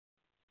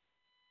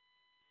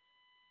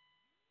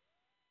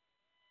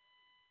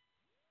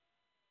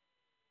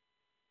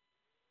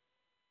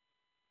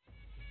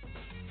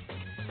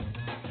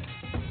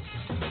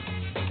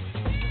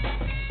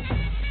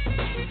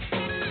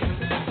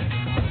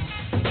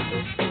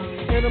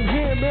And I'm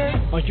here,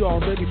 man. Are y'all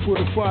ready for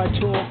the fire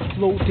talk?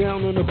 Low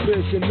down on the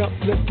biz and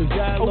uplift the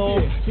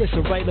dialogue.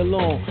 Listen right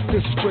along. This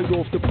is straight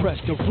off the press,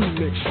 the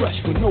remix, fresh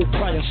with no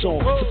prior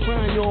song.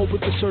 Supplying y'all with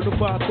the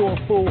certified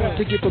thoughtful.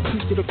 To give a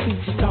piece to the feet,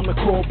 it's time to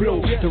call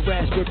blow. The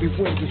raspberry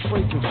wind is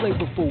fragrant,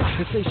 flavorful.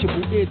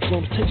 Insatiable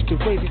eardrums, taste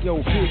the radio.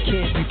 Here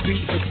can't be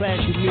beat. The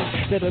clash with me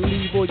that'll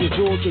leave all your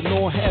jaws and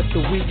all half the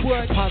week.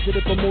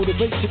 Positive or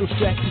motivational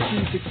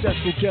strategy.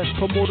 Successful guest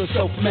promoter,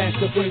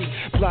 self-mastery.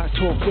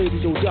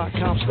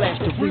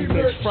 BlogTalkRadio.com/the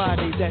remix.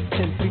 Fridays at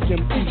 10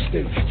 p.m.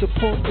 Eastern.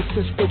 Support the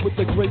sister with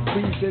a great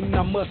reason.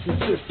 I must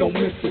insist, don't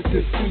miss it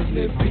this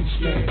evening.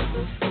 Peace, man.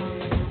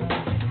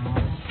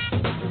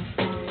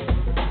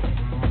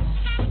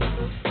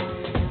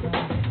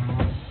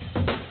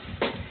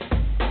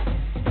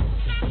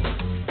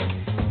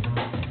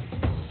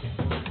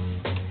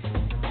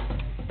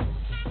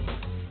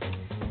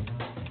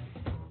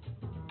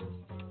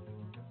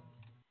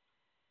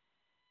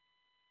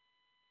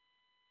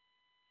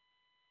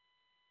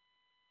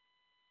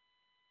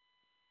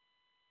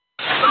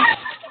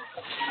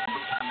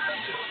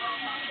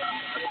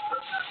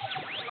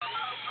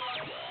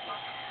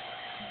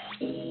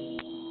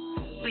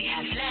 We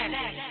have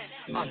landed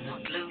on the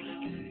blue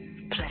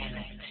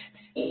planet.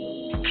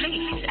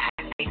 Please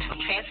activate your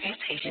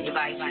transmutation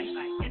devices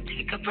and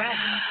take a breath.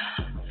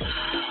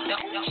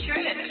 Don't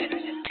trip.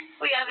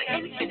 We have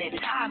infinite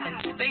time and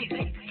space to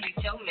complete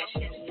your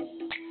mission.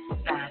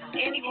 Not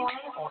anyone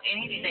or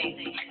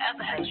anything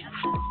ever has you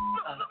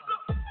up.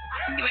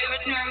 You may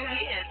return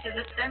here to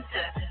the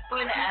center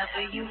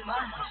whenever you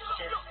must.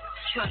 Just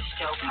trust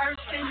your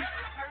person,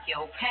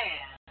 your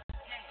path,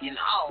 and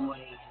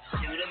always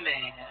do the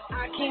man.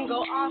 I can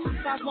go off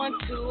if I want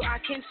to. I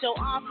can show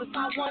off if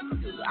I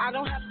want to. I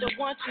don't have to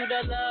want you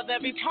to love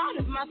every part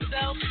of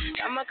myself.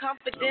 Got my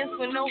confidence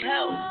with no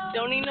help.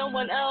 Don't need no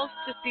one else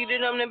to see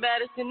that I'm the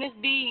baddest in this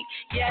beat.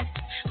 Yes,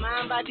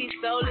 mind, body,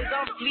 soul is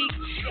on fleek.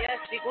 Yes,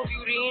 equal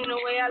beauty in the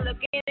way I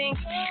look at things.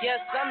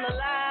 Yes, I'm the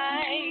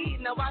light.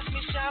 Now watch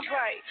me shine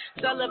bright.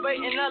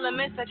 Celebrating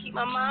elements, I keep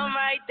my mind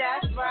right.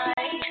 That's right.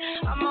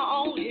 I'm my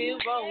own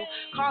hero.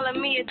 Calling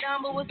me a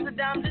dime, but what's a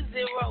dime to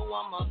zero?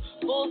 I'm a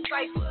full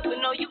cipher, but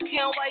no, you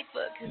can't wipe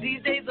her. Cause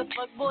these days a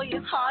fuck boy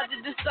is hard to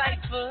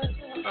decipher.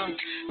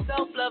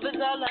 Self-love is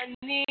all I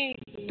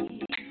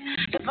need.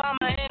 To find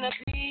my inner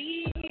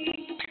peace,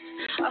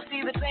 I'll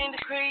see the pain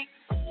decrease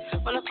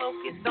when I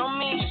focus on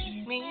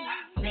me. Me.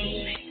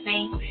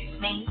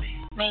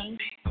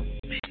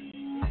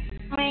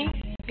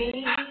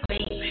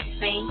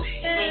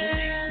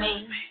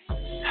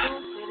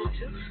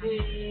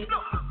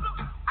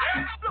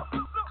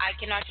 I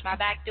can arch my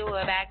back, do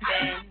a back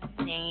bend,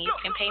 and you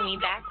can pay me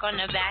back on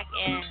the back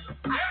end.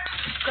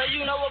 Cause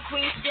you know what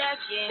Queen's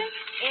asking,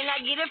 and I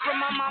get it from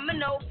my mama,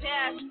 no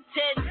past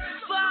tense.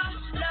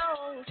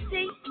 Follow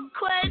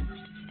sequence,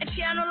 and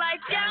channel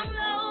life down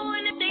low,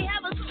 and if they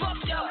have us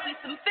fucked up, be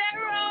some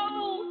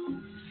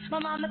pharaohs. My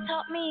mama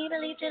taught me,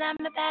 believe that I'm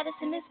the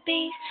baddest in this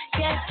beat.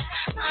 Yes,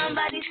 mind,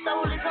 body,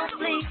 soul is on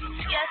fleek.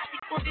 Yes,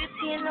 equal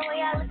beauty in the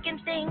way I look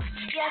and think.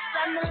 Yes,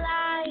 I'm the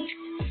light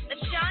that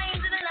shines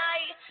in the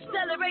night.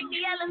 Celebrate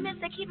the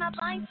elements that keep my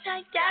mind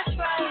tight. That's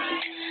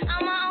right,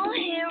 I'm my own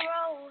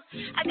hero.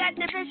 I got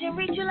the vision,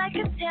 reach you like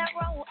a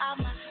tarot. I'm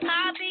a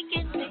high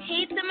beacon, the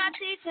heat to my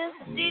teachers.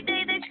 See,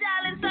 they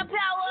silence the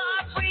power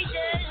of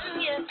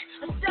breathing. Yes,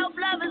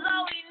 self-love is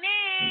all we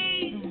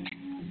need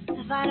to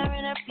find our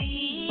inner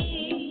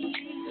peace.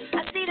 I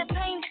see the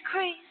pain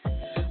decrease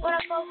when I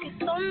focus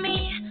on me.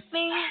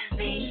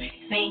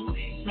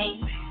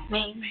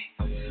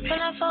 When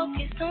I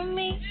focus on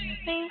me.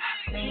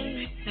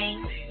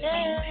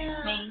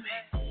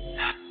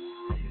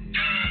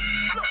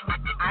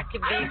 I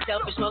can be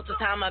selfish most of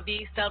the time. I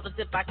be selfless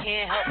if I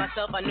can't help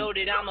myself. I know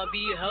that I'ma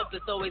be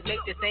helpless. Always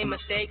make the same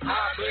mistake.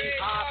 Heartbreak.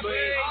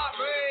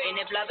 And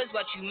if love is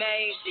what you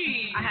made,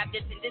 I have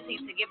this tendency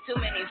to give too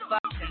many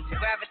fucks and to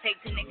gravitate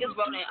to niggas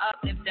rolling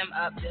up, lift them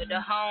up to the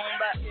home.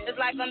 But it's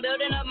like I'm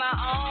building up my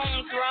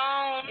own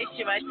throne. It's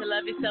your right to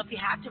love yourself. You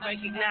have to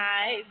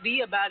recognize.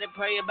 Be about it,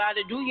 pray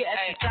about it, do your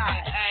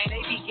exercise.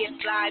 Baby, get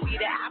fly, be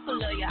the apple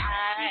of your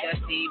eye.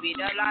 The seed, be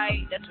the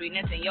light, the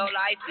sweetness in your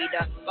life. Be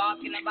the bark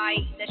and the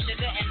bite, the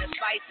sugar and the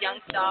spice, young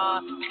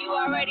star. You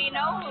already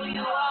know who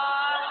you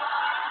are.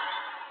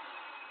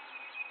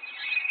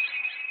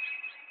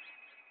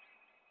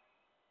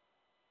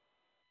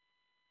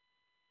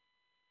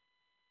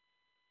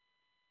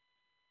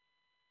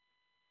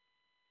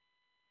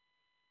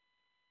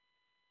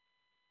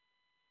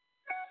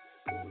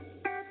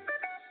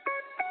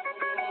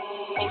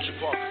 Ocean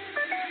Park.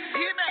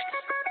 DMX.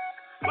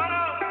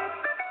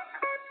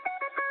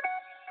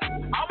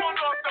 I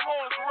wonder if the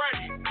horns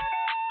ready.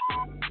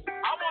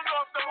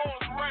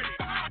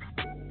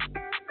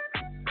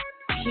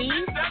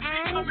 Peace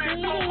and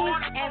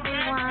greetings,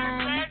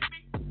 everyone.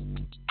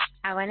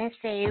 I want to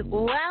say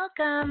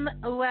welcome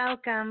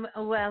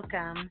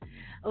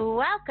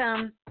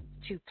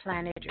to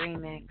Planet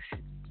Remix.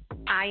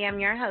 I am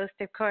your host,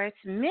 of course,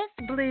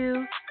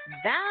 Ms.Blue,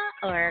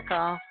 the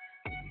Oracle,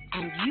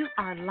 and you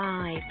are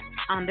live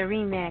on the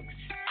remix.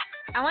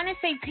 I want to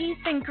say peace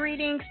and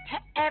greetings to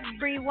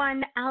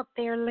everyone out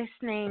there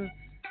listening,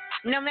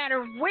 no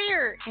matter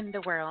where in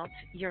the world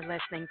you're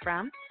listening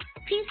from.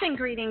 Peace and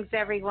greetings,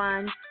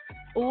 everyone.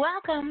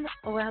 Welcome,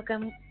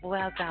 welcome,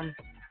 welcome.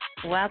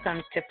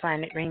 Welcome to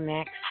Planet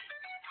Remix.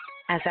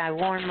 As I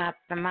warm up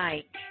the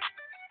mic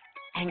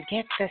and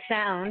get the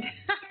sound,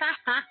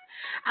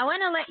 I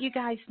want to let you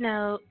guys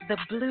know the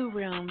Blue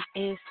Room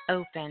is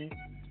open,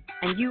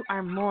 and you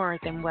are more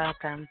than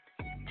welcome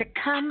to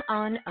come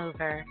on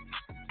over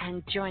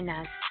and join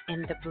us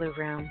in the Blue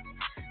Room.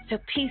 So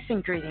peace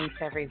and greetings,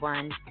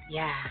 everyone.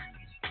 Yeah.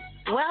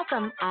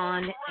 Welcome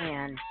on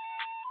in.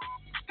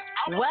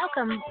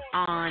 Welcome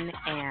on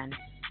in.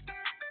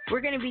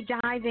 We're going to be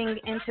diving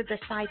into the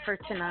cipher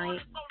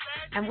tonight,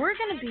 and we're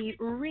going to be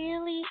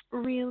really,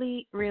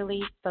 really,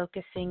 really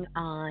focusing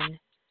on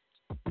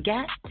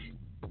Get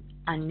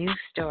a New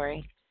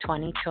Story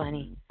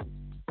 2020,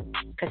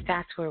 because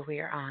that's where we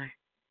are.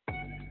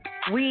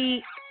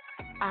 We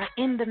are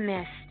in the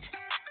midst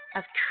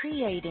of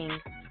creating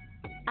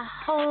a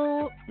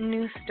whole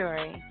new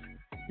story,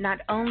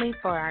 not only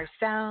for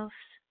ourselves,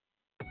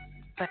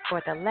 but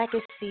for the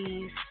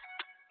legacies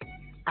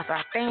of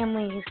our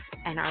families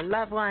and our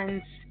loved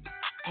ones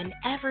and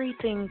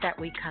everything that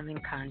we come in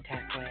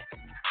contact with.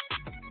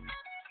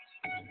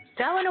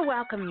 So I want to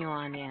welcome you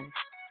on in.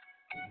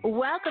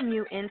 Welcome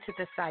you into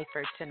the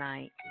cipher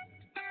tonight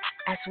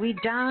as we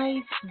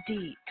dive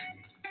deep,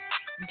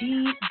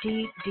 deep,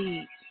 deep,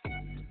 deep,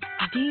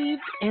 deep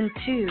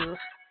into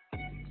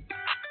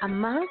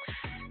amongst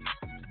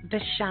the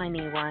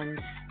shiny ones,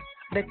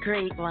 the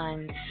great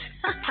ones,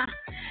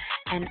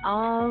 and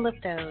all of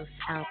those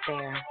out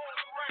there.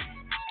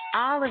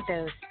 All of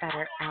those that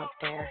are out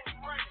there.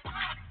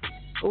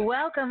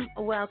 Welcome,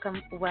 welcome,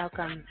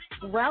 welcome,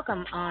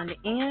 welcome on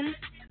in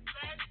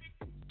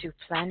to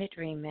Planet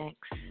Remix.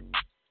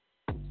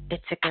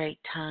 It's a great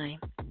time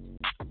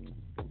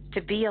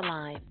to be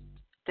alive,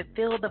 to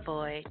fill the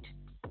void,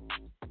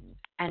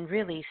 and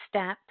really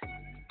step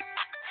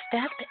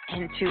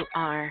into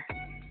our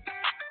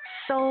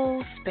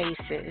soul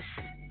spaces.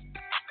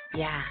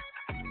 Yeah.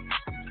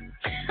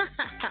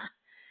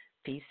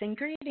 Peace and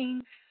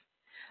greetings.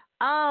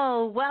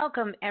 Oh,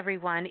 welcome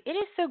everyone.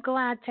 I'm so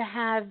glad to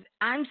have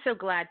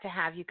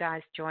you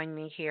guys join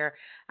me here.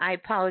 I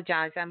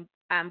apologize.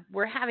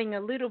 We're having a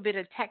little bit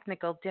of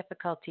technical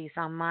difficulties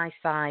on my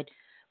side,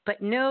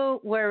 but no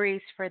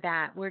worries for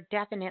that. We're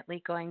definitely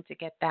going to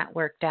get that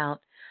worked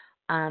out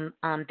on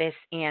this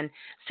end.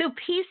 So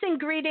peace and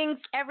greetings,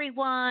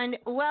 everyone.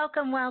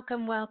 Welcome,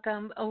 welcome,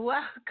 welcome,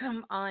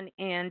 welcome on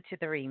in to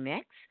the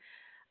remix.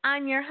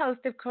 I'm your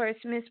host, of course,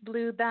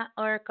 Ms.Blue, the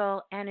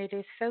Oracle, and it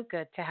is so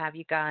good to have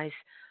you guys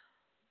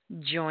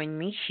join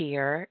me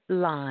here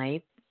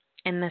live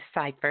in the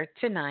cipher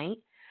tonight.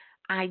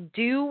 I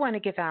do want to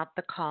give out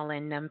the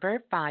call-in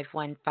number,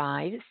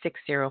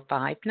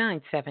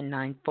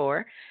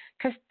 515-605-9794,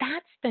 because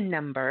that's the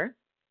number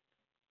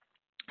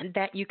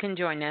that you can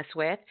join us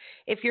with.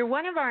 If you're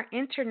one of our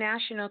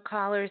international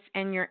callers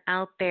and you're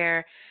out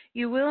there,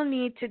 you will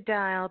need to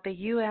dial the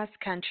U.S.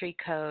 country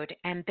code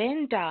and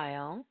then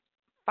dial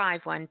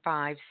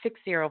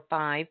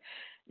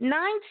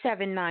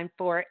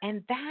 515-605-9794,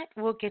 and that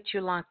will get you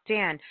locked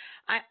in.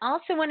 I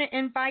also want to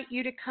invite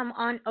you to come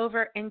on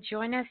over and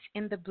join us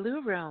in the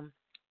Blue Room.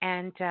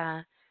 And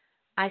I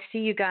see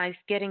you guys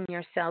getting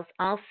yourselves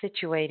all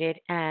situated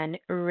and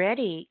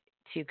ready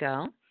to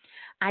go.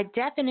 I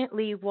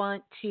definitely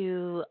want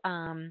to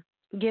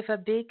give a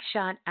big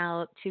shout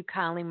out to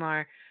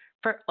Kalimar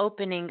for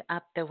opening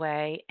up the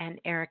way,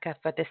 and Erica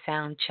for the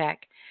sound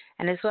check,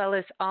 and as well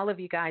as all of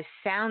you guys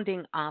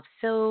sounding off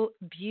so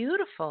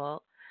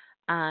beautiful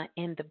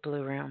in the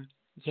Blue Room.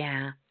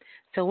 Yeah,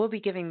 so we'll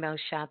be giving those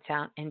shouts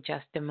out in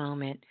just a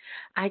moment.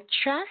 I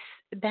trust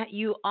that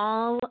you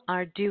all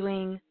are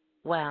doing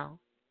well.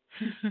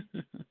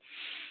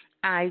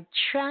 I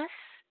trust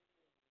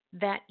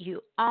that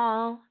you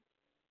all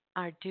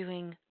are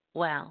doing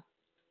well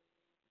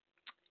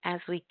as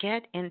we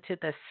get into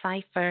the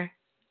cipher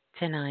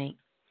tonight.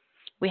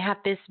 We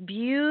have this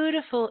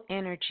beautiful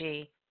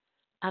energy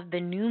of the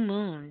new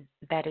moon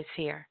that is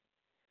here.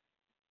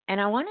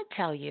 And I want to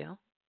tell you,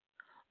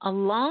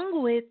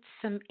 along with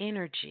some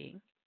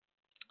energy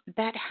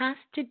that has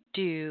to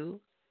do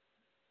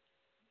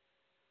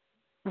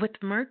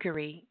with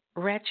Mercury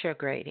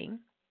retrograding,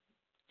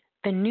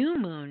 the new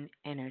moon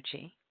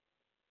energy,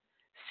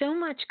 so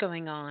much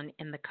going on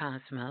in the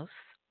cosmos,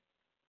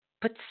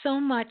 but so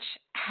much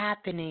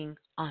happening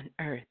on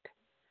Earth.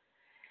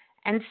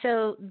 And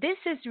so this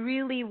is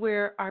really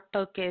where our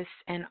focus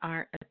and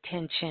our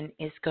attention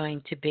is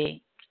going to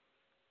be.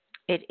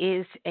 It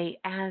is a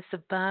as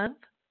above,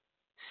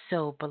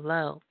 so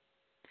below.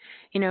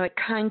 You know, it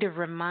kind of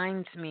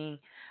reminds me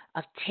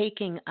of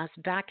taking us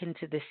back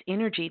into this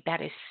energy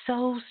that is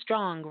so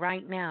strong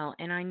right now.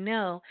 And I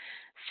know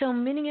so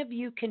many of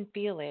you can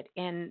feel it.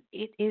 And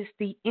it is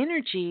the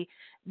energy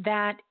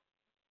that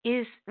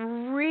is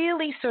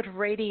really sort of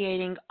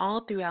radiating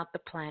all throughout the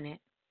planet.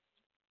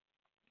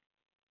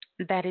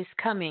 that is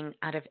coming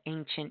out of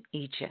ancient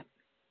Egypt.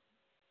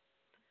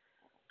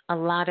 A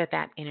lot of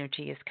that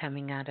energy is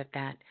coming out of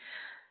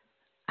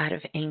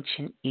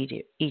ancient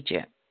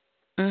Egypt.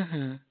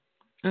 Mhm.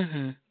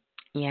 Mhm.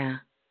 Yeah.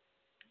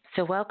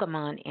 So welcome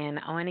on in.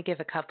 I want to give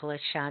a couple of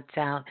shots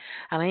out.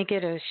 I want to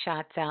give a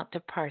shots out to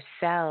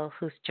Parcell,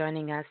 who's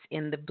joining us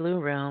in the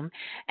Blue Room,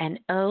 and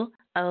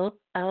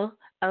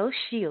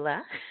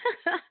Sheila,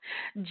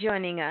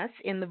 joining us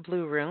in the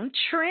Blue Room.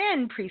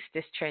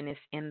 Priestess Trin is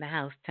in the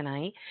house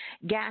tonight.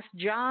 Gas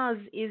Jaws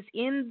is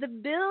in the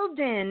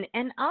building,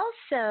 and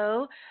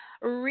also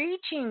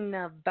Reaching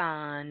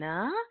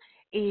Nirvana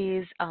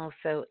is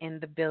also in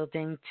the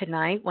building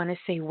tonight. Want to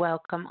say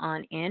welcome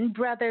on in.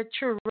 Brother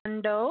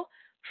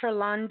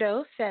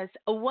Trelando says,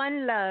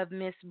 one love,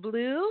 Miss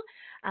Blue.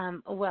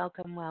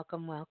 Welcome,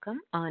 welcome, welcome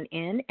on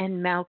in.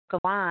 And Malcolm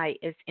Y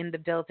is in the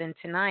building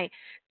tonight.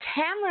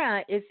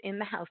 Tamara is in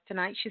the house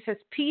tonight. She says,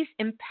 peace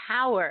and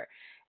power,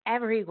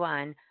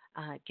 everyone.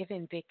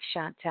 Giving big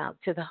shots out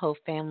to the whole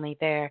family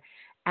there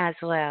as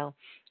well.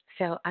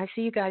 So I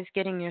see you guys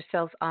getting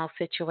yourselves all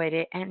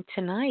situated. And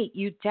tonight,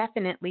 you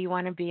definitely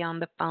want to be on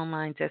the phone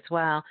lines as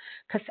well,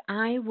 because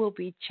I will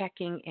be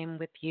checking in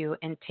with you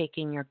and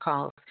taking your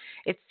calls.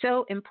 It's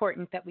so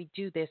important that we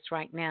do this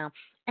right now,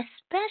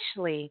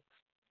 especially,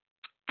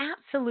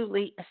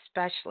 absolutely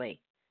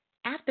especially,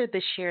 after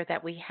the share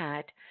that we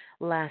had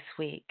last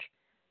week.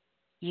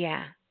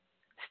 Yeah,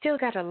 still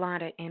got a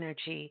lot of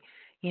energy,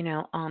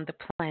 on the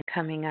planet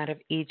coming out of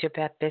Egypt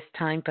at this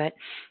time, but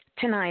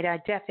tonight, I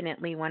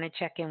definitely want to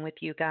check in with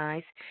you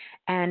guys.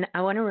 And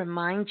I want to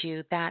remind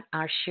you that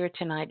our share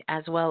tonight,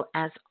 as well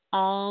as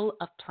all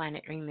of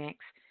Planet Remix,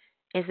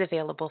 is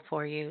available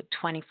for you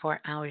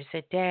 24 hours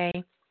a day,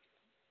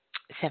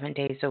 7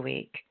 days a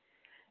week.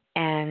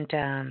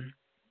 And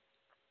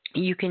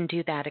you can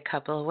do that a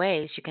couple of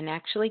ways. You can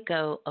actually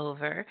go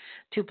over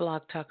to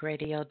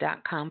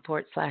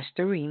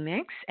blogtalkradio.com/the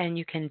remix, and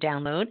you can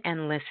download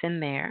and listen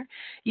there.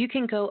 You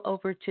can go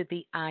over to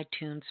the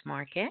iTunes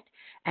market,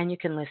 and you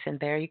can listen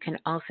there. You can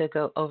also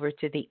go over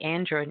to the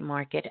Android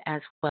market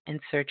as well and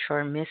search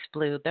for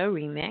Ms.Blue, the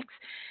remix,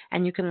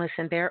 and you can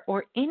listen there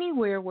or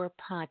anywhere where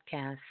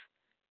podcasts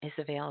is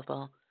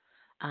available.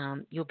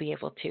 You'll be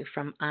able to,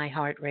 from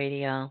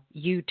iHeartRadio,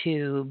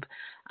 YouTube.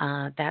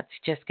 That's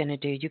just going to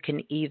do. You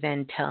can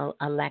even tell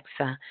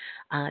Alexa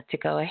to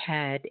go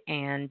ahead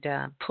and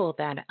pull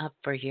that up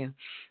for you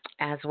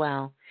as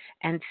well.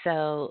 And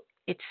so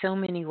it's so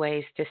many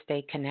ways to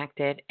stay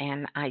connected,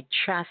 and I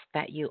trust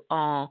that you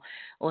all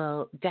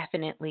will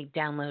definitely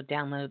download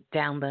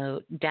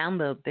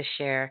the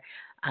share.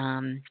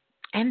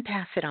 And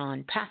pass it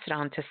on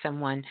to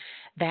someone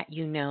that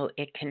you know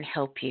it can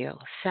help you.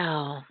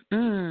 So,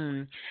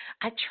 I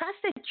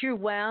trust that you're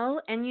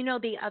well. And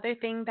the other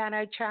thing that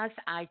I trust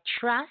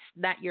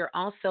that you're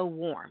also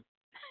warm.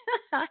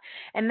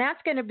 And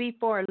that's going to be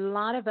for a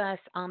lot of us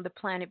on the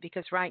planet,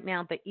 because right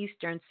now the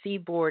eastern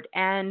seaboard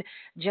and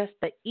just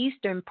the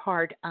eastern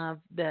part of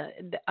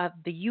the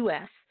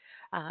U.S.,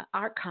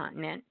 our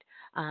continent,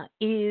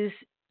 is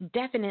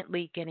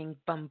definitely getting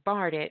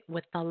bombarded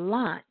with a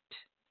lot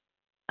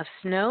of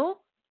snow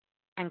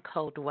and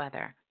cold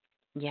weather.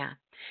 Yeah.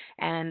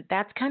 And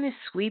that's kind of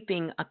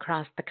sweeping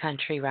across the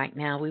country right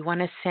now. We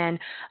want to send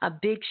a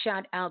big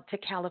shout out to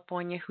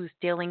California, who's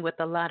dealing with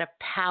a lot of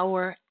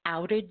power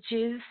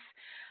outages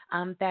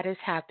that is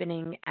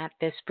happening at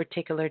this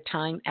particular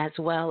time, as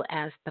well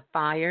as the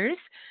fires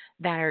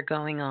that are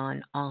going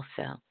on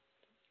also.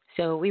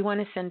 So we want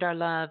to send our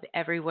love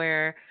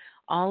everywhere,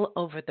 all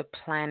over the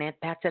planet.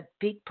 That's a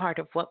big part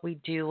of what we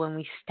do when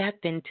we step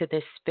into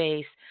this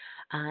space.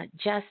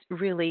 Just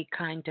really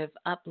kind of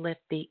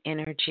uplift the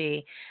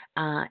energy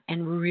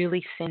and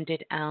really send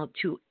it out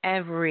to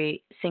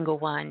every single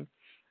one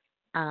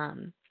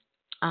on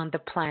the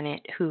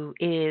planet who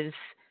is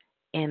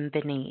in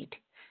the need.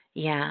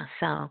 Yeah,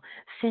 so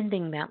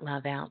sending that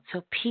love out.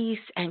 So peace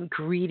and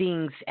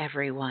greetings,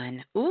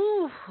 everyone.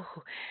 Ooh,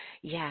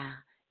 yeah.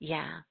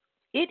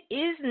 It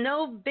is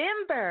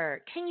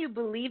November. Can you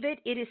believe it?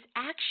 It is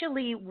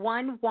actually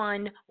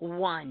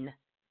 111.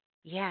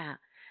 Yeah.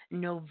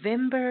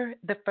 November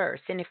the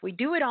 1st. And if we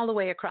do it all the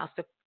way across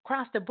the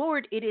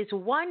board, it is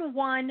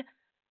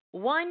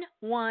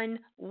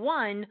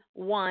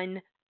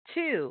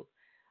 111112.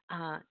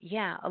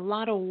 Yeah, a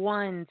lot of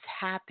ones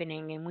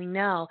happening, and we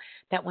know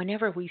that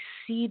whenever we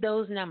see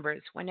those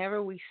numbers,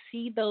 whenever we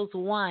see those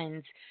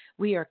ones,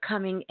 we are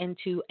coming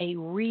into a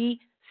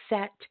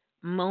reset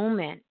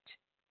moment.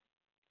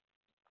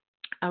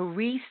 A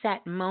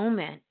reset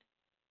moment.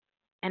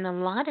 And a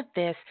lot of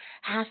this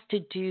has to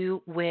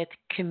do with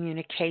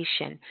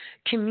communication.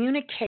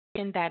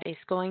 Communication that is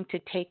going to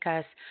take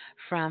us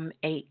from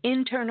an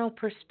internal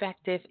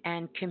perspective,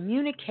 and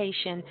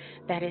communication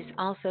that is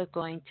also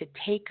going to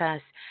take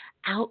us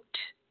out,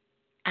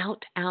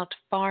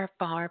 far,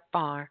 far,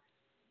 far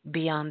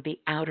beyond the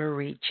outer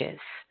reaches.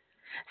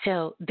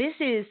 So this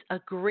is a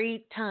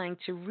great time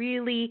to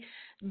really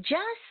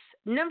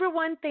number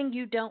one thing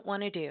you don't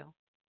want to do,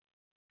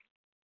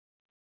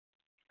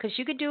 because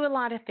you could do a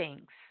lot of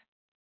things,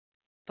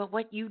 But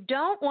what you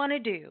don't want to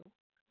do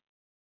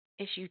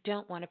is you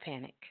don't want to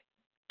panic.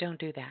 Don't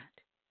do that.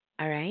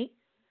 All right?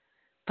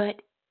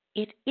 But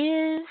it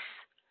is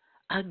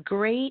a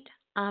great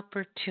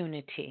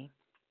opportunity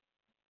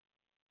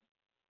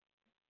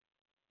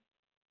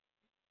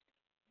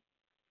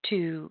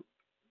to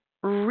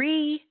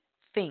rethink,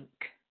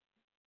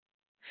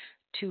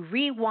 to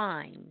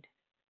rewind,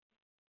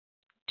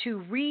 to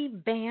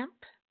revamp,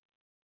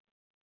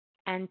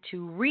 and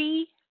to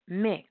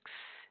remix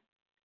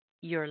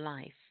your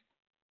life.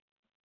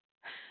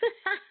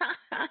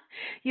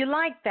 You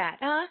like that,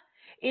 huh?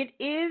 It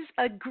is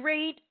a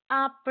great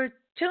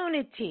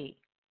opportunity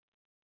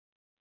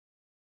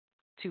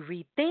to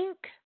rethink,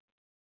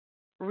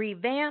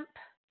 revamp,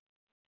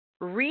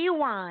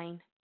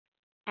 rewind,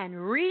 and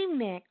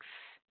remix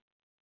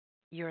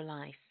your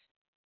life.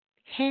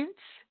 Hence,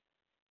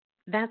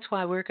 that's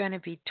why we're going to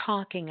be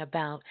talking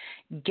about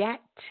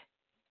Get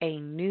a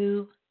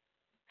New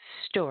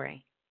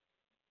Story.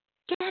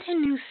 Get a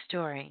new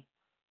story.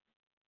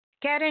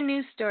 Get a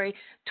new story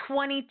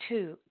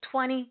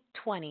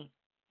 2020.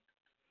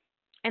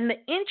 And the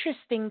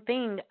interesting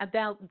thing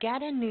about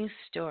Get a New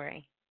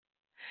Story,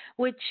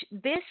 which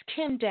this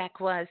Kim deck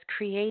was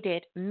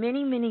created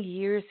many, many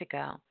years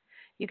ago.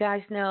 You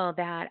guys know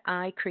that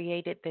I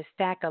created this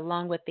deck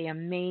along with the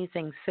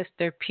amazing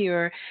Sister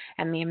Pure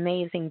and the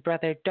amazing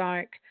Brother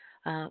Dark.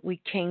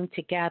 We came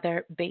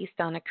together based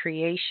on a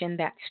creation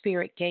that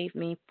Spirit gave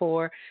me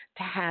to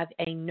have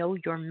a Know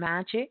Your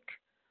Magic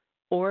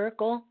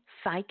Oracle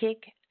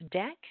Psychic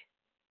deck.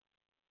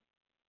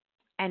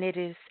 And it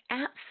is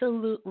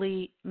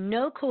absolutely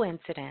no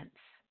coincidence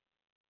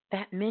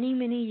that many,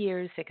 many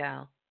years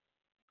ago,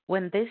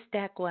 when this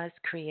deck was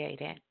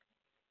created,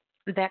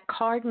 that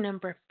card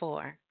number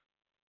 4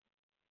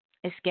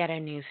 is Get a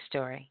New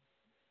Story.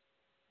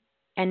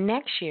 And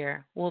next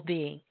year will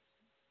be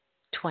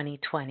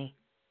 2020.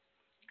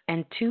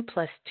 And 2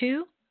 plus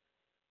 2,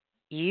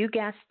 you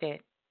guessed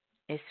it,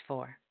 is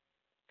 4.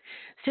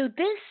 So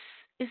this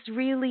is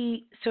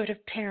really sort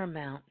of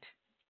paramount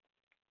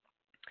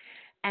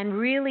and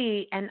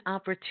really an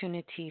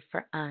opportunity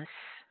for us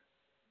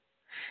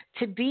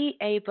to be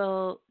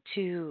able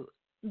to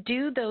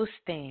do those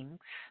things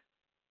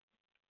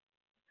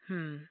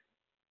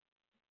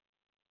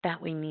that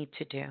we need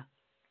to do.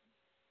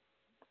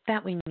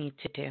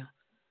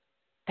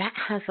 That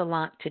has a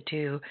lot to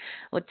do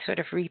with sort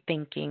of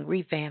rethinking,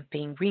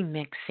 revamping,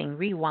 remixing,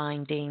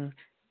 rewinding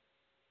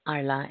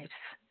our lives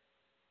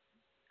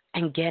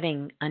and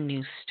getting a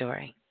new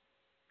story.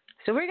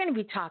 So we're going to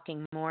be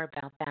talking more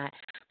about that,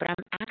 but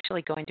I'm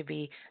actually going to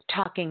be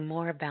talking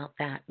more about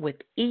that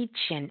with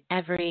each and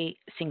every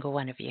single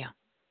one of you.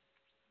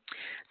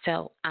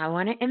 So I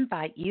want to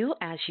invite you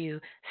as you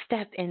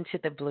step into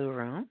the Blue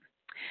Room.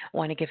 I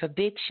want to give a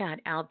big shout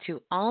out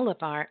to all of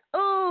our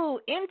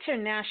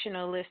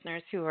international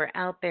listeners who are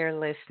out there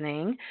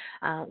listening.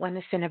 I want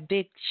to send a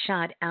big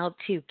shout out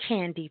to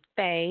Candy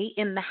Faye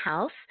in the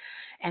house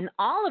and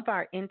all of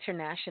our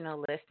international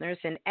listeners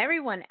and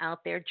everyone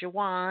out there.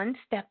 Jawan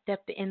stepped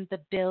up in the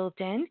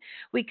building.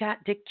 We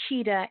got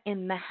Dakita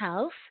in the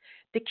house.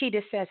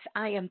 Dakita says,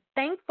 I am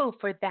thankful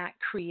for that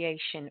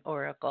creation,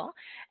 Oracle.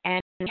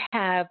 And we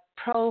have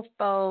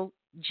Profo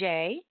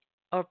J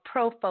or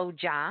Profo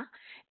Ja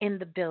in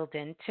the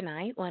building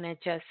tonight. Want to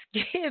just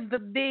give a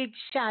big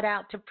shout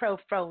out to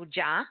Profo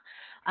Ja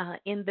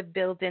in the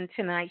building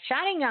tonight.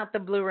 Shouting out the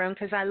Blue Room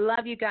because I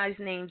love you guys'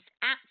 names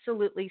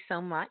absolutely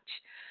so much.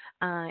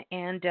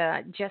 And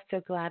just so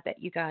glad that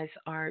you guys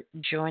are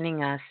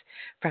joining us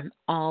from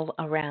all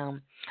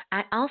around.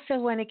 I also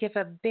want to give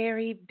a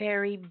very,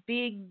 very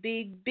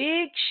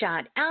big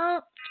shout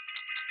out.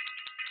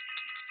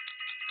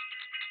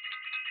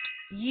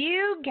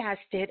 You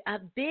guessed it, a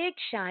big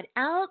shout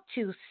out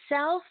to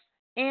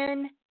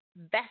Self-Invested.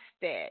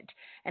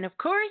 And of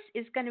course,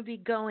 it's going to be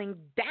going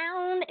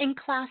down in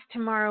class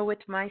tomorrow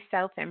with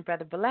myself and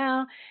Brother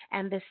Bilal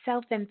and the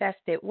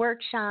Self-Invested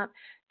workshop.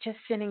 Just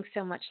sending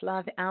so much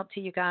love out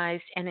to you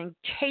guys. And in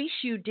case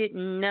you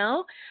didn't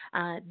know,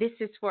 this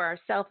is for our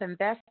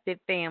Self-Invested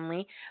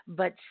family.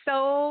 But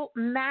Soul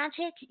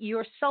Magic,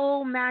 your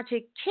Soul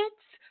Magic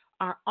kits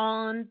are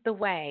on the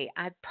way.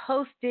 I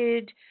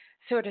posted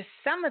sort of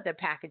some of the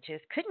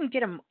packages, couldn't get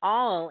them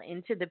all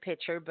into the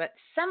picture, but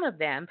some of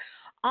them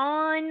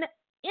on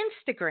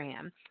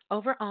Instagram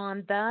over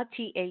on the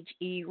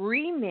THE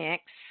Remix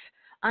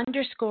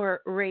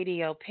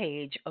 _radio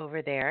page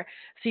over there.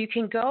 So you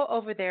can go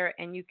over there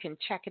and you can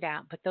check it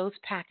out. But those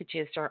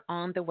packages are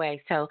on the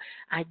way. So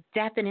I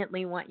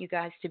definitely want you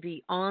guys to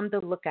be on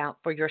the lookout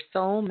for your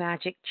Soul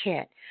Magic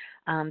kit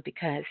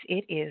because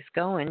it is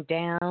going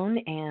down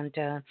and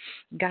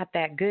got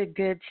that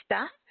good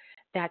stuff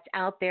that's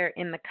out there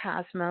in the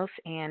cosmos,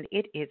 and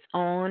it is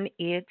on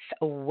its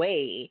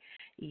way.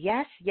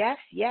 Yes, it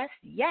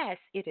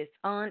is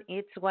on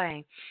its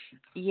way.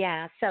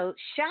 Yeah, so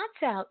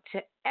shouts out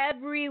to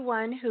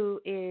everyone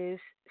who is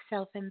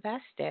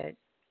self-invested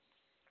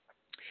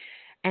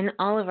and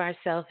all of our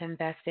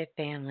self-invested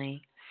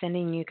family,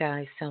 sending you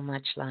guys so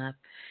much love.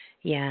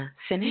 Yeah,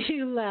 sending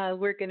you love.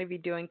 We're going to be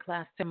doing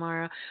class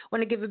tomorrow.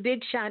 Want to give a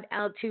big shout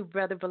out to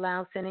Brother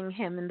Bilal, sending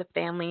him and the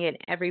family and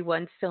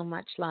everyone so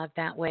much love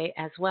that way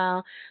as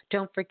well.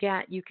 Don't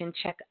forget, you can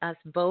check us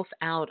both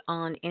out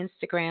on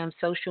Instagram,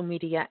 social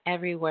media,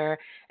 everywhere.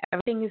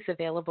 Everything is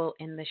available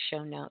in the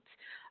show notes.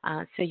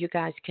 So you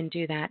guys can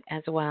do that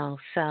as well.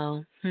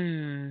 So,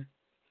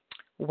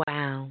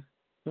 wow.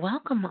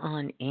 Welcome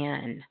on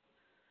in.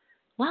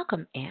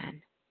 Welcome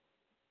in.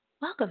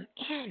 Welcome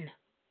in.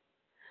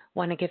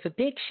 Want to give a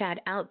big shout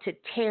out to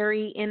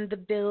Terry in the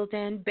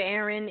building.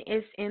 Baron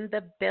is in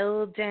the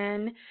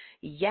building.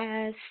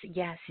 Yes,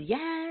 yes,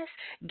 yes.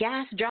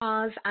 Gas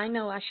Jaws. I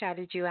know I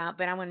shouted you out,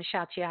 but I want to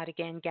shout you out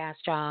again. Gas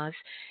Jaws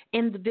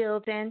in the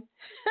building.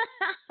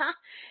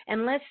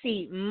 And let's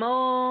see.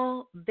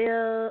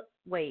 Mobile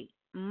Vale,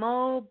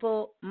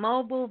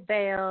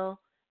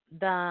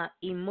 the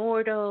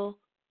immortal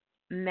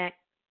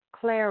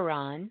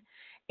McLaren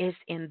is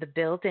in the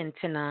building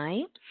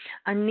tonight.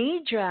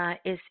 Anidra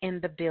is in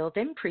the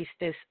building,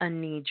 Priestess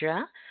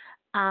Anidra.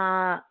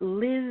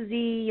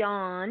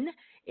 Lizion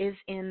is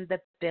in the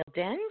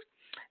building.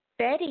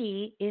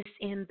 Betty is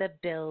in the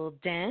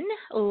building.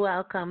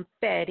 Welcome,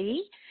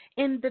 Betty,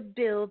 in the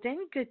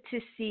building. Good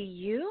to see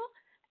you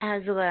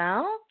as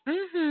well.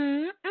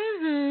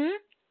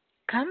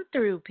 Come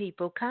through,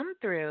 people. Come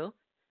through.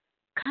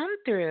 Come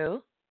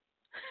through.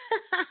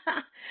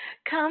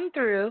 Come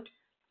through.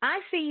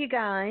 I see you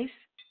guys.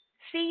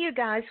 See you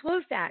guys.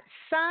 Who's that?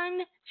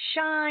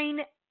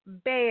 Sunshine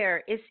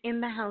Bear is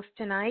in the house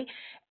tonight.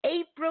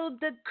 April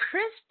the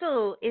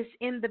Crystal is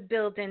in the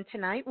building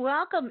tonight.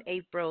 Welcome,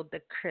 April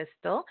the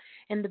Crystal,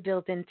 in the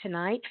building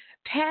tonight.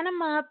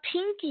 Panama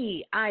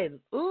Pinky. I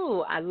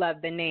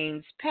love the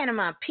names.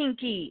 Panama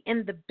Pinky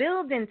in the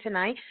building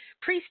tonight.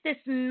 Priestess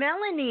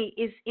Melanie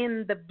is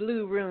in the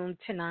blue room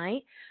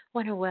tonight.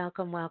 Want to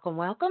welcome.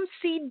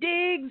 C.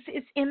 Diggs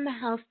is in the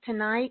house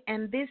tonight,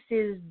 and this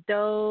is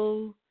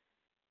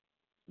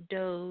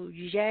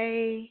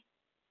Doje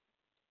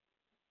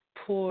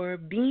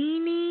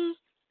Porbini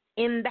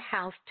in the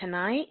house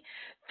tonight.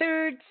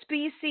 Third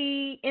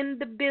Species in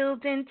the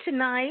building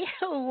tonight.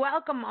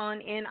 Welcome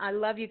on in. I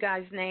love you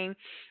guys' name.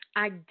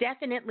 I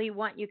definitely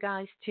want you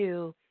guys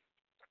to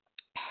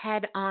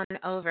head on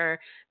over.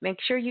 Make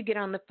sure you get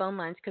on the phone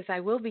lines because I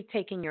will be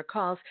taking your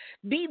calls.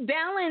 Be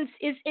Balance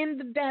is in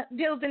the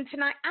building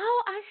tonight.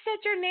 Oh, I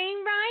said your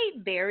name right.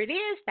 There it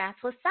is. That's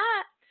what's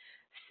up.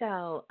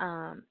 So,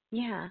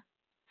 yeah.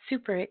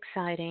 Super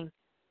exciting.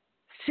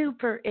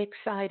 Super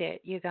excited,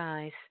 you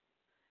guys.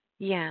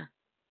 Yeah.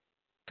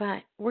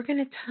 But we're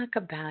going to talk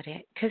about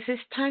it because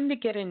it's time to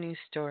get a new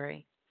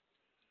story.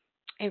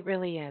 It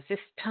really is.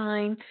 It's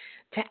time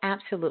to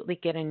absolutely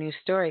get a new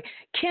story.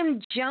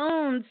 Kim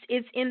Jones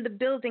is in the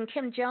building.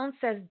 Kim Jones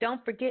says,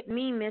 don't forget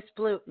me, Miss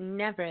Blue.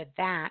 Never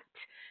that.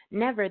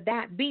 Never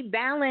that. Be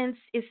Balance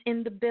is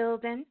in the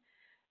building.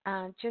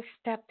 Just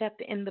stepped up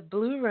in the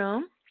blue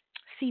room.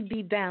 See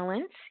Be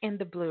Balance in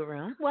the blue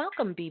room.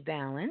 Welcome, Be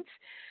Balance.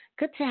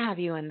 Good to have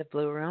you in the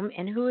blue room.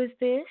 And who is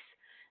this?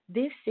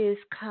 This is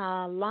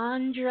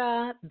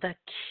Kalandra,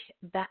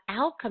 the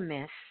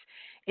alchemist,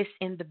 is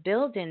in the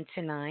building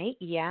tonight.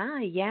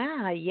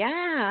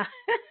 Yeah.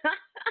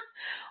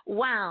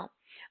 Wow.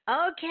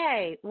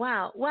 Okay.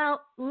 Wow.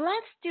 Well,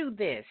 let's do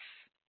this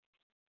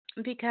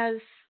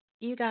because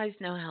you guys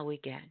know how we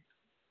get.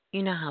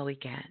 You know how we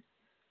get.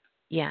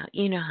 Yeah,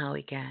 you know how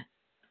we get.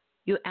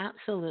 You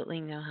absolutely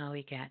know how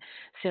we get.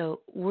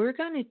 So we're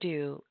going to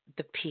do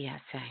the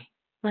PSA.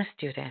 Let's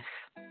do this.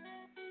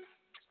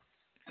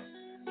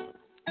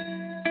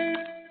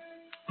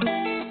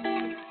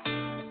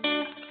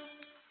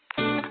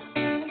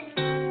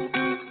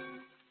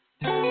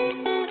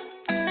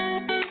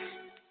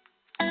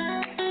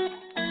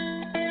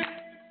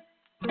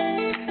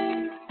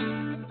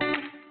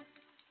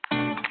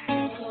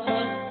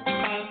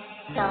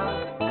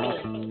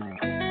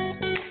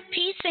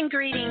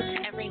 Greetings,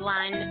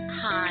 everyone.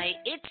 Hi,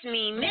 it's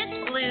me,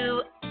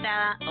 Ms.Blue,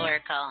 the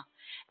Oracle.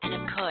 And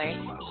of course,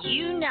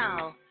 you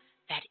know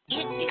that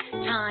it is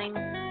time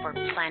for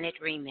Planet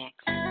Remix.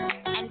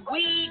 And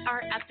we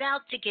are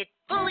about to get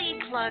fully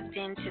plugged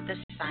into the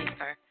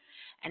cipher.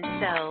 And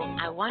so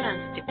I want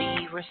us to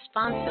be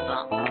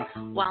responsible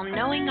while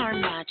knowing our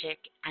magic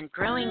and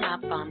growing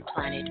up on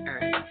planet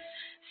Earth.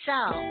 So,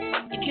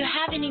 if you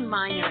have any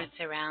minors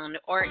around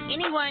or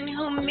anyone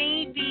who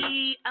may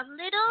be a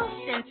little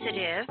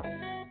sensitive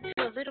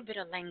to a little bit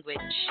of language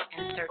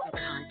and certain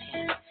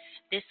content,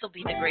 this will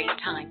be the great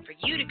time for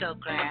you to go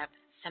grab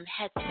some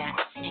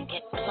headsets and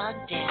get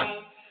plugged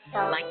in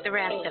like the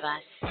rest of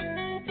us.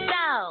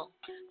 So,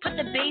 put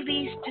the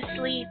babies to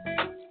sleep,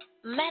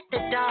 let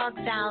the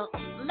dogs out,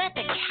 let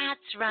the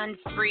cats run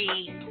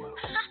free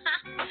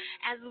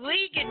as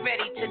we get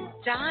ready to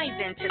dive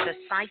into the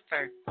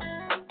cipher.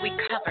 We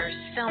cover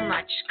so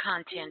much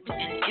content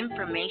and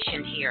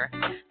information here,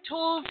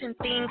 tools and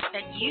things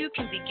that you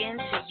can begin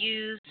to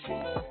use,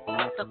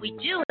 but we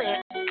do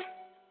it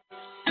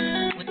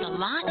with a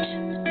lot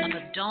of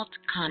adult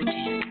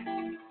content.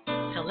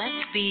 So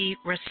let's be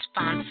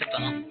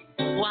responsible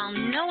while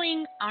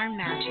knowing our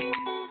magic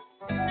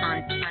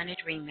on Planet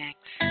Remix.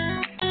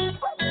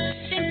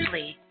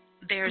 Simply,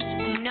 there's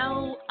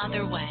no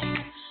other way.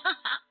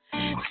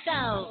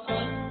 So,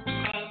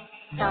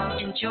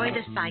 enjoy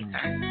the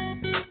cipher,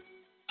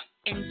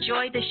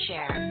 enjoy the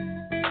share,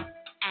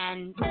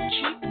 and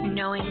keep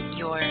knowing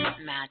your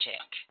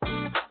magic.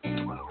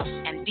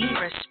 And be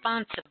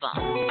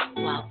responsible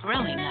while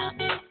growing up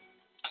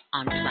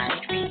on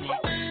Planet Remix.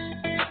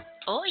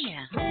 Oh,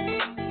 yeah.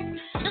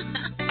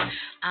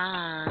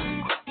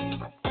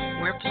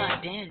 We're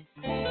plugged in.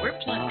 We're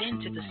plugged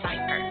into the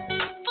cipher.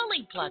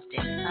 Fully plugged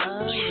in.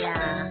 Oh,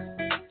 yeah.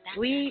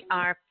 We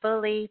are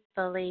fully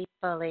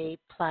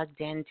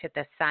plugged into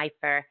the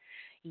cipher.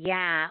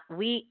 Yeah,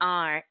 we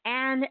are.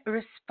 And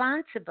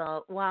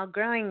responsible while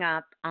growing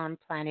up on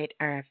planet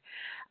Earth,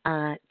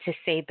 to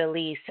say the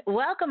least.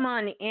 Welcome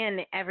on in,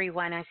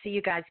 everyone. I see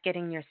you guys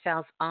getting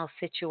yourselves all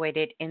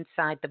situated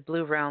inside the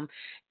Blue Room.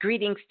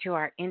 Greetings to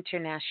our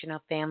international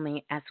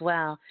family as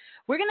well.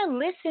 We're going to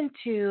listen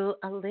to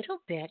a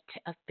little bit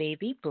of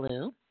Baby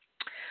Blue.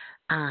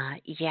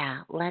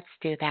 Yeah, let's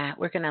do that.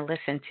 We're going to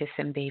listen to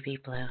some Baby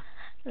Blue.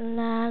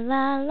 La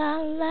la la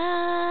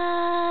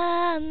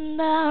la,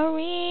 the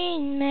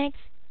remix.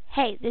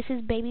 Hey, this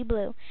is Baby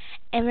Blue.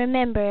 And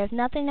remember, if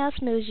nothing else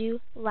moves you,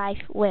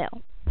 life will.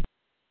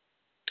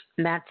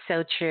 That's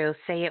so true.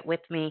 Say it with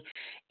me.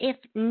 If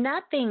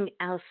nothing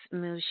else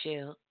moves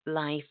you,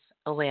 life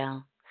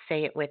will.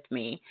 Say it with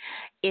me.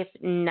 If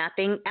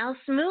nothing else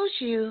moves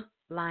you,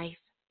 life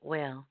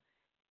will.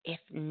 If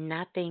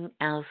nothing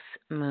else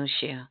moves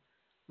you,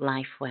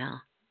 life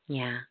will.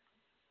 Yeah.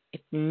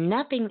 If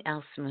nothing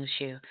else moves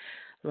you,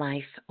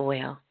 life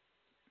will.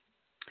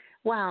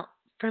 Well,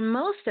 for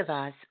most of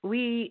us,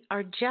 we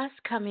are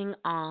just coming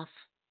off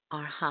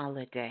our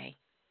holiday.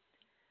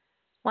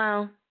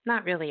 Well,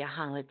 not really a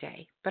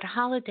holiday, but a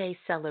holiday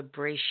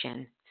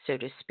celebration, so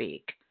to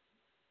speak.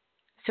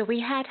 So we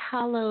had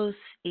Hallows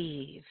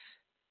Eve.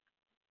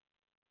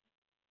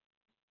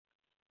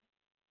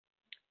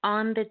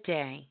 On the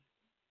day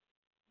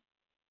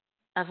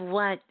of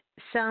what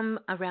some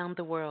around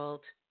the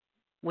world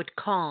would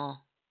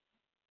call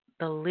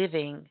the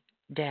living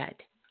dead.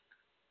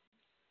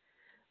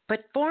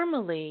 But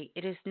formally,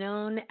 it is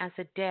known as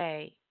a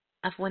day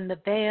of when the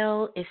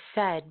veil is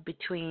set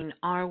between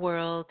our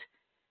world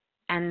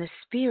and the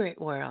spirit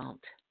world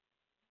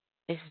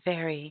is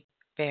very,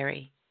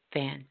 very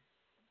thin.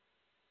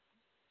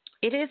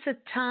 It is a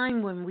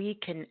time when we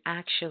can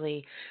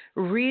actually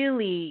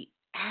really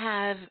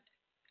have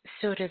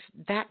sort of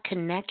that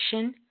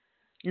connection,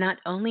 not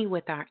only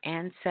with our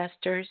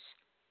ancestors,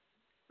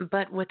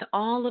 but with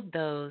all of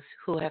those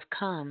who have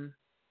come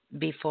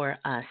before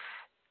us.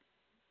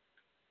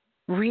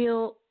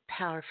 Real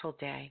powerful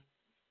day.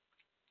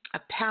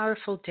 A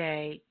powerful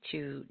day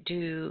to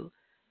do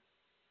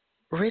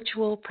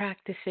ritual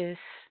practices,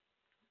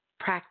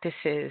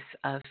 practices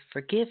of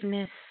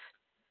forgiveness,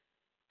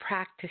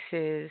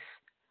 practices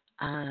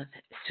of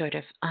sort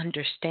of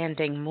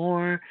understanding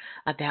more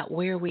about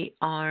where we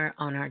are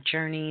on our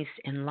journeys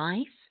in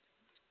life,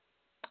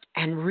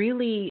 and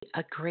really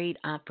a great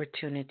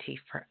opportunity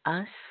for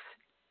us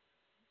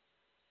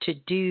to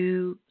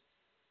do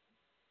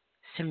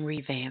some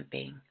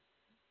revamping.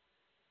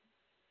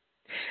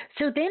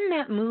 So then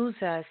that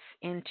moves us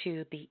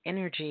into the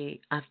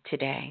energy of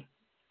today.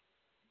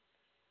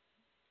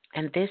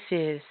 And this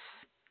is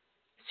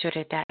sort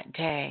of that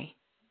day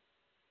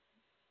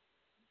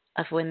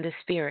of when the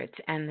spirits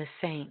and the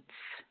saints,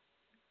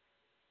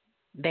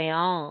 they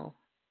all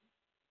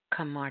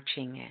come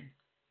marching in.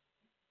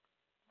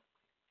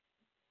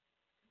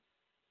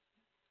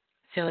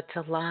 So it's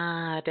a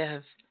lot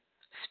of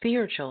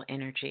spiritual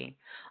energy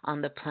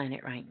on the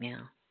planet right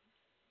now.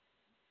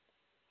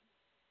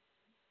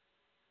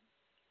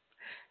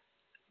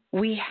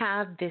 We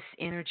have this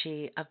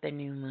energy of the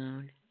new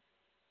moon.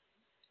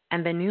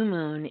 And the new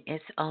moon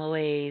is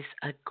always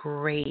a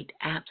great,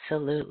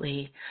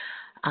 absolutely,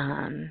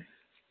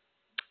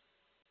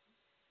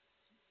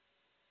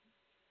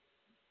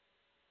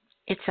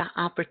 it's an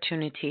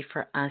opportunity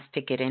for us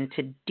to get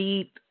into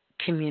deep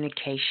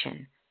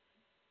communication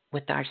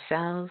with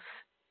ourselves,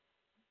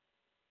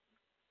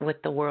 with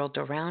the world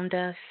around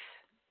us,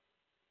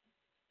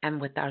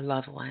 and with our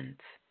loved ones.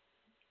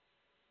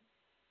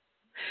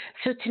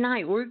 So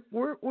tonight we're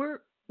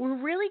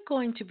really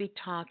going to be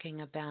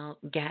talking about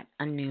Get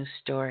a New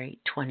Story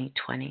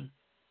 2020.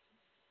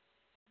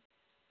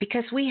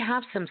 Because we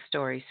have some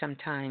stories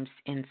sometimes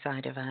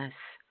inside of us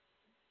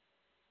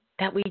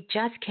that we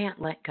just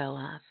can't let go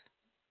of,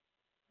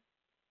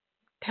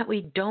 that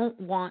we don't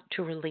want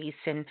to release.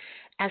 And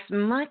as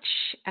much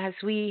as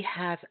we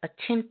have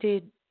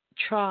attempted,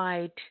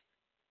 tried,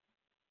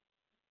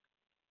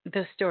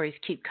 those stories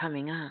keep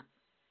coming up.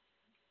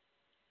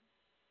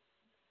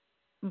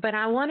 But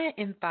I want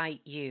to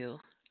invite you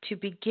to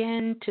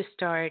begin to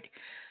start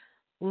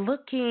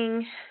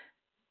looking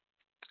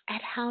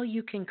at how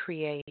you can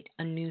create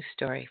a new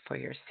story for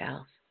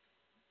yourself.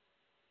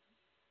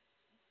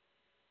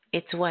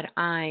 It's what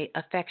I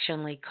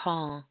affectionately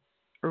call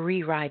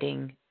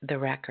rewriting the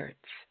records.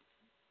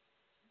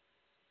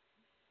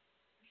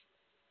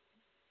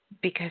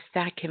 Because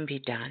that can be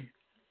done.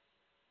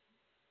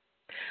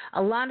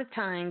 A lot of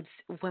times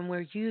when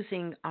we're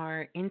using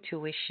our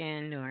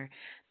intuition, or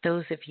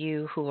those of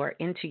you who are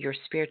into your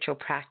spiritual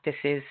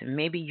practices,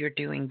 maybe you're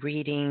doing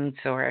readings,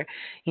 or,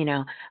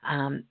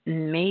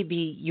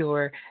 maybe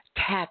you're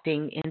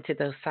tapping into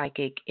those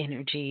psychic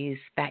energies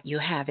that you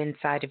have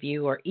inside of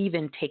you, or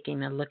even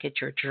taking a look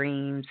at your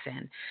dreams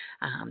and,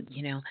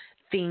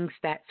 things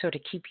that sort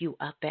of keep you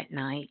up at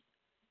night.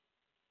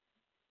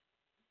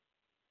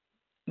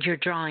 You're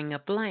drawing a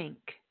blank.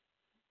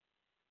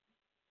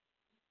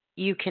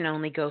 You can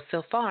only go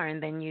so far,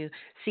 and then you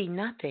see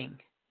nothing.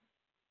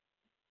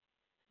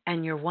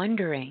 And you're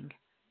wondering,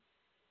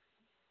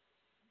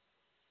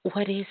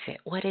 what is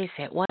it? What is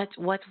it?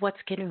 What's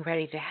getting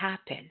ready to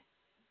happen?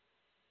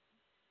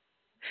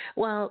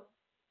 Well,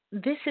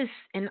 this is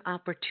an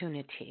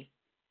opportunity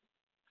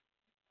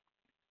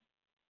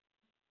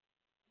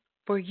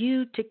for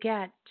you to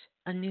get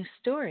a new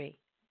story,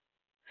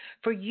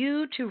 for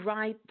you to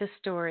write the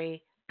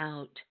story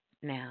out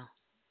now.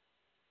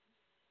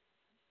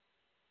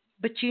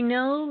 But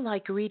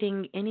like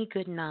reading any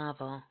good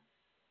novel,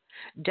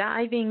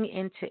 diving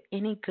into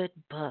any good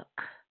book,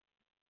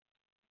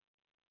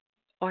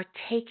 or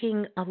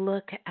taking a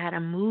look at a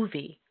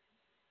movie,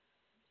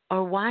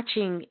 or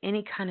watching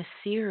any kind of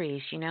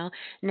series,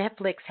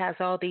 Netflix has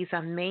all these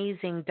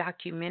amazing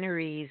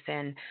documentaries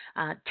and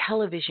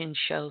television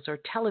shows or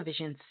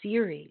television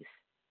series.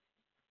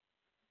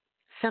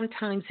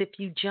 Sometimes if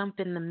you jump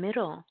in the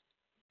middle,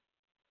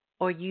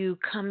 or you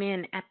come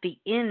in at the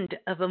end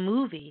of a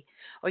movie,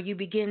 or you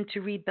begin to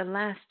read the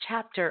last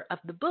chapter of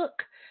the book,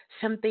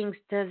 some things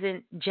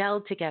doesn't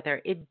gel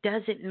together. It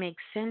doesn't make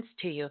sense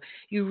to you.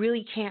 You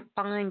really can't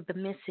find the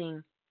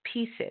missing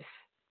pieces.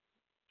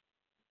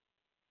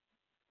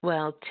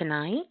 Well,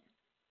 tonight,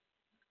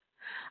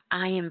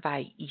 I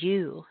invite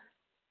you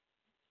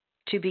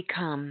to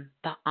become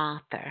the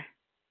author,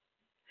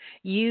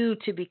 you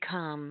to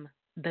become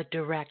the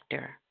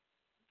director,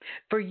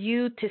 for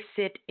you to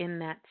sit in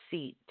that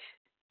seat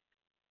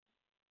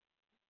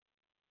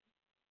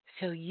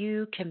so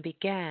you can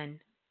begin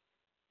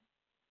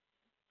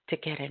to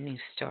get a new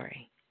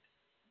story.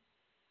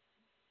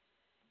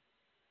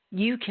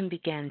 You can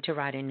begin to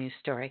write a new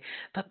story.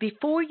 But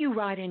before you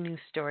write a new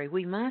story,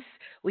 we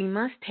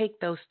must take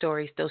those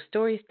stories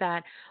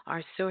that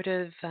are sort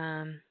of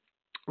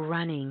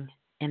running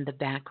in the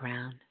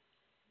background.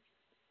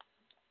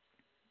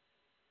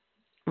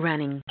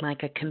 Running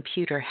like a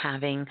computer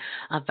having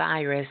a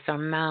virus or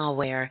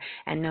malware,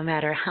 and no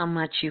matter how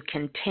much you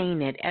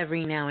contain it,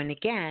 every now and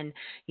again,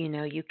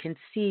 you can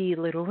see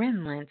little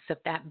remnants of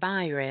that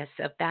virus,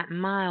 of that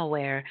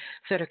malware,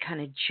 sort of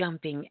kind of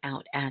jumping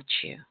out at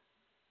you.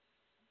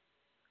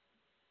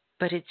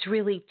 But it's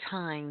really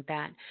time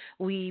that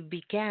we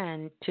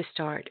began to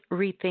start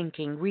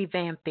rethinking,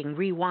 revamping,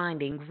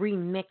 rewinding,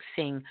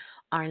 remixing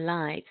our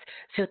lives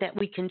so that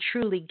we can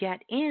truly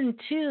get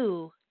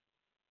into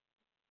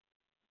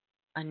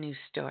a new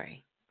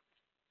story.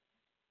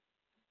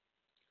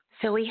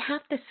 So we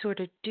have to sort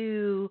of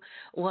do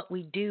what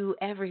we do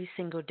every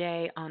single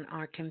day on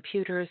our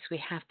computers.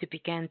 We have to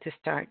begin to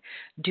start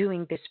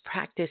doing this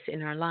practice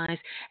in our lives,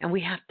 and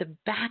we have to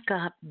back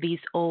up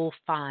these old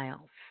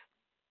files.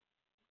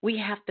 We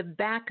have to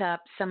back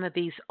up some of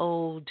these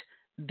old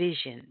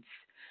visions,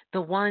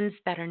 the ones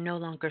that are no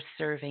longer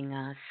serving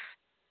us,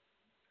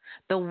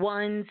 the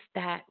ones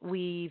that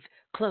we've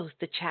closed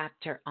the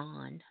chapter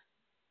on,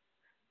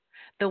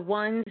 the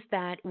ones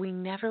that we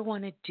never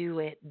want to do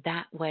it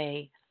that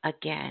way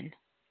again.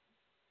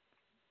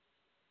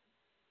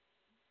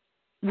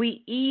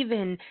 We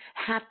even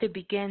have to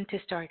begin to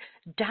start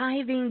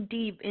diving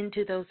deep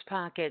into those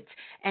pockets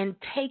and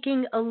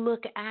taking a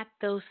look at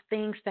those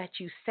things that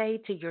you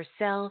say to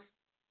yourself,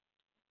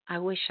 I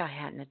wish I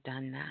hadn't have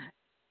done that.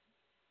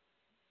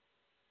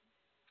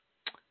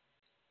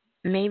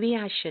 Maybe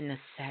I shouldn't have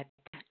said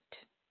that.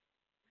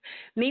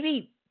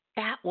 Maybe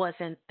that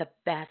wasn't the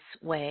best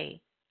way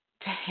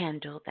to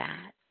handle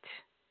that.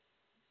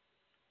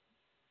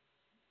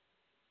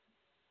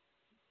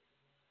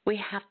 We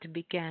have to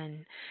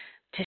begin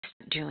to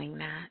start doing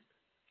that.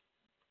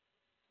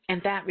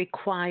 And that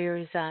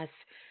requires us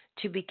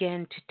to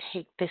begin to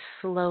take this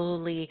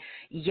slowly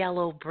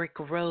yellow brick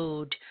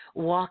road,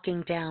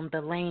 walking down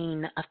the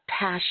lane of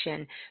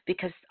passion,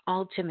 because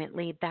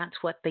ultimately that's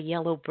what the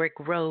yellow brick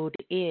road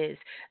is.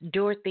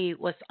 Dorothy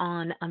was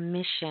on a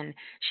mission.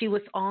 She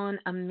was on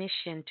a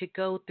mission to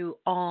go through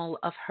all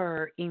of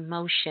her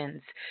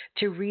emotions,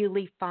 to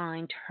really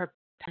find her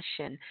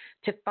passion,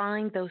 to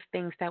find those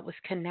things that was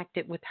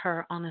connected with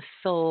her on a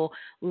soul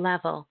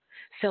level.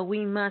 So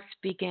we must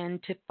begin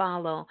to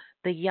follow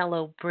the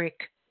yellow brick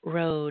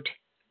road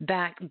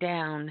back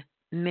down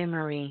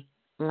memory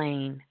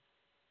lane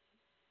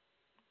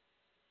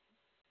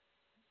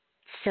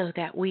so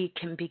that we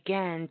can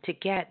begin to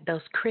get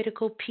those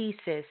critical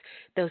pieces,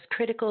 those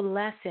critical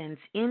lessons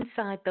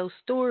inside those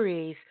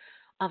stories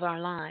of our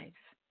lives.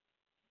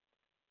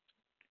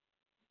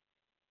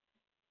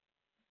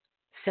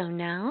 So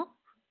now,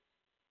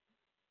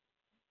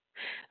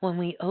 when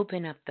we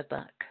open up the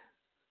book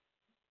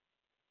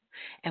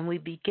and we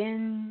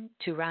begin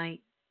to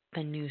write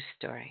the new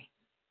story,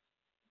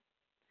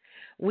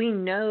 we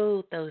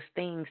know those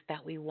things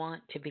that we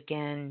want to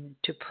begin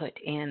to put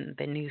in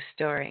the new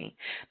story,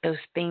 those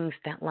things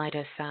that light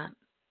us up,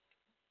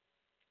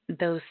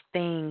 those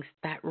things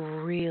that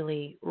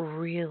really,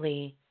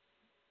 really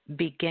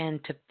begin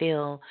to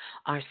fill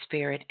our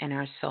spirit and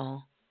our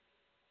soul.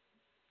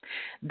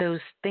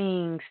 Those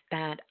things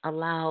that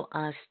allow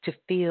us to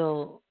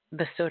feel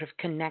the sort of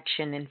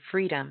connection and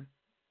freedom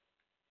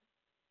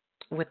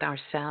with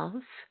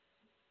ourselves,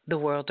 the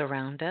world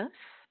around us,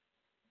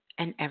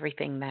 and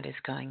everything that is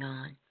going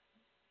on.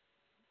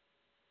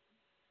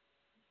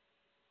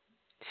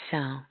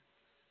 So,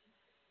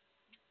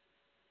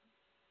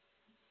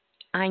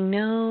 I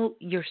know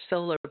your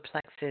solar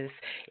plexus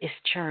is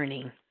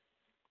churning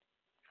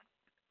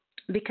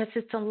because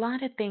it's a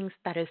lot of things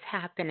that is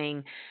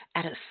happening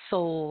at a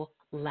soul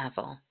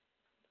level.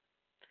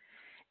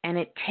 And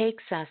it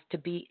takes us to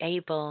be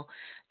able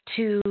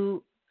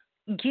to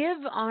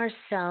give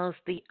ourselves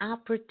the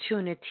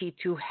opportunity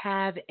to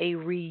have a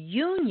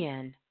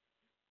reunion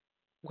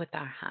with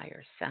our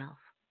higher self.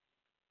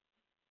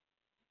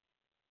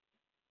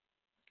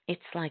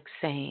 It's like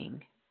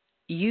saying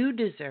you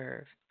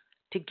deserve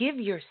to give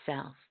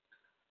yourself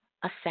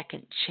a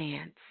second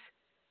chance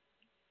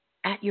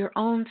at your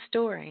own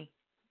story.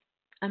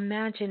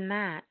 Imagine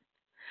that.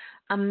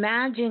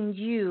 Imagine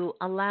you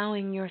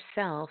allowing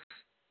yourself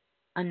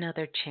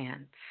another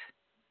chance.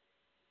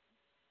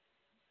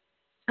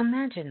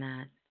 Imagine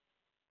that.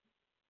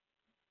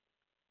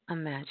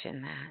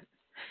 Imagine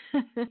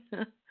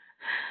that.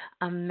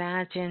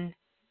 Imagine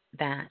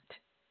that.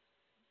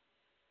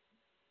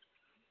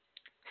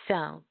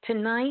 So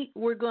tonight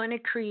we're going to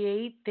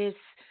create this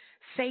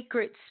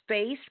sacred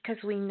space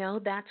because we know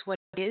that's what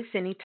it is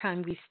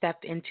anytime we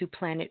step into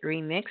Planet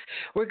Remix.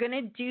 We're going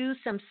to do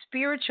some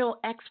spiritual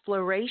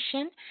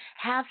exploration,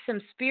 have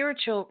some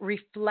spiritual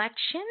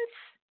reflections,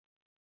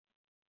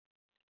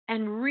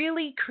 and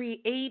really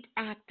create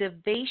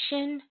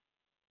activation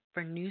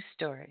for new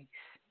stories.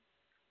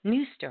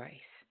 New stories.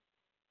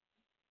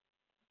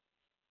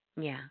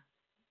 Yeah,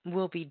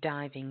 we'll be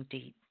diving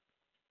deep.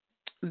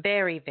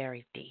 Very,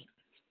 very deep.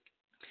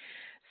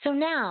 So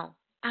now,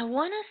 I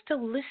want us to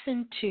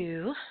listen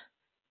to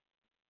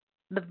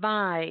the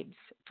vibes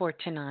for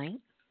tonight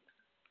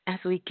as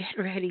we get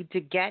ready to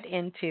get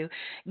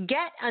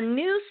a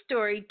New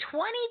Story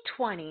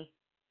 2020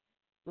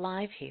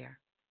 live here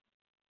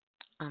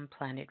on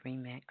Planet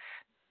Remix.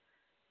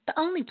 The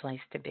only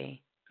place to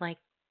be. Like,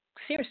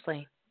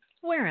 seriously,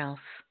 where else?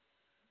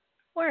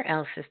 Where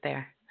else is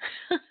there?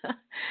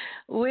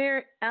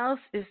 Where else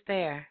is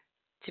there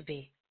to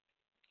be?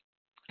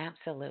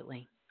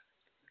 Absolutely.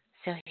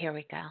 So here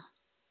we go.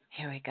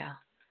 Here we go.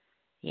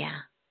 Yeah.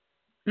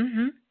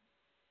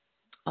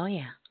 Oh,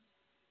 yeah.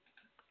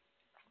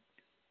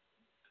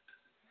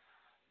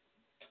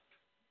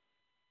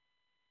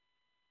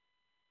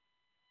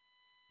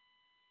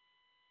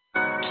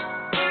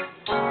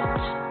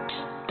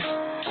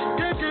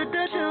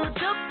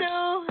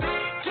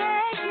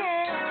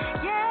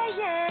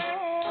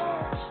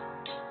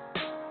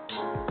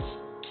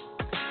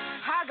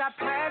 I got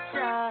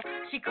pressure.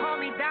 She called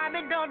me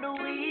diamond on the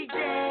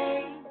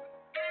weekday.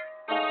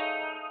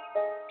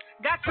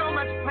 Got so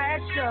much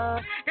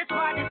pressure. That's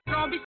why this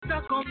song be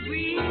stuck on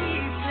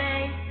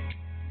replay.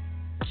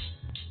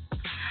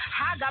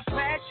 I got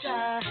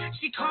pressure.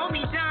 She called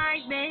me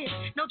diamond.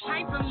 No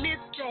time for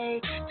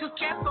mistake. Too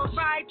scared for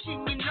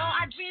writing. You know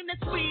I dream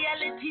this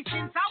reality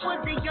since I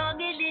was a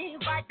youngin'.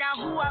 Write down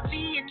who I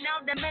be and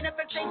now the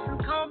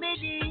manifestation's coming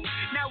in.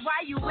 Now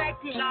why you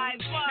acting like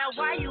what? Now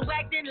why you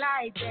acting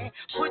like that?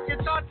 Put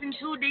your thoughts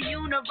into the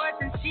universe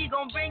and she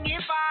gon' bring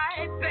it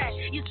right back.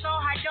 You so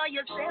hard on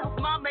yourself,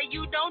 mama,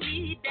 you don't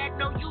need that.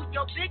 No, you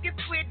your biggest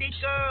critic,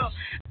 girl.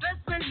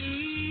 Best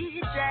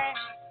believe that.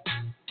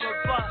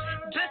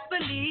 Just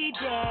believe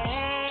that.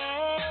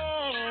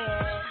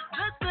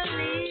 Just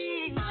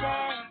believe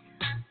that.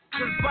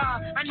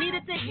 Cause I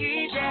needed to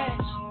hear that.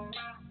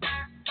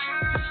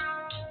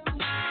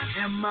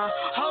 Am I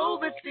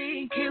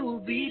overthinking will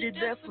be the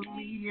death of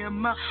me?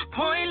 Am I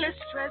pointless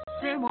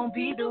stressing won't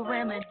be the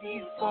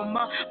remedy for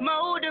my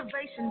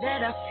motivation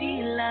that I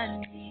feel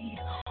I need?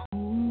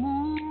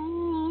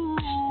 Ooh.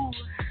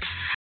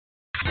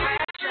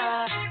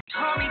 Pressure.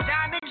 Call me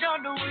diamond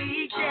on the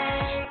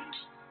weekday.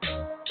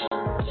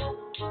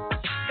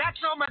 Got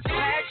so much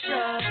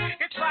pressure.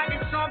 That's why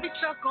this song be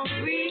stuck on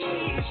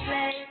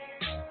replay.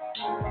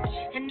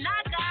 And I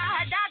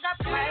got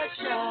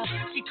pressure.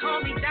 She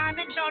called me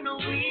diamond on the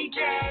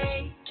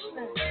weekday.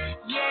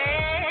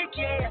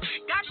 Yeah.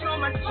 Got so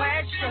much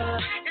pressure.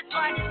 That's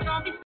why this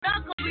song be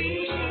stuck on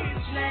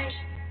replay.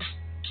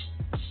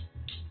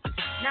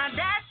 Now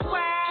that's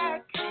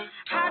whack.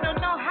 I don't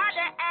know how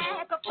to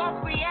act. A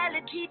false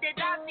reality that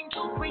I seem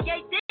to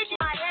create. This in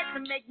my head to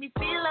make me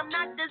feel I'm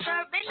not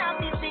deserving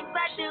of these things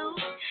I do.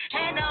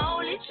 And the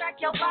only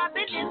track you're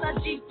popping is a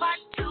G-Pot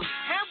 2.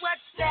 And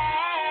what's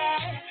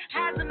that?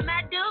 As a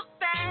matter of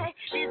fact,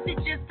 is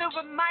it just a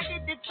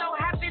reminder that so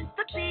happens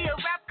to be a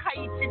rap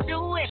kite to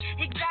do it?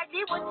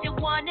 Exactly what you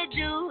wanna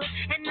do.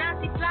 And now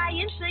she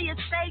flying to your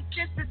state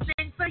just to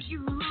sing for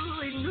you.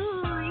 And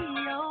ooh,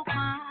 oh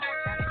my,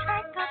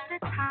 track up the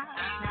top.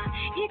 Now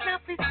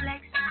enough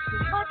reflection, so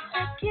what's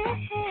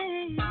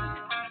again?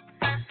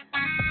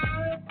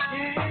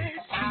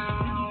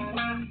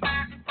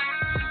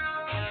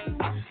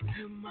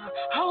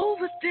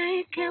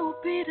 Overthinking will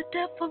be the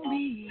death of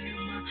me.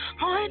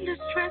 Pointless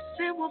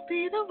stressing will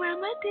be the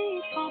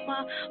remedy for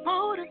my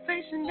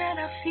motivation that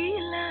I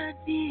feel I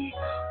need.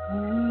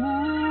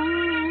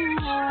 Ooh,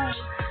 I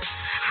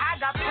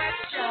got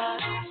pressure.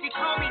 She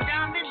called me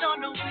diamonds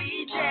on the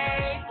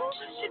weekday.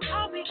 She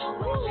called me,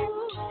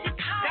 ooh,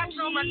 that's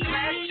so much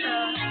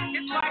pressure.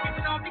 That's why they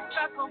saw me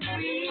stuck on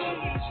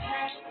weekday.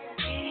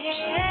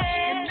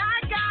 And I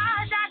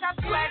got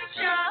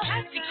pressure.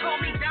 She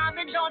called me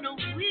diamond on a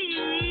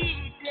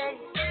weekday.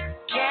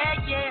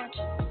 Yeah.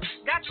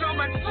 Got so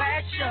much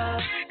pressure.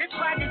 That's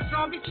why they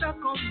saw me stuck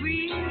on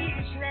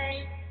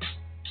replay.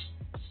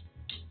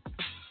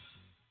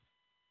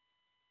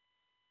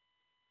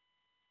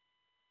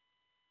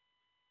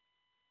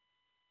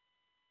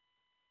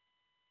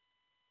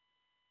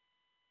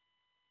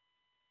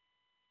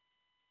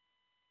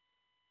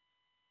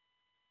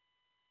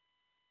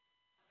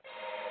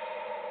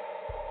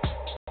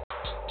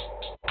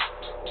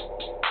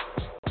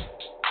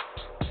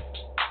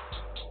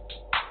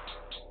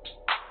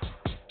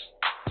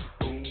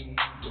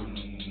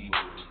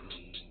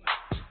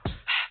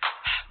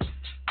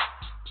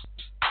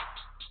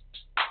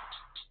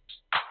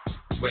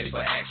 Ready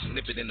for action,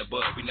 nip it in the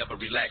bud, we never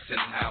relaxing.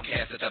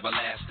 Outcast is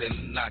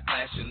everlasting, not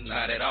clashing,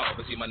 not at all.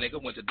 But see, my nigga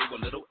went to do a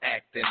little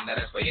acting. Now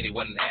that's for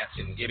anyone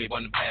asking. Give me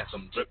one pass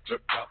 'em, drip,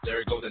 drip, drop,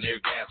 there goes an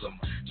orgasm.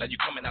 Now you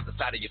coming out the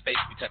side of your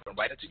face, we tapping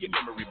right into your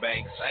memory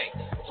bank. Same.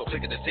 So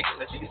click the ticket,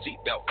 let's see your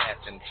seatbelt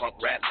fasten. Trunk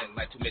rattling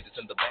like two midgets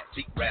in the back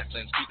seat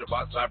wrestling. Speaker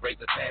box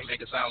vibrate the tag,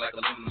 make it sound like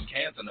aluminum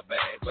cans in the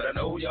bag. But I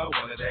know y'all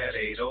wanted that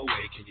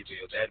 808, can you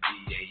feel that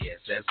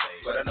BASSA?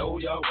 But I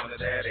know y'all wanted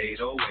that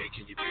 808,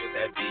 can you feel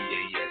that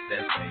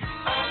BASSA?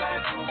 I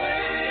like the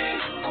way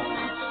you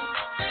move.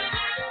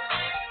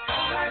 I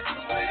like the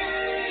way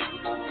you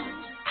move.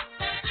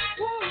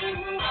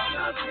 Ooh, I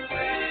love the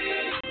way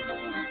you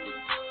move.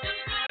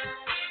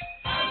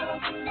 I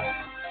love the way.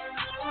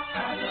 I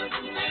love the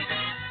way.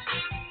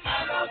 I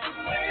love the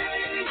way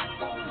you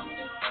move.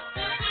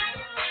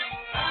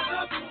 I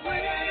love the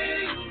way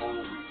you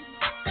move.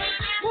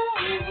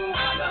 Ooh,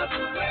 I love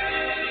the way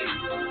you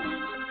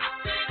move.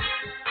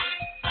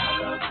 I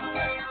love the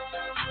way.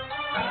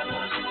 I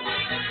love the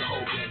way. The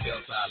whole room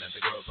fell silent.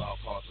 The girls all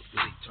paused with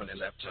glee, turning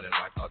left, turning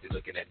right. Thought they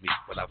looking at me,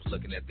 but I was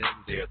looking at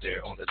them. They're there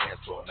on the dance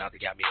floor. Now they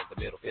got me in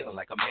the middle, feeling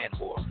like a man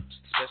whore.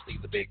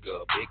 Especially the big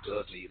girls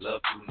need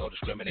love too, no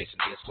discrimination,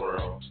 dear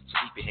squirrel. So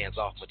keep your hands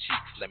off my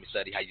cheeks. Let me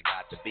study how you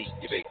got to be,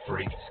 you big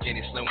freak.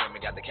 Skinny, slim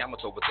women got the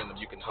camel toe within them.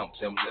 You can hump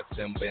them, lift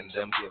them, bend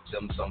them, give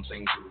them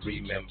something to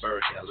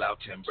remember. Hell out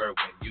timber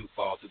when you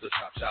fall through the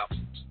top shop.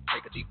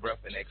 Take a deep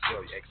breath and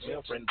exhale. Your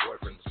ex-girlfriend,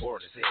 boyfriend was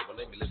boring as hell. Well,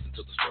 let me listen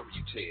to the story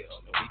you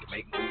tell. And we can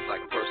make moves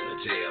like a person in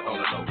jail. On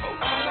the low,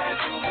 I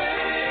like the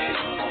way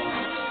you move.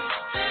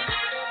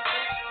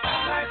 I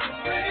like the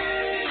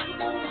way you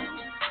move.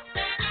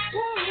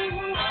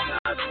 Ooh, I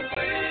love the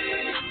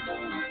way you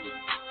move.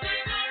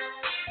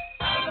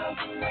 I love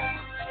the way.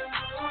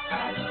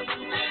 I love the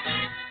way.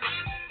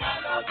 I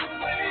love the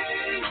way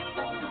you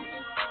move.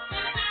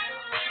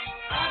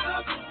 I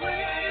love the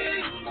way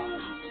you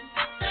move.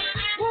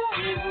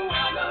 Ooh, I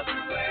love the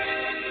way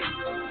you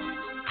move.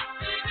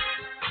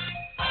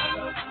 I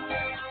love the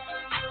way.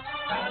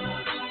 I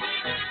love the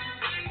way.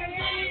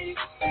 Hey,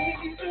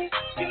 baby,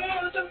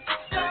 you're the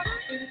stop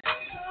it.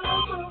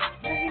 Oh,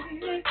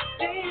 baby,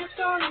 dance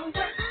all around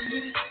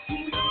me.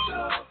 You're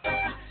so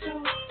fine, so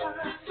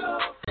fine, so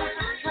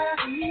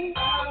fine. You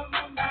are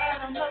my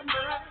mind, my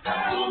mind.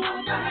 Oh,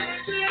 my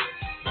dear,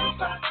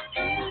 if I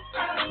could,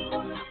 I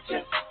would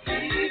just be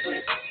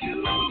with you,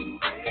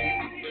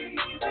 baby.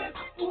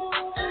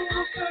 Ooh,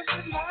 'cause I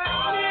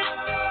like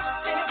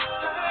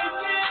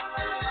it,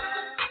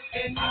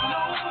 and you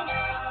know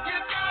you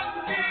got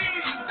me,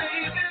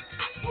 baby.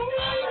 Ooh,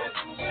 I like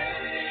the way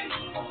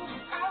you move.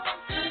 I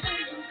like the way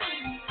you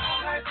move. I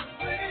like the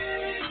way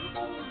you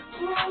move.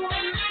 Ooh, I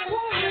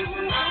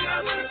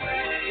love the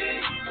way you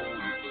move.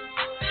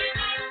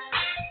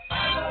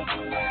 I love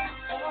the way.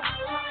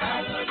 I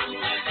love the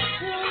way.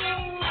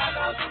 Ooh, I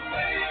love the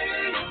way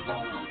you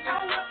move. I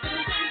love the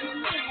way you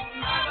move.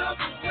 I love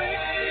the way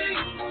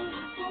you move.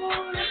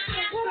 Ooh,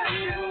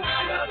 I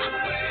love the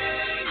way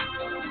you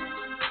move.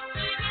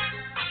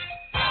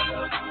 I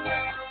love the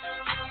way.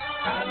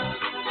 I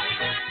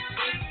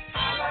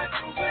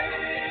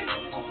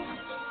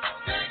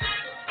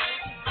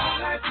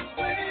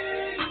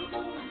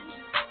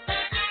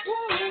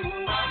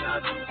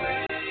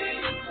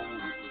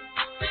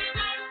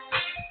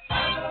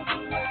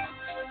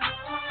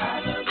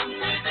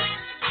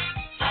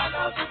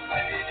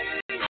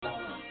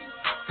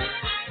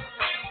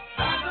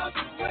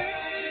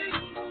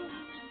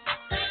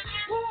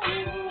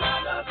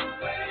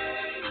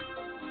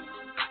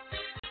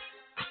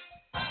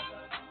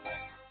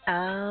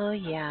Oh,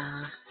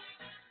 yeah.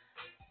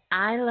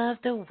 I love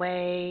the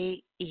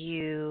way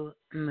you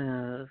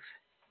move.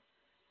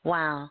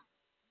 Wow.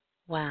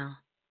 Wow.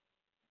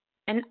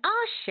 And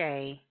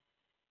Ashe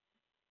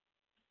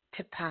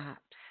to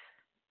Pops,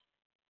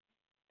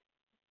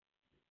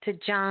 to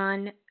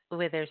John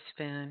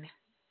Witherspoon,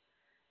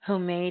 who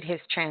made his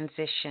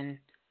transition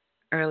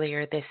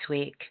earlier this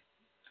week,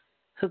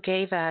 who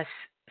gave us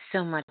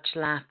so much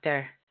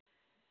laughter,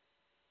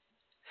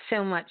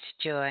 so much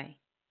joy,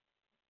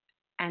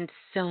 and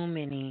so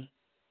many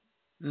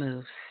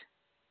moves.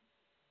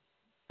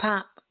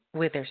 Pop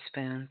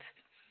Witherspoon,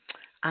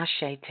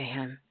 Ashe to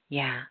him.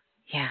 Yeah,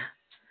 yeah.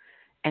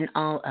 And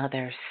all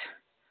others.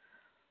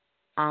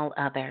 All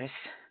others.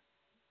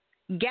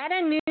 Get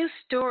a New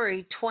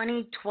Story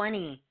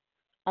 2020.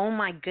 Oh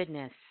my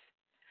goodness.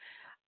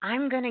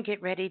 I'm going to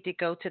get ready to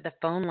go to the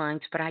phone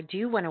lines, but I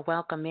do want to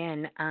welcome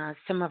in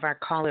some of our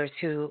callers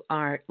who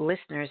are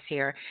listeners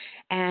here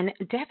and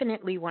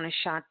definitely want to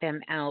shout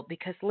them out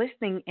because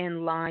listening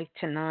in live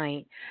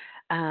tonight,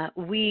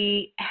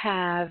 we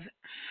have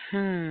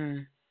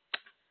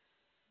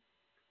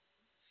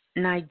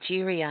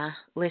Nigeria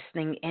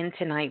listening in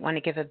tonight. Want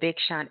to give a big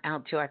shout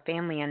out to our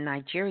family in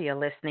Nigeria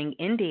listening.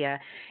 India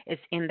is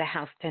in the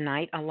house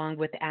tonight, along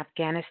with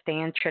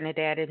Afghanistan,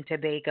 Trinidad, and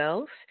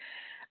Tobago.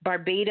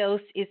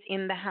 Barbados is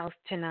in the house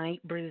tonight.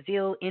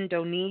 Brazil,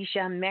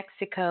 Indonesia,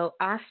 Mexico,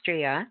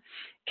 Austria,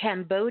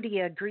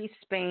 Cambodia, Greece,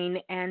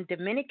 Spain, and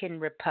Dominican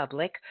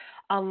Republic,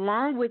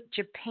 along with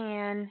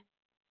Japan,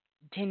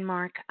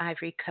 Denmark,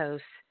 Ivory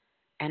Coast,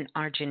 and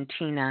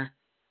Argentina.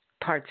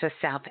 Parts of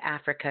South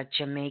Africa,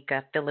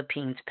 Jamaica,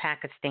 Philippines,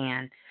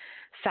 Pakistan,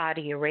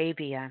 Saudi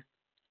Arabia,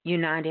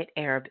 United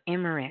Arab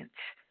Emirates,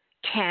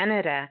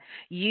 Canada,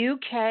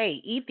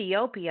 UK,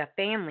 Ethiopia,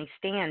 family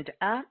stand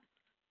up,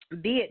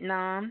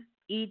 Vietnam,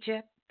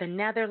 Egypt, the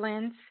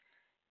Netherlands,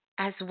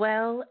 as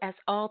well as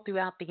all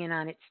throughout the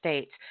United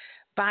States.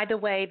 By the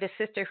way, the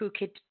sister who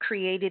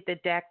created the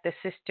deck, the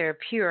sister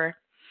Pure,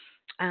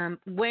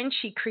 when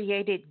she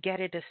created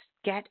Get a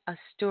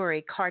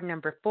Story, card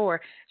number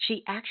 4,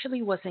 she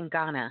actually was in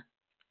Ghana.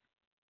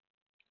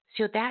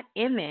 So that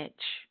image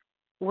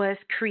was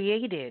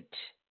created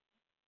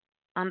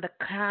on the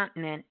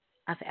continent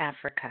of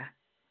Africa.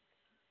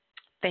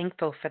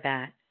 Thankful for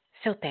that.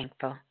 So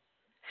thankful.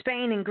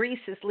 Spain and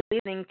Greece is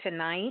listening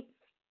tonight.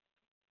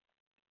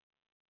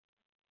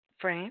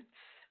 France.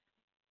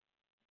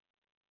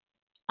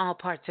 All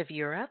parts of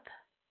Europe.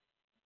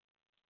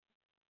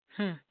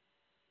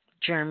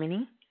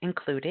 Germany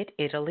included,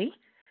 Italy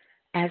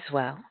as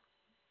well.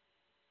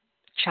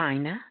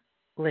 China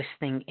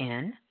listening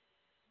in.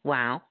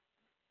 Wow.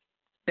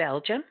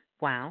 Belgium.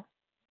 Wow.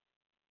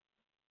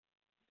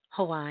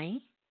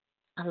 Hawaii,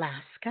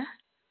 Alaska,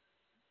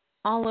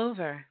 all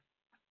over.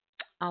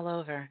 All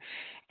over.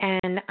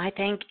 And I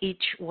thank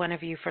each one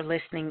of you for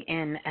listening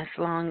in. As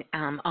long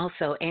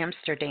also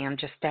Amsterdam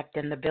just stepped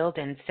in the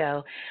building.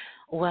 So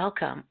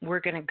welcome. We're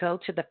going to go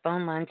to the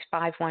phone lines.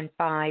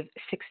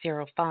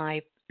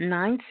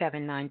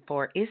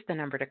 515-605-9794 is the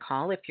number to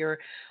call. If you're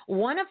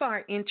one of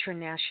our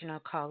international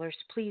callers,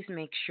 please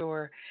make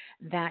sure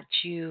that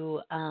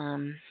you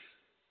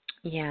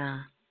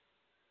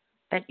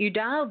that you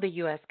dial the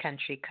U.S.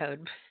 country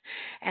code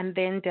and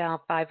then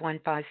dial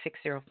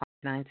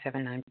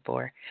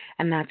 515-605-9794,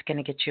 and that's going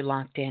to get you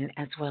locked in,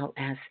 as well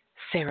as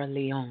Sierra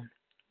Leone.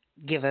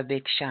 Give a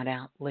big shout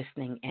out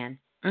listening in.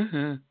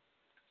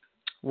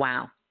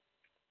 Wow.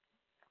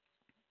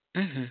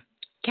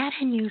 Get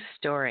a New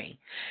Story.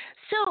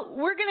 So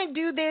we're going to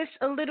do this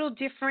a little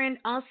different.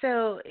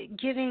 Also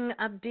giving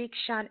a big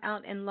shout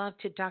out and love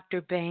to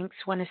Dr. Banks.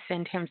 Want to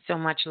send him so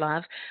much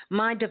love.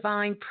 My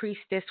Divine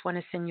Priestess, want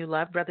to send you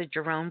love. Brother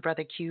Jerome,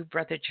 Brother Q,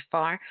 Brother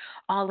Jafar,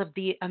 all of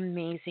the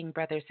amazing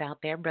brothers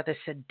out there. Brother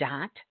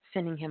Sadat,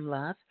 sending him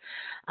love.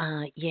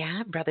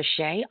 Brother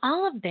Shay,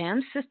 all of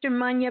them. Sister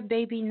Munya,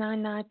 Baby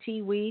Nana,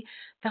 Tiwi,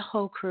 the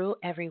whole crew,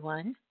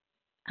 everyone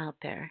out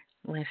there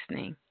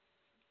listening.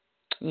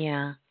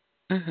 Yeah.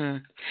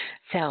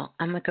 So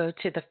I'm going to go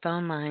to the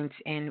phone lines,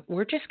 and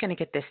we're just going to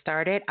get this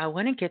started. I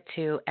want to get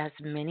to as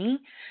many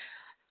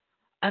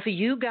of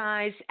you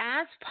guys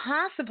as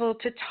possible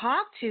to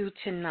talk to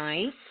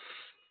tonight.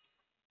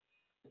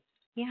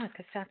 Yeah,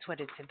 because that's what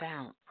it's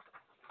about.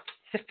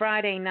 It's a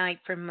Friday night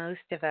for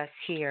most of us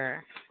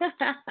here.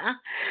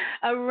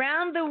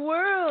 Around the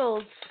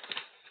world.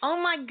 Oh,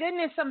 my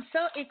goodness, I'm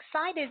so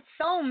excited.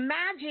 So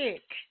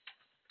magic.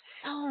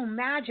 So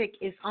magic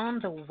is on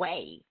the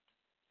way.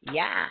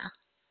 Yeah.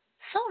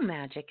 So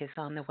magic is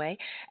on the way.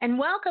 And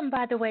welcome,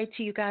 by the way,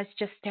 to you guys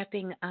just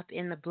stepping up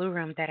in the Blue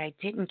Room that I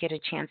didn't get a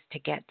chance to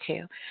get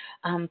to,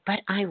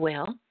 but I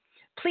will.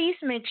 Please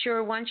make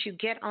sure once you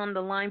get on the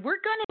line, we're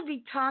going to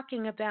be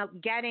talking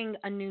about getting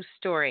a new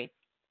story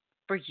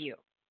for you.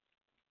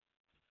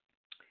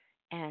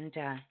 And,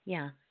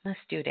 let's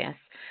do this.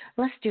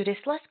 Let's do this.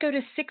 Let's go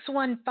to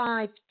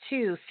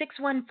 6152.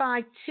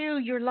 6152,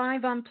 you're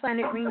live on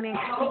Planet Remix.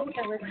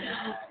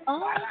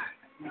 Oh,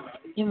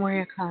 and where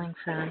you're calling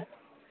from?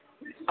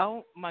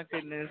 Oh my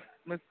goodness,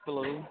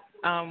 Ms.Blue.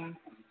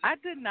 I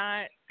did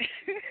not.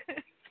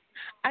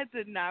 I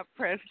did not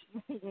press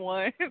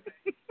one.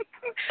 Okay.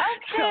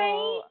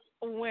 So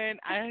when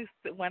I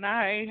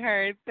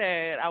heard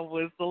that I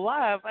was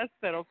alive, I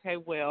said, okay,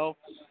 well,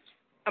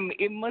 I mean,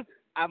 it must.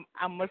 I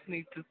must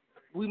need to.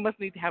 We must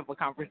need to have a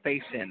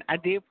conversation. I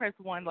did press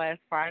one last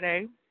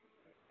Friday.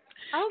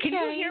 Okay.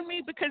 Can you hear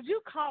me? Because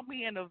you caught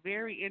me in a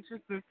very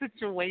interesting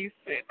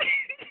situation.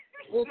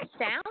 It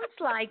sounds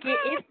like it.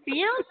 It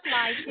feels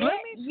like it. Let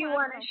me You try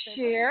want something. to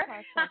share? Let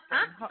me try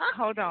something.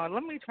 Hold on.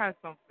 Let me try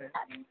something.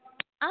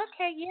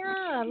 Okay,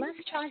 yeah.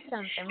 Let's try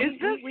something. Is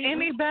this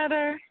any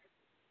better?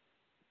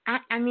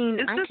 I mean,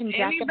 Is I this can any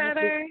definitely.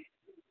 better?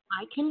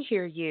 I can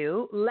hear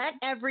you. Let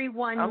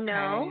everyone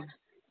know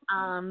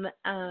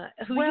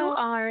who you Well,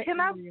 are.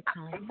 Can I?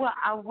 Well,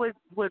 I would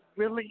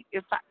really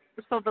if I.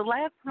 So the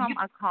last time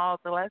I called,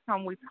 the last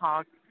time we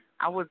talked,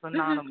 I was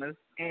anonymous,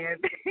 and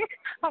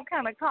I'm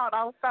kind of caught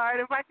off guard.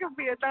 If I can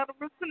be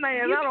anonymous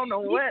tonight, I don't know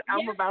what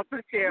I'm about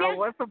to share or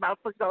what's about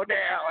to go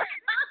down.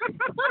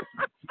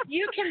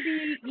 You can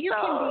be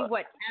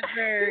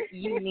whatever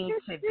you need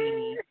to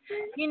be.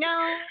 You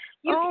know.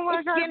 Oh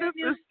my God, this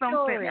is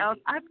something else.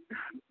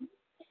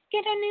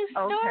 Get a new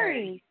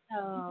story.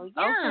 So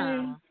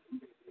yeah.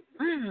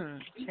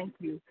 Okay. Thank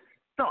you.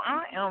 So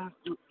I am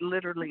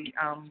literally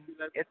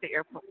at the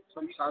airport.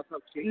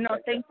 No,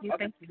 thank you.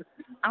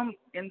 I'm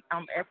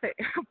at the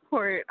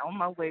airport on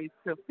my way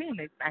to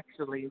Phoenix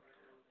actually,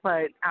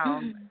 but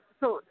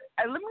so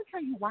let me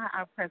tell you why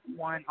I pressed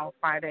one on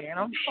Friday, and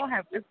I'm so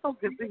happy. It's so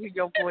good to hear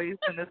your voice,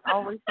 and it's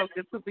always so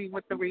good to be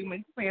with the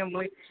Remix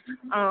family.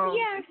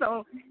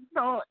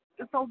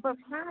 But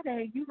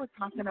Friday you were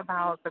talking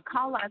about the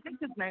caller. I think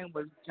his name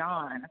was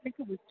John. I think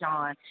it was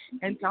John,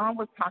 and John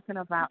was talking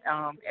about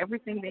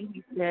everything that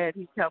he said.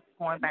 He kept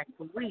going back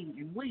to we,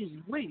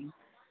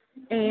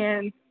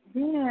 and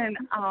then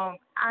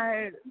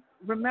I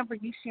remember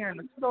you sharing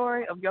the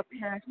story of your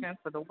passion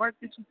for the work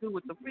that you do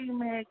with the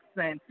Remix,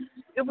 and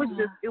it was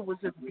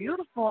just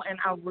beautiful, and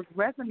I was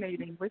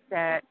resonating with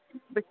that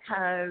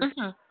because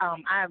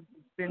I've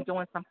been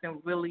doing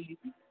something really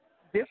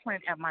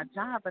different at my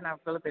job, and I've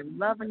really been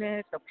loving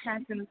it. The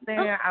passion is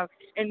there.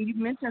 And you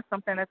mentioned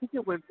something. I think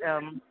it was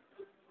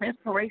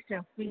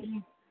inspiration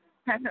feeds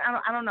passion.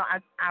 I don't know. I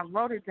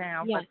wrote it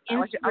down. Yeah, but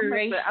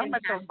inspiration. I'm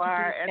at the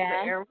bar at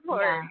the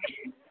airport.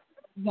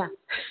 Yeah.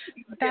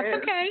 That's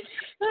okay.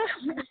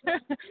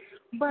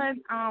 But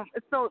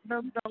so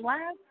the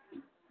last.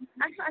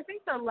 Actually, I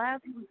think the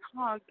last we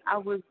talked, I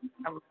was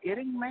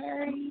getting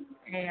married,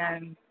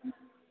 and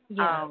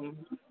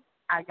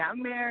I got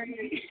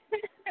married.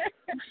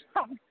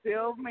 I'm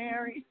still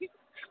married.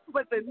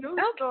 But the new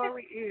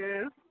story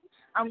is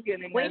I'm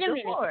getting a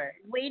divorce.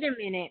 Wait a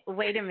minute.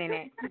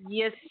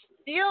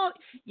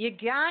 You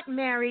got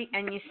married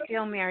and you're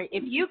still married.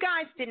 If you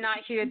guys did not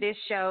hear this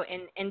show,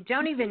 and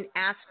don't even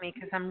ask me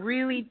because I'm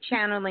really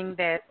channeling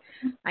this.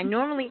 I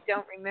normally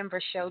don't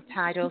remember show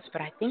titles,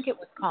 but I think it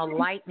was called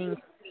Lightning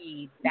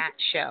Speed, that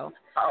show.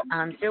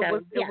 It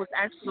was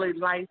actually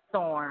Light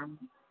Storm.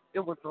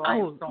 It was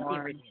Light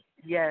Storm.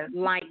 Yes.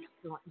 Light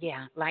Storm.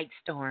 Yes.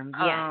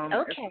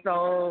 Okay.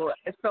 So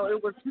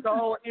it was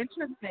so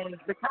interesting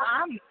because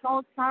I'm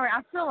so sorry.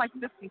 I feel like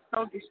this is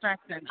so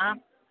distracting.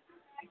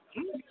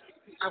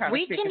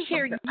 We can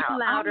hear you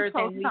louder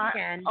than we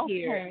can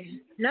hear.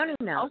 No.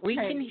 Okay. We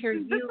can hear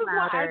you this is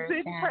louder. Why I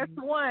did press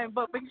one,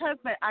 but because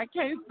I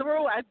came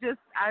through, I guess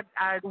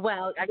I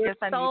needed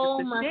to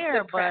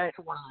share. But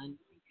one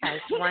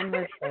because one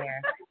was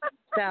there.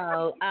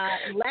 So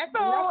let's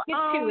get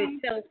to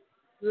it.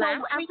 So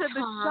after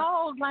the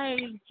show,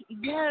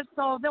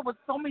 so there were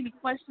so many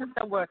questions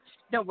that were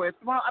thrown.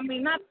 I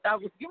mean, I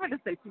was going to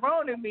say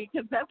thrown at me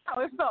because that's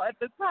how it felt at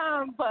the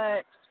time.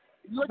 But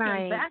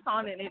looking back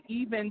on it, and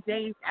even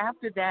days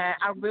after that,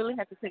 I really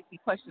had to take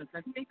these questions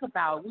and think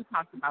about. We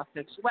talked about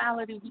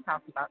sexuality, we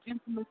talked about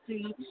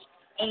intimacy,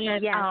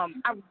 and I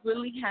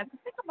really had to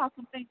think about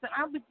some things. And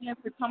I began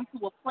to come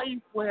to a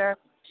place where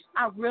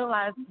I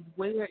realized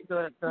where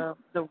the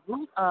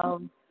root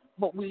of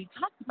what we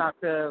talked about,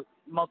 the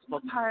multiple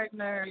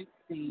partners,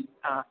 the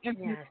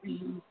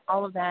intimacy,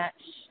 all of that.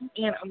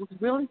 And I was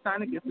really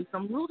starting to get to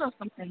some root of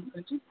some things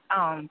and just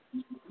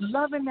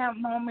loving that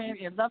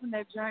moment and loving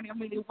that journey. I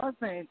mean, it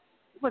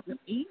wasn't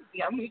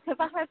easy. I mean, because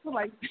I had to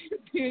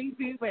dig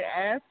deep and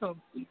ask some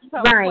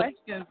tough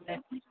questions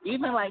and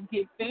even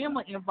get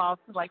family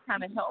involved to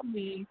kind of help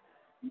me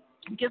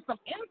get some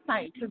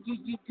insight, because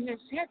you did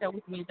share that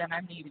with me that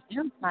I needed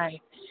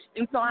insight.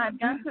 And so I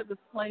got to this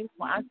place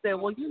where I said,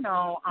 well,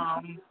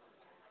 I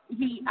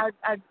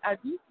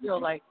do feel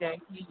like that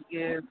he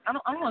is, I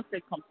don't want to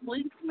say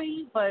completes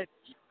me, but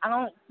I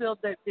don't feel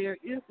that there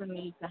is a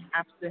need to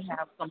have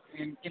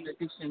something in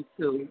addition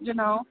to,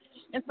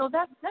 And so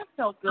that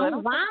felt good. Oh,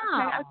 wow.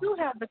 Okay, I do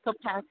have the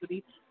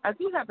capacity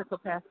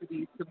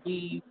to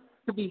be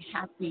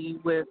happy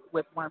with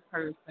one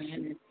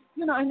person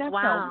and that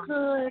Wow. felt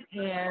good,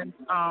 and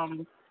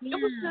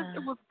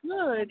it was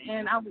good,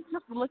 and I was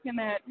just looking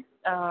at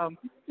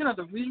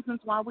the reasons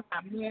why we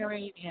got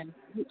married, and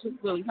just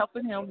really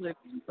helping him with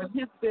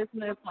his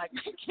business, like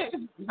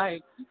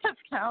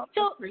account.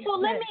 So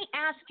let me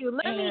ask you.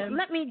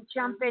 Let me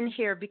jump in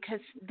here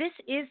because this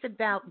is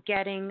about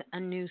getting a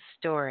new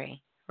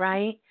story,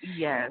 right?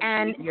 Yes.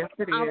 And yes,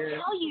 it I'll is.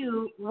 tell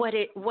you what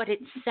it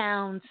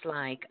sounds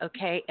like,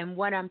 okay, and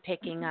what I'm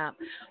picking up.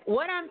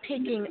 What I'm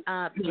picking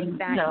up is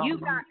that you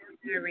got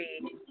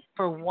married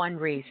for one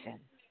reason.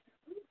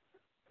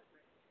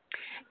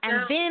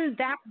 And then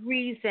that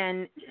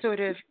reason sort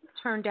of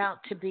turned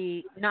out to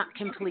be not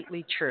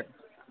completely true.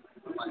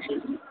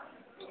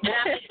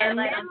 And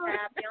the only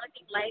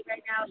thing light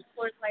right now is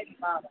Coors Light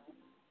bottle.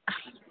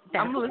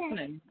 I'm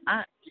listening.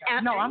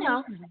 I'm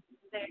listening.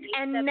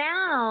 And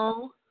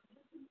now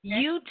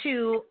you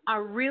two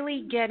are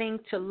really getting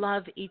to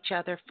love each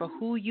other for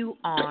who you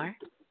are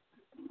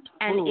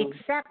and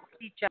accept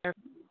each other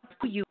for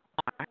who you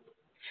are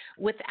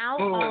without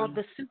all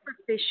the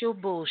superficial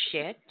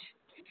bullshit.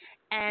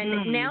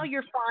 And now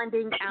you're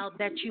finding out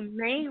that you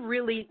may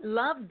really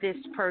love this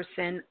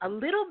person a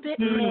little bit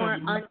more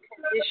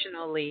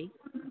unconditionally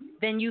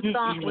than you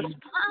thought was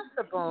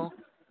possible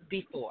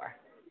before.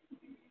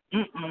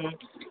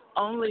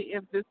 Only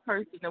if this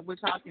person that we're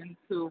talking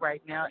to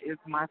right now is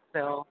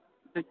myself,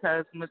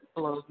 because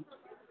Ms.Blue,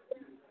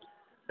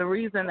 the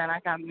reason that I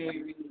got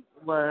married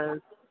was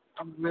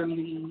a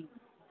really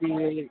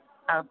big,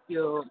 I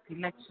feel,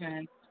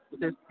 connection with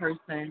this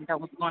person that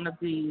was going to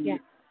be. Yeah.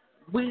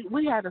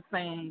 We had a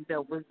thing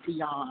that was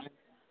beyond,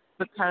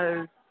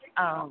 because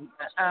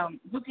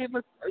you gave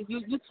us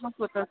you talked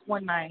with us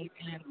one night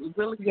and we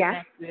really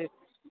connected,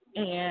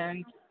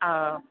 and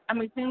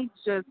things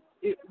just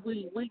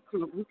we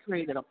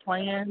created a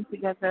plan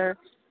together,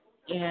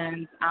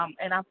 and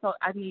I felt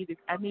I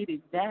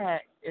needed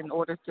that in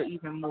order to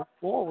even move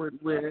forward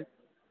with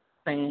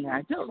saying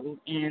I do,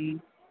 and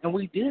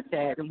we did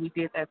that,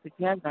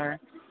 together,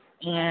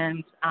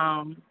 and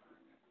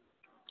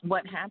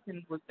what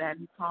happened was that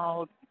he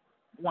called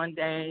one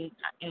day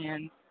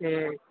and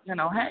said,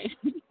 hey,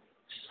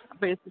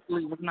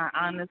 basically was not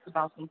honest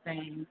about some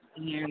things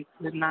and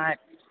could not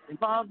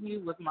involve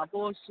you with my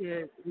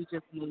bullshit. We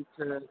just need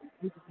to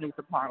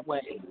part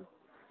ways.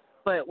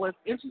 But what's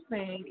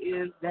interesting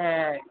is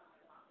that,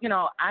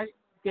 I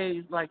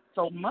gave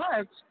so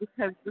much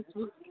because it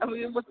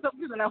was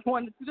something that I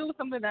wanted to do,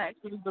 something that I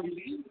actually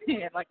believed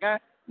in. I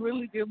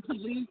really did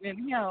believe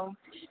in him.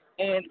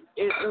 And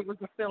it was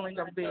a feeling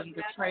of being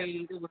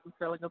betrayed. It was a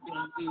feeling of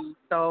being used.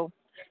 So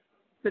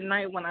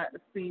tonight when I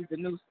see the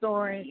new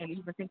story and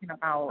even thinking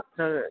about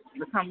the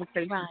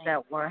conversations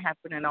that were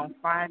happening on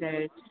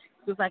Friday,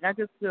 it was I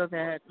just feel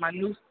that my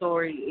new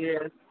story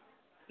is,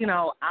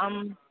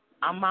 I'm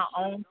my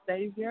own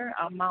savior.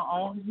 I'm my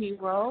own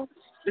hero,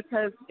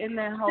 because in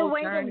that whole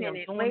journey of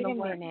doing the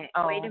work.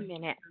 Wait a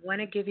minute. I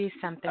want to give you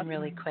something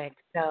really quick.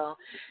 So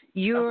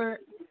you're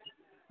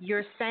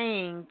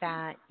saying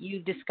that you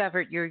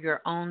discovered you're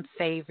your own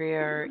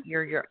savior,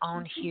 you're your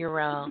own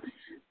hero.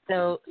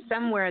 So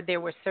somewhere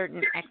there were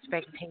certain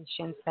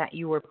expectations that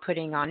you were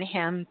putting on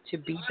him to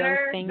be those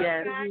things.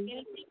 Yes,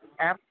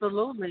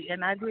 absolutely.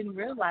 And I didn't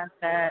realize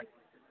that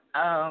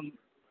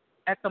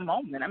at the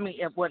moment.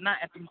 Not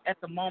at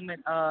the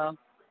moment of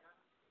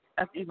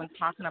us even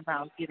talking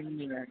about getting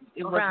married.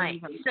 It wasn't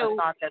even a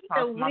thought that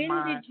crossed my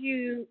mind.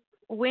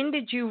 When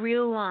did you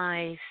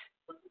realize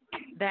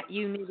that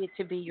you needed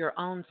to be your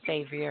own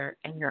savior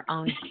and your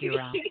own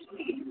hero?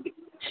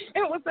 It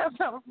was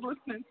after I was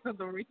listening to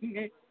the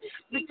remix,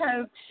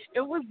 because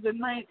it was the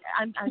night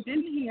I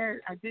didn't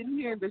hear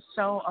the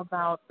show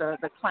about the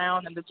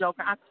clown and the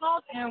Joker. I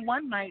called in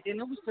one night and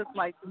it was just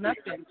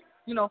nothing,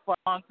 for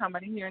a long time. I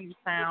didn't hear any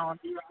sound,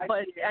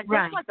 but I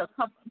guess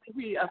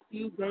maybe a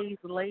few days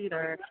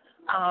later,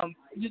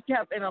 you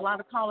kept, and a lot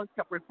of callers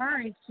kept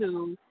referring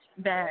to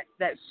that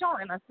show,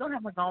 and I still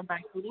haven't gone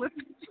back to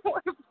listen to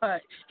it,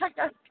 but I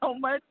got so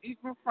much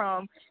even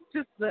from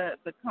just the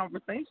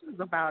conversations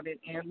about it.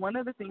 And one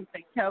of the things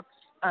they kept,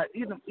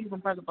 even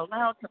Brother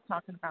Bilal kept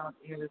talking about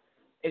is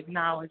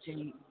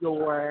acknowledging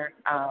your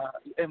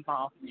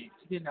involvement.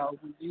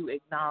 You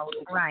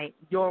acknowledge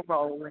your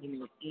role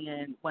in it.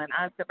 And when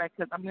I step back,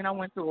 because I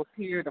went through a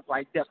period of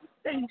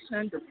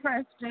devastation,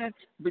 depression,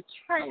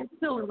 betrayal,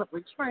 feelings of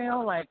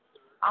betrayal,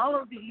 all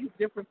of these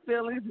different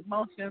feelings,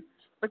 emotions.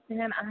 But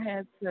then I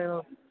had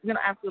to,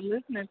 after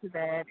listening to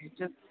that and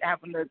just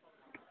having to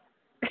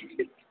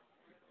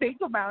think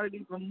about it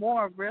even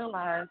more,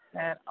 realize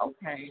that,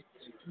 okay,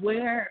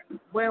 where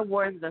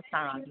were the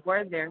signs?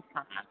 Were there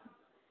signs?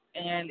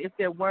 And if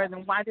there were,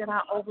 then why did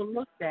I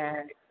overlook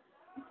that?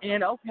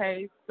 And,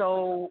 okay,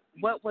 so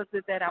what was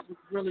it that I was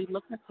really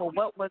looking for?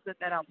 What was it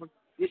that I was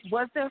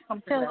there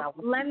something that I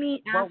was let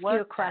me ask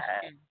you a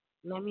question.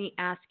 Let me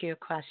ask you a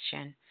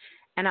question.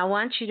 And I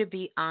want you to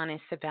be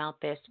honest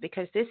about this,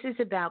 because this is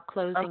about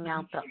closing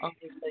out the old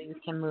so you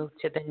can move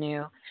to the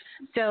new.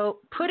 So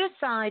put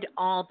aside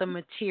all the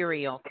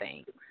material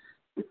things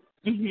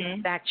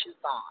that you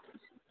bought.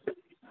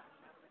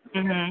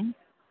 Mhm.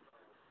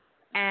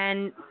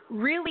 And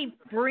really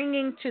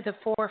bringing to the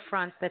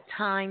forefront the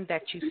time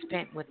that you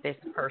spent with this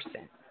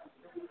person.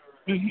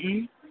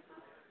 Mhm.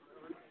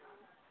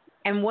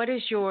 And what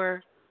is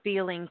your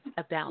feelings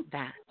about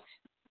that?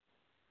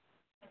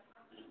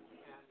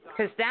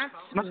 Because that's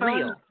My feelings,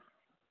 real.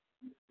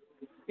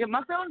 yeah,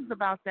 my feelings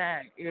about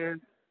that is,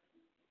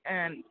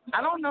 and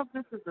I don't know if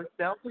this is a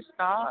selfish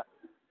thought,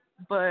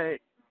 but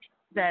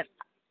that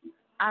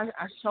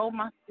I showed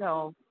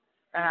myself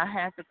that I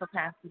had the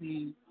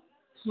capacity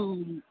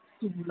to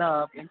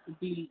love and to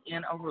be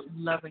in a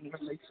loving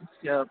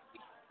relationship,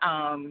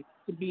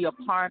 to be a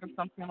part of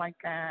something like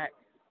that,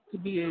 to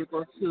be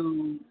able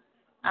to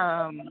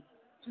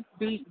just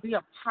be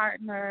a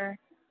partner,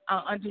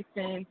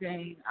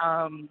 understanding.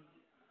 I'm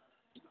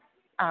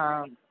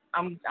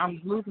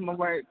losing my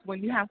words.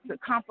 When you have to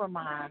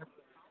compromise,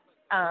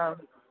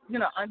 um,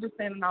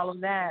 understanding all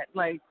of that,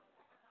 like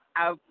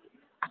I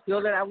I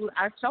feel that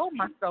I showed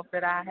myself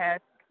that I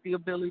had the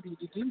ability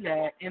to do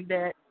that, and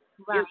that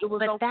it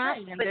was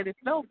okay, and that it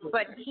felt good.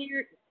 But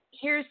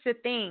here's the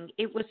thing.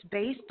 It was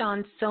based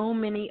on so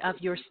many of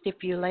your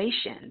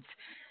stipulations.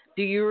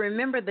 Do you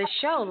remember the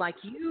show? Like,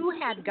 you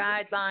had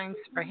guidelines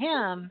for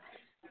him,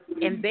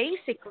 and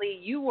basically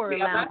you were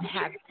allowed to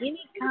have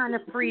any kind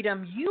of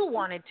freedom you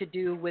wanted to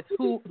do with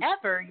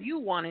whoever you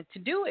wanted to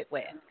do it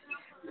with.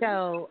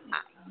 So,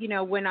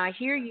 when I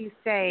hear you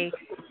say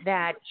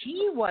that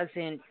he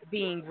wasn't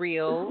being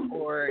real,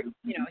 or,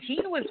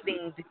 he was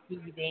being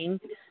deceiving,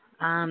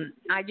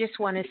 I just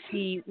want to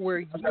see where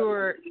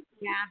you're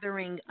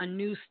gathering a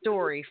new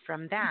story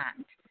from that.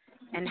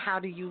 And how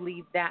do you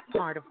leave that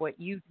part of what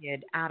you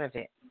did out of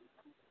it?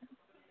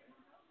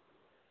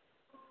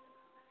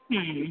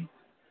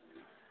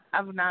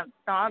 I've not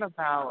thought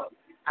about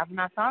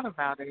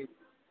it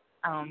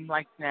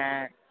like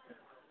that.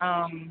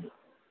 I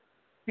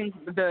think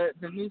the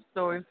news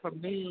story for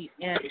me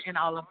and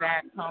all of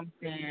that comes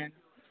in,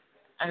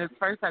 and it's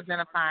first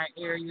identifying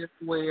areas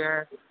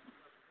where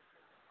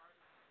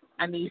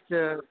I need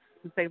to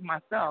save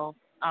myself.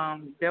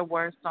 There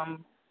were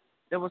some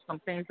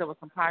things, there were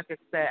some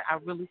projects that I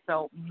really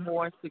felt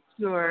more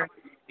secure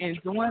in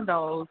doing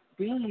those,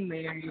 being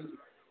married,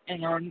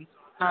 and and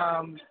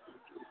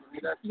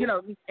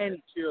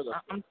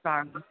I'm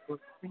sorry, Ms.Blue.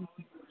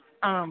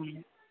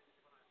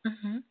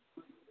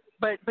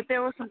 But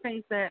there were some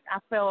things that I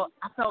felt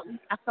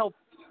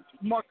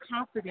more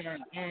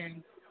confident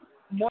and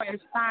more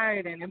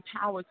inspired and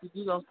empowered to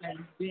do those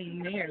things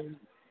being married.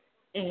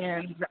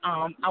 And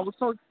I was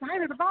so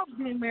excited about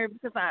being married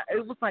because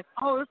it was like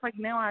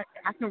now I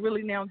can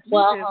really now do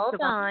well, this.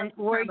 Hold on.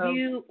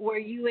 Were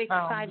you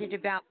excited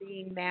about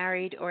being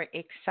married, or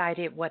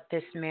excited what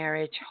this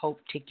marriage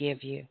hoped to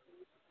give you?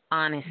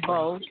 Honestly.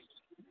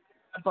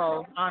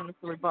 Both.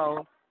 Honestly,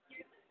 both.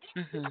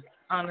 Mm-hmm.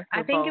 Honestly,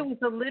 I think both. it was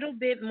a little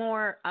bit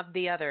more of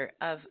the other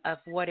of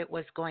what it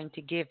was going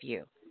to give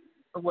you.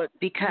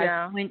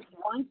 Because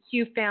once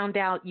you found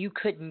out you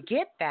couldn't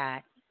get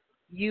that,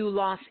 you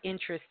lost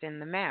interest in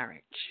the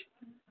marriage.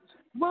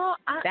 Well,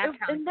 that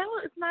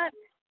was not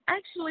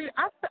actually.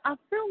 I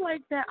feel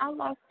like that I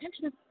lost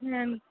interest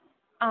in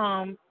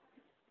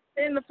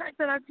the fact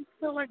that I just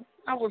feel like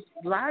I was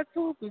lied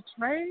to,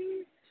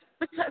 betrayed.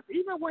 Because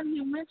even when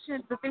he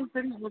mentioned the things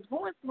that he was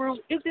going through,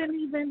 I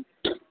didn't even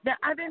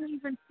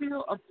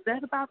feel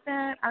upset about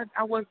that.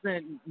 I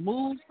wasn't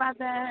moved by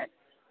that.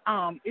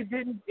 It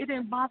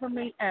didn't bother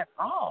me at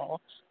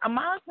all.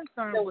 My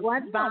concern was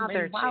what him,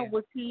 bothered and why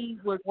you?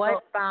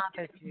 what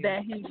bothered you?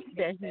 That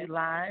he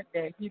lied,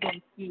 that he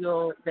didn't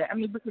feel that. I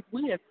mean, because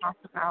we had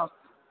talked about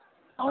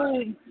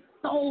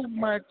so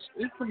much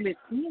intimate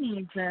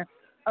things and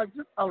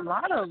just a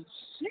lot of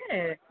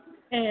shit,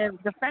 and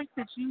the fact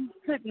that you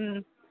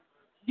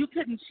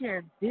couldn't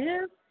share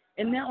this,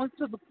 and now it's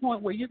to the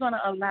point where you're going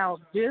to allow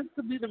this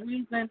to be the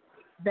reason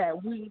that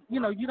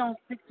you don't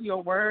stick to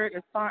your word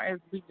as far as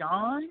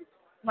beyond.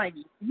 Like,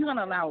 you're going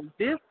to allow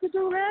this to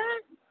do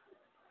that?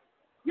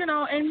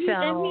 And he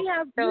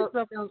has this.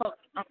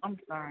 I'm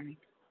sorry.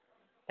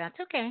 That's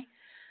okay.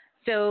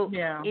 So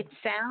yeah. It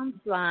sounds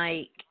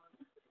like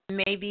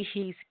maybe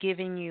he's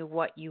giving you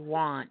what you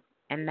want,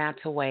 and that's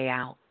a way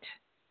out.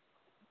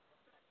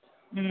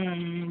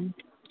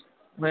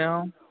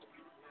 Well,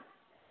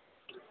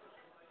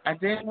 I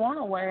didn't want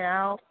a way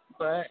out,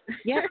 but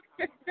yeah,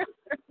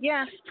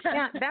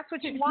 that's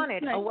what you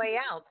wanted, a way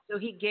out. So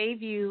he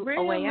gave you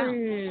a way out.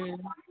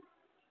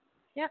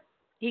 Yep,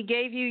 he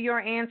gave you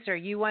your answer.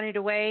 You wanted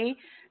a way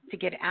to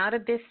get out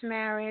of this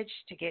marriage,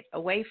 to get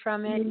away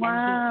from it,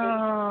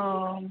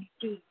 and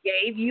he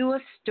gave you a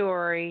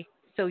story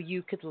so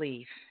you could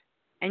leave,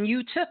 and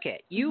you took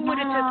it. You would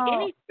have took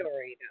any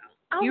story,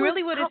 though. You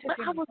really would have took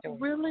any story.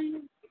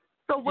 Really.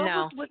 So what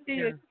was with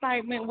the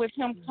excitement with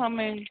him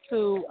coming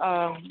to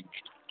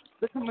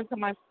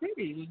my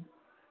city?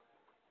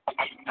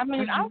 I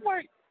mean, I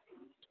worked.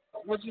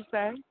 What'd you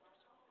say,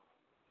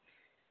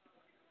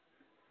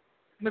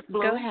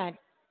 Ms.Blue? Go ahead.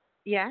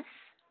 Yes.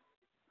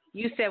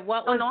 You said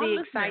what was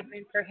the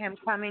excitement for him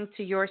coming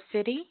to your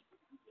city?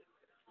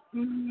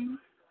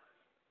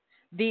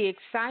 The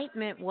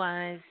excitement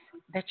was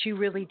that you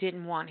really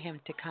didn't want him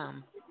to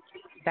come.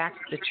 That's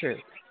the truth.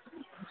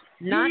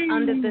 Not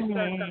under the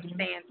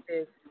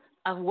circumstances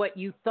of what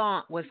you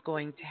thought was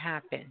going to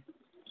happen.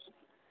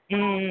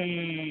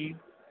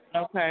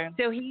 Okay.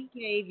 So he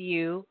gave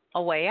you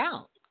a way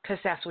out because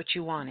that's what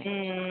you wanted.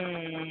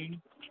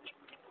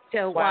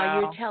 So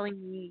while you're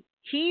telling me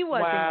he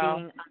wasn't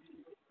being honest,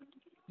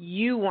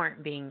 you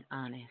weren't being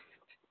honest.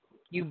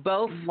 You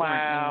both weren't being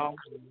honest.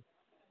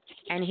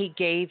 And he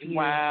gave you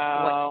what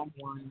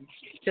you wanted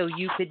so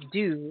you could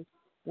do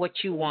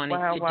what you wanted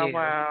to do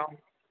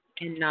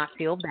and not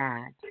feel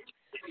bad.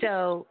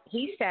 So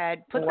he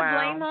said, put the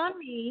blame on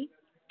me.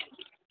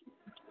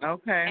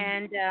 Okay.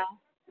 And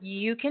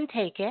you can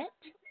take it.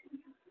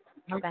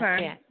 Okay.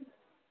 That's it.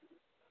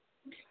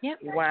 Yep.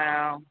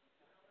 Wow.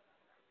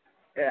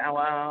 Yeah,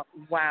 wow.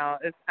 Wow.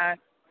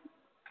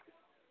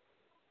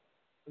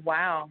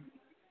 Wow.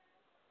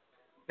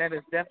 That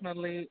is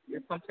definitely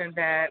something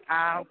that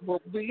I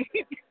will be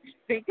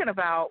thinking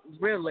about.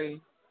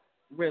 Really,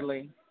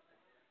 really.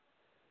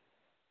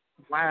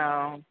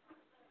 Wow.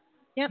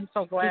 Yep. I'm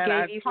so glad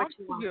I talked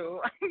to want.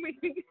 you. I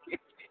mean,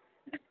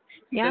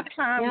 yep. The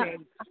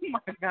timing. Yep.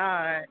 Oh my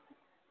God.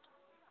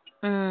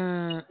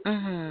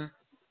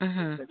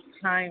 The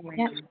timing.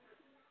 Yep.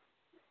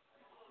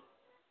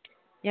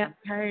 Yep.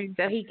 Okay.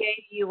 So he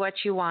gave you what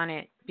you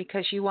wanted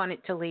because you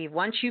wanted to leave.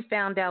 Once you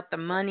found out the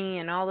money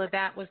and all of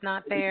that was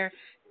not there,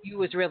 you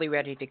was really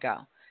ready to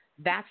go.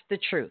 That's the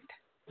truth.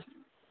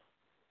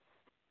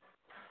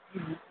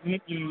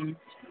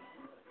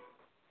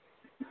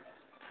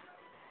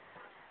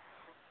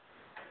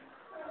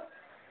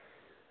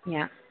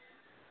 Yeah.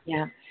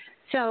 Yeah.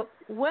 So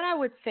what I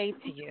would say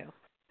to you,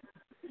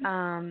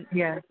 and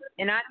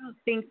I don't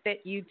think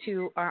that you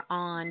two are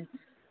on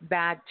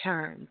bad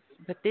terms,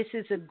 but this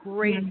is a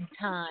great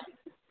time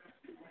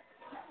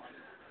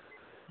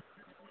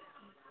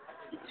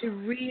to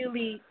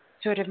really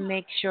sort of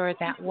make sure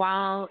that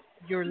while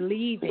you're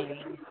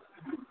leaving,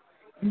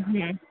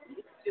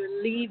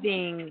 you're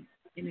leaving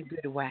in a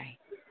good way.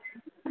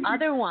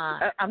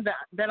 Otherwise, I'm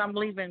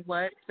leaving.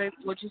 What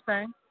you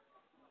saying?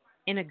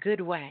 In a good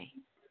way.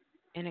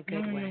 In a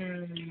good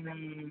way.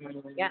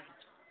 Yeah.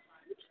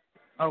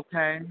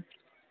 Okay.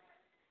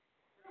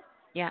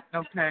 Yeah.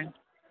 Okay.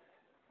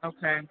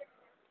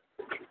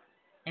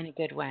 In a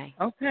good way.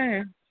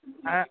 Okay.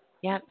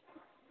 Yep.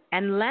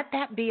 And let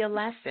that be a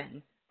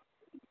lesson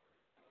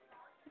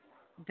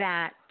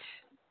that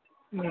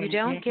you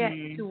don't get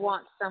to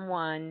want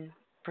someone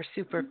for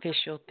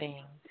superficial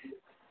things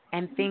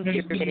and think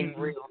you're getting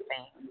real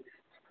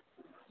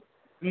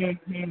things.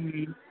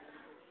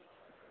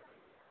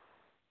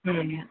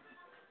 Yeah.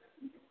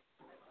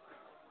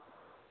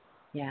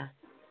 Yeah.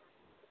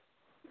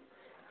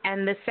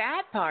 And the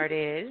sad part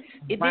is,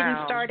 it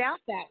didn't start out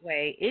that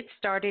way. It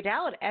started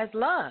out as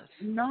love.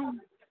 No.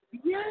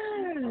 Yes.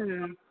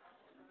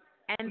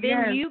 And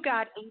then you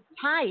got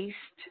enticed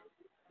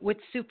with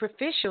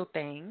superficial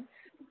things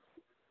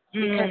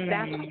because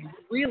that's what you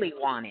really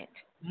wanted,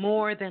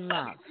 more than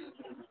love.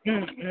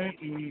 Damn.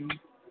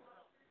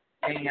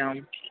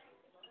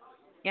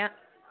 Yep.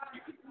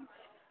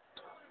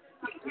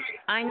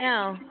 I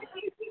know.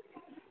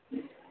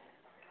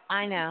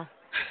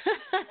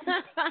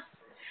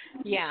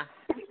 Yeah.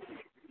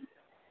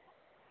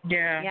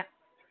 Yeah. Yeah.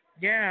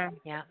 Yeah.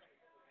 Yeah.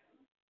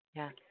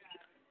 Yeah.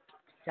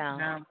 So.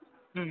 No.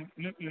 You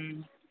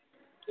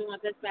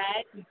want this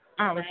bag?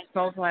 I was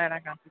so glad I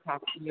got to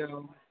talk to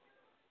you.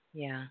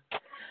 Yeah.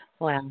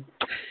 Well.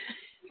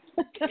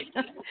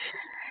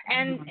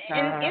 And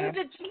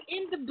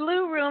in the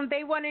blue room,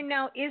 they want to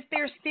know: is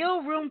there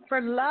still room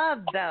for love,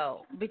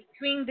 though,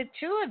 between the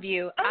two of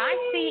you? I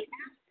see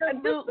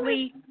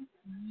absolutely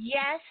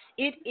yes,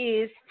 it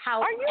is.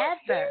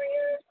 However,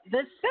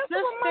 the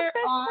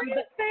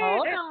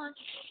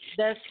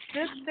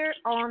sister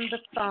on the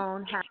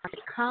phone has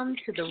to come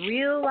to the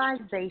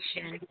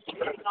realization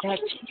that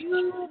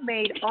you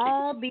made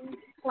all these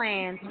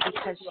plans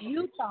because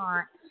you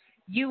thought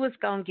you was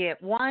gonna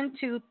get 1,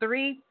 2,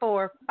 3,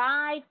 4,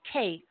 5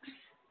 cakes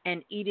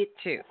and eat it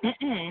too.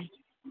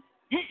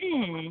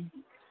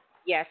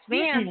 Yes,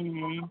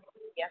 ma'am.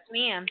 Yes,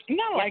 ma'am.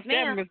 Not like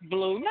that, Ms.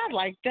 Blue. Not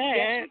like that.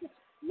 Yes.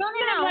 No.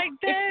 Not like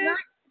that. It's not.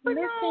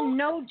 Listen,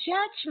 no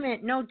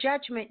judgment. No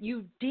judgment.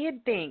 You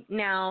did think.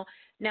 Now,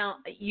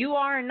 you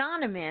are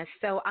anonymous,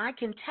 so I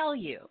can tell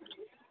you.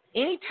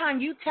 Anytime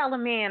you tell a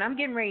man, I'm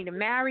getting ready to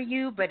marry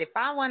you, but if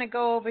I want to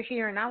go over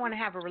here and I want to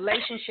have a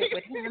relationship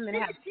with him and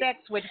have sex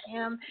with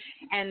him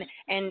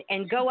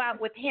and go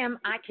out with him,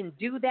 I can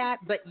do that,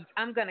 but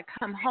I'm going to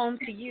come home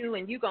to you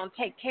and you're going to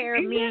take care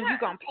of me. You're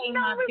going to pay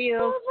my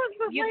bills.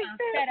 You're going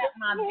to set up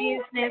my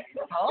business.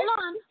 Hold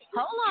on.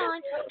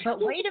 But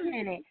wait a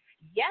minute.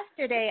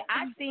 Yesterday,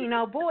 I seen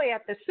old boy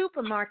at the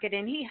supermarket,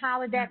 and he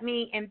hollered at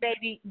me, and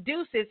baby,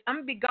 deuces, I'm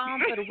going to be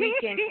gone for the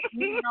weekend.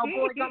 Me and old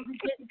boy going to be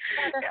getting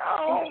together.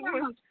 And then I'm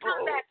going to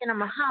come back, and I'm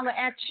going to holler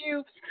at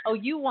you. Oh,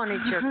 you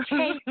wanted your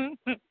cake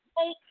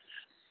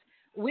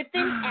with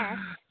an S,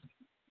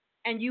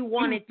 and you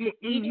wanted to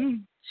eat it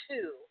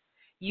too.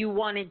 you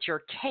wanted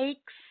your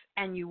cakes,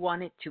 and you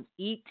wanted to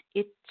eat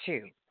it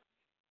too.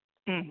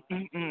 And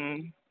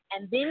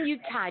then you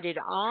tied it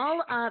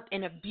all up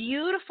in a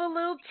beautiful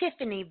little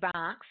Tiffany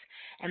box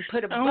and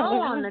put a bow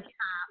on the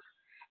top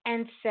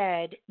and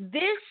said,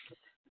 "This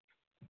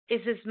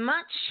is as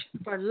much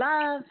for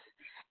love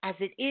as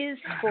it is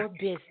for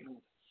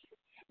business.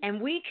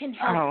 And we can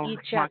help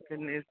each other." Oh, my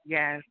goodness.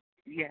 Yes.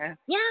 Yeah,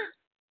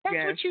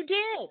 that's what you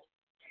did.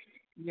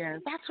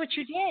 Yes. That's what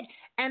you did.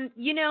 And,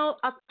 you know,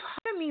 a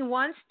part of me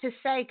wants to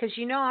say, because,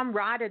 you know, I'm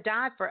ride or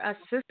die for us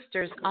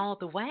sisters all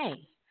the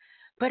way.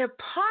 But a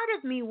part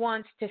of me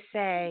wants to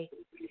say,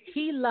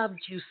 he loved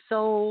you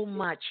so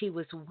much, he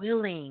was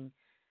willing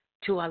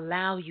to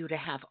allow you to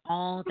have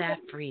all that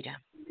freedom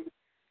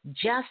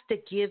just to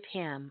give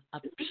him a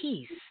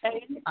piece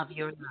of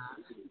your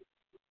love.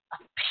 A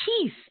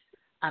piece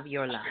of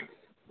your love.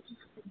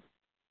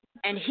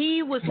 And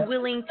he was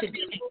willing to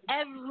do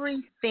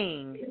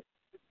everything.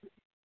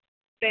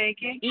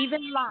 Thank you.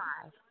 Even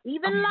live,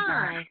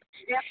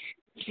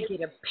 to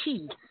get a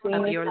piece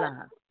of your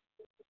love.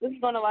 This is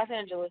going to Los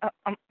Angeles.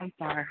 I'm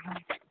sorry.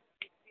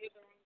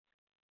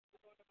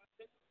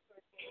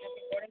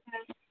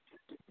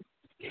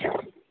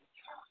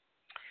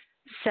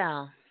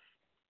 So,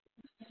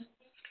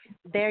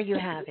 there you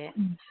have it.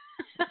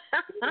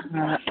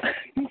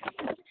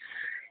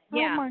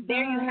 Yeah,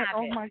 there you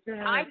have it. My God.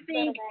 I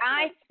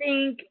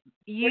think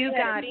you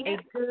got a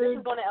good. This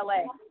is going to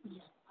LA.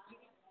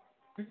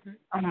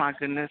 Oh my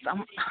goodness.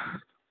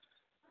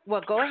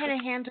 Well, go ahead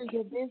and handle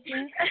your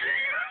business.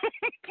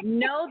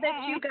 Know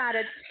that you got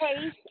a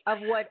taste of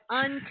what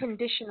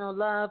unconditional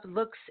love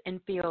looks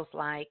and feels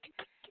like,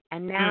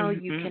 and now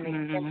you can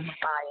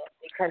exemplify it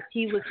because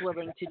he was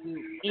willing to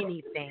do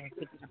anything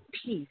to get a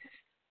piece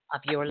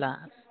of your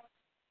love.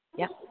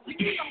 Yep.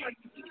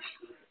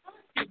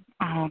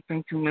 Oh,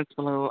 thank you, Ms.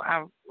 Blue.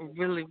 I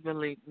really,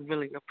 really,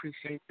 really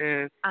appreciate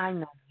this. I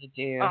know you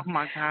do. Oh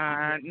my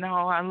God.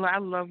 No, I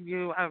love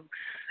you. I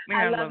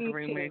love the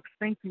remix. Too.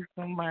 Thank you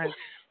so much.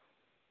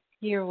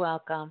 You're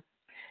welcome.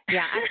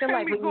 Yeah, I feel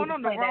like we need to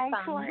play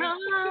that song.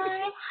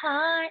 My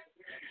heart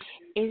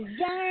is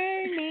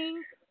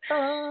yearning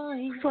for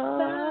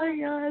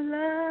your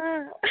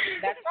love.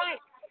 That's right.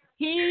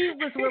 He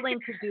was willing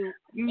to do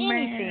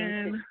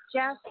anything to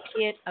just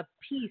get a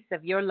piece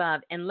of your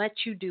love and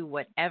let you do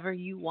whatever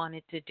you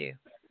wanted to do,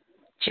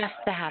 just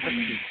to have a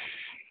piece.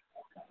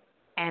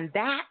 And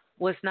that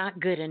was not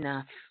good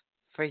enough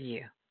for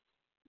you.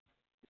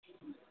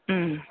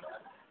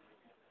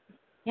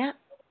 Yep.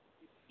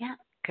 Yeah,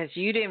 because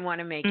you didn't want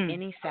to make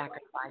any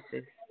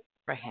sacrifices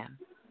for him.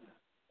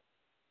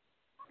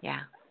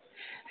 Yeah.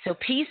 So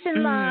peace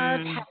and love.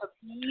 Have a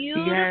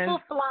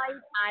beautiful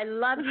flight. I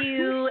love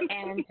you,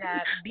 and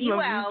be love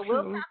well.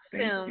 We'll talk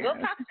soon. Yes. We'll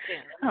talk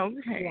soon.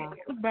 Okay. Yeah.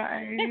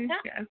 Goodbye.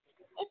 Yes.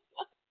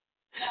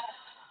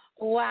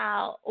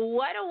 Wow.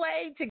 What a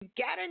way to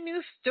get a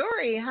new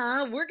story,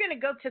 huh? We're going to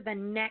go to the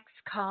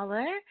next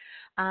caller.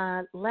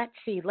 Let's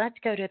see. Let's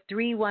go to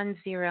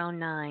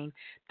 3109.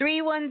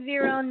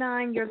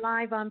 3109, you're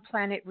live on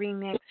Planet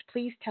Remix.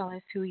 Please tell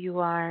us who you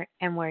are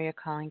and where you're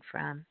calling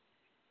from.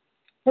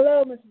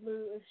 Hello,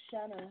 Ms.Blue. It's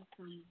Shanna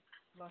from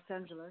Los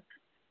Angeles.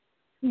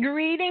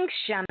 Greetings,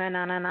 Shanna.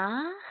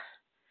 Hello.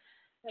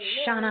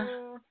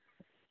 Shanna.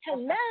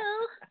 Hello.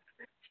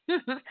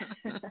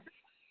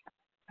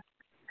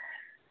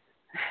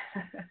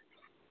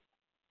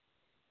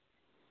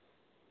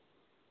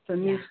 It's a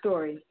new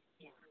story.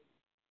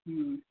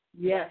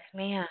 Yes,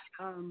 ma'am.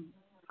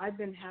 I've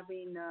been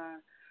having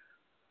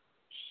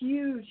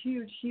huge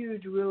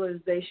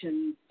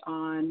realization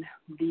on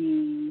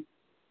the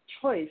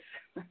choice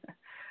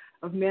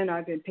of men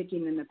I've been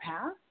picking in the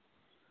past.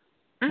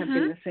 Have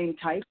been the same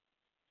type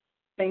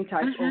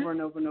over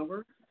and over and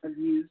over,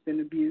 abused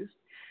and abused.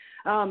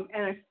 And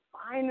I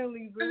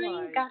finally realized.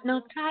 I ain't got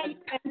no type.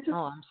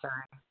 Oh, I'm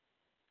sorry.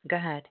 Go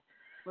ahead.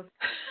 What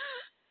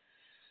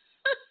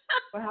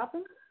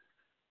happened?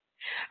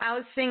 I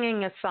was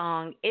singing a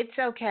song. It's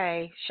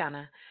okay,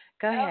 Shanna.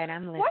 Go ahead.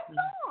 I'm listening. What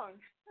song?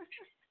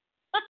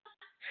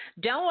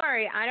 Don't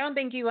worry. I don't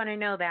think you want to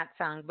know that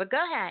song, but go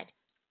ahead.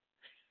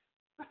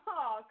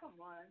 Oh, come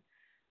on.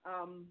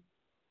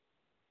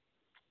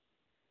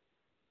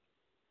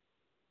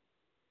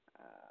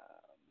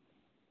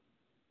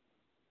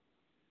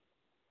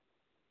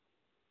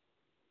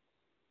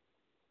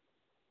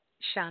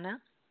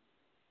 Shanna?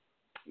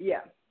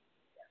 Yeah.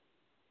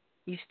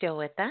 You still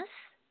with us?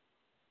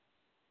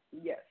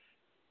 Yes.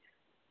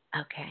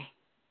 Okay.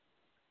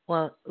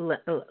 Well,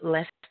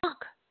 let's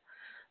talk.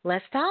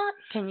 Let's talk.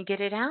 Can you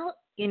get it out?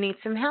 You need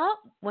some help?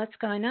 What's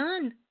going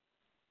on?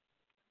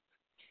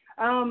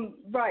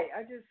 Right.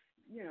 I just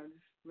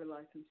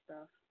realized some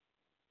stuff.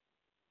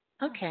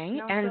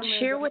 Okay. And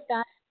share with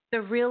us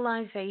the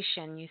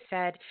realization. You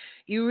said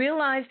you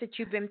realized that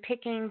you've been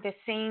picking the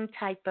same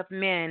type of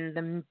men,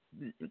 the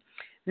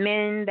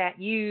men that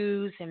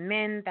use and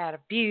men that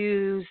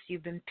abuse.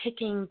 You've been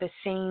picking the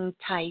same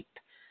type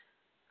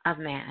of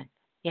man.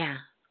 Yeah.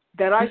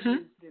 That I've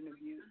used and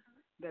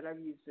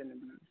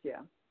abused.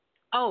 Yeah.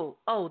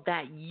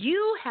 That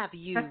you have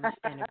used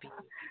and abused.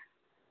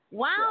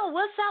 Wow,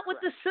 what's up with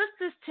the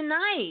sisters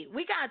tonight?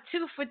 We got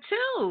 2 for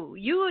 2.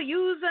 You a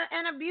user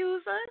and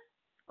abuser?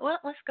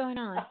 What's going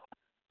on?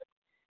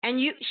 And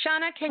you,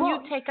 Shauna, can you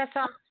take us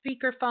off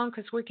speakerphone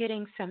because we're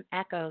getting some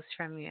echoes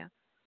from you?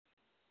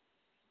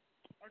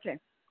 Okay,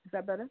 is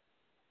that better?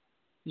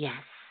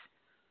 Yes.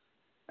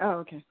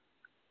 Oh, okay.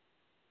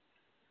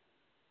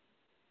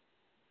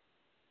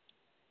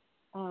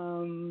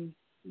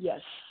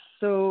 Yes.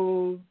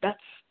 So that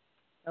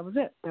was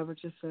it. That was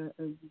just a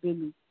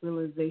big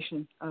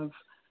realization of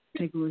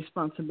taking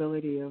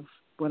responsibility of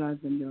what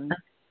I've been doing.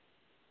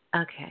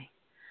 Okay.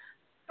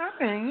 All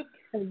right.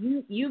 So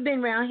you've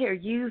been around here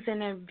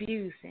using and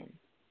abusing.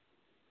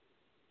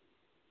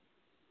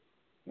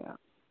 Yeah.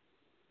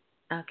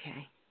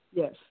 Okay.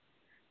 Yes.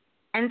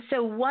 And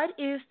so what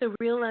is the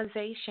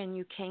realization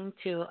you came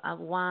to of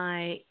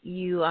why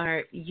you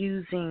are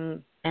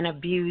using and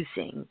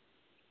abusing?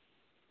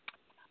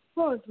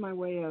 Well, it's my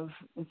way of,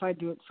 if I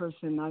do it first,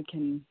 then I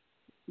can,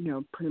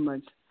 pretty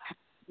much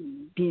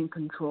be in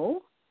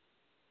control.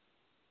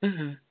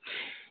 Mm-hmm.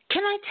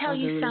 Can I tell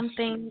you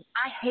something?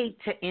 I hate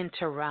to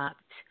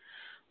interrupt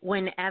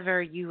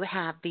whenever you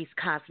have these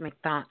cosmic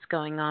thoughts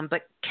going on,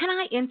 but can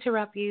I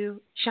interrupt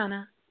you,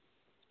 Shauna?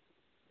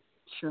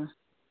 Sure.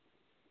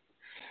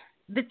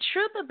 The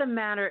truth of the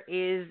matter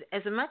is,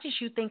 as much as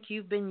you think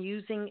you've been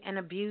using and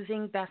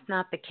abusing, that's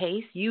not the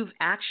case. You've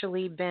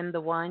actually been the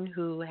one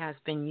who has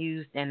been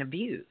used and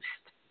abused.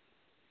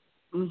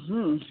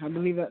 I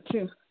believe that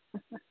too.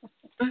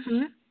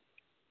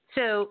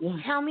 So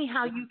tell me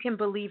how you can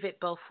believe it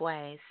both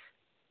ways.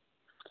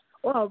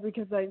 Well,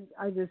 because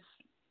I just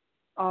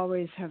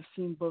always have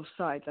seen both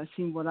sides. I've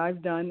seen what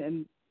I've done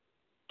and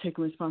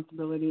taken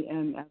responsibility,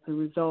 and as a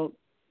result,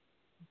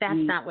 that's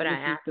not what I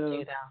asked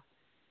you, though.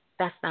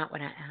 That's not what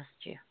I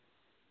asked you.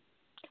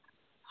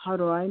 How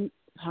do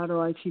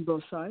I see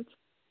both sides?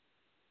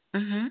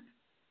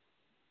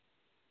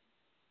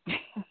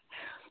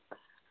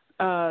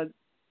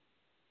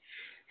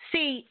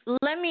 See,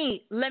 let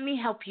me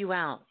help you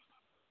out.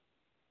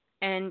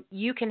 And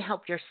you can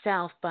help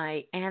yourself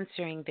by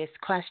answering this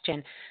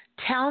question.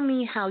 Tell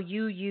me how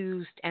you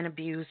used and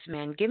abused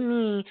men. Give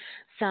me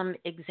some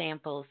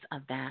examples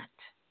of that.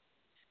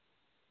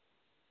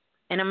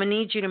 And I'm going to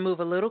need you to move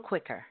a little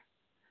quicker.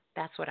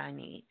 That's what I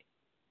need.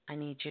 I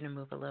need you to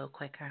move a little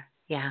quicker.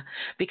 Yeah,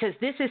 because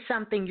this is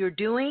something you're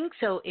doing.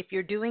 So if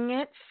you're doing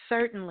it,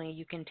 certainly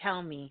you can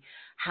tell me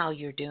how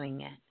you're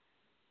doing it.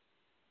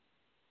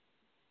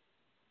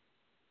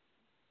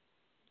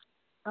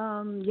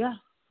 Yeah.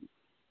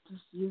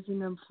 Just using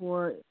them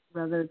for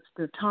whether it's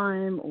their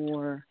time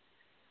or,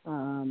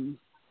 I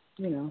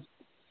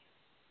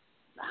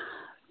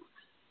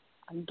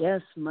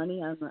guess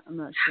money. I'm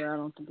not sure. I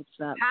don't think it's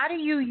that. How do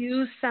you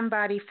use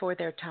somebody for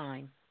their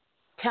time?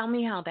 Tell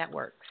me how that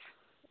works.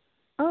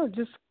 Oh,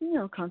 just,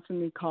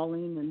 constantly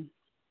calling and.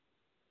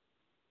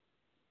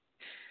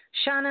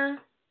 Shauna,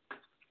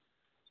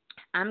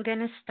 I'm going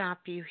to stop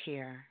you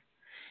here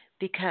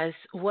because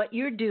what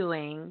you're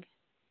doing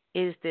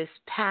is this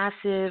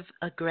passive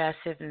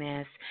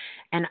aggressiveness,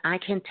 and I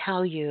can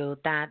tell you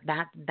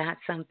that's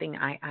something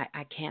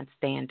I can't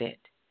stand it.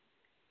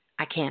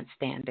 I can't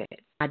stand it.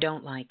 I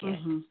don't like it.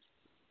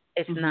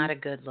 It's not a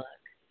good look.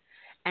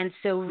 And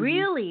so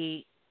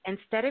really,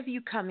 instead of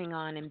you coming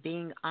on and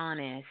being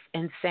honest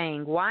and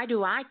saying, why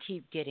do I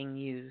keep getting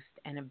used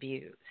and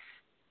abused?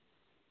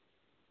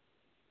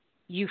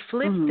 You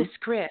flip the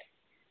script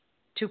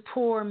to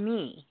poor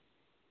me.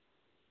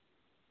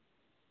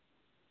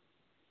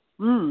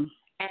 And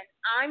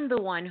I'm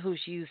the one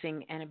who's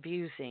using and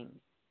abusing.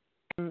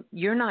 And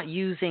you're not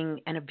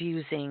using and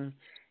abusing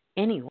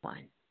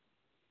anyone.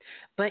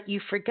 But you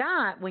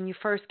forgot when you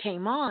first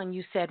came on,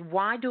 you said,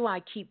 why do I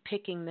keep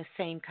picking the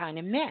same kind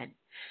of men?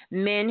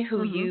 Men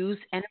who use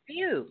and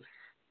abuse.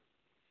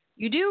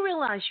 You do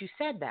realize you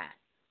said that.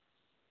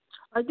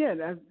 I did.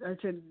 I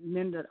said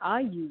men that I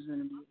use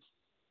and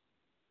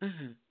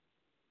abuse.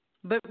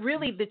 But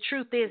really, the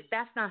truth is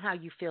that's not how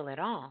you feel at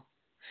all.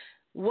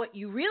 What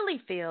you really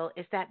feel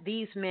is that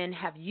these men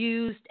have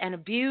used and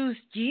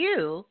abused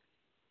you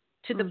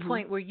to the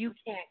point where you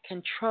can't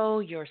control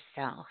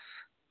yourself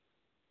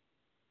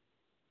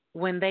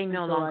when they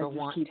no longer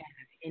want to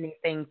have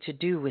anything to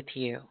do with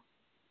you.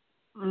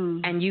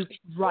 And you keep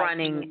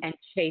running and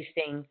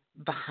chasing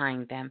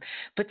behind them.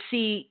 But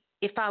see,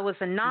 if I was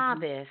a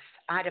novice,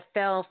 I'd have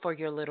fell for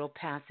your little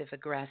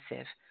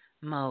passive-aggressive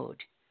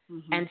mode.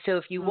 And so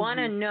if you want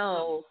to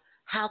know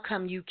how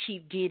come you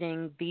keep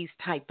getting these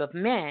type of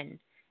men,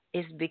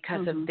 is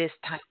because of this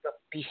type of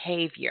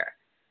behavior.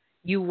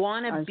 You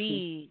want to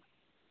be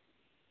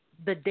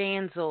the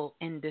damsel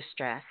in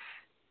distress.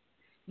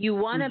 You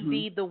want to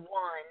be the one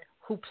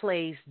who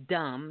plays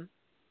dumb,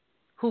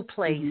 who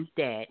plays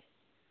dead.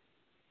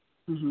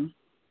 And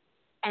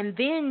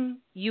then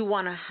you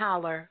want to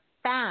holler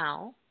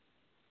foul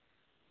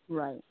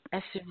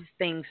as soon as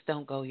things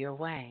don't go your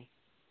way.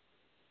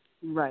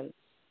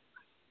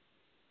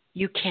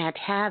 You can't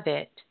have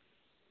it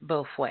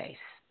both ways.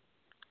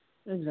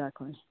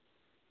 Exactly.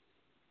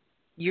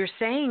 You're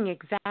saying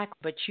exact,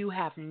 but you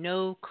have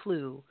no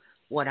clue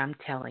what I'm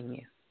telling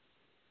you.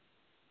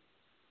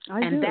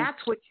 I do. That's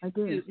what you I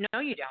do. No,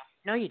 you don't.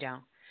 No, you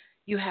don't.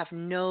 You have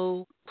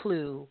no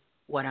clue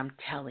what I'm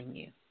telling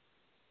you.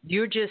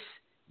 You're just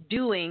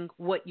doing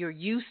what you're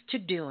used to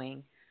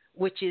doing,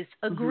 which is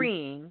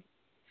agreeing,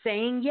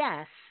 saying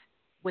yes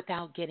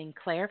without getting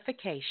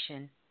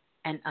clarification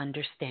and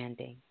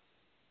understanding.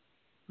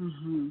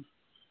 Mhm.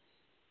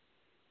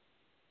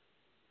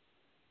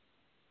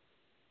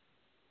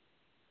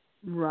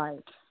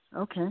 Right.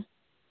 Okay.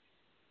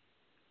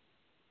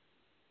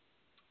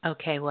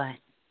 Okay, what?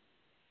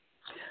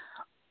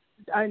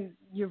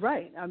 You're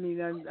right. I mean,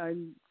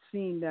 I'm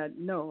seeing that.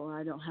 No,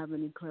 I don't have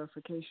any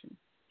clarification.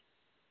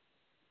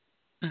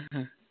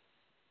 Hmm.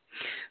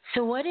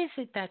 So what is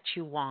it that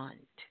you want?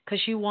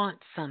 Because you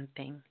want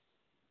something.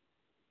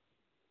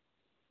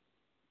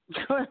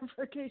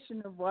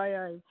 Clarification of why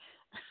I,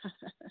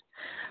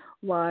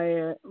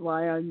 why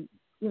I'm,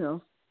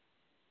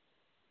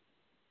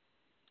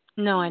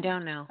 No, I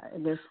don't know. I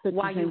guess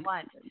why you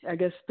what? I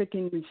guess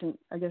picking the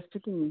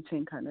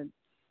same kind of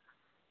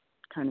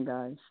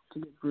guys to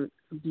get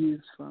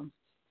abused from.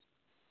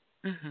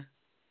 Hmm.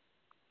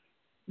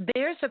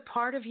 There's a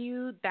part of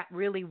you that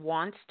really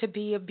wants to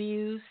be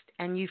abused,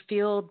 and you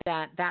feel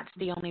that that's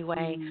the only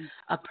way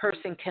a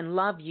person can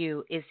love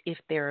you is if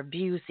they're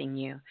abusing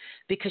you,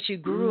 because you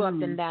grew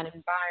up in that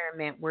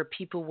environment where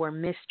people were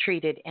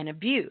mistreated and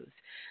abused.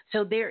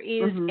 So there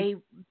is a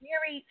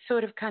very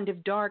sort of kind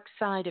of dark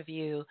side of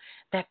you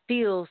that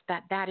feels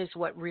that that is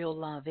what real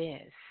love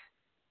is.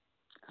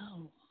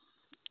 Oh,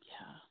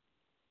 yeah.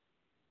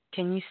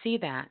 Can you see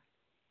that?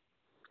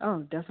 Oh,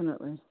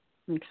 definitely.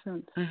 Makes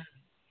sense. Mm-hmm.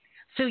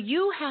 So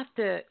you have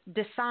to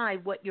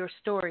decide what your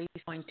story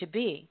is going to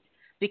be,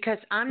 because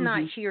I'm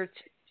not here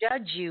to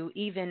judge you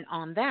even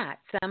on that.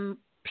 Some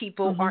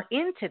people are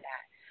into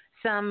that.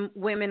 Some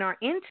women are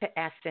into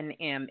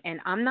S&M, and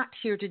I'm not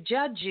here to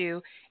judge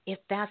you if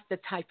that's the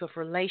type of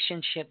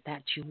relationship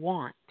that you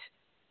want.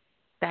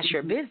 That's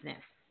your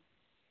business.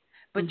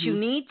 But you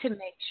need to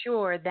make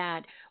sure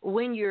that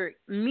when you're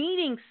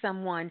meeting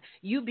someone,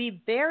 you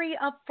be very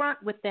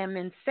upfront with them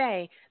and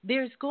say,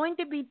 there's going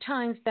to be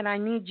times that I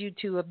need you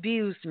to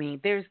abuse me.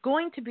 There's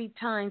going to be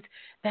times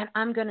that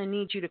I'm going to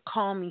need you to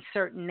call me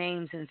certain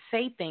names and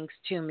say things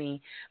to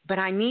me. But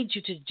I need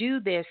you to do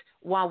this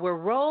while we're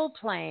role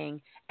playing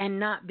and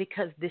not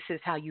because this is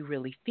how you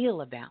really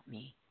feel about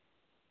me.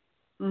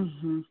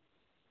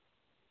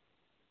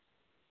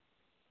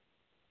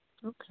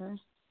 Okay.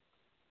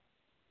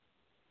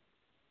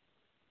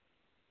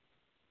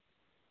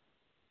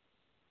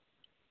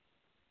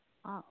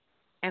 Wow.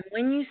 And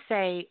when you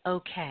say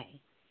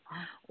okay,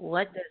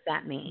 what does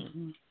that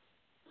mean?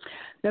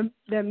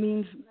 That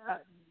means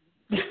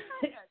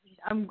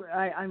I'm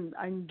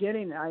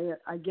getting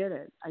I get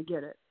it. I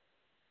get it.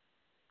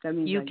 That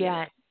means you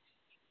get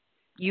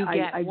what?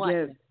 I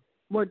get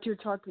what you're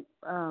talking.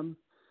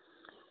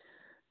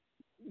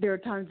 There are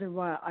times in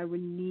why I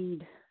would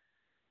need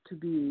to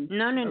be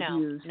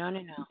abused. No.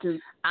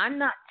 I'm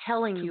not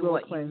telling you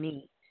what you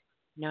need.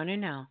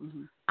 No.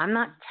 I'm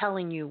not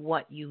telling you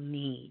what you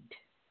need.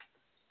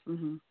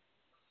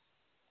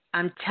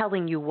 I'm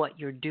telling you what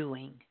you're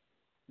doing.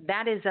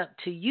 That is up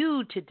to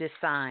you to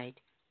decide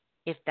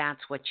if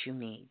that's what you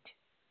need.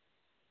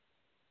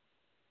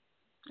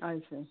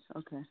 I see.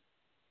 Okay.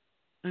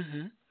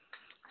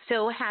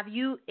 So have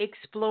you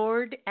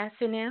explored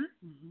S&M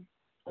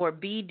or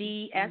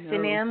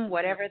BDSM,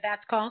 whatever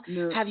that's called?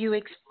 No. Have you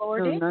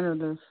explored it? None of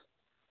this.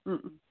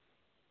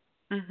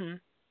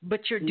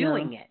 But you're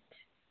doing it.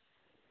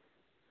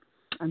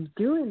 I'm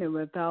doing it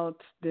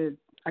without the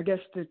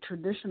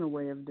traditional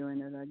way of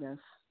doing it, I guess.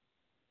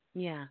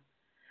 Yeah.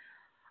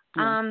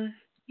 That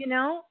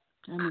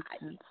makes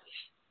sense.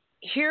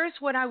 Here's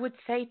what I would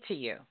say to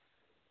you.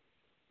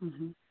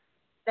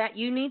 That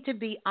you need to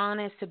be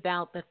honest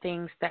about the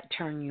things that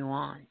turn you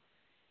on.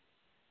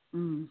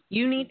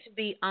 You need to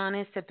be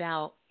honest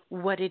about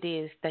what it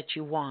is that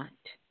you want.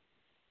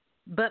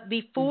 But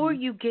before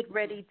you get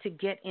ready to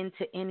get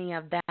into any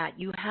of that,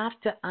 you have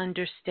to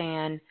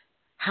understand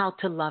how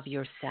to love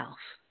yourself.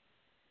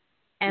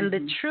 And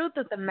the truth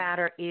of the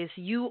matter is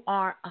you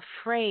are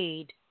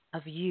afraid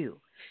of you.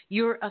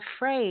 You're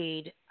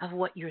afraid of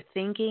what you're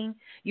thinking.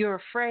 You're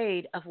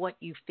afraid of what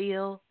you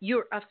feel.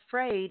 You're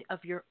afraid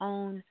of your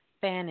own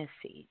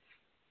fantasies.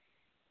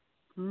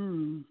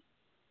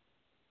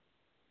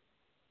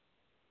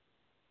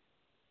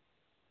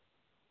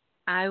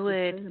 I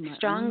would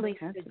strongly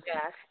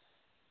suggest,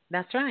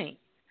 that's right.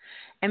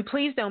 And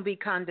please don't be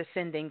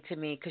condescending to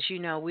me, because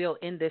we'll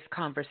end this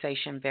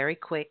conversation very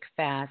quick,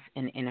 fast,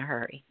 and in a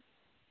hurry.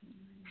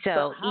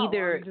 So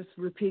either I'm just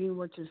repeating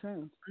what you're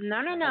saying. No,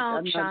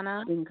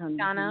 Shauna,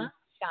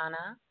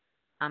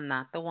 I'm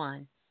not the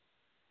one.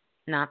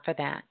 Not for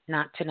that.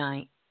 Not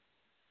tonight.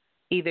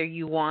 Either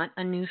you want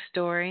a new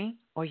story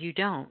or you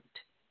don't.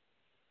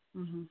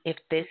 If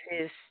this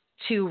is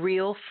too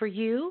real for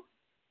you,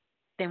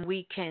 then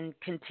we can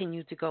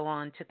continue to go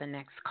on to the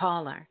next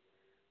caller.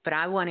 But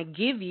I want to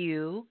give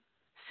you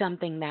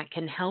something that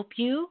can help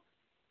you,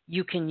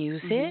 you can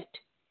use it,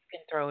 you can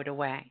throw it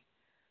away.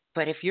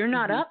 But if you're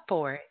not up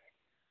for it,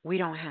 we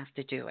don't have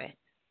to do it.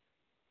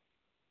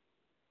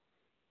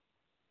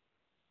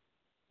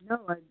 No,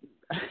 I'm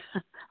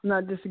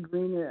not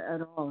disagreeing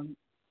at all. I'm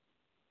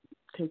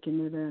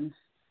taking it in.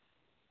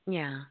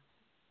 Yeah.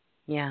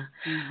 Yeah.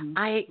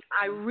 I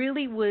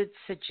really would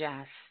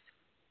suggest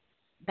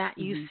that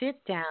you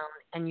sit down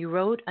and you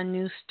wrote a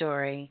new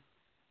story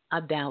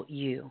about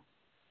you.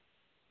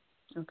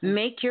 Okay.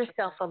 Make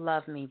yourself a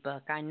Love Me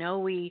book. I know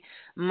we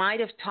might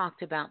have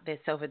talked about this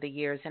over the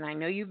years, and I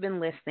know you've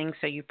been listening,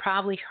 so you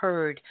probably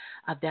heard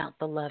about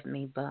the Love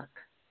Me book.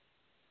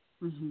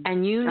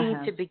 And you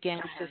need to begin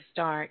to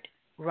start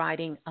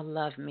writing a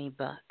Love Me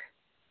book.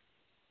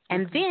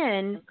 And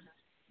then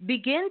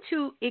begin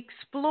to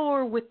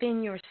explore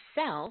within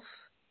yourself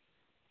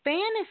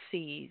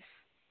fantasies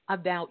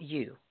about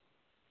you.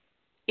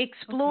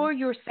 Explore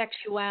your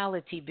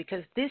sexuality,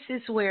 because this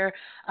is where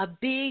a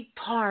big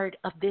part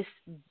of this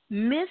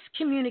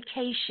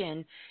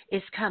miscommunication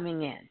is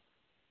coming in.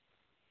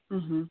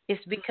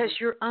 It's because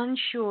you're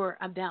unsure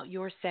about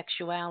your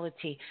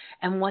sexuality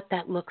and what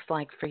that looks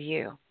like for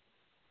you.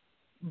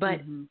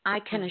 But I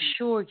can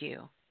assure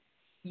you,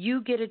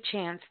 you get a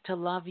chance to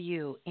love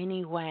you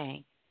any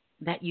way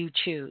that you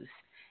choose.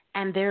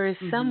 And there is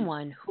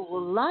someone who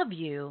will love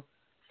you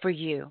for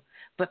you.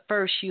 But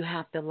first, you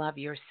have to love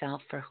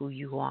yourself for who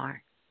you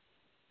are.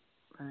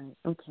 Right.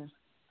 Okay.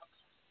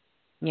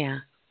 Yeah.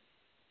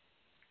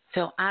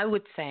 So I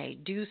would say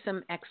do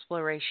some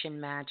exploration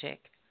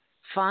magic.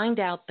 Find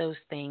out those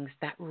things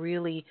that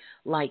really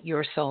light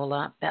your soul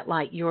up, that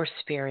light your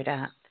spirit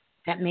up,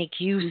 that make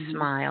you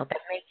smile,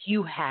 that make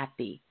you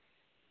happy.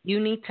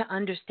 You need to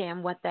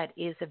understand what that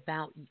is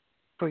about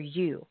for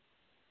you.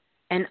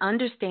 And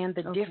understand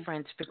the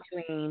difference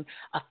between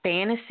a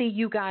fantasy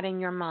you got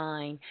in your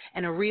mind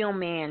and a real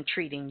man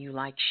treating you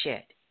like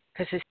shit.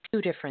 Because it's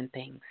two different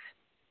things.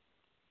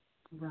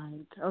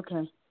 Right.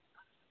 Okay.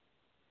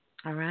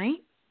 All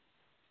right?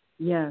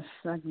 Yes,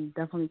 I can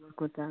definitely work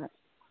with that.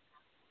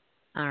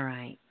 All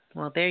right.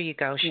 Well, there you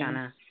go,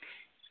 Shauna.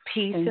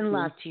 Peace and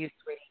love to you,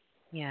 sweetie.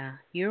 Yeah,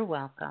 you're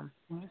welcome.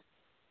 Thank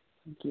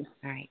you.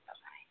 All right.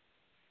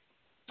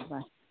 Bye-bye.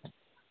 Bye.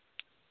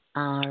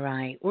 All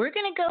right. We're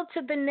going to go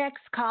to the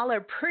next caller.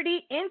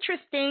 Pretty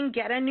interesting.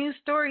 Get a New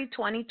Story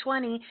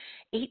 2020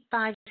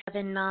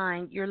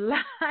 8579. You're live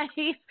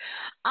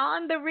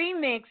on the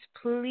remix.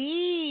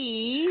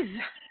 Please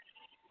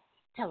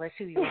tell us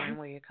who you are and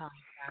where you're calling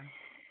from.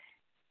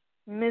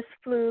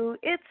 Ms.Blue,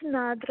 it's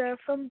Nadra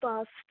from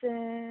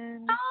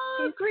Boston.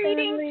 Oh,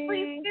 greetings,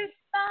 please, Miss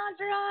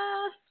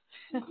Nadra.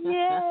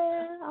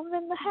 Yeah, I'm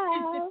in the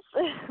house.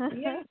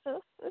 Yes.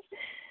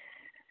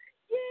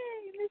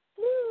 Yay,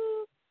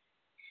 Ms.Blue.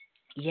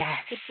 Yes.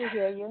 Good to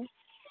hear you.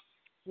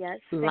 Yes,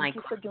 thank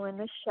you for doing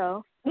this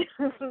show,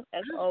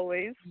 as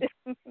always.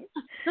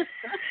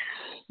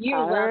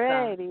 You're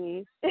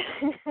welcome. Get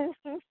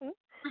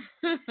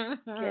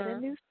a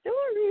new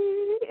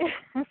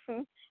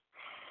story.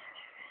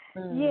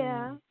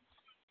 Yeah.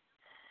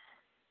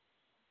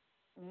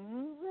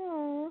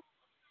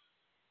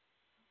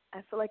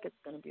 I feel like it's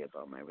going to be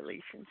about my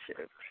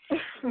relationship.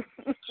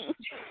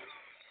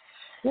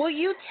 Well,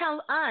 you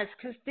tell us,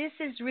 because this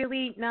is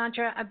really,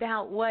 Nadra,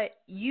 about what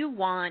you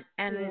want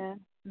and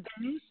the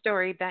new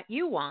story that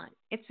you want.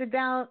 It's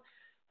about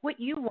what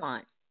you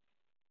want,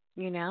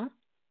 you know?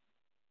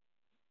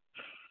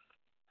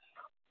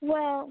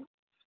 Well,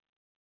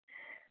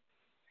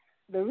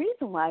 the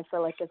reason why I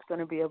feel like it's going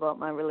to be about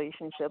my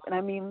relationship, and I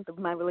mean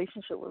my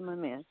relationship with my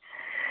man,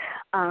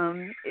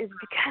 is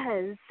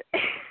because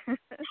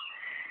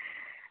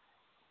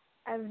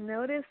I've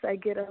noticed I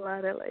get a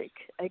lot of,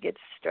 I get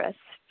stressed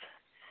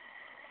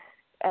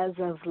as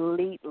of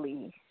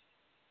lately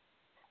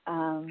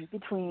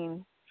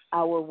between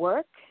our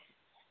work,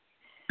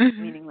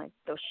 meaning like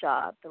the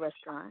shop, the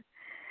restaurant,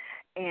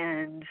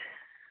 and,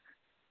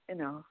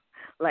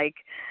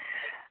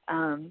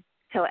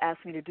 he'll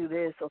ask me to do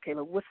this. Okay,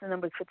 look, what's the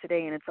numbers for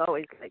today? And it's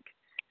always like,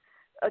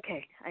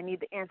 okay, I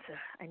need the answer.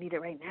 I need it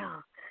right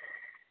now.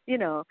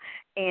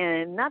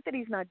 And not that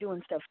he's not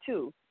doing stuff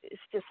too.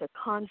 It's just a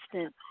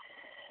constant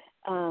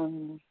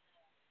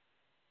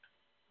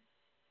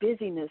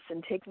busyness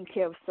and taking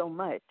care of so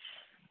much,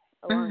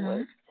 along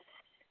with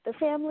the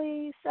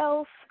family,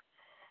 self,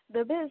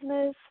 the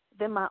business,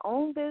 then my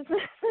own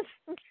business.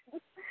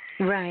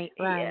 Right.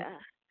 Yeah.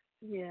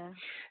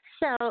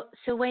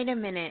 So wait a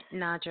minute,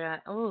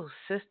 Nadra. Oh,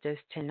 sisters,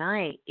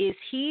 tonight. Is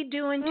he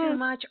doing too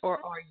much or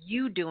are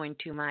you doing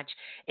too much?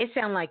 It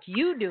sounds like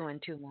you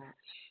doing too much.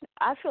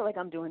 I feel like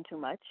I'm doing too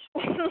much.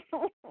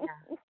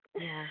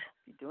 Yeah.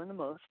 You're doing the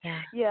most.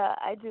 Yeah,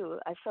 I do.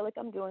 I feel like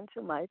I'm doing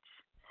too much.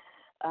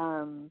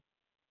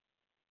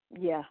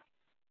 Yeah,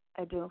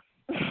 I do.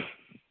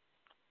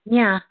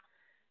 Yeah.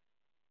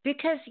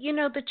 Because,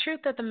 the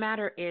truth of the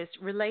matter is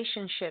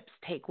relationships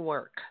take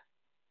work.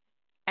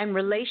 And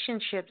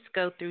relationships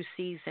go through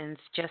seasons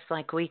just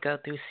like we go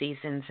through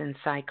seasons and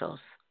cycles.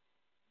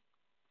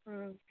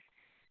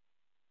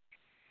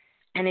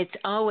 And it's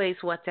always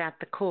what's at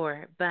the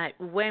core. But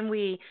when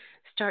we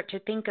start to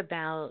think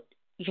about,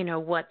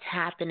 what's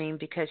happening,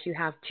 because you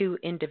have two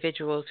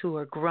individuals who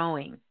are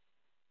growing,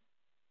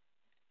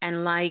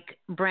 and like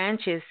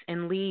branches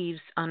and leaves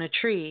on a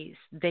tree,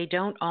 they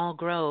don't all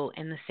grow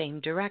in the same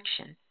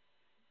direction.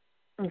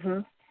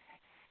 Mhm.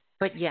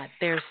 But yet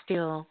they're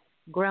still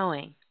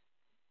growing.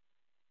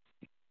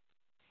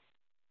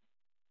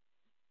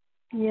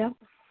 Yep.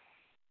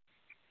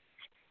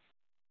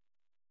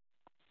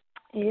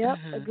 Yep.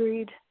 Mhm.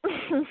 Agreed.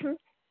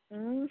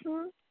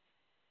 Mhm.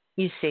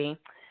 You see.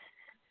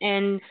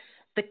 And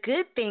the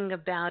good thing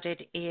about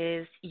it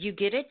is you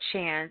get a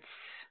chance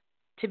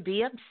to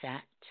be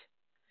upset.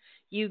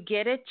 You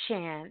get a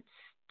chance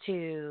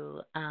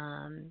to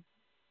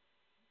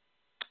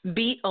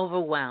be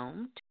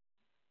overwhelmed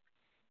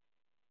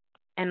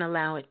and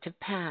allow it to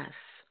pass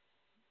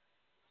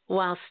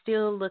while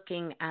still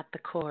looking at the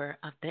core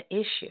of the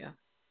issue.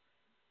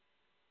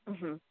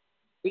 Mhm.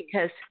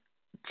 Because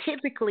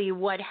typically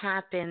what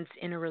happens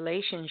in a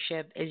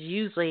relationship is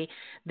usually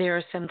there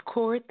are some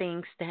core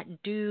things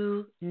that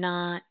do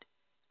not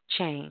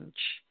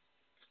change.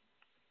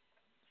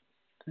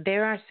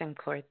 There are some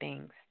core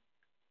things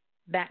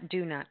that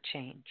do not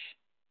change.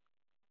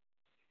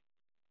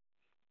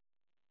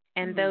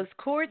 And those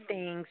core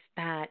things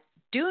that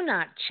do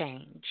not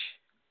change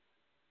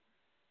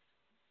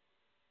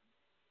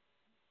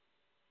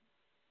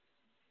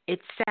it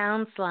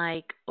sounds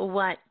like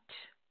what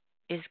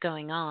is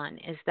going on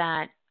is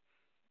that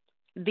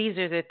these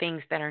are the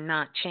things that are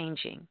not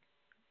changing.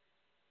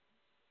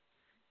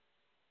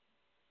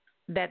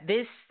 That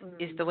this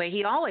is the way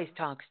he always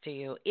talks to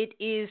you. It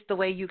is the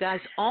way you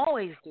guys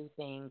always do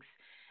things.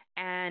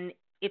 And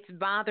it's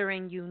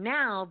bothering you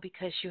now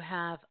because you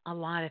have a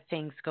lot of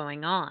things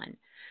going on.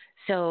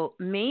 So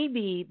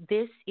maybe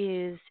this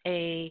is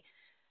a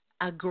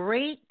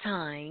great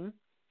time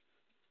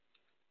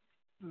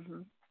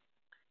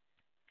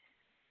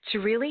to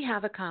really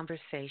have a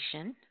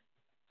conversation.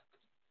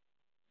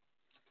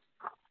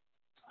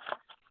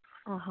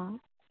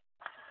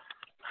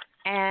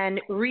 And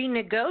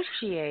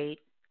renegotiate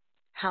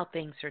how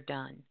things are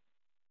done.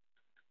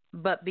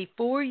 But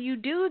before you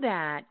do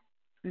that,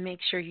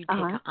 make sure you take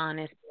an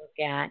honest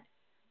look at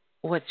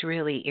what's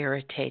really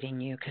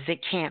irritating you, because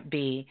it can't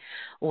be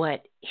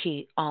what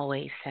he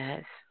always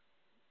says.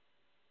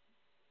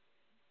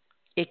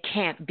 It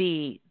can't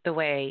be the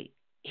way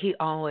he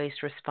always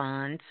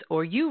responds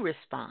or you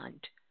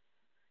respond.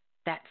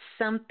 That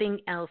something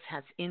else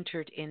has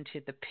entered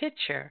into the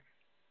picture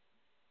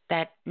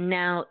that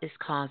now is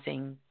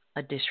causing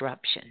a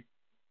disruption.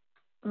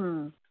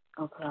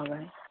 Okay, all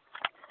right.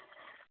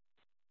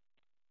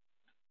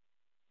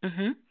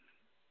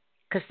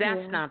 Because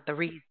that's not the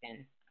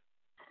reason.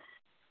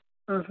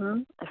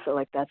 I feel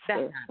like that's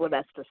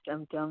the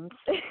symptoms.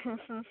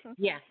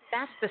 Yeah,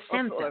 that's the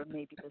symptom. Or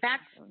maybe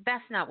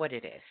that's not what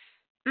it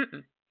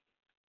is.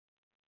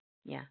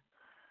 Yeah.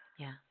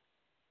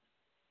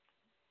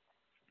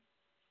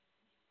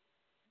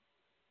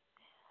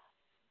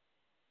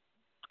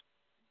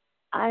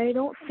 I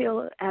don't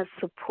feel as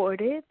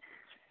supported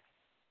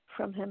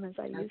from him as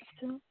I used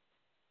to.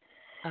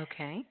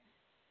 Okay.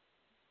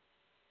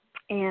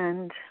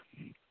 And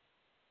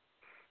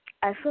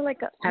I feel like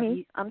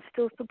I'm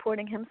still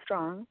supporting him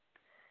strong.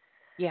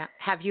 Yeah.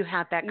 Have you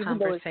had that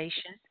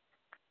conversation?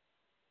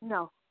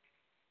 No.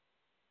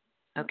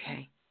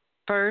 Okay.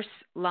 First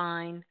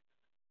line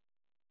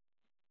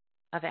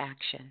of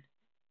action.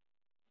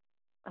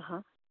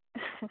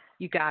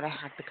 You got to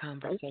have the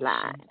conversation. First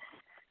line.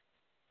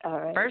 All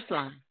right. First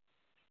line.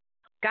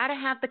 Got to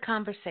have the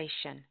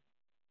conversation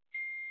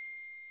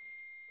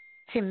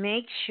to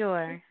make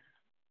sure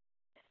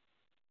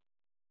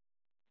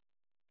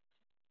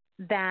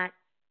that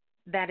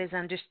is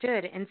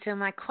understood. And so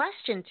my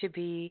question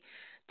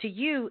to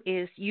you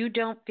is, you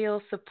don't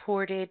feel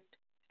supported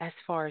as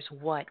far as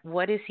what?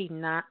 What is he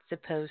not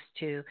supposed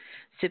to?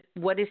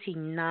 What is he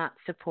not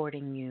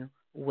supporting you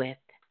with?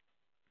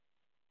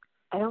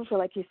 I don't feel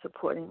like he's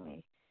supporting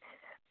me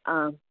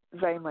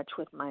very much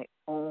with my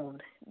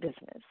own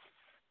business.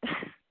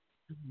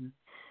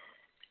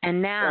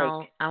 And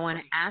now I want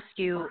to ask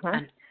you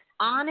an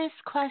honest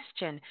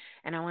question,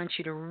 and I want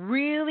you to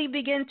really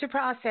begin to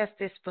process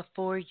this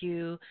before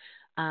you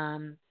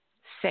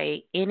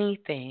say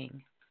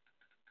anything.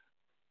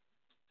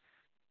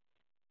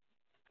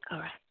 All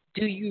right.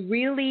 Do you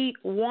really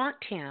want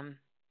him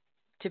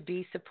to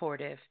be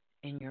supportive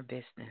in your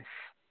business?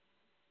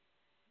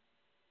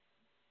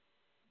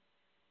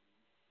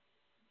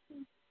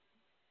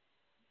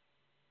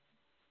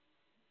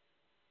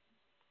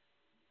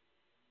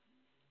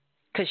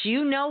 Because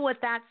you know what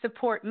that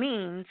support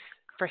means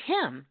for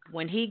him.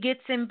 When he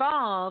gets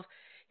involved,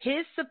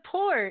 his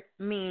support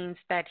means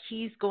that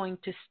he's going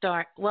to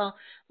start. Well,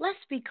 let's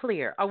be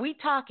clear. Are we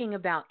talking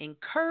about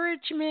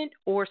encouragement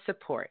or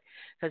support?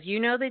 Because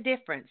you know the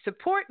difference.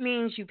 Support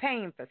means you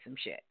paying for some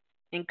shit.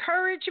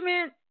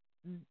 Encouragement,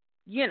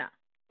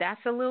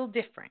 that's a little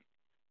different.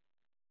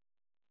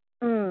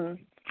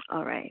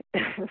 All right.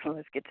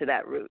 Let's get to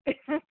that root.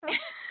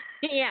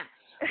 Yeah.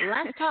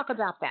 Let's talk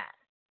about that.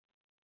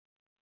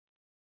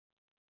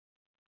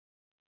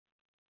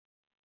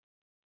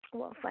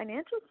 Well,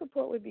 financial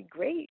support would be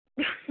great.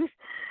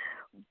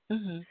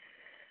 Mm-hmm.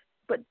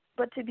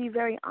 But to be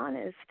very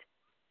honest,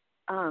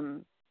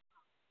 and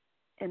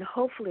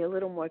hopefully a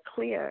little more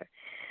clear,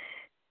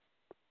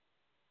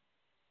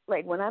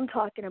 like when I'm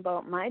talking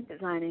about my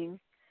designing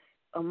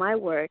or my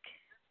work,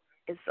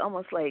 it's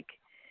almost like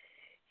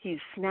he's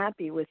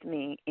snappy with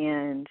me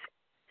and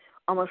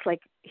almost like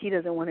he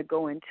doesn't want to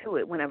go into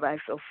it whenever I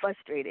feel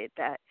frustrated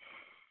that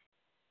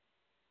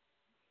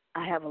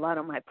I have a lot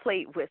on my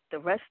plate with the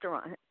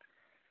restaurant.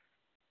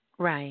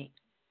 Right.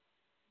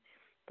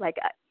 Like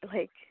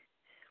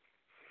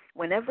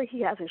whenever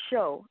he has a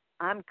show,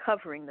 I'm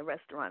covering the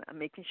restaurant. I'm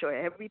making sure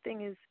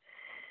everything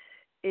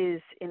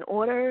is in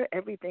order.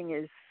 Everything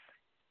is,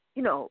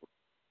 you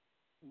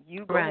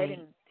go ahead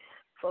and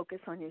focus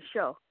on your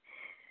show.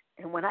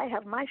 And when I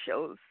have my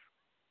shows,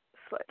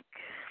 it's like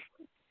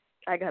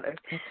I gotta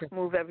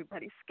move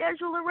everybody's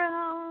schedule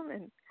around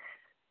and,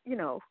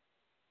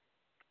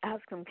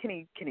 ask him, can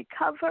he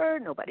cover?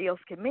 Nobody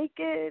else can make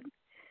it.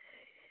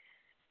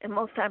 And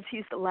most times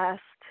he's the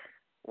last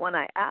one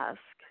I ask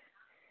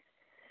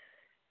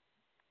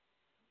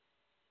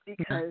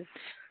because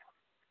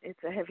it's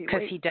a heavy weight.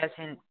 Because he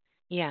doesn't,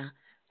 yeah.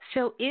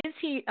 So is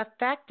he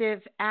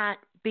effective at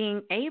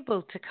being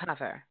able to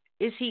cover?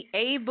 Is he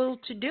able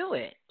to do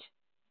it?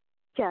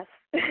 Yes,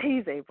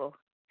 he's able.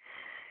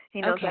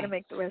 He knows how to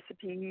make the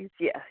recipes.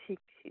 Yeah,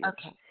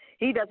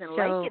 he doesn't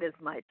like it as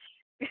much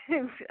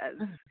as.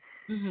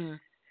 Mm-hmm.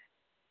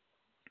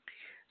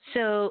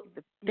 So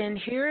then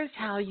here's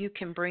how you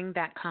can bring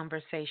that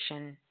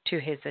conversation to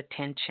his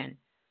attention.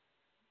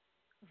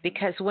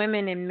 Because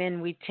women and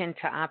men, we tend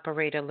to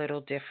operate a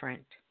little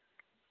different.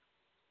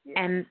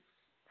 Yeah. And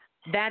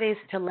that is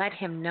to let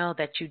him know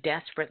that you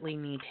desperately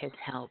need his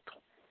help.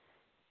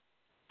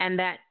 And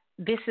that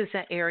this is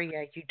an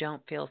area you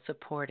don't feel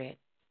supported.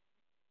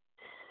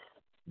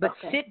 But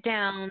sit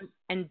down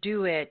and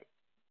do it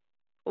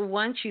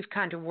once you've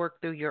kind of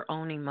worked through your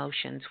own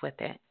emotions with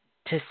it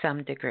to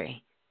some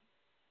degree.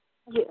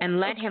 Yeah. And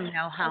let him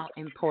know how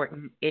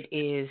important it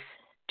is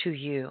to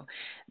you,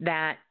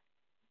 that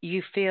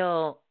you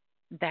feel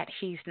that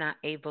he's not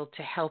able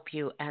to help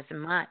you as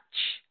much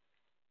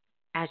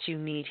as you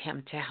need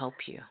him to help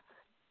you,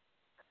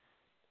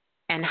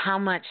 and how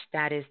much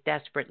that is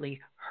desperately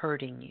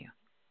hurting you.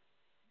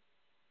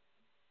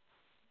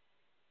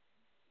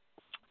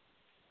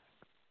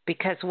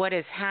 Because what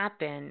has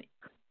happened,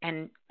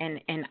 and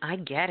I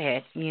get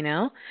it,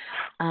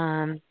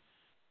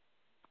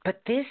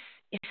 but this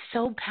is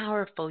so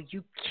powerful.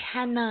 You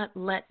cannot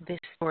let this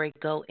story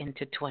go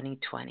into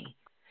 2020.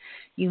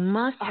 You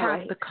must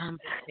have the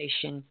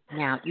conversation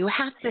now. You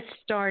have to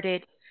start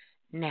it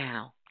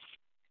now.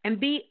 And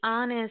be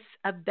honest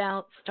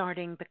about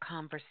starting the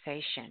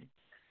conversation.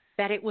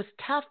 That it was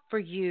tough for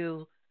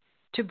you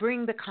to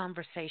bring the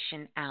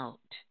conversation out.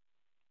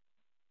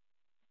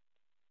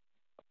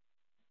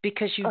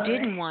 Because you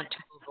didn't want to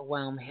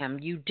overwhelm him.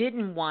 You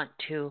didn't want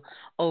to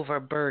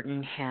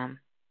overburden him.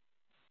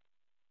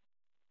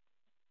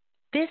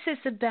 This is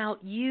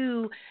about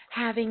you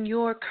having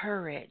your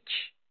courage.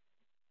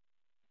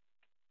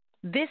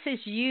 This is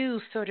you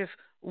sort of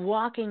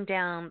walking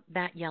down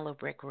that yellow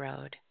brick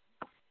road.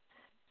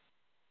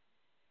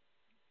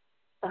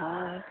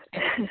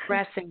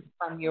 Expressing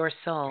from your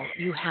soul.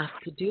 You have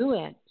to do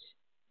it.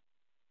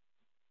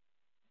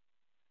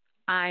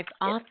 I've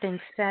often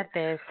said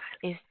this,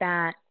 is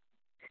that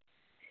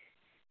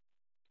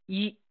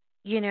we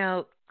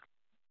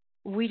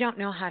don't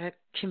know how to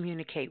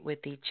communicate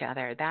with each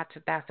other.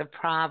 That's a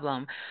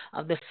problem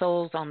of the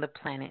souls on the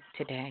planet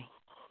today.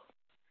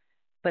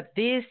 But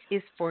this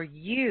is for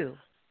you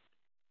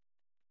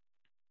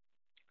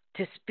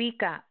to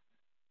speak up,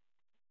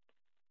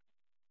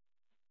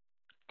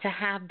 to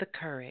have the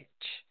courage,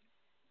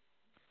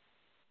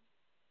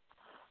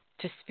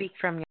 to speak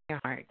from your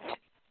heart.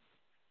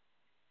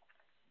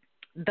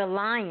 The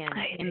lion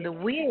in the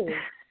Wheel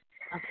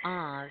of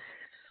Oz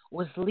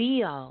was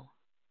Leo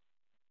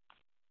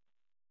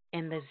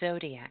in the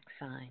zodiac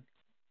sign.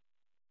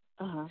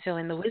 So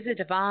in the Wizard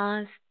of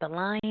Oz, the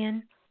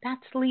lion,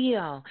 that's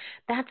Leo.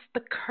 That's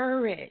the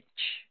courage.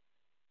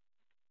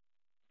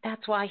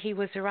 That's why he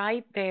was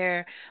right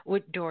there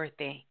with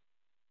Dorothy,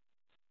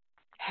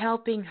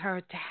 helping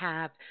her to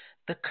have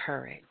the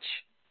courage.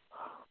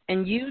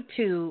 And you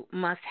too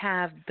must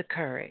have the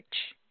courage.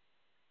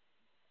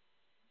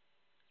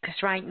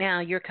 Because right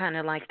now you're kind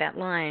of like that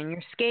lion.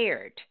 You're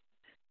scared.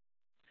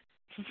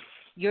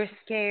 You're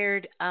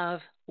scared of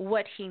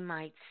what he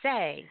might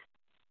say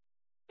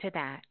to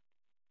that.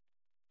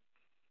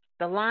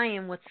 The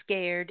lion was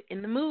scared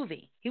in the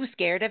movie. He was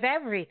scared of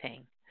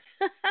everything.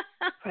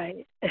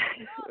 Right.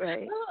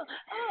 Right.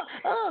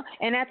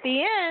 And at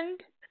the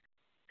end,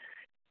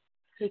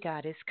 he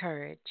got his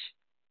courage.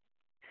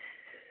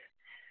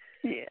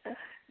 Yeah.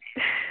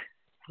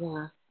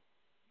 Yeah.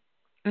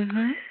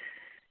 Mhm.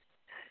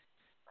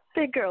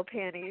 Big girl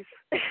panties.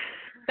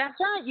 That's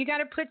right. You got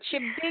to put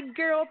your big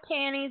girl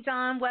panties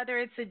on, whether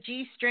it's a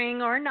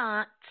G-string or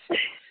not.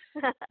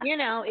 You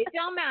know, it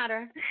don't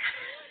matter.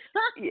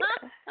 Yeah.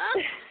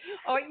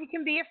 Or you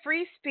can be a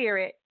free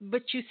spirit,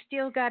 but you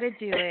still got to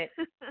do it.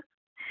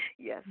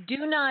 Yes.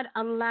 Do not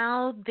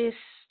allow this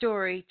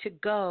story to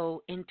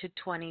go into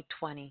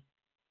 2020.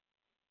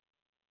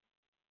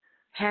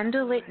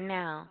 Handle it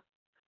now.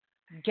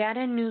 Get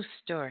a new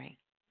story.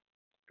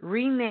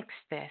 Remix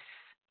this.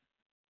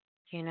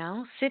 You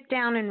know, sit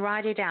down and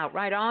write it out.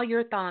 Write all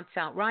your thoughts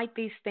out. Write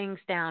these things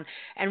down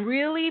and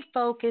really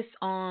focus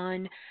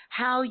on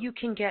how you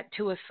can get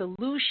to a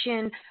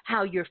solution,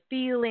 how you're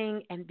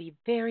feeling, and be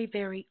very,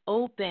 very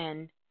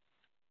open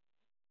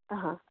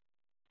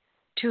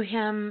to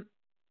him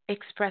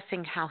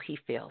expressing how he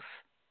feels.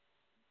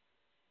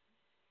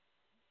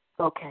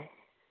 Okay.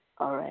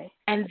 All right.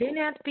 And then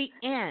at the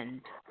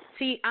end,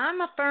 see,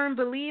 I'm a firm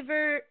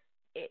believer,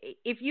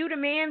 if you the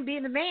man, be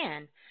the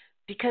man.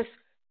 Because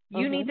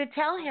you need to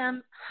tell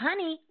him,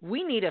 honey,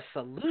 we need a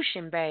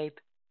solution, babe.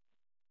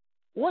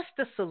 What's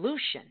the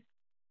solution?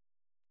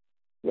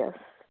 Yes.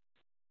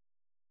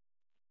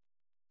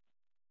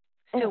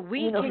 So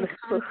we can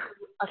come to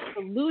a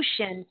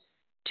solution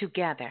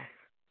together.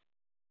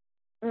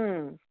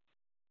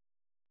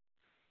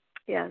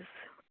 Yes.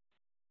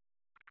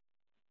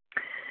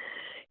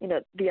 You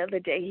know, the other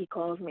day he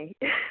called me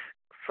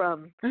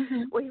from,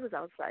 well, he was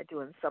outside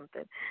doing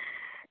something,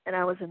 and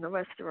I was in the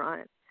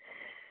restaurant,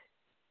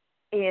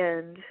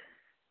 and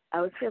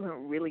I was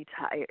feeling really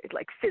tired,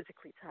 like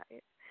physically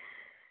tired.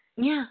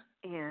 Yeah.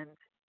 And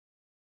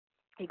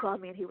he called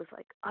me and he was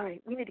like, all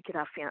right, we need to get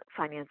our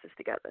finances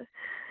together.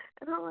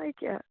 And I'm like,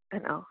 yeah, I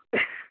know.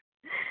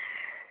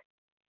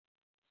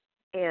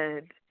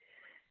 And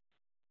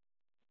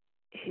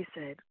he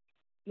said,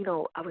 you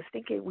know, I was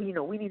thinking, we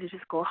need to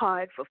just go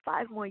hard for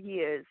 5 more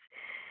years.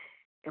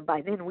 And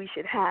by then we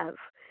should have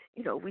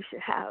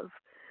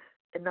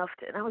enough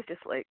to, and I was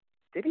just like,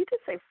 did he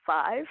just say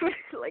 5?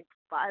 Like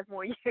 5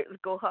 more years,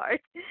 go hard.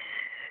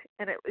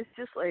 And it was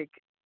just like,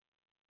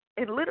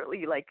 and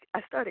literally, like,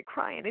 I started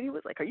crying. And he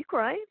was like, are you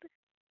crying? I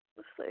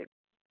was like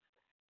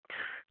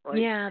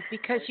yeah,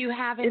 because you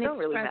haven't expressed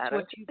really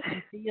what you've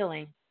been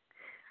feeling.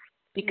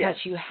 Because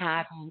you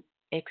haven't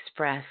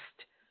expressed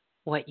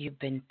what you've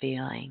been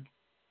feeling.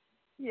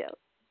 Yeah.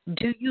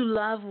 Do you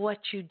love what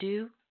you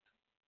do?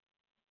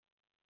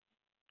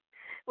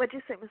 What'd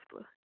you say, Ms.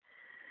 Blue?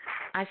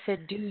 I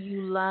said, do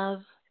you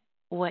love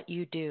what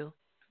you do?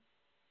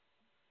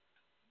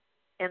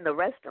 In the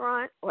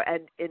restaurant or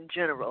in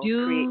general?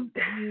 Do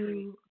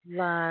you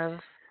love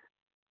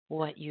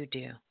what you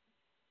do?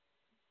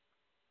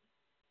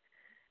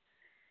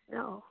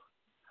 No.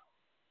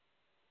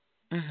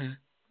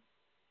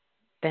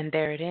 Then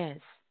there it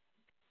is.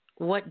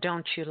 What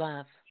don't you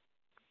love?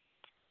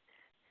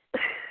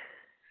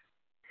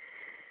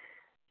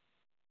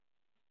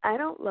 I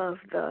don't love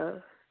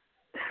the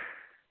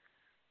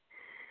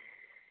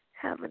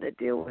having to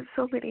deal with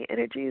so many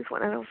energies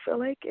when I don't feel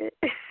like it.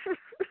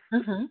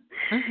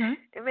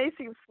 It may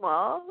seem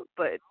small,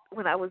 but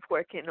when I was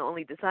working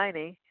only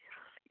designing,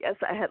 yes,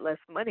 I had less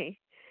money,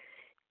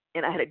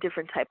 and I had a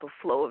different type of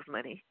flow of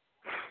money.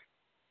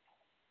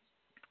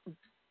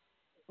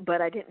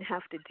 But I didn't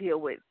have to deal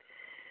with,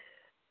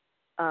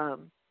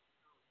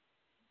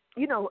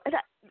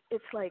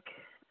 it's like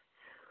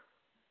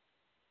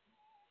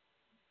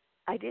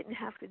I didn't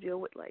have to deal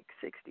with like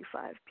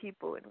 65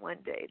 people in one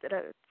day that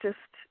I just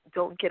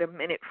don't get a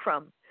minute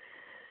from.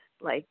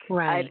 Like,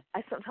 right.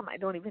 I sometimes I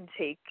don't even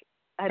take,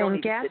 I don't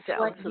even sit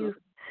down.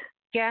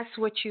 Guess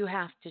what you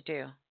have to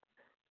do?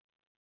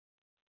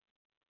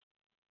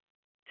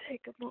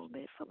 Take a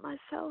moment for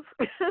myself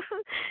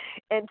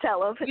and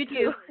tell them. You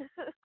do.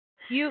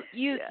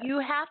 You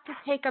have to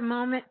take a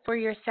moment for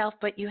yourself,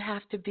 but you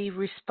have to be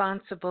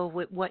responsible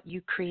with what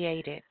you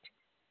created,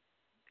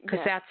 because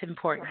that's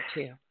important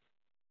too,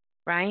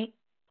 right?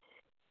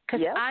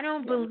 Because I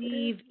don't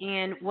believe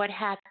in what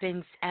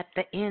happens at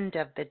the end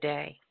of the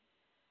day.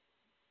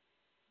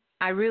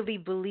 I really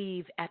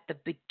believe at the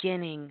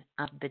beginning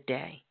of the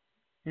day,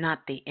 not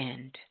the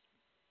end.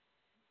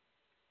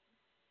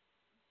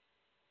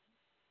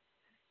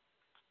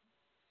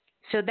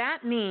 So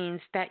that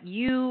means that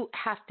you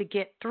have to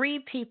get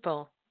 3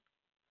 people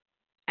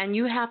and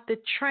you have to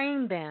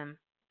train them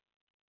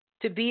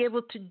to be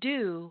able to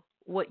do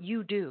what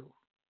you do.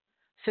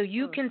 So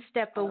you can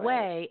step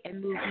away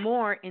and move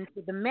more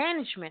into the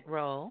management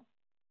role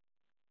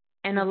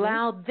and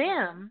allow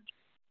them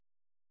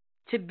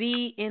to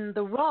be in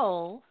the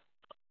role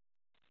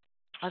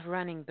of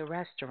running the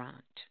restaurant.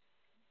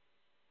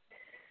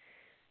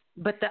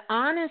 But the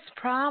honest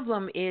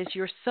problem is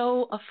you're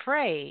so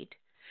afraid,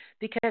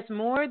 because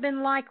more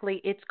than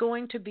likely it's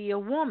going to be a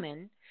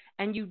woman,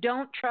 and you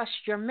don't trust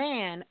your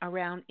man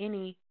around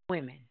any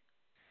women.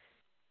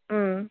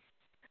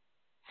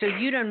 So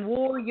you done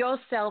wore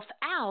yourself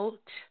out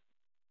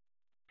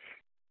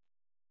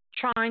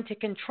trying to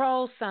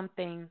control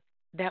something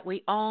that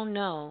we all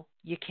know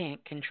you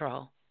can't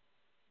control.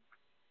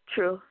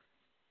 True.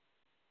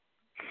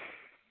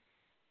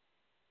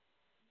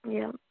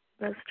 Yeah,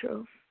 that's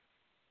true.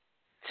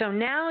 So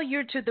now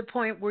you're to the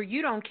point where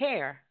you don't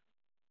care.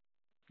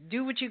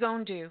 Do what you're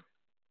going to do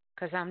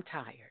because I'm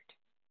tired.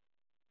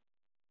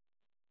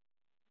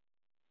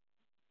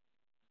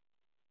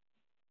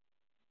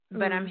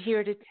 But I'm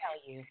here to tell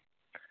you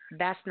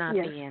that's not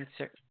the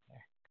answer.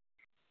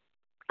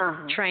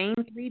 Train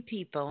 3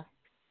 people,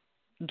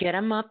 get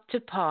them up to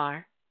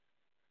par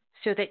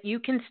so that you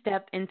can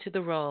step into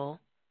the role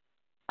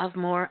of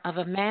more of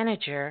a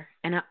manager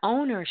and an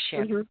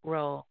ownership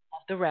role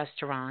of the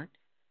restaurant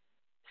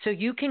so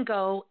you can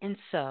go and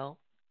sew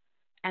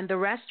and the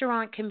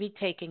restaurant can be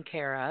taken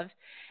care of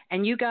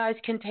and you guys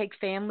can take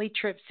family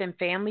trips and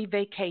family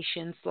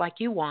vacations like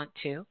you want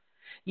to.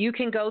 You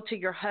can go to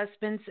your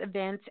husband's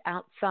events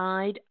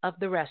outside of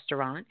the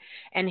restaurant,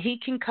 and he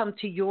can come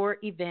to your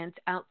events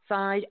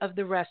outside of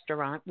the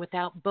restaurant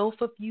without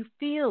both of you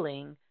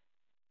feeling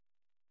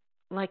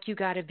like you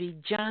got to be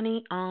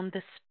Johnny on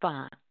the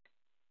spot,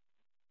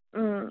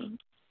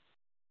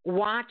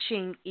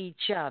 watching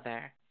each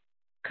other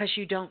because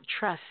you don't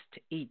trust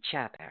each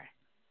other.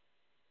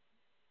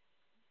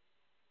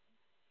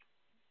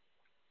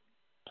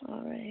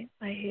 All right,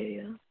 I hear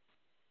you.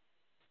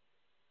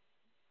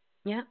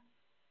 Yeah.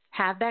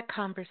 Have that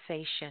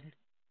conversation.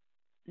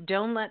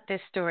 Don't let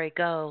this story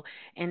go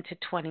into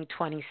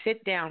 2020.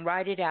 Sit down,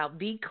 write it out,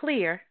 be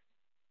clear.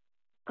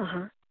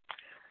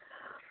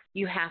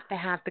 You have to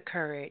have the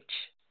courage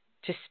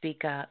to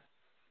speak up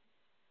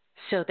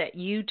so that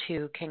you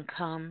two can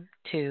come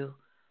to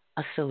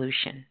a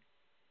solution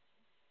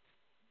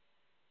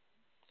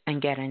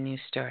and get a new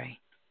story.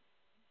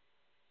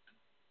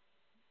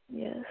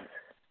 Yes.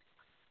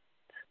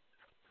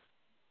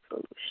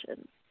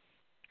 Solution.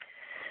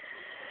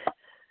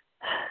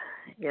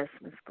 Yes,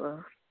 Ms.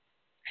 Blue.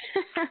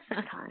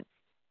 Time.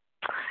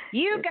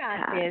 You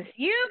got this.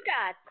 You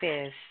got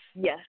this.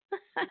 Yes.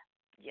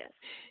 Yes.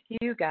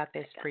 You got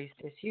this,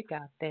 priestess. You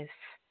got this.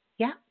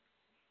 Yeah.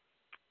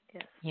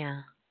 Yes.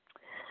 Yeah.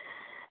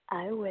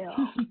 I will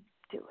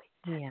do it.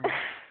 Yeah.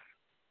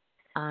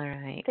 All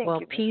right. Thank well,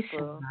 you, peace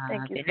Blue. and love.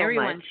 Thank you and so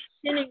everyone much.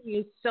 sending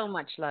you so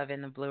much love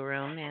in the Blue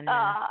Room. And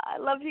I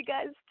love you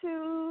guys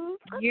too.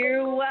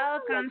 You're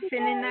welcome.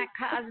 Sending that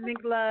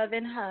cosmic love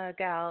and hug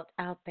out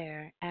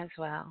there as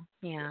well.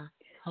 Yeah.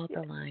 Hold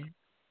the line.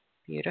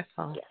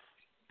 Beautiful.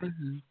 Yes.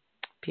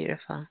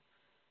 Beautiful.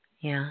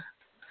 Yeah.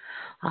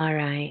 All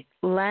right.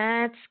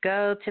 Let's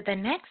go to the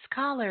next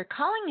caller.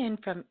 Calling in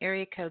from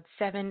area code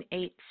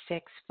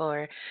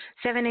 7864.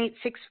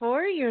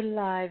 7864, you're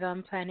live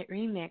on Planet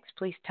Remix.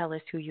 Please tell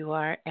us who you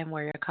are and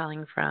where you're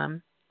calling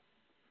from.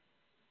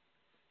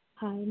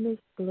 Hi, Ms.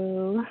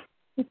 Blue.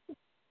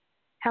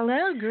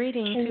 Hello,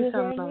 greetings. Can Who's you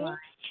hear on the me? line?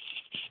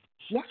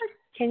 Yes.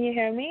 Can you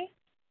hear me?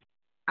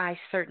 I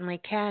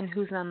certainly can.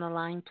 Who's on the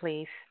line,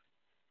 please?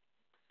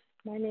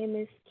 My name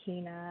is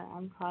Kina.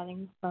 I'm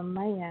calling from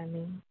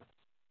Miami.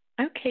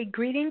 Okay,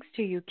 greetings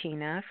to you,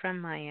 Kina, from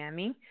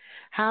Miami.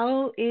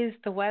 How is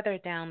the weather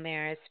down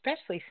there,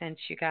 especially since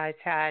you guys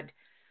had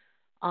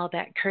all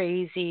that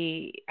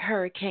crazy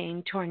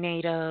hurricane,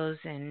 tornadoes,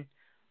 and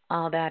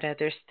all that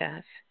other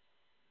stuff?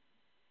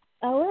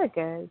 Oh, we're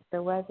good.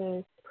 The weather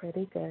is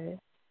pretty good.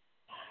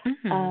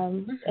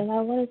 And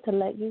I wanted to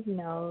let you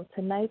know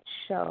tonight's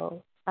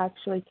show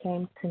actually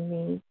came to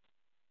me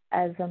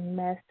as a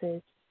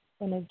message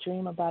in a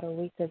dream about a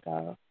week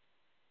ago.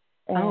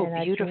 And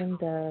I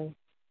dreamed of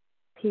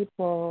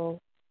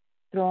people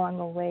throwing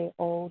away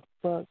old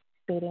books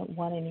they didn't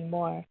want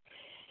anymore.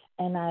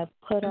 And I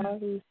put all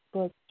these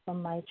books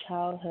from my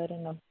childhood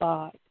in a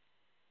box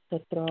to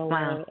throw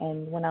away.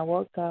 And when I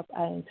woke up,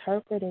 I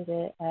interpreted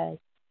it as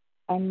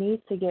I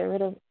need to get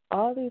rid of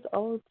all these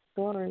old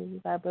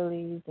stories I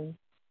believed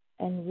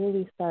and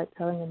really start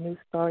telling a new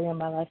story in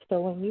my life.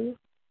 So when you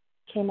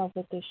came up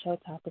with this show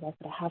topic, I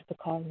said, I have to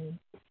call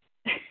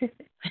you.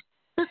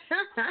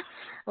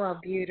 Well,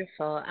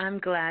 beautiful. I'm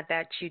glad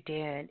that you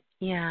did.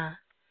 Yeah.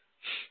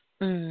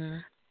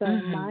 So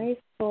my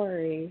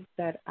story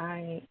that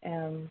I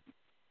am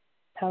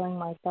telling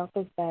myself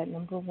is that,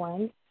 number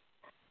one,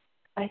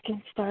 I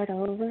can start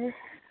over.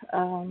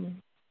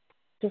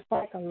 Just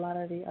like a lot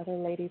of the other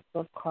ladies who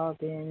have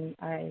called in,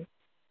 I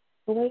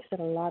wasted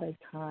a lot of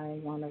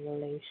time on a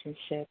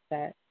relationship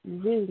that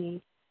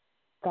really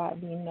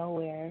got me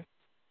nowhere.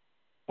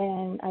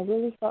 And I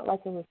really felt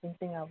like it was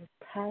something I was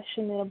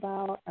passionate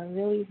about. I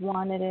really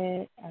wanted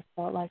it. I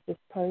felt like this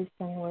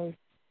person was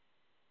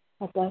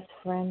a best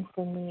friend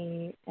for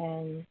me,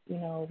 and, you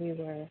know, we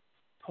were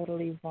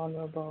totally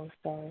vulnerable.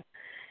 So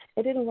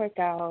it didn't work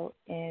out,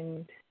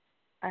 and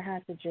I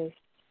had to just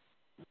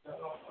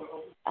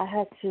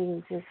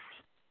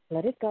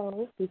let it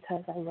go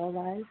because I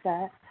realized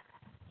that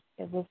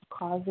it was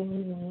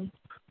causing me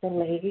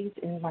delays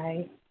in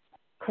my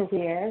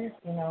career.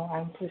 You know,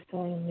 I'm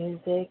pursuing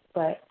music,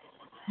 but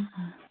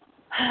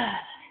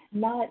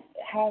not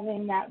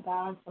having that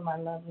balance in my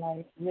love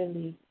life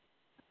really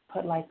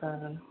put like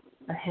a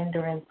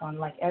hindrance on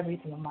like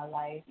everything in my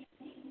life.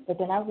 But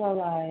then I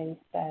realized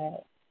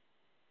that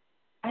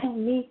I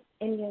don't need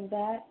any of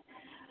that.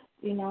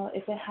 You know,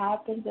 if it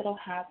happens, it'll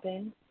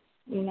happen.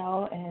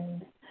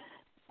 and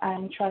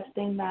I'm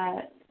trusting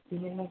that the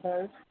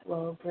universe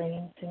will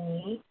bring to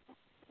me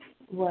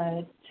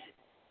what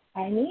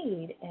I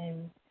need.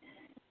 And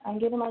I'm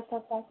getting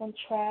myself back on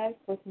track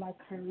with my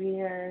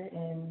career,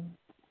 and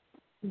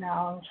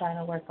now I'm trying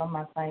to work on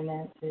my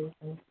finances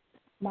and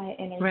my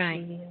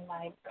energy and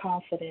my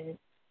confidence.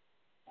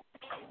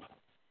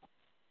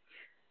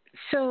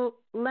 So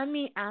let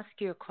me ask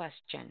you a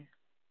question.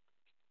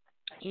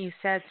 You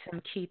said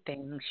some key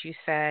things. You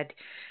said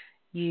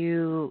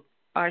you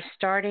are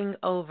starting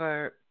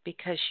over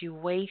because you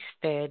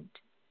wasted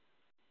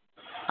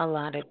a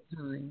lot of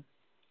time.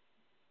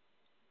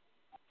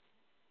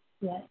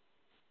 Yes.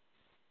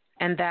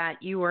 And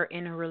that you were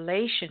in a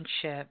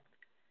relationship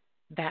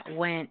that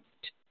went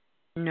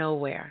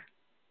nowhere.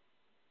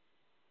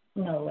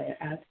 Nowhere,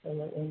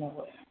 absolutely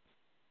nowhere.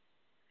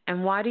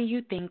 And why do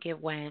you think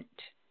it went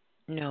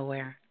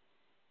nowhere?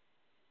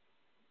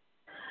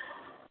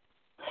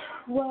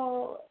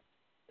 Well,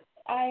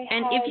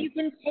 if you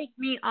can take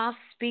me off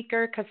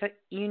speaker, because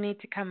you need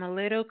to come a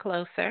little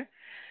closer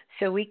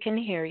so we can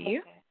hear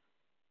you.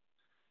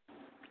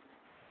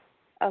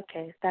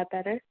 Okay, is that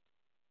better?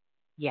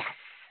 Yes.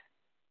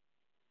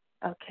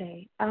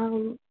 Okay.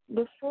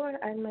 Before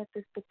I met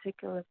this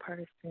particular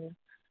person,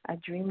 I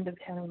dreamed of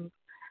him,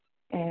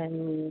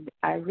 and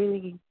I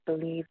really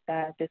believed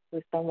that this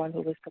was someone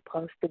who was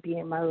supposed to be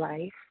in my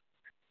life.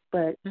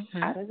 But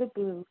out of the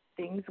blue,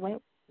 things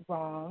went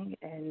wrong,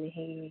 and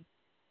he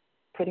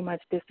pretty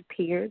much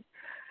disappeared.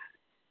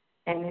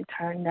 And it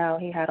turned out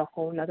he had a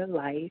whole nother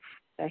life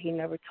that he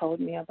never told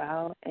me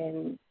about,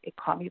 and it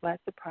caught me by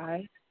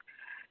surprise.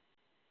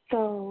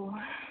 So,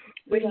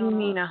 what do you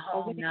mean a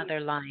whole nother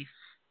life?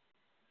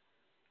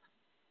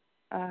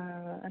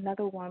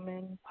 Another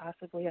woman,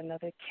 possibly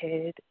another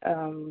kid,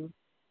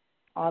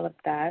 all of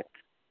that,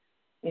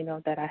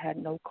 that I had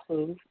no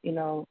clue.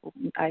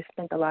 I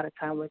spent a lot of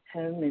time with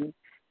him, and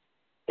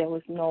there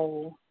was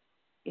no,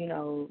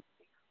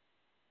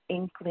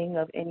 inkling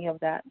of any of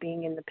that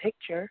being in the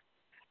picture.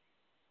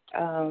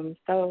 So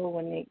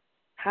when it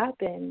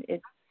happened,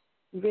 it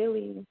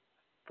really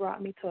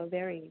brought me to a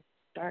very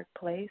dark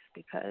place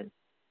because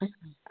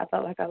I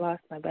felt like I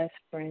lost my best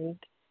friend,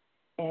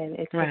 and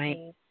it took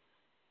me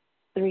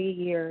 3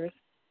 years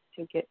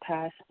to get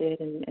past it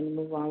and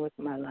move on with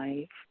my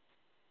life.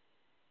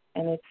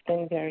 And it's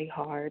been very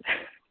hard.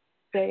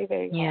 Very,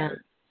 very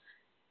hard.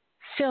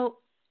 So,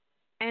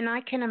 and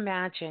I can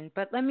imagine,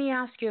 but let me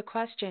ask you a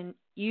question.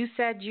 You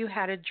said you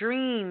had a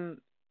dream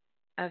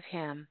of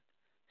him.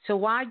 So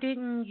why do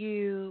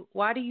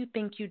you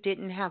think you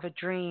didn't have a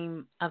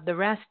dream of the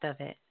rest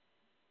of it?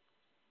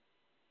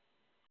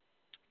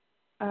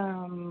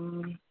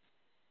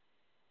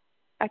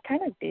 I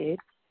kind of did.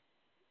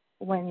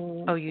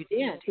 When you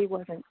did? He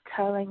wasn't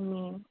telling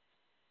me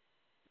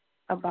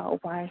about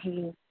why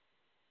he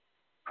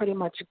pretty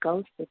much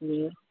ghosted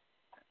me.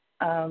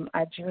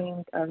 I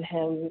dreamed of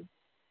him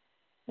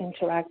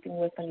interacting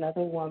with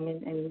another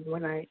woman, and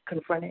when I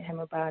confronted him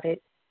about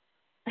it,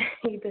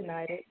 he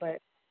denied it,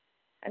 but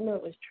I knew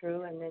it was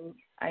true, and then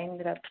I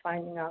ended up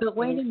finding out. But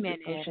wait a minute.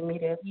 Social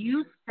media.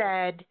 You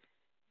said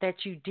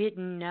that you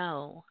didn't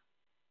know.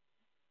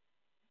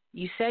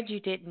 You said you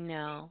didn't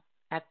know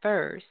at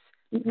first.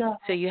 No,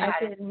 so I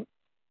didn't.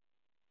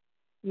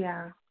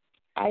 Yeah.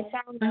 I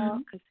found out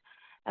because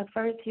at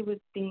first he was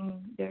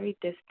being very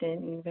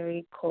distant and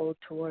very cold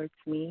towards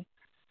me.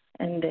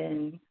 And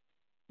then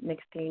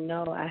next thing you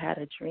know, I had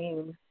a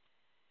dream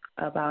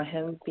about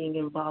him being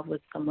involved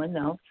with someone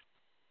else.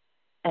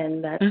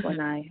 And that's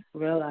when I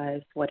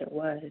realized what it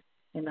was.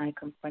 And I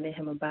confronted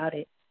him about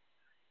it.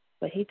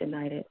 But he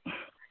denied it.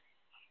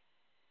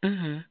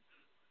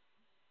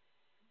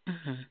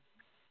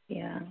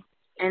 Yeah.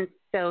 And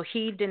so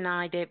he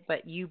denied it,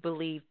 but you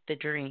believed the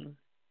dream.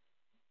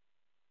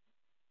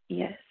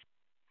 Yes.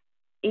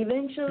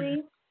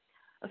 Eventually,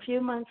 a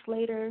few months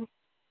later,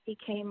 he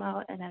came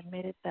out and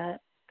admitted that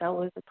that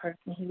was the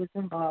person he was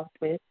involved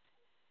with.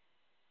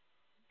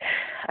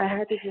 I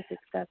had to just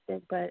accept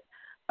it, but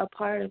a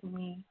part of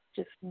me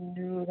just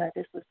knew that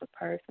this was the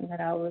person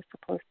that I was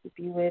supposed to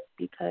be with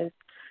because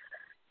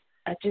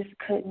I just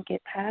couldn't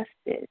get past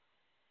it.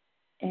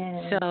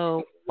 And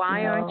so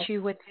why aren't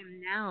you with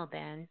him now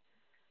then,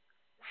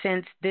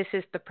 since this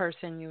is the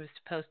person you were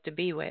supposed to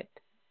be with?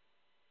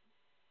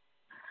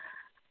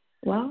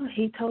 Well,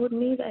 he told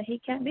me that he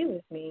can't be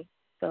with me,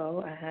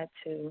 so I had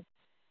to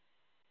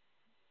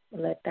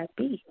let that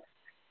be.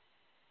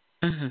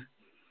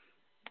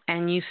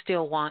 And you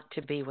still want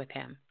to be with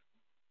him?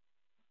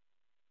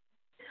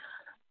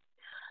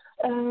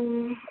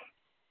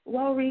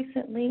 Well,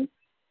 recently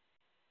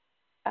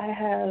I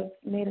have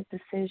made a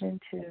decision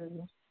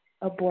to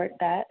abort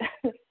that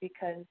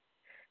because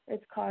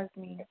it's caused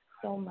me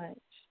so much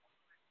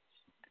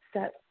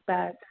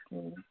setbacks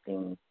and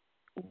things,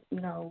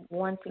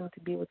 wanting to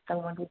be with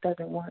someone who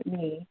doesn't want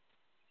me.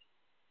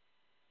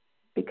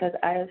 Because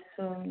I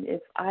assumed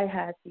if I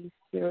had these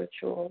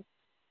spiritual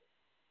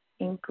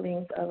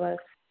inklings of us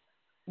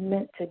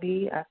meant to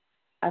be,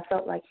 I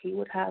felt like he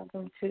would have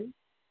them too.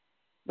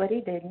 But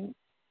he didn't.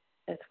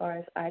 as far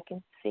as I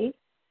can see.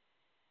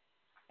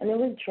 And it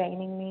was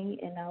draining me,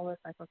 and I was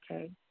like,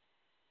 okay,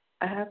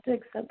 I have to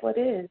accept what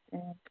is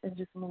and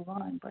just move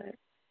on. But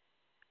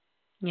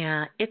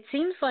Yeah, it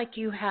seems like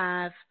you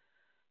have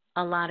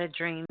a lot of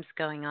dreams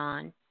going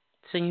on,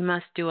 so you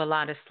must do a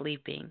lot of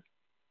sleeping.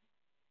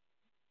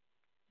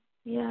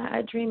 yeah,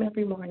 I dream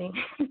every morning.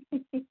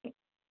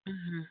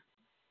 Mhm.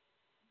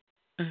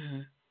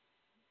 Mhm.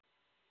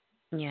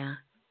 Yeah.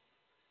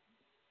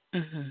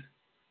 Mhm.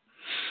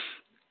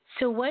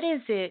 So what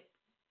is it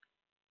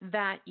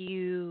that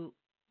you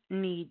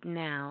need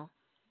now?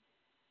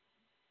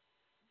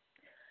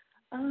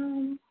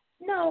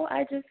 No,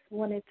 I just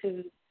wanted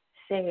to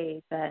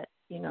say that,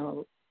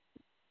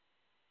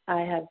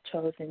 I have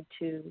chosen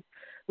to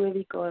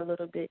really go a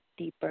little bit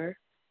deeper.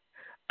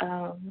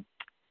 Um,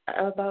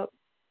 about,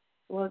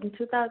 well, in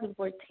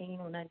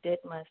 2014, when I did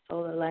my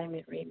soul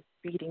alignment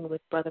reading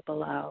with Brother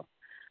Bilal,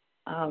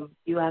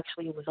 you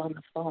actually was on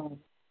the phone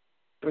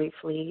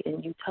briefly,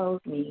 and you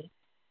told me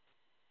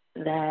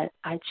that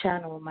I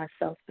channel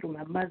myself through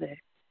my mother.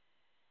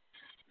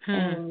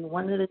 And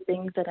one of the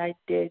things that I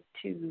did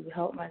to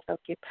help myself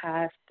get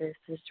past this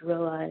is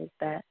realize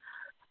that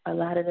a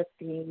lot of the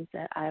things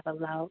that I've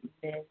allowed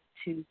men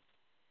to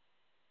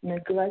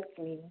neglect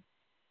me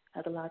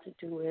had a lot to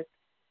do with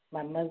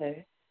my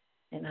mother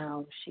and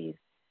how she's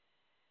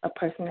a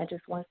person that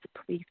just wants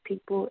to please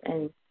people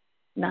and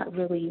not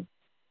really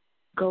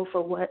go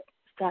for what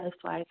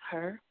satisfies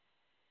her.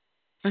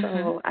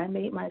 So I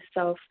made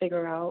myself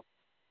figure out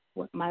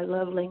what my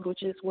love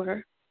languages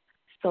were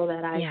so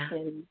that I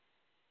can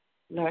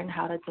learn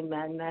how to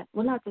demand that.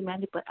 Well, not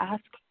demand it, but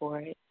ask for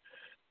it.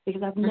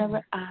 Because I've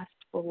never asked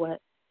for what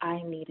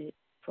I needed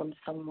from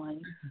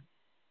someone.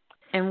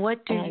 And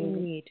what do you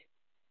need?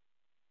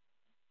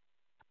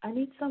 I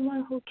need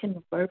someone who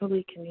can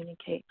verbally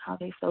communicate how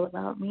they feel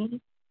about me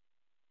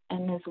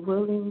and is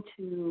willing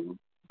to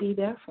be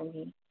there for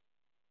me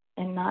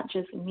and not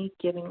just me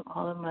giving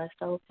all of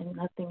myself and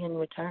nothing in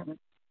return.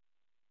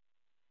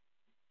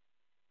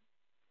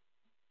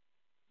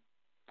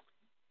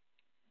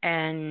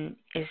 And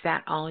is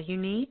that all you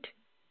need?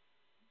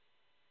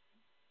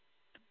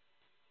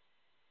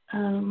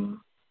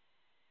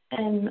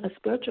 And a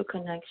spiritual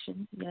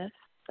connection, yes,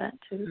 that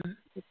too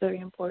is very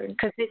important.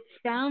 Because it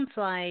sounds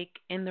like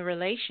in the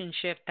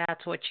relationship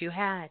that's what you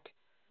had.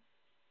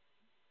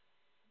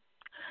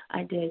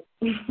 I did.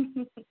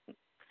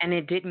 And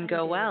it didn't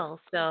go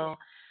well. So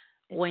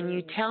when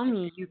you tell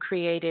me you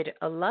created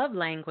a love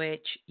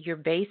language, you're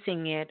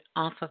basing it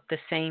off of the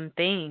same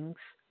things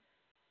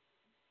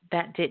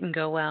that didn't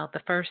go well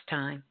the first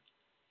time.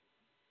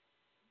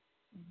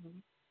 Mm-hmm.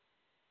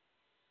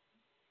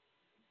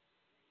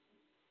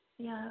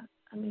 Yeah,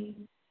 I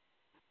mean,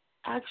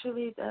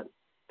 actually,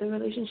 the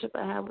relationship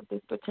I had with this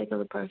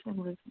particular person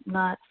was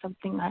not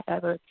something I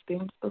ever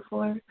experienced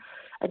before.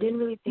 I didn't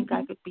really think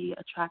I could be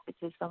attracted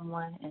to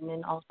someone and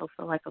then also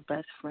feel like a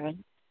best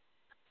friend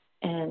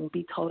and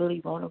be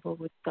totally vulnerable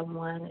with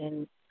someone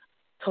and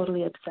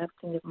totally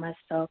accepting of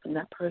myself, and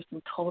that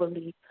person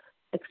totally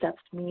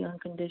accepts me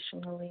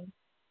unconditionally.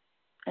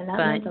 And that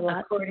meant a lot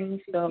according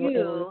to me. to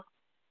you,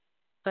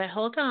 but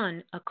hold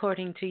on,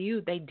 according to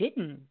you, they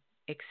didn't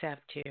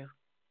accept you.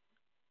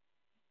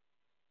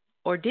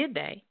 Or did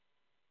they?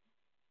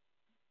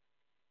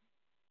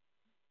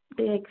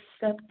 They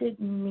accepted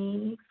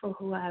me for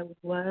who I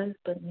was,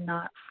 but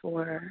not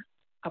for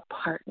a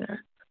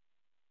partner.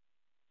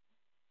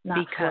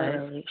 Not for a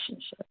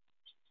relationship.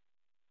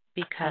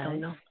 Because? I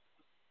don't know.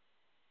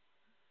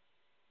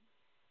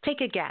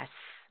 Take a guess.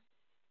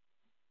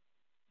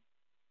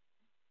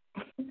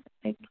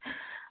 I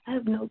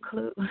have no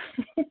clue.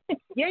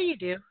 Yeah, you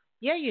do.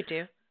 Yeah, you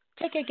do.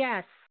 Take a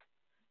guess.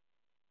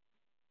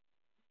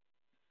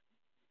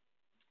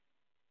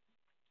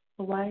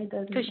 Why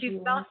doesn't he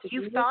want to be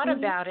with me? Because you've thought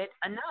about it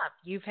enough.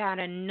 You've had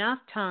enough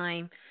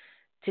time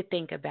to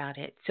think about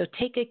it. So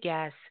take a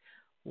guess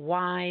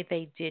why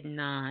they did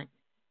not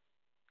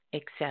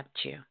accept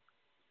you.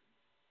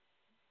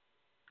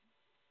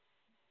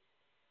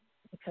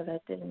 Because I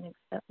didn't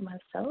accept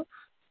myself.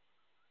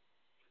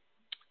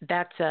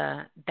 That's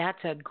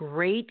a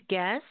great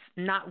guess,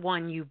 not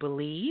one you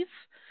believe.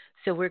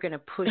 So we're going to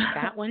push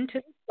that one to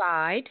the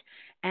side,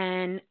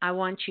 and I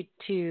want you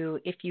to,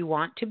 if you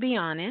want to be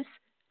honest,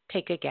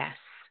 take a guess.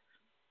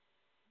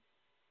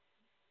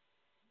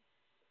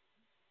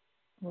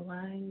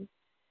 Why?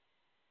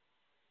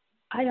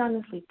 I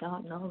honestly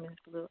don't know, Ms.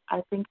 Blue.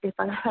 I think if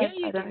I had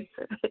that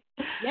answer,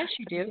 yes,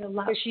 you do.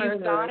 Because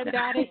you've thought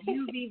about it.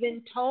 You've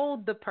even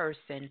told the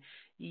person.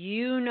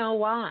 You know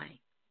why.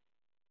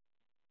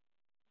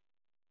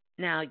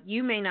 Now,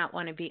 you may not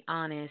want to be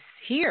honest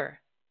here,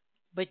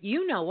 but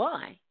you know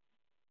why.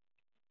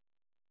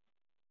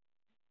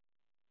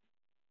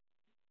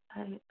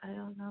 I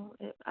don't know.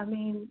 I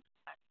mean,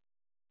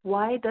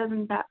 why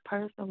doesn't that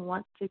person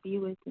want to be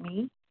with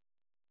me?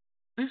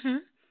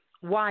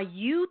 Why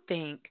you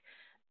think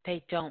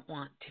they don't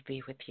want to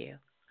be with you?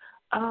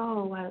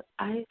 Oh, well,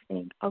 I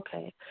think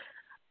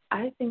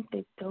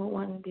they don't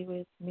want to be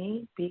with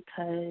me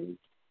because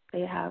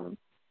they have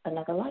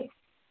another life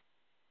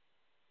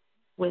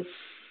with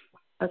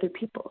other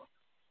people.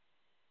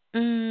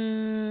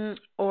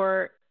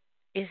 Or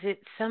is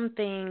it some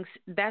things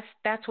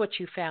that's what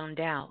you found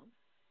out,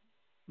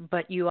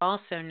 but you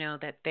also know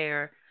that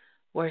there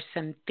were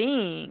some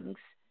things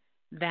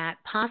that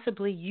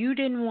possibly you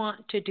didn't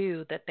want to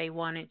do that they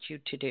wanted you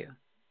to do.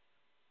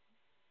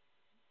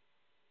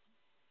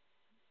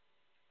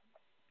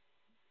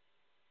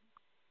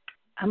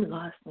 I'm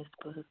lost, Miss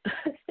Blue.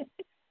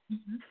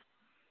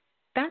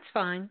 That's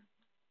fine.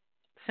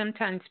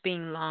 Sometimes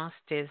being lost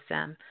is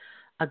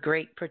a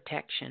great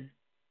protection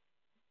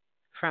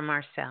from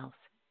ourselves.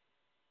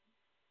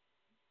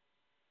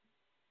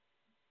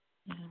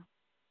 Yeah.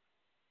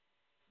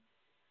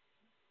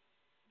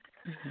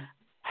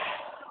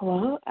 Mm-hmm.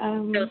 Well,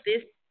 so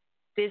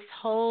this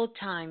whole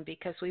time,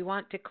 because we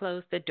want to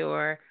close the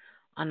door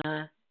on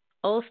a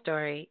old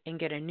story and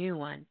get a new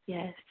one.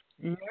 Yes.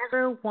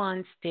 Never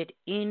once did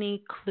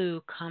any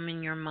clue come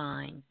in your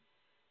mind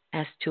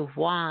as to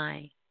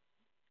why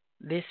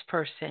this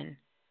person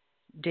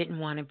didn't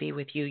want to be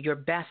with you, your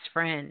best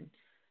friend,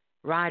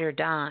 ride or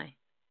die,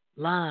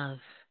 love,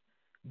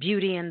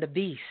 Beauty and the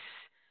Beast.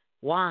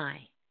 Why?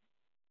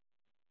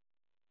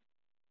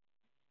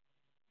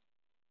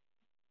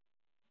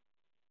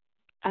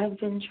 I've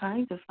been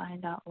trying to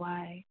find out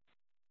why.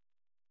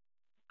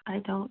 I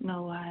don't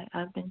know why.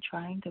 I've been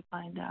trying to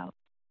find out.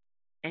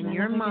 And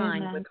your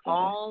mind, with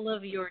all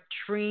of your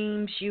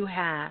dreams you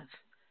have,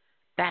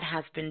 that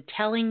has been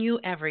telling you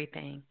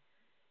everything,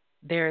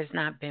 there has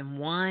not been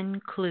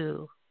one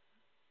clue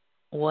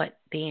what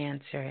the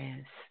answer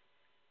is.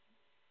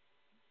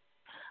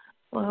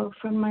 Well,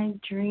 from my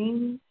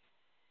dreams,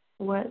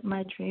 what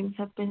my dreams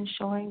have been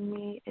showing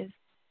me is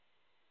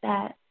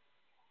that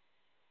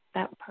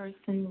that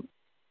person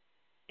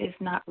is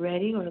not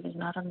ready or they're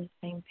not on the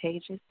same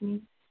page as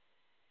me.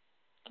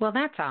 Well,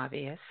 that's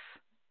obvious,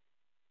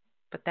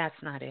 but that's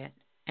not it.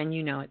 And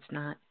you know it's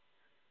not.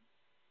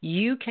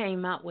 You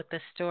came up with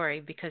the story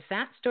because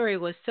that story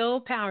was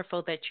so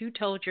powerful that you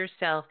told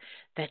yourself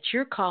that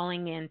you're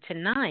calling in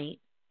tonight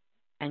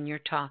and you're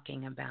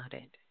talking about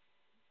it.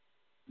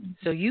 Mm-hmm.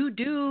 So you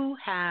do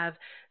have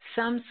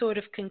some sort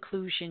of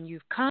conclusion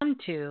you've come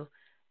to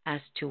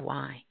as to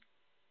why.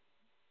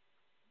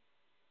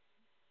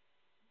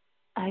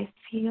 I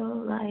feel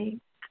like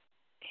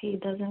he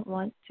doesn't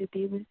want to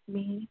be with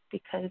me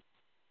because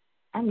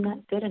I'm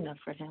not good enough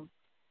for him.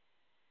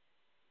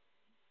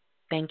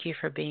 Thank you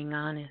for being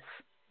honest.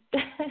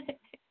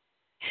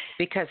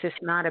 Because it's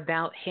not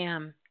about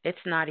him. It's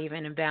not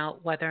even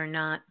about whether or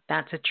not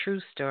that's a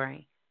true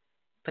story.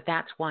 But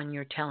that's one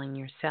you're telling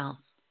yourself.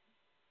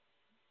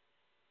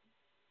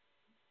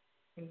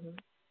 Mm-hmm.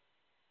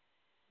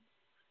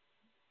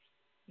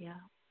 Yeah.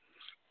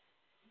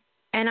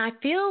 And I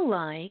feel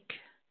like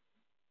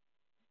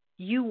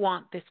you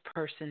want this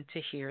person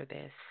to hear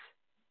this.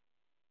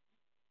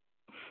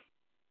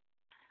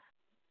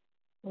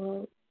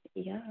 Well,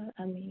 yeah,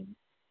 I mean,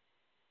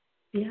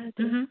 yeah, I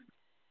do. Mm-hmm.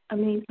 I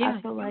mean, yeah.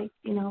 I feel like,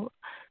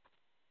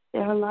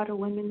 there are a lot of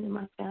women in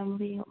my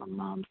family on my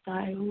mom's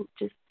side who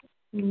just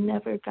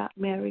never got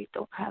married,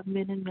 don't have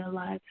men in their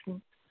lives,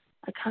 and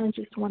I kind of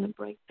just want to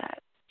break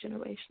that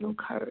generational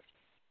curse.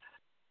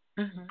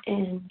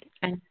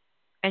 Mm-hmm.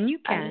 And you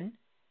can.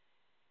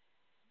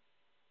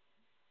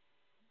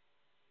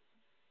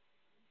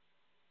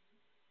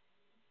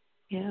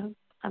 Yeah,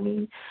 I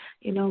mean,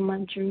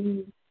 my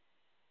dream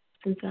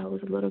since I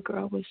was a little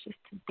girl was just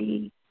to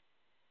be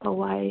a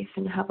wife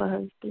and have a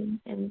husband,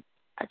 and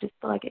I just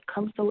feel like it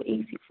comes so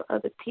easy for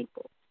other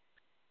people,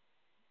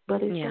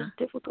 but it's so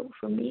difficult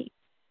for me.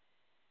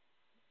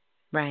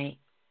 Right.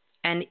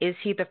 And is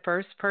he the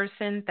first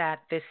person that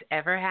this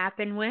ever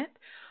happened with,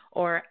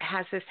 or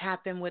has this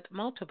happened with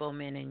multiple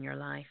men in your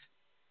life?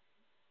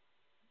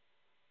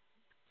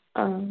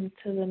 To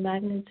the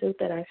magnitude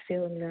that I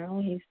feel now,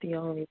 he's the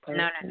only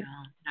person.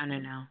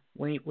 No.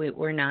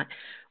 We're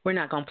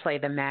not going to play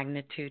the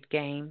magnitude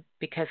game,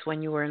 because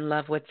when you were in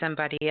love with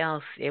somebody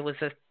else, it was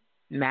a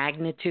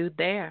magnitude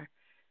there.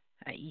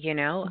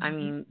 Mm-hmm. I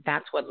mean,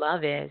 that's what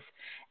love is.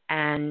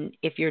 And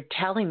if you're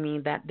telling me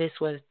that this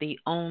was the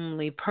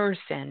only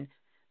person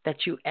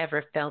that you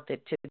ever felt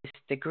it to this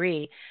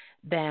degree,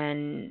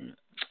 then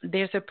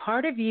there's a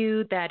part of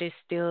you that is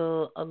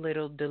still a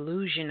little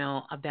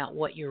delusional about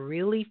what you're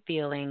really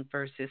feeling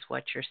versus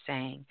what you're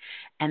saying.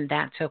 And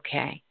that's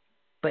okay.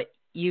 But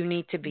you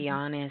need to be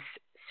honest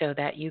so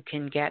that you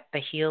can get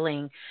the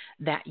healing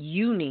that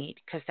you need,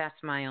 because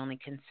that's my only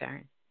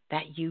concern,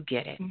 that you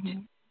get it. Mm-hmm.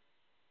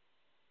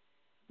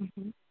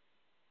 Mm-hmm.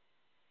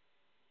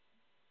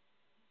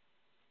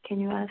 Can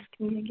you ask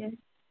me again?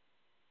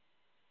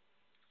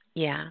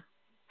 Yeah.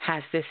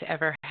 Has this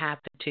ever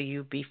happened to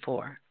you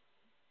before?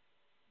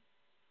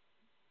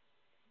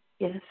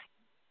 Yes.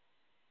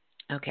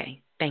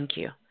 Okay, thank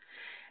you.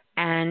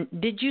 And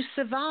did you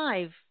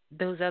survive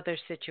those other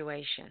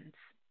situations?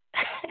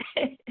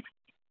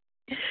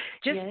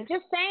 Just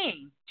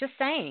saying.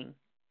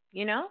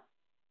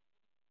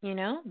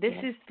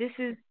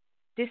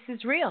 This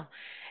is real.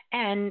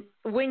 And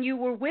when you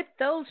were with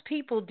those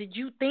people, did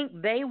you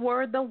think they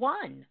were the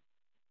one?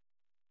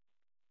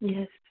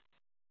 Yes.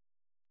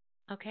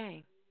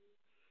 Okay.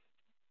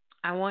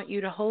 I want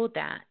you to hold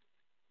that,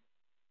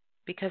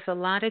 because a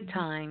lot of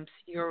times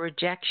your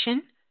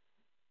rejection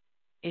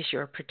is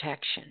your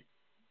protection.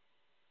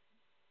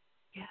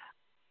 Yeah.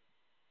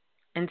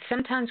 And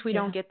sometimes we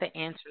don't get the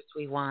answers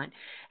we want.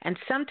 And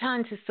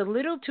sometimes it's a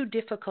little too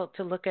difficult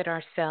to look at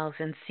ourselves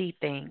and see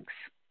things.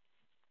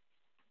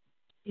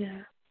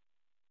 Yeah.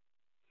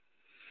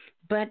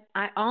 But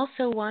I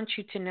also want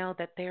you to know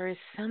that there is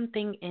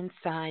something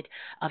inside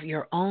of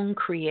your own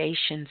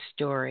creation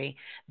story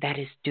that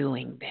is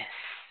doing this,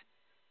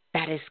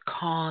 that is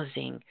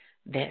causing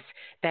this,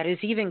 that is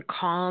even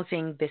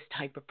causing this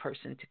type of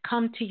person to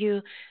come to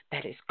you,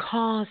 that is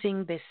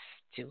causing this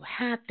to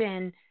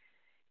happen.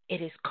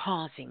 It is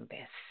causing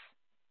this.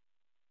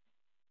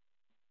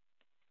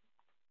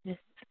 Yes.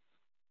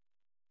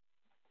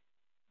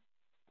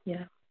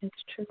 Yeah,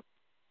 it's true.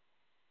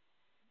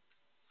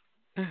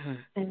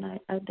 And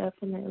I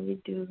definitely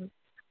do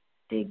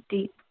dig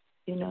deep,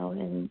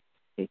 and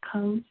it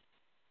comes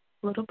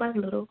little by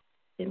little.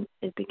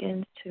 It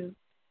begins to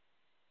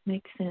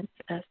make sense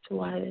as to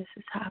why this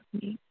is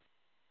happening.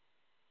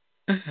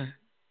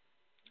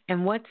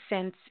 And what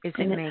sense is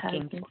it making? And it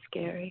has been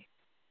scary.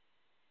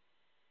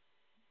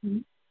 Mm-hmm.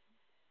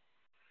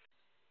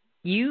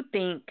 You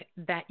think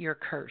that you're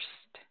cursed.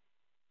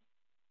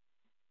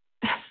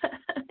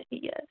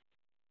 Yes,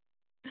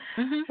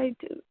 I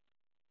do.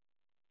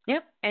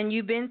 Yep, and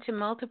you've been to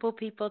multiple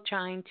people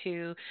trying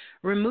to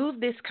remove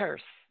this curse.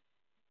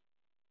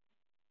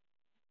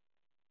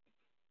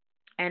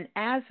 And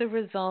as a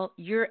result,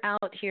 you're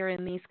out here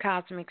in these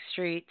cosmic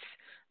streets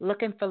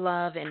looking for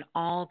love in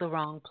all the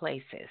wrong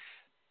places.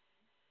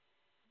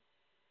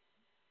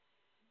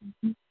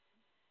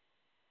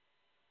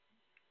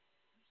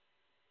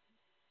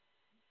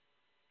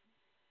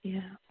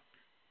 Yeah.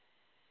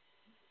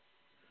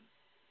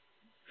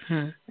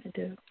 I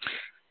do.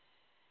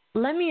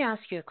 Let me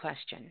ask you a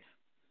question.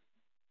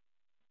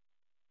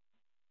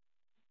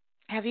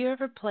 Have you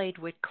ever played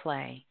with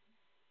clay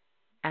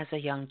as a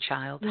young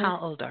child? Yes. How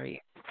old are you?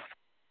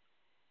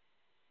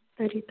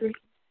 33.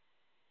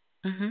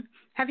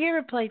 Have you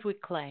ever played with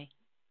clay?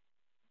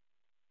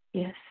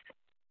 Yes.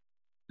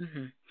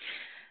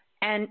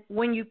 And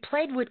when you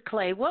played with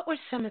clay, what were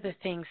some of the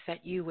things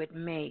that you would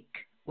make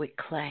with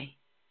clay?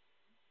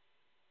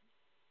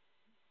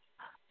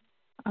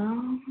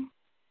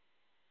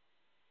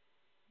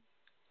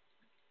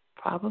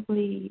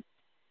 Probably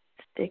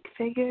stick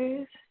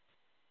figures.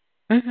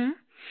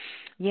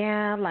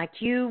 Yeah, like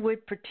you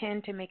would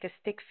pretend to make a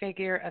stick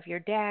figure of your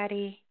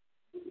daddy,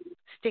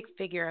 stick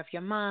figure of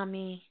your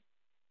mommy,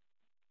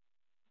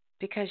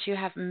 because you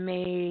have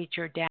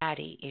major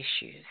daddy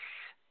issues.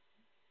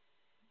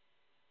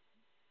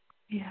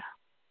 Yeah.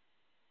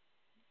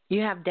 You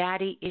have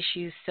daddy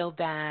issues so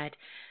bad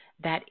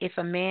that if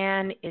a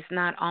man is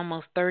not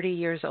almost 30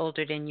 years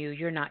older than you,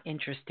 you're not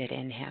interested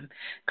in him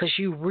because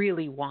you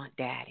really want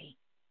daddy.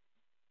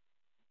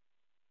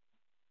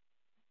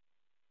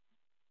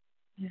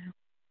 Yeah.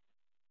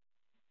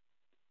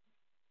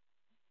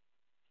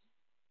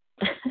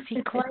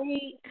 See,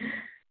 clay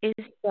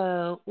is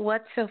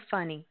what's so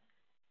funny?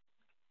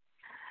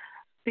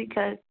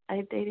 Because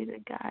I dated a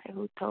guy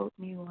who told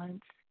me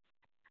once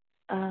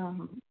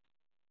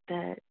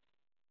that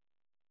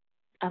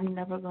I'm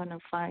never going to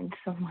find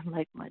someone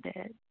like my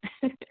dad.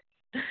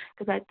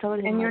 Because I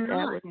told him my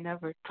dad would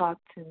never talk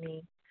to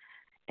me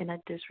in a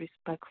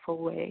disrespectful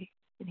way.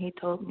 And he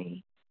told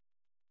me,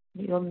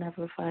 you'll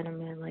never find a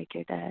man like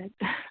your dad.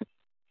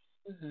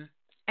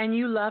 And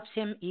you loved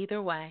him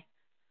either way.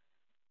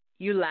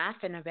 You're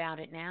laughing about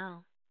it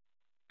now.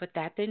 But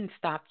that didn't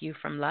stop you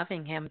from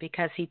loving him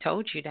because he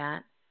told you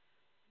that.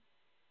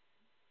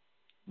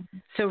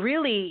 So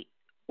really,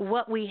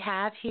 what we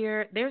have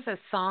here, there's a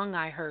song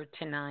I heard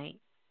tonight.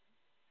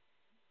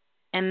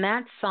 And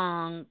that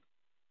song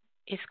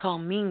is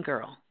called Mean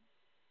Girl.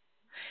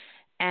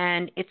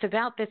 And it's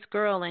about this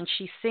girl, and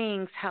she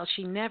sings how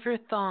she never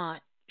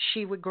thought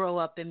she would grow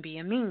up and be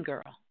a mean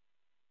girl.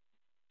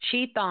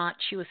 She thought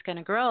she was going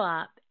to grow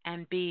up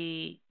and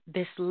be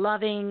this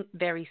loving,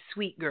 very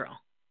sweet girl.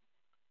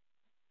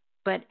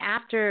 But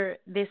after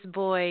this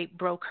boy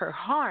broke her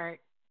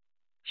heart,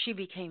 she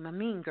became a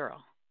mean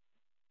girl.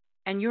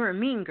 And you're a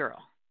mean girl.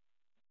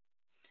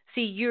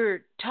 See,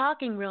 you're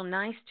talking real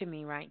nice to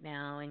me right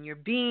now, and you're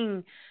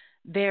being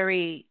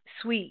very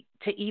sweet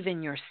to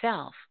even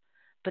yourself.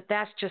 But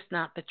that's just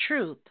not the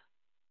truth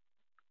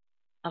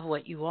of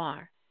what you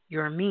are.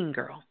 You're a mean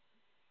girl.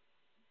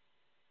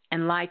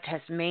 And life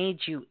has made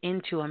you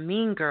into a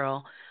mean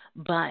girl,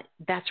 but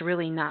that's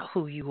really not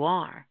who you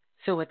are.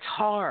 So it's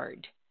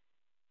hard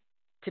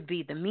to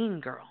be the mean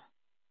girl.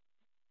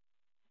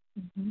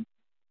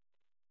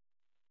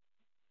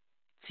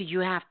 So you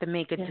have to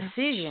make a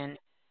decision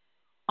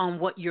on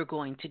what you're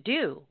going to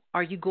do.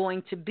 Are you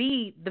going to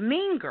be the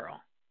mean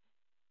girl?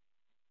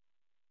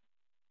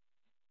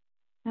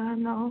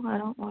 No, I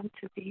don't want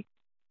to be.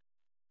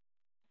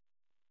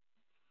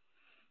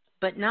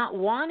 But not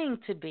wanting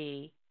to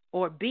be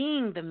or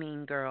being the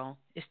mean girl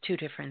is two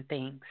different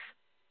things.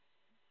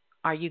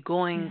 Are you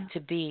going to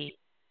be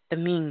the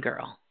mean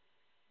girl?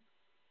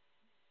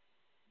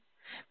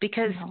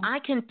 Because I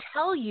can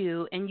tell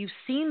you, and you've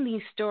seen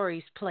these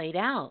stories played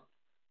out,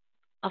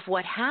 of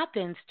what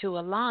happens to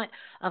a lot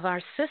of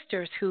our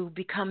sisters who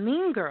become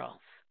mean girls.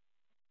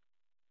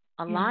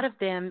 A lot of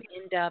them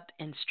end up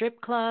in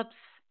strip clubs.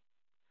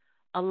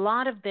 A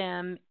lot of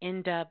them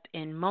end up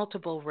in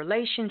multiple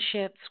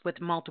relationships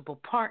with multiple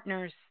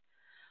partners.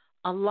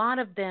 A lot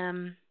of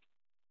them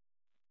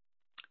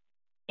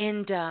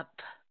end up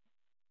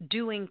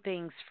doing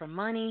things for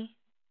money.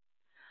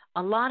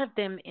 A lot of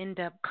them end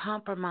up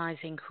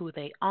compromising who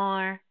they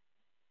are.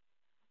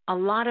 A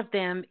lot of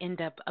them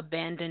end up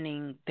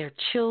abandoning their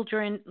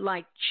children.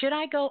 Like, should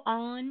I go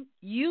on?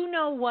 You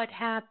know what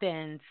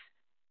happens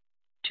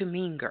to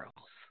mean girls.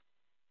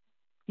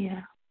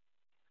 Yeah.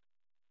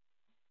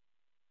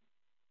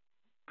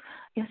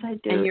 Yes, I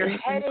do. And you're and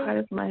heading. part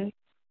of my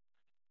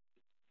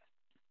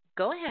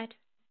Go ahead.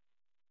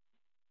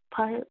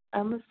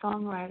 I'm a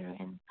songwriter,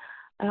 and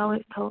I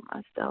always told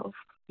myself,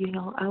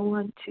 I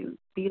want to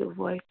be the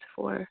voice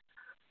for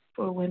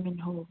women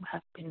who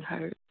have been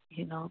hurt,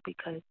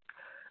 because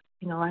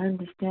I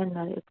understand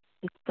that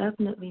it's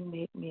definitely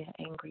made me an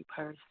angry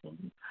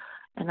person,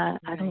 and I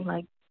don't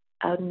like.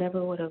 I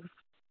never would have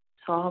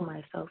saw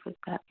myself as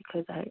that,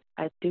 because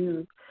I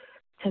do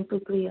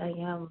typically I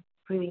am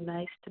really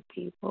nice to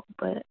people,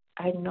 but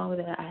I know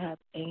that I have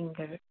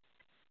anger,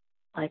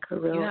 like a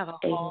real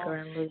anger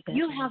and resentment.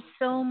 You have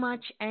so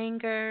much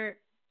anger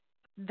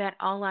that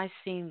all I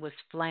seen was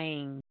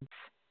flames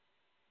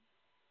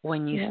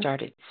when you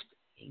started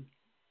speaking.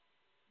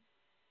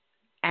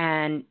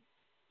 And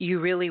you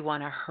really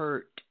want to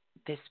hurt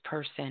this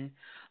person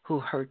who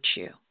hurt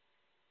you.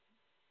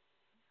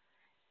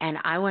 And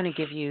I want to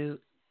give you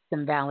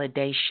some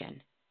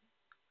validation.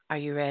 Are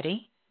you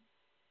ready?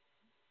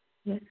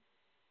 Yes.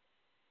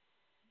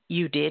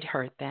 You did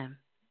hurt them.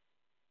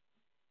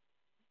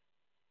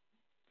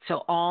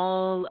 So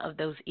all of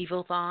those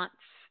evil thoughts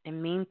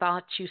and mean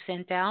thoughts you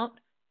sent out,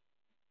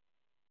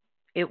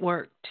 it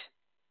worked.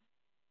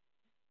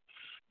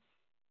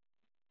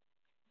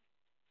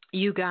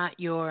 You got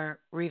your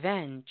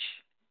revenge.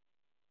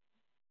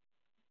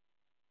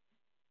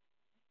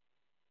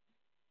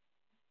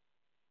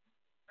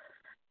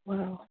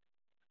 Wow.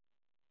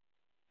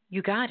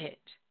 You got it.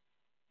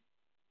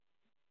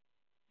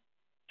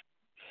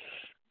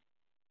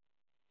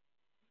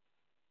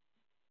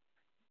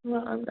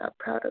 Well, I'm not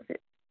proud of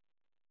it.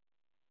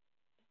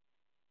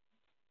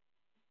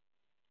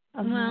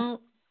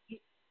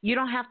 You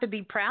don't have to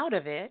be proud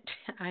of it.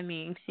 I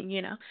mean,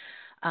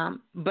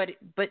 but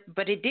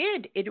it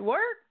did. It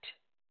worked.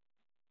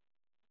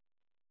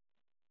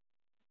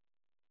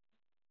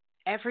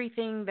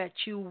 Everything that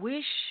you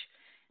wish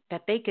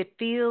that they could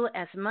feel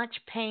as much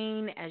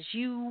pain as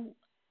you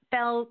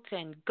felt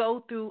and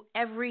go through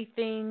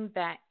everything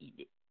that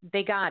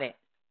they got it.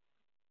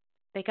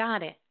 They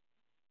got it.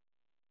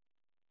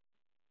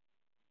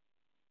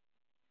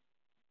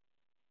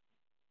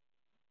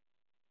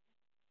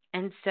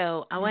 And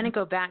so I want to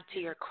go back to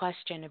your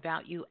question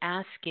about you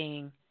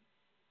asking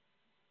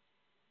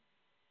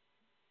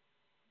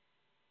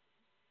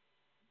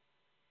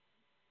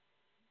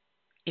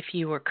if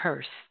you were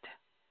cursed.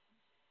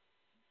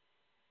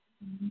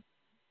 Mm-hmm.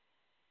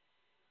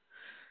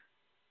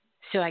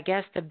 So I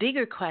guess the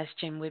bigger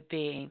question would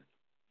be,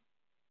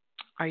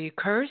 are you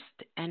cursed,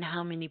 and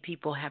how many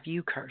people have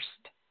you cursed?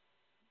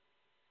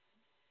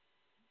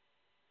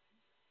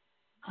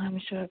 I'm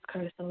sure I've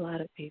cursed a lot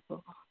of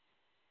people.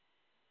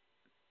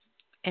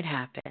 It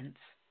happens.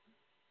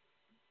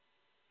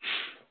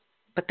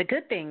 But the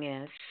good thing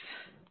is,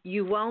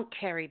 you won't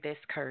carry this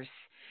curse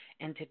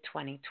into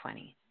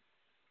 2020.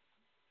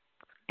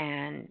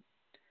 And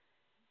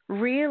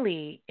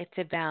really, it's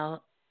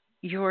about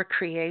your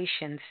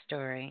creation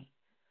story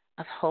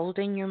of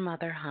holding your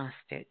mother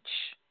hostage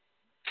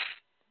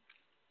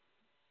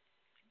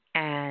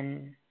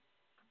and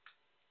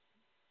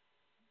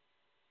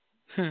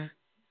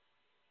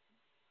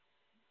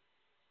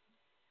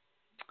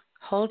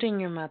holding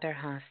your mother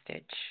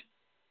hostage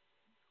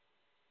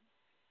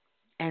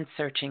and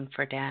searching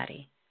for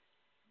daddy.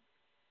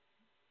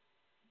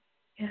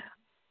 Yeah.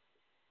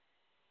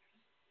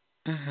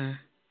 Mhm.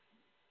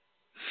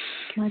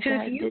 My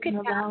dad didn't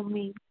allow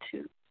me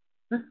to.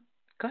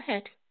 Go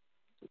ahead.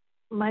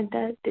 My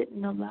dad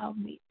didn't allow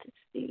me to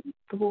see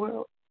the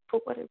world for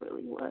what it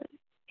really was.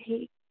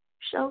 He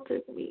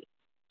sheltered me.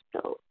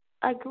 So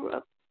I grew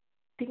up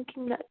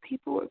thinking that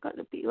people were going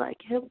to be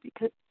like him,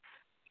 because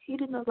he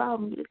didn't allow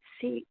me to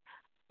see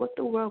what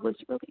the world was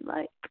really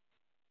like.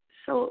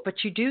 So,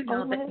 but you do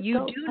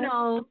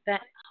know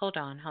that. Hold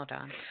on,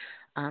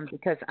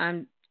 because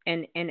I'm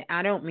and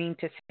I don't mean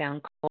to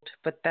sound cold,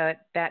 but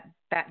that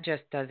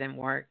just doesn't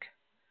work.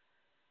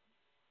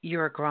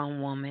 You're a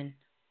grown woman.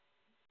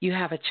 You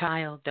have a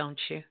child, don't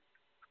you?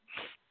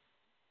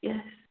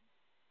 Yes.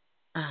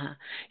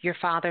 Your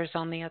father's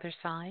on the other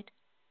side?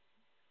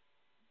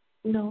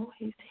 No,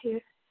 he's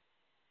here.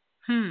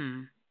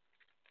 Hmm.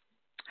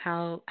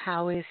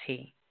 How is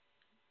he?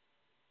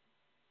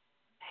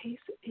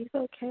 He's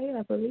okay,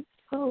 I believe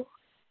so.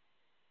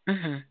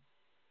 Mhm.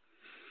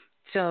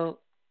 So,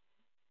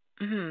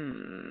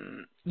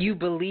 you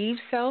believe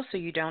so? So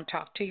you don't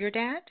talk to your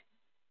dad?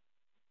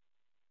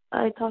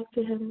 I talk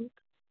to him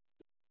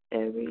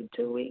every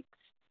 2 weeks.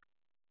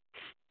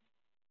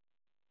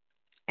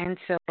 And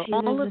so He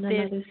all lives of in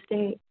this. another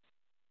state.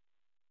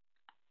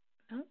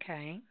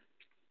 Okay.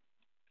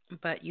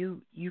 But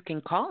you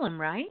can call him,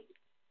 right?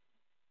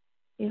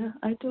 Yeah,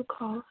 I do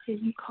call.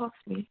 He calls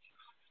me.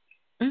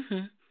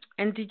 Mhm.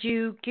 And did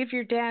you give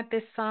your dad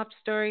this sob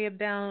story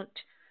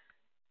about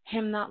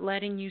him not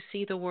letting you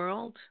see the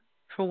world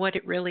for what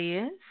it really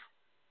is?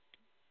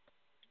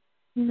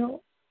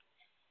 No,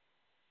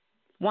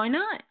 Why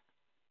not?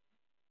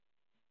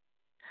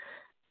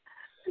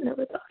 I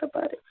never thought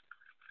about it.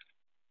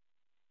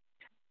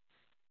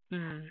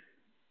 Hmm.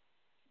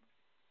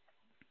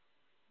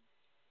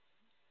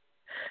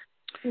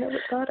 Never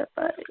thought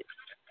about it.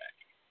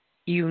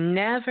 You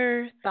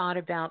never thought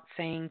about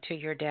saying to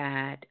your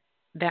dad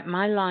that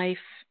my life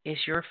is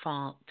your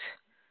fault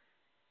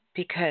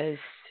because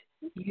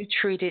you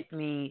treated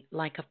me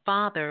like a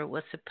father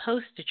was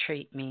supposed to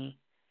treat me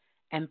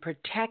and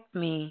protect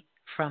me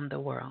from the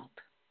world.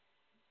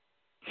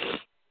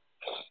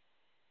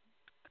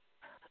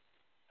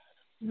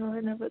 No,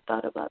 I never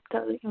thought about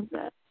telling him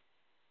that.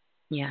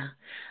 Yeah.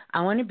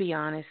 I want to be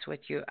honest with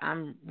you.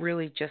 I'm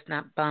really just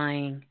not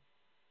buying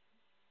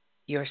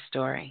your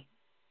story.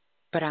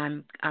 But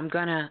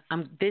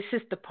this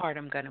is the part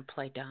I'm going to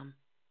play dumb.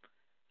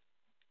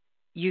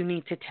 You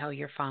need to tell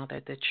your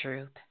father the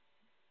truth.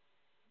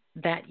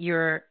 That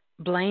you're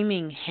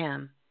blaming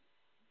him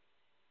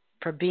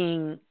for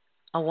being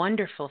a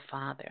wonderful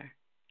father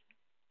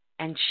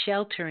and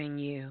sheltering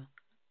you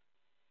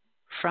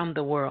from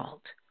the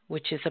world,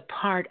 which is a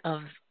part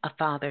of a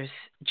father's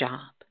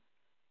job.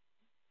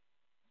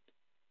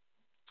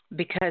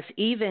 Because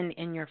even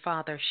in your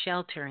father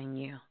sheltering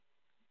you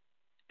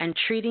and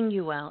treating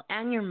you well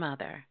and your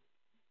mother,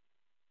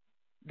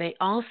 they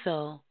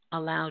also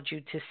allowed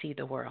you to see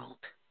the world.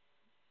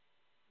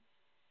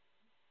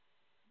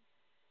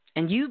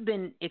 And you've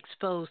been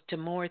exposed to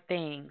more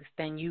things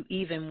than you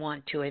even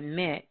want to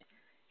admit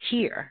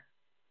here.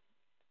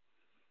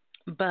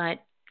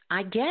 But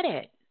I get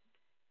it.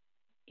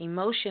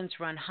 Emotions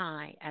run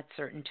high at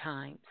certain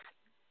times.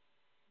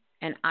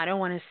 And I don't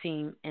want to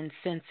seem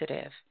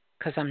insensitive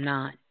because I'm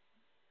not.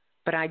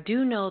 But I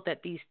do know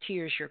that these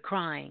tears you're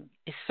crying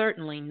is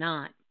certainly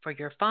not for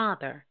your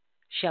father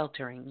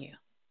sheltering you.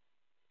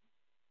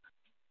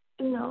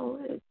 No,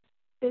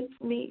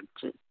 it's me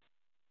just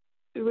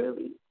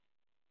really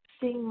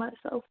seeing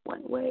myself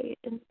one way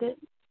and then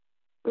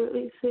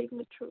really seeing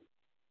the truth,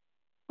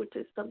 which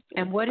is something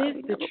And what I is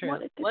probably the never truth?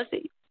 wanted to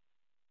see.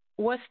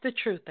 What's the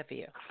truth of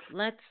you?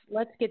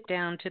 Let's get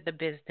down to the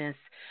business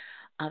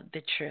of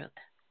the truth.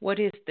 What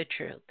is the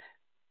truth?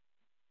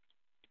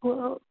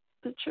 Well,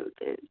 the truth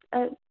is,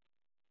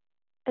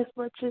 as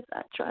much as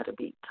I try to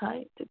be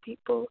kind to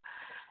people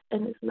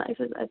and as nice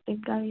as I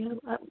think I am,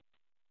 I'm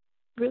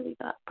really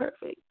not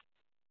perfect.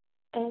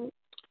 And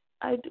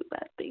I do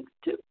bad things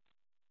too.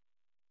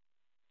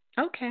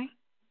 Okay.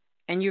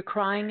 And you're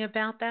crying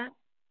about that?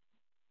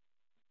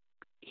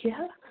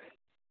 Yeah.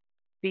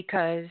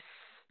 Because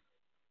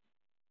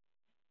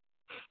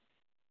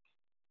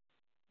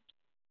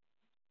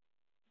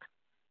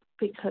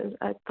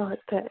I thought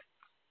that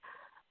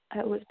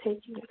I was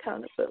taking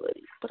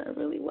accountability, but I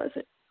really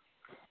wasn't.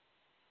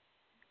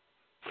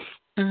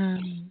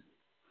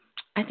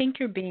 I think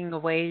you're being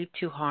way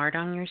too hard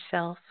on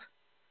yourself.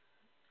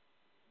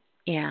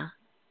 Yeah.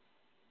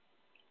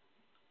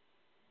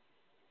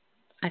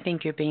 I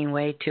think you're being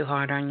way too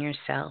hard on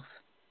yourself.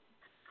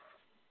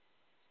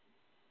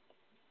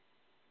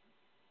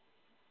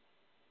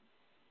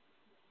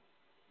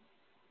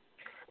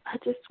 I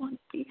just want to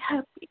be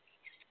happy.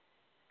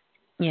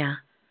 Yeah.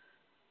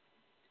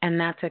 And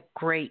that's a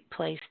great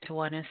place to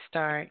want to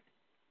start.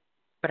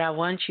 But I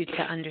want you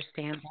to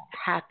understand that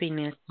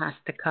happiness has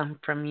to come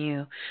from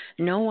you.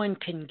 No one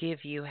can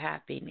give you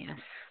happiness.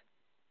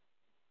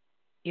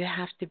 You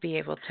have to be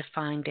able to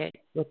find it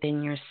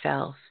within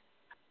yourself.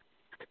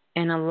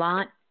 And a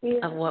lot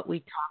of what we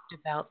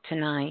talked about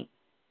tonight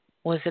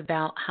was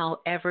about how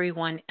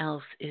everyone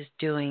else is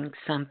doing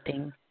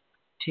something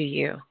to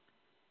you.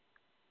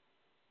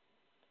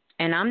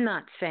 And I'm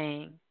not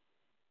saying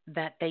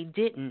that they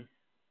didn't.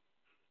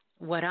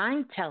 What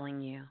I'm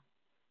telling you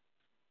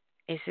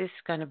is this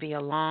going to be a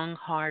long,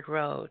 hard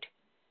road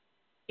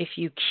if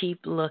you keep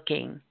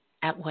looking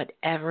at what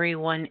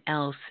everyone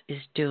else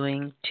is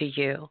doing to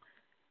you.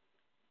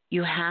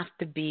 You have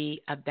to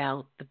be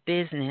about the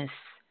business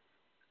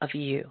of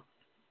you.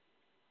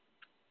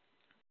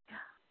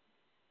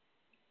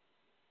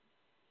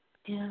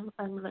 Yeah,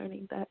 I'm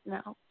learning that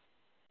now.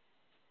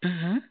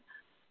 Mm-hmm.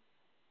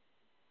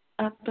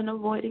 I've been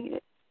avoiding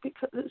it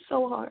because it's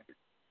so hard.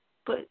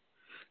 But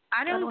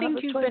I don't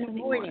think you've been avoiding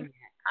anymore. it.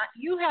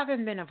 You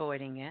haven't been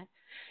avoiding it.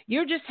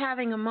 You're just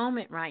having a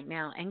moment right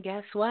now. And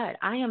guess what?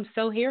 I am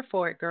so here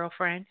for it,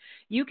 girlfriend.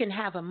 You can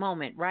have a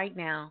moment right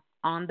now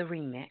on the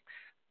remix.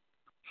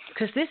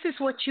 Because this is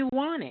what you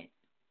wanted.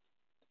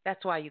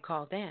 That's why you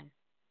called in.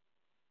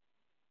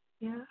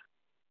 Yeah.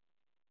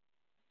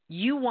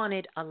 You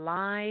wanted a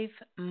live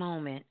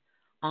moment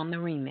on the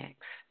remix.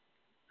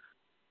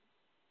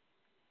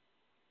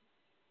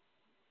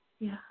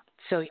 Yeah.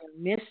 So your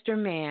Mr.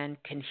 Man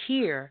can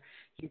hear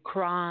you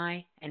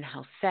cry and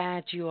how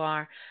sad you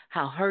are,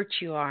 how hurt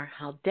you are,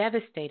 how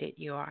devastated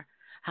you are,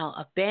 how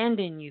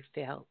abandoned you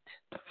felt.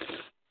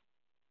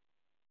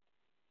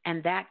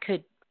 And that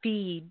could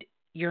feed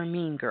your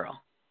mean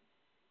girl.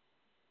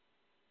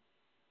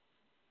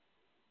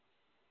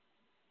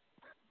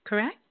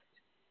 Correct?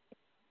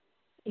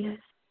 Yes.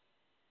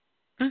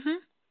 Mhm.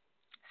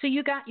 So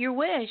you got your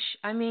wish.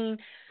 I mean,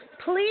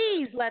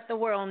 please let the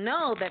world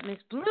know that Miss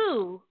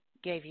Blue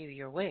gave you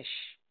your wish.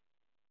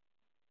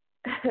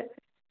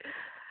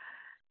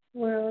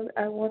 Well,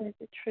 I wanted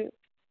the truth,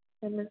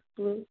 and Miss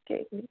Blue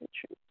gave me the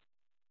truth,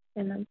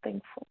 and I'm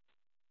thankful.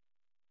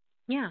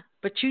 Yeah,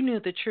 but you knew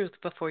the truth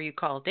before you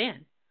called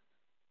in.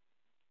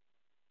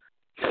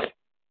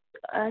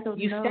 I don't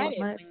know. Said it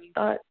My when you...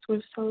 thoughts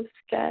were so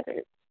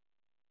scattered.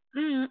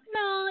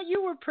 No,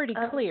 you were pretty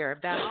clear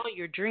about all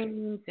your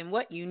dreams and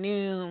what you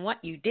knew and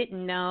what you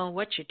didn't know,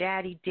 what your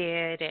daddy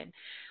did and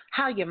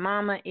how your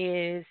mama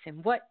is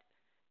and what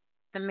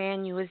the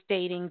man you was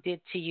dating did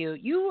to you.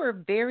 You were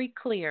very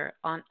clear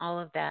on all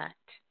of that.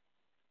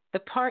 The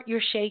part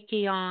you're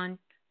shaky on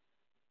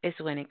is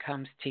when it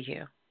comes to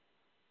you.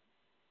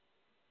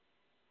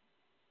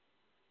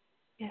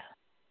 Yeah.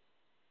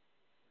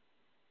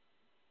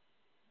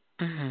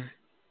 Mhm.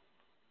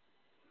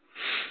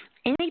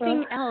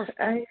 Anything else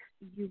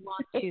you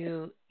want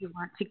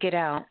to get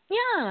out?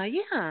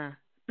 Yeah.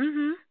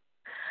 Mhm.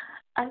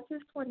 I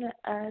just want to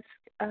ask,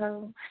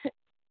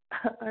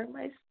 are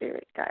my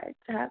spirit guides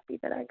happy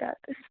that I got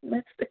this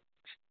message?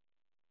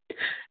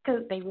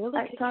 Because they really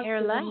I could talk care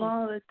to less. them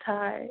all the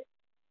time.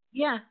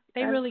 Yeah,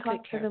 they really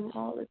could care. I talk to them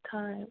all the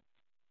time.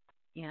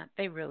 Yeah,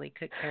 they really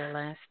could care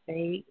less.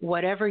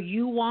 Whatever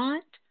you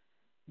want,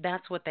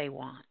 that's what they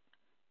want.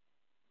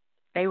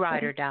 They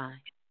ride or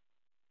die.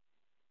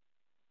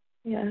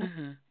 Yeah.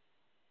 Mhm.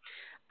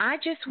 I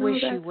just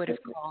wish you would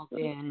have called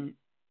in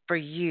for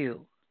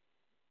you.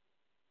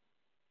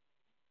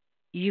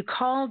 You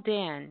called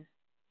in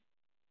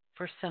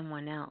for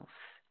someone else.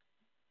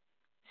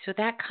 So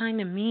that kind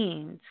of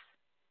means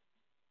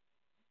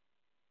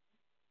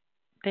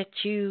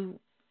that you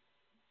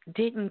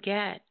didn't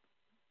get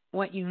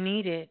what you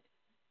needed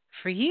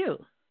for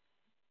you.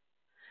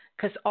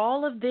 Because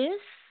all of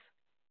this,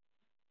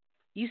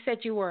 you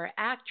said you were an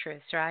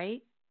actress,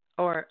 right?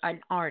 Or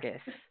an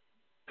artist?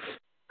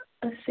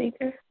 A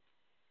singer.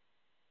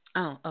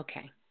 Oh,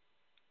 okay.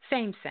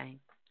 Same.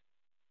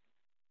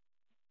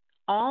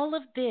 All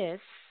of this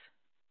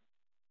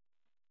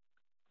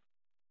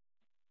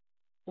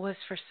was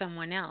for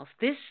someone else.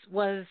 This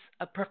was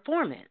a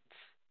performance.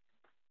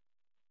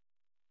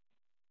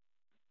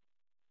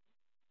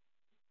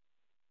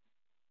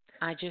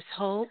 I just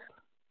hope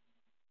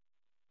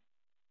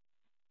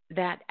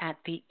that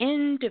at the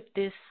end of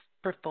this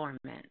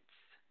performance,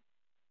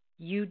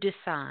 you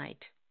decide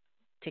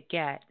to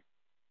get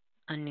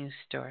a new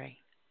story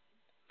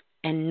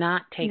and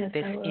not take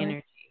this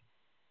energy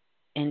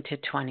into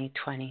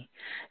 2020.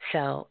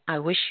 So I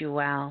wish you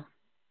well.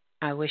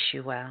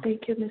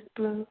 Thank you, Ms.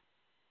 Blue.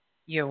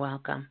 You're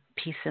welcome.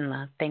 Peace and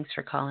love. Thanks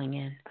for calling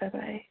in.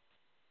 Bye-bye.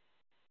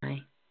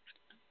 Bye.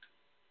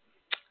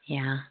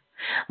 Yeah.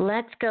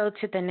 Let's go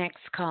to the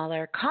next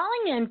caller.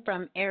 Calling in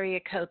from area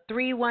code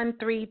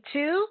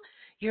 3132.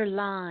 You're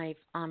live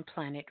on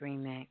Planet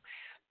Remix.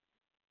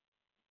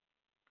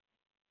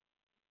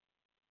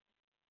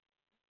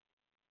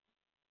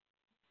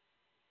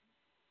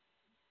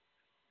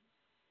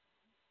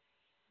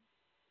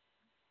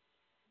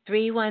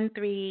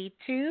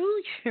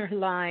 (3132). You're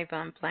live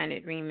on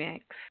Planet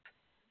Remix.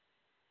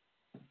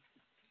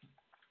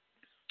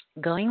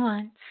 Going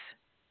once.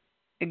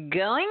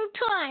 Going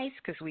twice,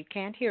 because we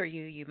can't hear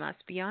you. You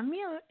must be on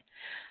mute.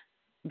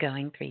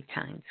 Going 3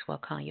 times. We'll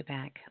call you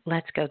back.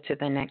 Let's go to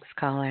the next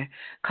caller.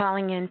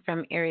 Calling in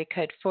from area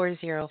code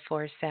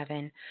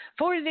 4047.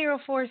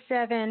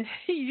 4047,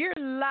 you're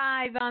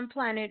live on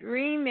Planet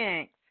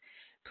Remix.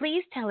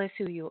 Please tell us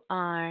who you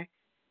are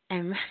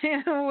and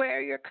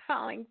where you're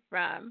calling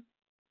from.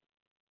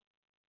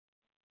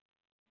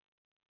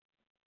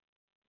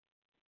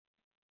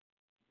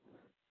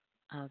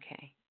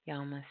 Okay,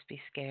 y'all must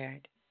be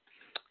scared.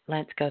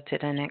 Let's go to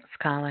the next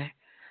caller.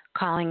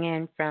 Calling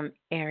in from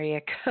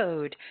area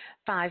code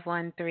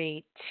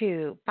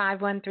 5132.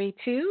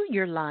 5132,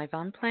 you're live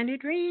on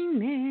Planet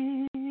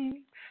Remix.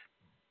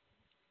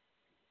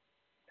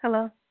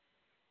 Hello.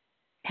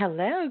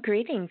 Hello,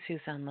 greetings.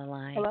 Who's on the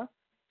line? Hello.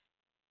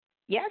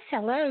 Yes,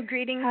 hello,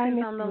 greetings. Hi, Who's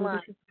Ms. on the Blue.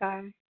 line? This is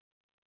Sky.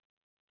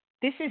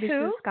 This is who?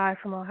 This is Sky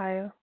from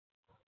Ohio.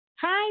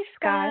 Hi,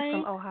 Sky Sky.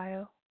 from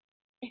Ohio.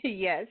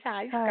 Yes,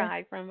 hi,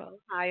 Sky from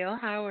Ohio.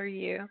 How are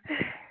you?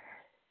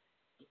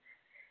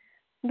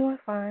 Doing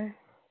fine.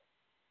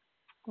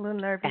 A little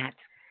nervous. That's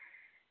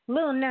a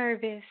little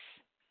nervous.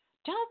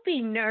 Don't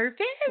be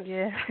nervous.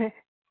 Yeah.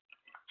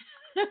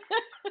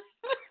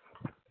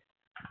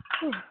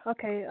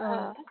 Okay.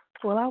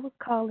 Well, I was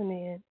calling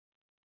in,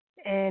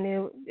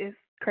 and it's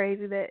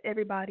crazy that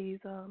everybody's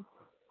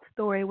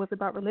story was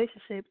about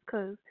relationships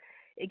because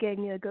it gave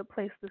me a good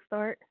place to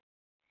start.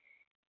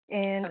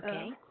 And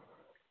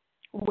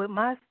with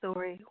my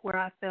story, where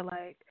I feel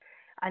like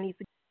I need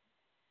to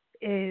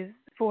is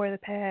for the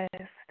past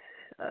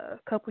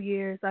couple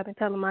years, I've been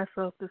telling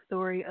myself the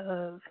story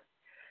of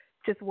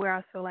just where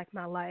I feel like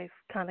my life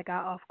kind of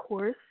got off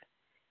course.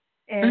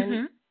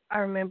 And I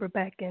remember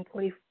back in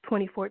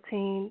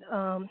 2014,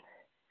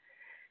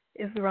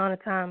 it's around the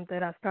time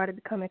that I started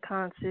becoming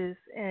conscious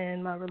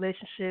and my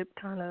relationship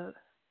kind of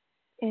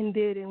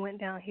ended and went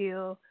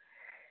downhill.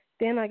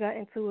 Then I got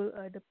into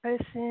a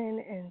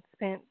depression and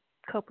spent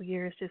a couple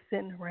years just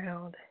sitting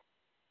around.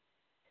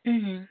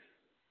 Then,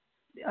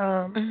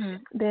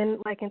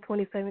 like in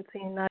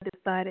 2017, I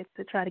decided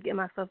to try to get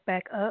myself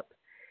back up.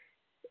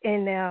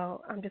 And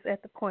now I'm just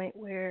at the point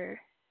where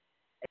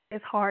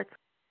it's hard to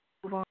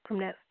move on from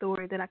that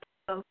story that I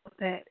felt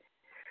that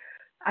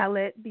I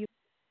let be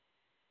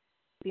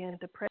in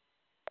depression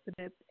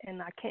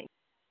and I can't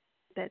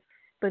get that.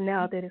 But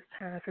now that it's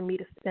time for me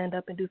to stand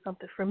up and do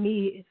something for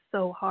me, it's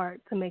so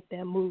hard to make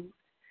that move.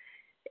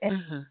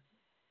 And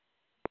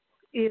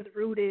is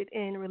rooted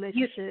in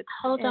relationships.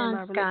 Hold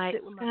on, Sky.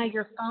 Sky,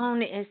 your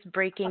phone is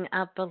breaking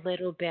up a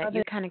little bit.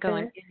 You're kind of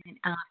going in and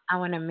out. I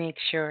want to make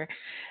sure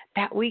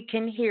that we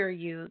can hear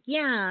you.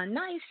 Yeah,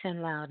 nice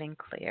and loud and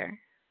clear.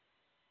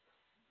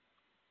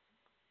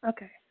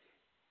 Okay.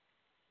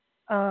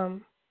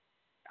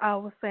 I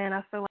was saying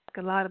I feel like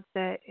a lot of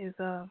that is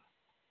a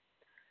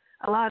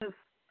lot of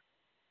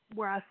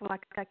where I feel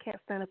like I can't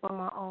stand up on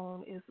my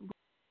own is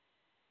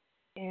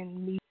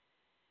in me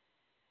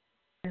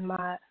and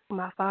my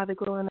father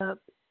growing up,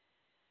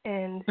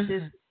 and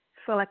just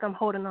feel like I'm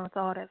holding on to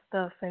all that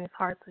stuff, and it's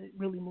hard to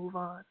really move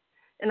on.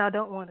 And I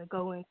don't want to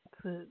go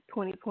into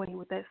 2020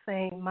 with that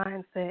same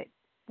mindset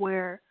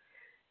where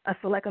I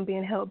feel like I'm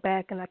being held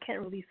back and I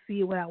can't really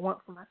see what I want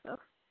for myself.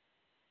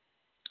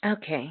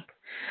 Okay.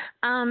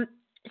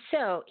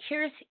 So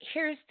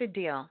here's the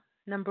deal.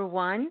 Number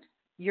one,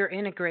 you're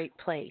in a great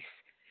place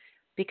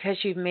because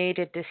you've made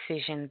a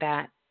decision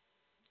that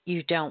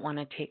you don't want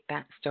to take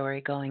that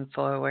story going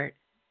forward.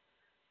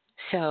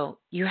 So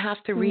you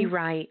have to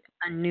rewrite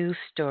a new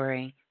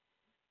story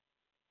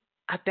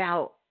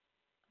about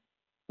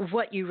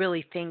what you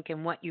really think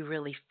and what you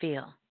really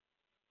feel,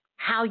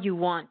 how you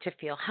want to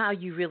feel, how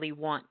you really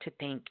want to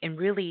think, and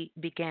really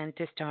begin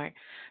to start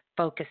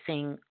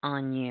focusing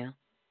on you.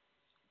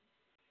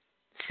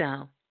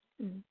 So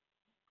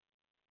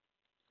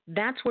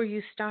that's where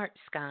you start,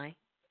 Sky.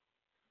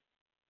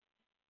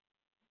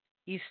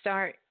 You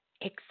start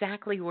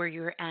exactly where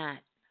you're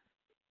at.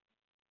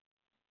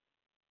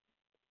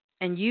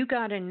 And you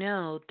got to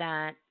know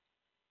that,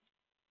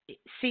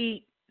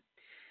 see,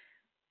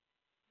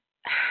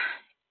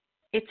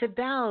 it's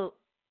about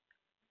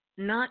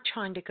not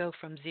trying to go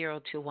from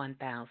 0 to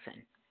 1,000.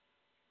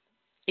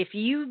 If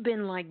you've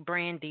been like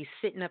Brandy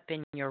sitting up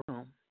in your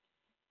room,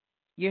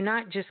 you're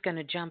not just going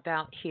to jump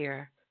out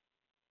here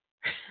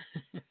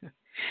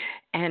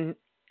and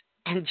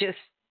just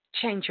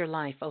change your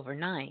life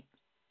overnight.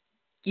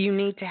 You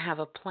need to have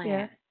a plan.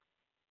 Yeah.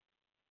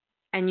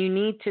 And you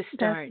need to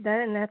start.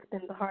 That's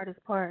been the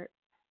hardest part.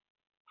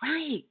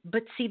 Right.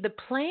 But see, the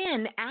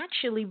plan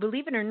actually,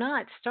 believe it or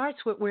not,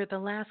 starts with where the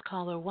last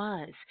caller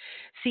was.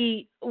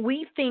 See,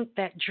 we think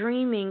that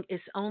dreaming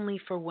is only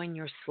for when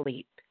you're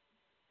asleep.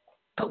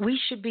 But we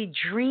should be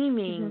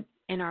dreaming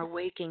in our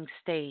waking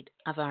state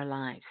of our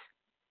lives.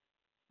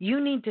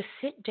 You need to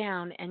sit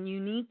down and you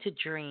need to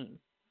dream.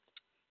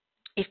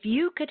 If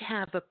you could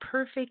have a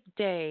perfect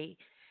day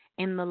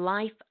in the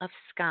life of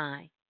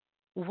Sky,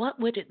 what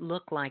would it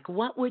look like?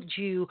 What would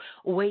you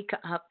wake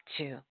up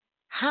to?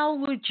 How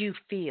would you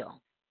feel?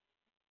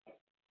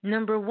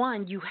 Number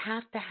one, you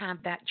have to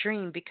have that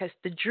dream because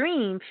the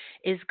dream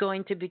is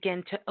going to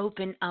begin to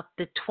open up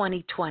the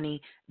 2020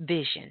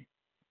 vision.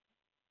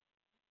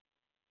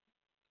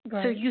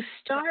 Right. So you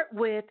start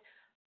with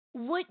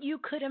what you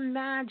could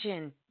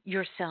imagine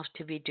yourself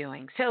to be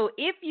doing. So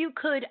if you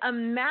could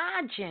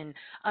imagine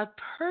a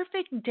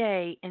perfect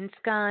day in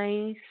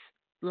Sky's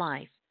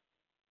life,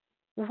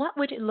 what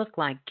would it look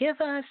like? Give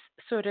us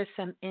sort of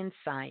some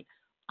insight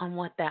on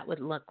what that would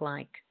look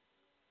like.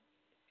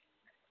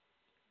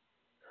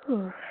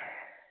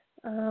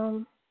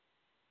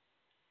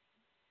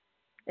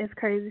 It's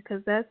crazy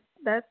because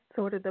that's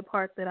sort of the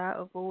part that I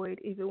avoid.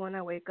 Even when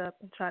I wake up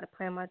and try to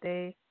plan my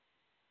day,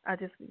 I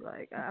just be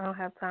like, I don't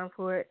have time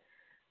for it.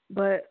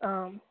 But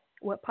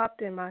what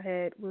popped in my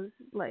head was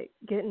like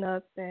getting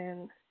up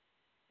and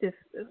just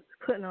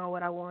putting on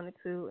what I wanted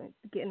to and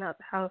getting out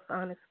the house,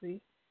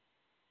 honestly.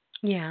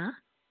 Yeah.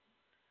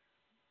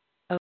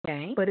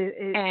 Okay. But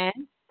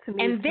To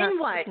me, And then not,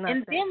 what?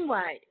 And that. then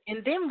what?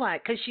 And then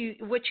what? Because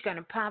what you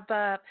gonna pop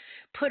up,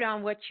 put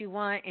on what you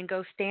want, and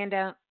go stand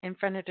out in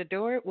front of the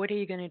door? What are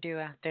you gonna do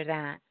after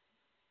that?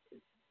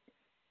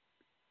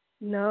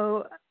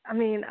 No, I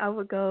mean I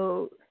would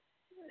go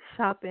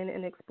shopping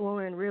and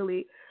exploring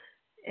really,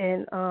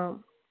 and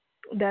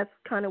that's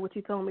kind of what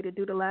you told me to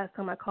do the last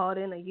time I called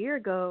in a year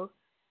ago.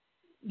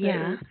 But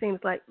Yeah. it seems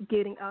like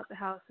getting out the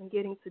house and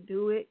getting to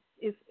do it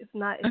is it's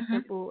not as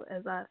simple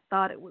as I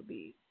thought it would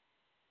be.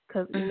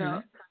 Because you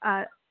know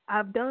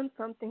I've done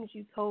some things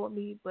you told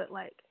me, but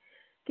like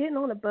getting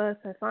on a bus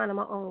and finding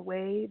my own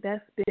way,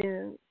 that's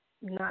been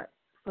not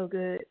so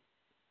good.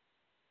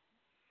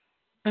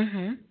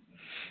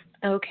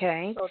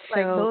 Okay. So it's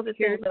like those are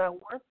things that I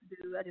want to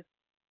do. I just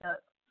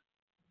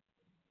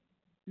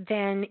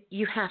then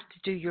you have to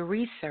do your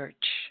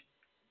research,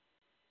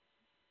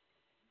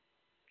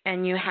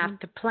 and you have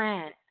to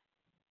plan,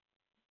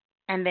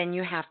 and then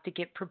you have to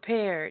get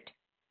prepared,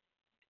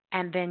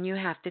 and then you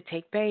have to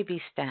take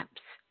baby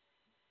steps.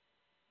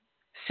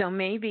 So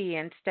maybe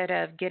instead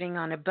of getting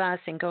on a bus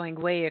and going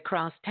way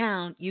across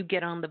town, you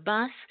get on the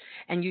bus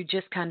and you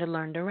just kind of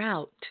learn the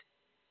route.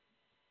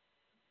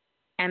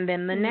 And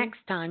then the next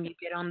time you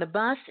get on the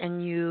bus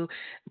and you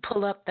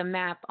pull up the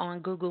map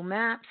on Google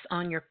Maps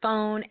on your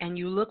phone and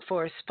you look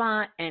for a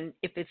spot, and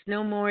if it's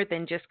no more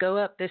than just go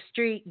up the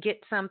street,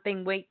 get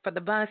something, wait for the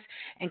bus,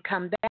 and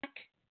come back.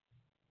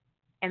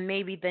 And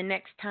maybe the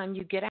next time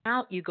you get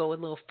out, you go a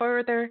little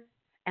further.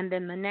 And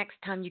then the next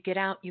time you get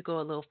out, you go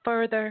a little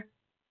further.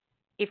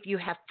 If you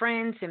have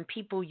friends and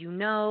people you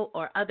know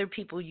or other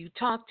people you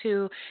talk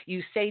to,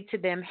 you say to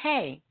them,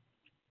 hey,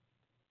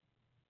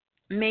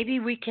 maybe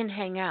we can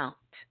hang out.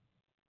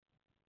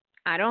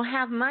 I don't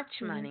have much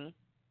money,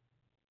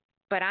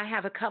 but I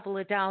have a couple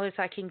of dollars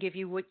I can give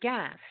you with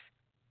gas.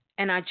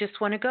 And I just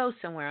want to go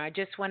somewhere. I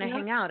just want to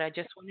hang out. I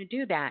just want to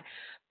do that.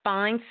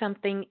 Find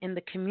something in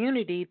the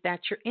community that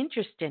you're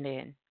interested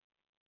in.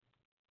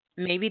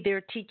 Maybe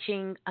they're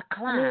teaching a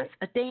class,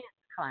 a dance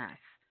class,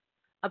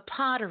 a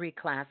pottery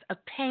class, a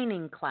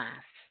painting class.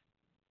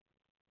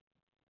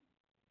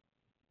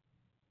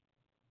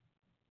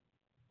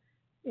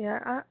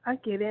 Yeah, I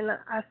get it. And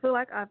I feel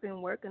like I've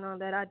been working on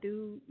that. I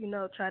do,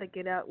 try to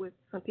get out with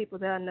some people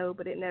that I know,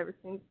 but it never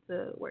seems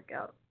to work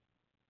out.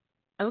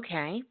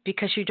 Okay,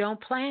 because you don't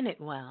plan it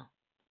well.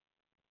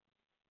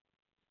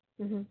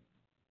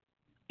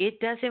 It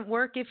doesn't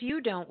work if you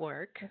don't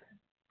work.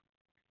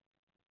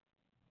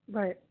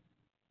 Right.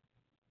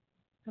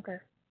 Okay.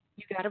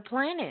 You got to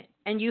plan it,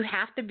 and you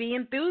have to be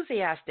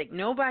enthusiastic.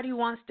 Nobody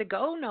wants to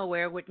go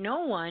nowhere with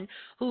no one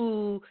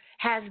who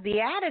has the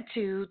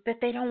attitude that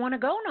they don't want to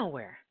go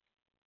nowhere.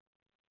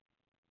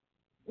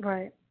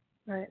 Right.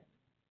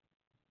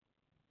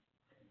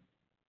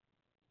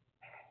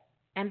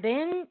 And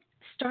then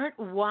start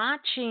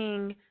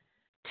watching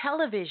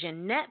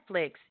television,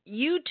 Netflix,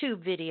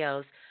 YouTube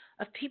videos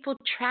of people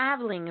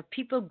traveling, of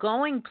people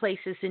going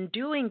places and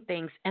doing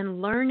things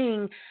and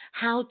learning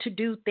how to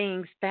do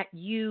things that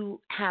you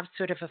have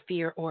sort of a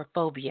fear or a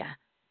phobia.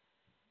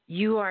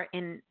 You are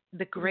in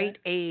the great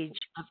age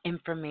of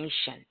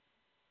information.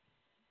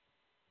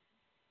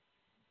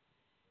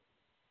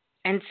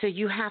 And so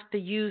you have to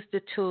use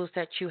the tools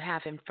that you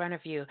have in front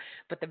of you.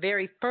 But the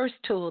very first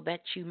tool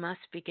that you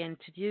must begin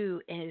to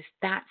do is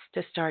that's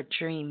to start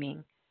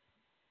dreaming.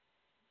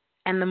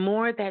 And the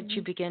more that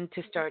you begin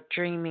to start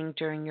dreaming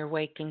during your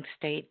waking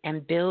state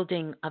and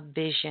building a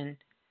vision,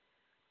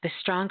 the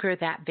stronger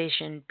that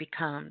vision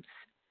becomes.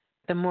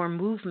 The more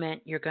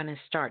movement you're going to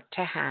start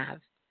to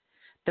have.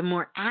 The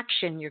more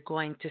action you're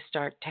going to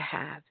start to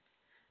have.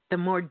 The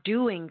more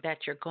doing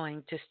that you're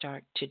going to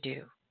start to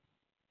do.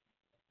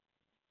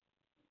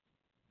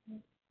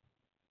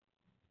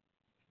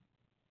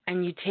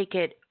 And you take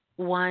it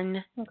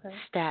one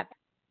step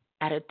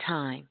at a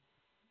time.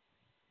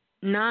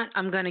 Not,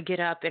 I'm going to get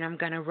up and I'm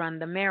going to run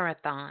the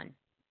marathon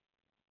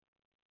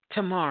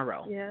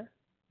tomorrow. Yeah.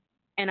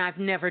 And I've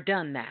never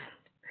done that.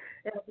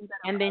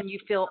 And then you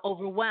feel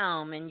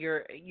overwhelmed, and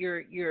you're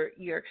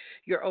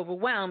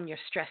overwhelmed. You're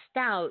stressed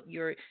out.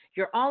 You're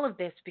all of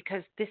this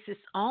because this is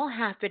all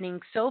happening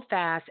so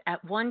fast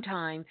at one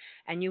time,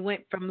 and you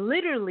went from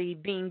literally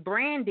being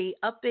Brandy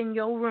up in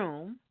your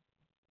room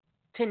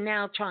to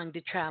now trying to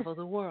travel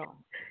the world.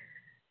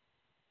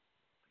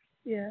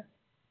 Yeah.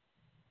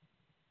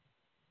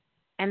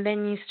 And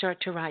then you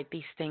start to write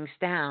these things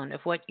down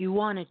of what you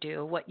want to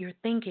do, what you're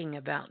thinking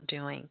about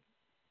doing.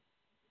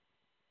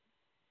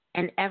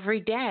 And every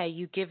day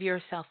you give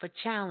yourself a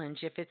challenge.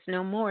 If it's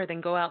no more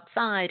than go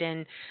outside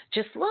and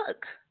just look.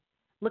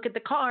 Look at the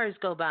cars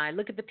go by.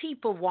 Look at the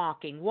people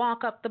walking.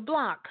 Walk up the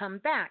block. Come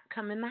back.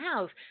 Come in the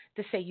house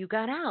to say you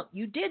got out.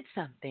 You did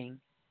something.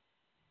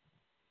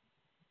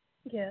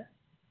 Yeah.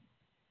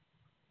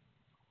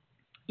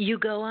 You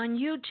go on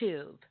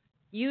YouTube.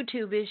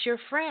 YouTube is your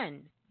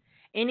friend.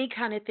 Any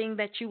kind of thing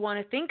that you want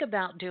to think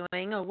about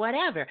doing or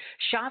whatever.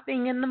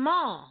 Shopping in the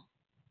mall.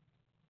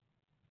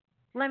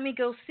 Let me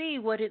go see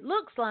what it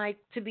looks like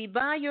to be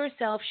by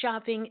yourself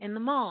shopping in the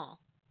mall.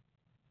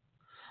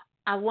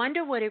 I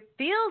wonder what it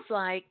feels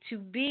like to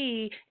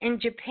be in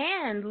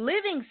Japan,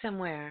 living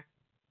somewhere.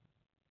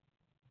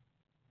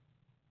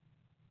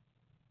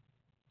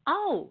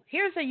 Oh,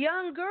 here's a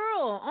young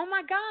girl. Oh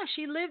my gosh,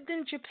 she lived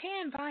in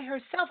Japan by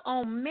herself.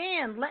 Oh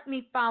man, let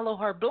me follow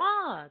her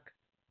blog.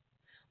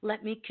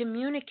 Let me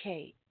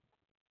communicate.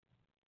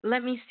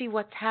 Let me see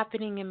what's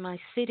happening in my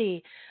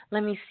city.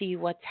 Let me see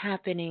what's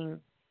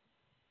happening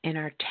in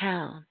our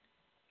town.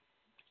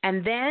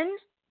 And then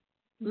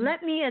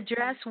let me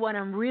address what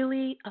I'm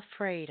really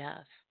afraid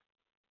of.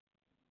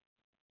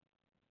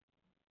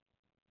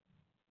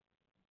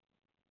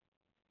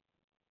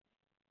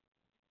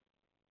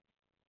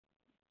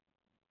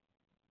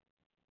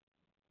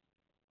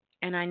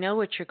 And I know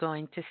what you're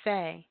going to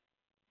say.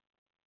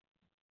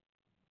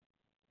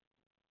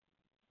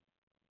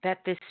 That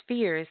this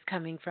fear is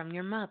coming from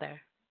your mother.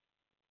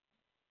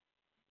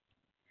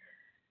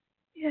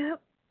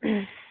 Yep.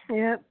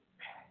 Yep.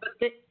 But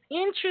the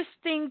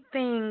interesting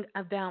thing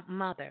about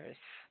mothers,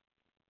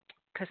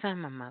 because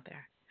I'm a mother,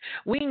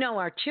 we know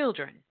our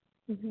children.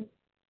 Mm-hmm.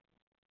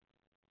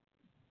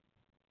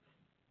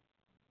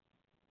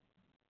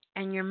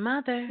 And your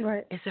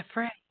mother is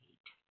afraid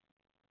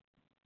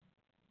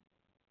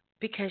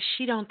because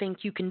she don't think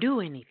you can do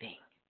anything.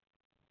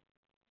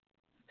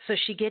 So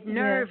she get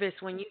nervous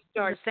when you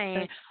start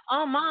saying,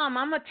 "Oh, Mom,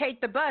 I'm gonna take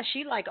the bus."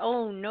 She like,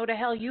 "Oh, no, the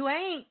hell you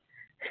ain't."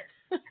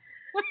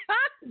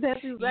 That's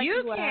exactly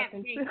you what can't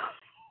happened make, too.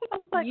 I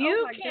was like, you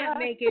oh my can't God.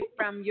 make it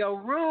from your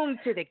room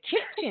to the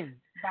kitchen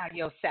by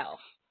yourself.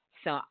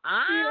 So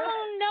I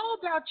don't know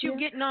about you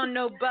getting on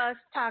no bus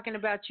talking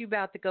about you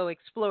about to go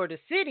explore the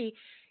city.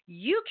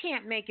 You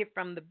can't make it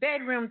from the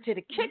bedroom to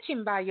the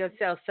kitchen by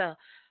yourself. So,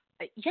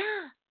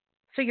 yeah.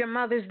 So your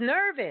mother's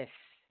nervous.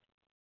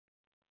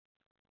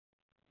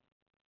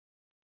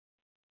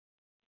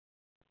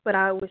 But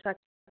I wish I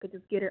could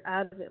just get her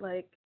out of it.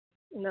 Like,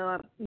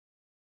 I'm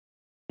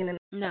in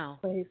a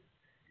place.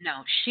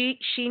 No, she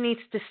needs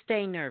to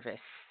stay nervous.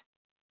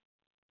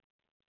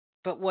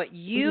 But what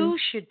you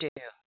should do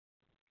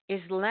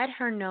is let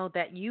her know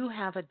that you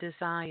have a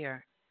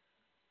desire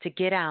to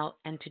get out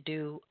and to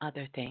do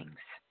other things.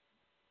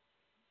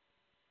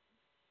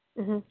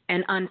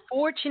 And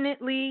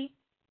unfortunately,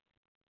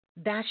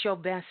 that's your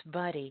best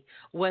buddy,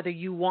 whether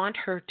you want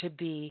her to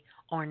be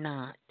or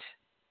not.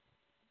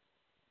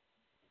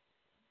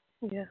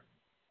 Yeah.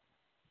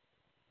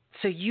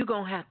 So you're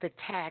going to have to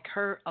tag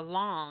her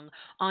along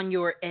on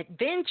your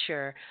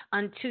adventure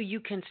until you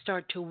can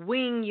start to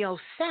wing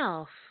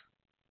yourself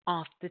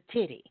off the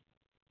titty.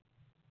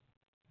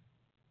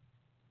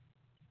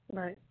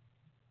 Right.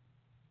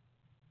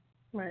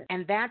 Right.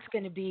 And that's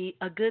going to be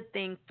a good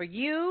thing for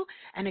you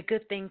and a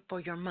good thing for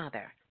your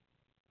mother.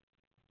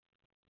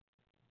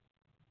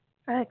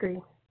 I agree.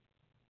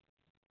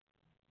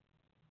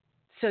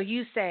 So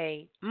you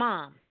say,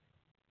 "Mom,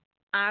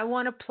 I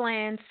want to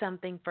plan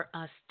something for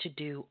us to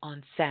do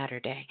on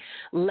Saturday.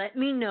 Let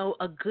me know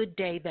a good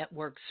day that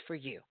works for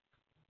you."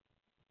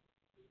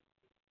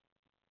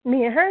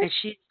 Me and her? And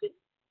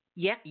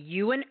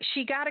you and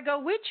she got to go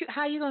with you.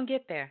 How you going to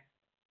get there?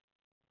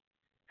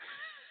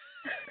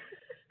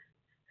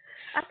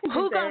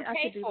 Who going to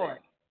pay for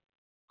it?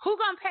 Who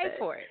going to pay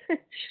for it?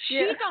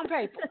 She's going to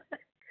pay for it.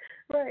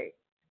 Right.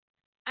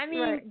 I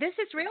mean, this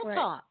is real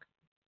talk.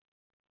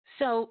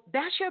 So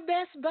that's your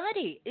best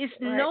buddy. It's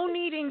no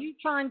need in you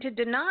trying to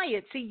deny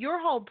it. See, your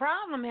whole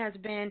problem has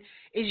been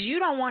is you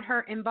don't want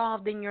her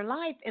involved in your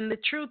life. And the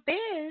truth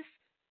is,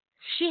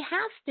 she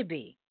has to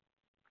be.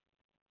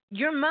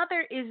 Your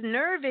mother is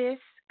nervous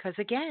because,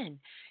 again,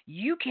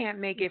 you can't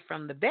make it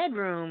from the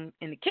bedroom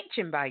in the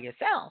kitchen by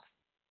yourself.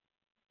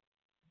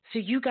 So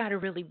you got to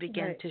really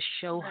begin to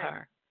show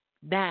her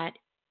that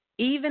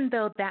even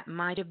though that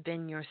might have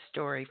been your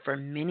story for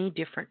many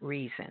different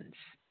reasons,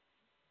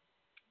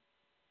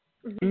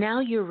 now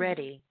you're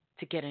ready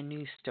to get a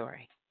new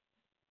story.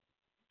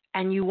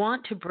 And you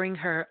want to bring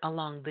her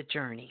along the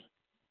journey.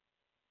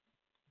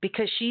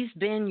 Because she's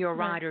been your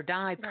ride or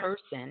die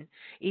person,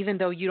 even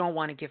though you don't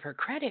want to give her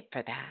credit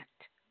for that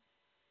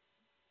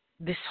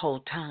this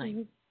whole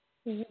time.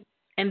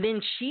 And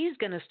then she's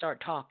going to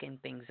start talking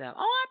things up.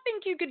 "Oh, I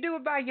think you could do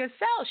it by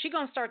yourself." She's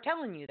going to start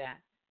telling you that.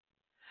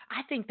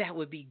 I think that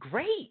would be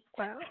great.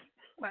 Wow.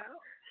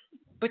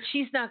 But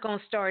she's not going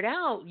to start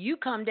out. You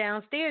come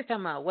downstairs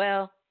talking about,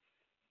 "Well,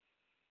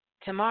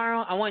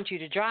 tomorrow I want you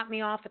to drop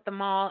me off at the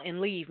mall and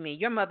leave me."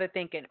 Your mother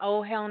thinking,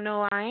 "Oh, hell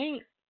no, I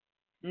ain't.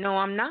 No,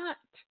 I'm not."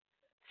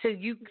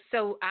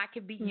 So I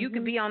could be, you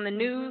could be on the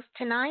news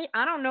tonight.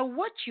 I don't know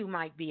what you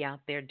might be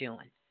out there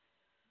doing.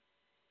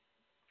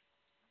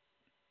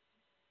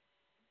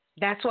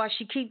 That's why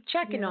she keeps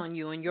checking on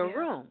you in your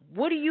room.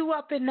 What are you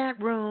up in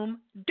that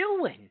room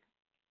doing?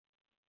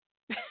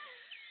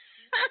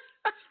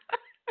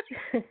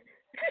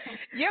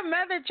 Your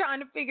mother trying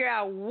to figure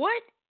out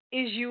what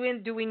is you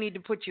in. Do we need to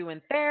put you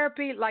in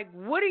therapy? Like,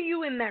 what are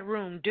you in that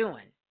room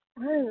doing?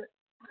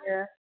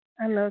 Yeah,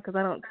 I know because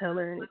I don't tell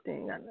her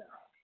anything. I know.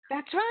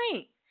 That's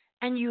right.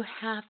 And you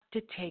have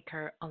to take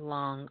her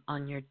along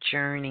on your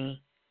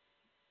journey.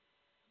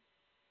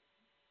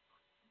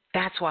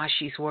 That's why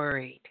she's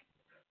worried.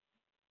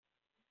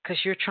 Because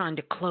you're trying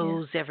to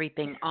close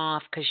everything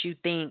off because you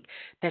think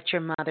that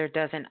your mother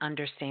doesn't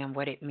understand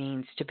what it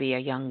means to be a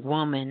young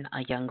woman,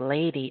 a young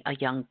lady, a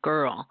young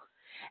girl,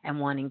 and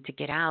wanting to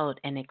get out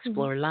and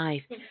explore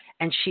life.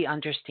 And she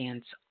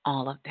understands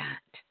all of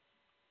that.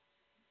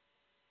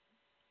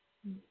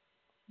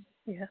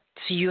 Yeah.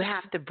 So you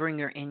have to bring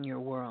her in your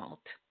world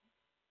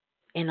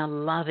in a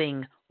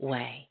loving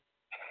way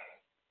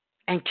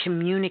and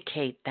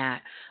communicate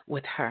that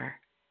with her.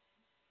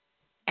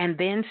 And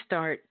then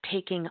start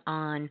taking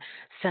on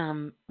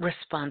some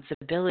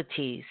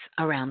responsibilities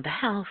around the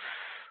house.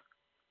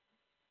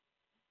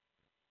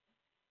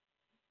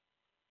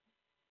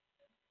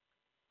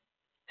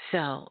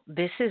 So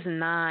this is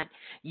not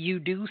you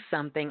do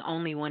something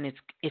only when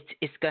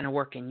it's going to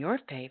work in your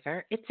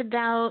favor. It's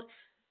about,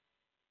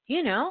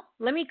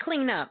 let me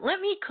clean up.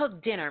 Let me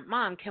cook dinner.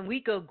 Mom, can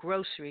we go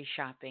grocery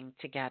shopping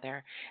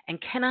together?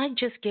 And can I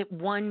just get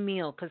one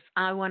meal because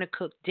I want to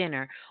cook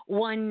dinner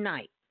one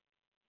night?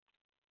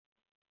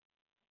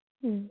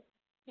 And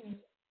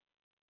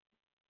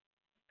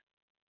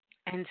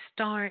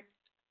start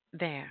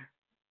there.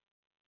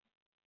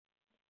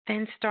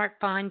 Then start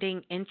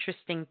finding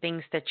interesting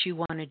things that you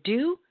want to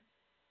do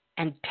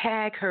and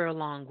tag her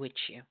along with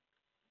you.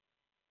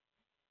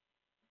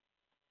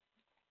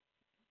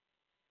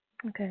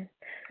 Okay.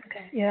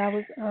 Yeah, I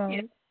was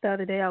the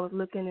other day I was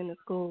looking in the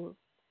schools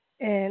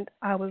and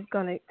I was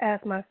gonna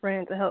ask my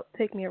friend to help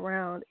take me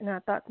around, and I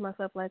thought to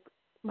myself, like,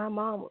 my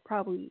mom would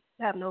probably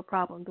have no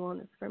problem doing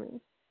this for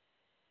me.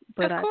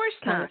 But of course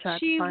I kind not. of tried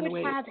She to find would a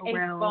way have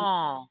around. a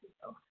ball.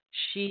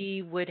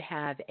 She would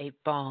have a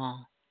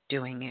ball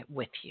doing it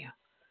with you.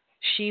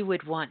 She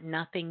would want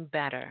nothing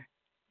better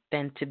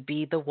than to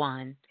be the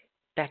one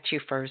that you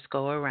first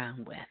go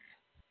around with.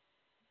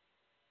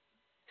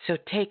 So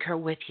take her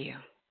with you.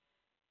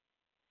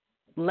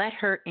 Let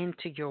her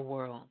into your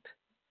world.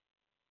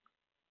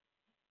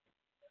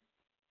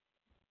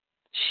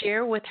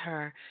 Share with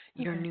her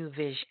your new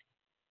vision.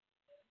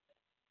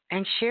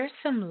 And share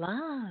some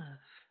love.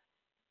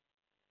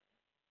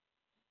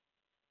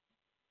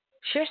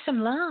 Share some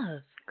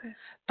love.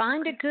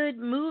 Find a good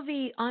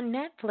movie on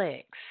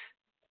Netflix.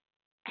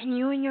 And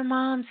you and your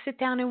mom sit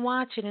down and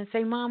watch it and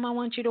say, Mom, I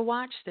want you to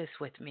watch this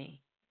with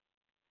me.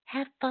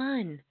 Have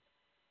fun.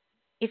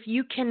 If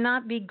you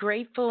cannot be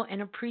grateful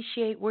and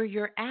appreciate where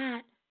you're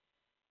at,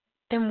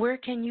 then where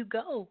can you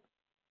go?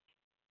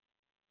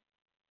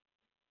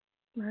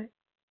 Right.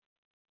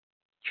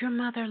 Your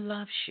mother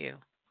loves you.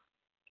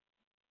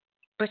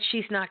 But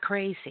she's not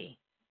crazy.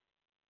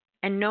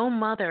 And no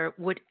mother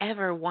would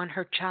ever want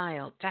her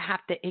child to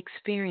have to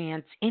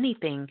experience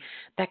anything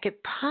that could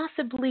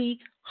possibly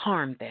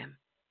harm them.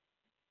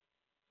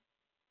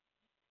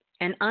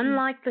 And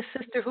unlike the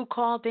sister who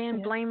called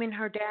in blaming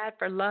her dad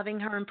for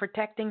loving her and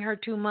protecting her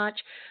too much,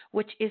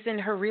 which isn't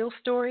her real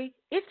story,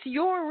 it's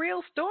your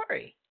real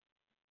story.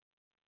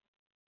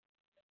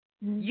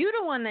 You're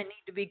the one that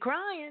need to be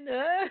crying.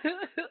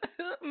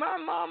 My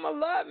mama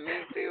loved me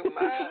too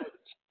much.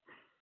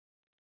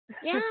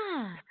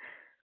 Yeah.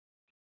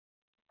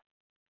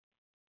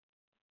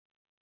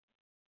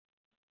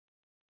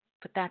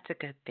 But that's a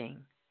good thing.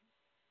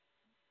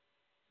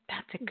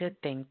 That's a good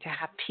thing to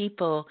have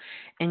people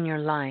in your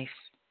life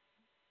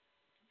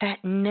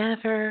that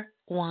never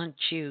want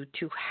you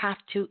to have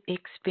to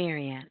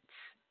experience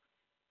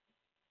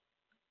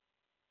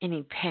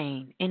any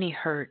pain, any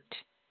hurt,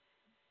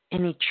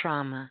 any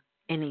trauma,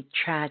 any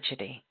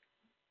tragedy.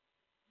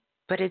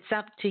 But it's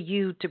up to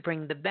you to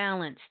bring the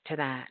balance to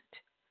that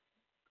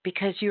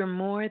because you're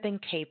more than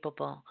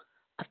capable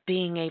of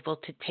being able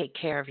to take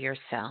care of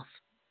yourself.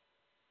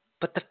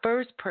 But the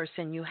first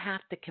person you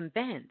have to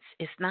convince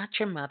is not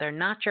your mother,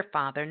 not your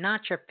father, not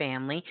your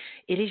family.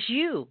 It is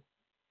you.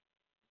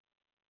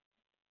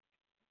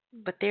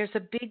 But there's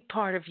a big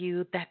part of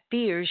you that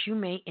fears you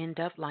may end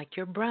up like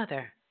your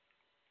brother.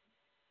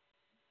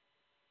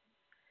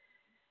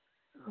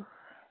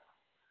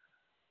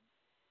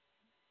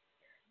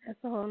 That's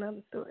a whole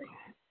nother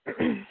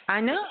story.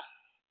 I know.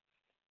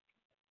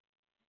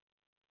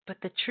 But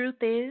the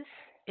truth is,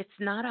 it's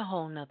not a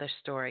whole nother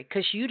story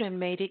because you done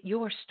made it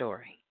your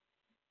story.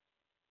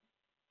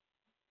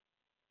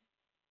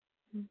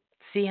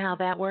 See how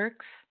that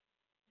works?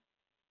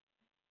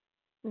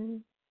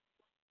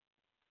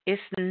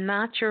 It's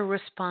not your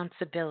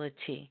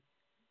responsibility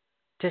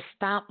to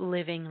stop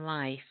living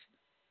life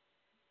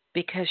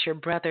because your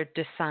brother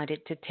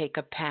decided to take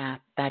a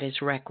path that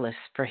is reckless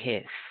for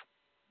his.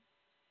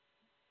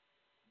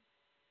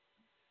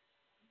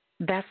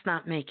 That's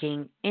not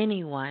making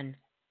anyone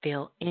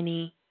feel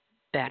any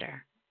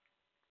better.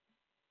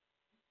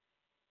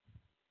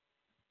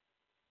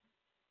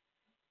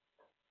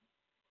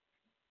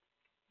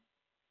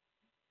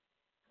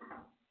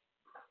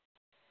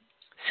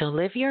 So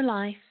live your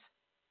life.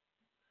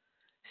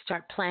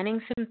 Start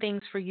planning some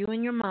things for you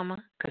and your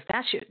mama, because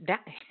that's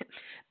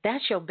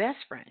your best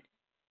friend.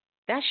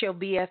 That's your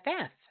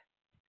BFF.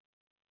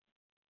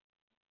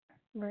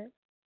 Right.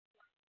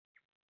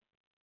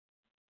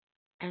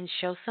 And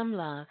show some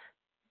love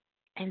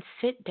and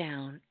sit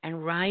down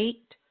and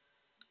write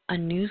a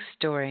new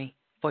story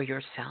for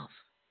yourself.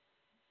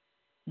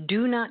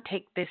 Do not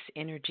take this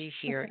energy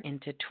here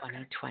into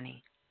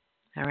 2020.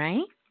 All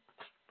right?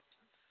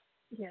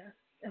 Yeah.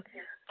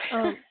 Okay.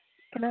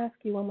 Can I ask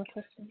you one more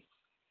question?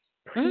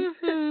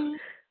 Mm-hmm.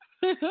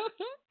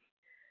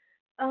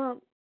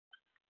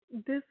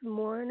 This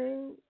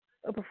morning,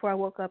 before I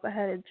woke up, I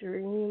had a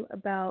dream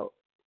about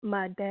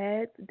my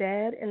dad's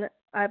dad, and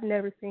I've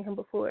never seen him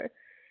before.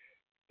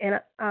 And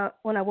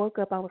when I woke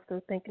up, I was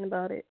still thinking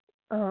about it,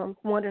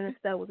 wondering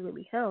if that was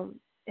really him.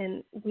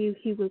 And we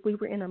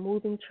were in a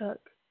moving truck,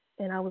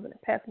 and I was in a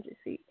passenger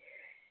seat.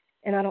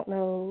 And I don't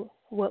know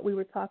what we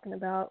were talking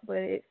about, but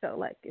it felt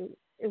like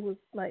it was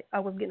like I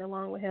was getting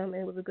along with him,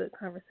 and it was a good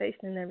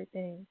conversation and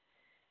everything.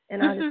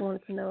 And I just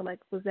wanted to know, like,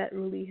 was that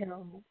really him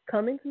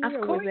coming to me,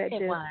 or was that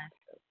just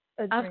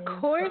a dream?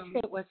 Of course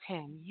it was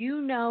him.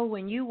 You know,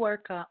 when you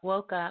woke up,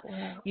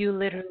 Wow. you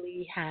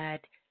literally had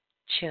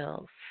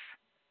chills.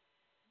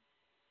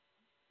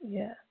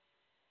 Yeah.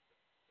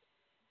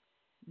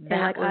 That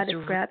and like was I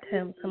described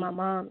him to my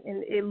mom,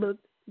 and it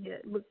looked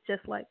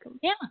just like him.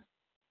 Yeah.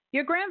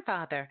 Your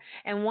grandfather.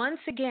 And once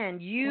again,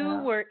 you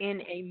were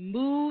in a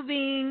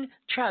moving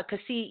truck.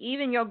 Because, see,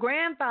 even your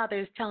grandfather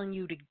is telling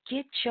you to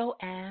get your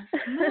ass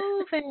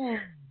moving.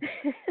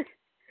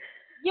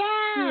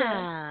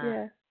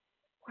 Yeah.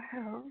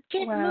 Wow.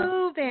 Get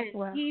moving.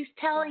 Wow. He's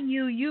telling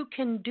you you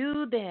can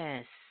do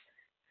this.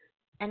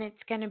 And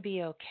it's going to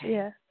be okay.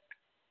 Yeah.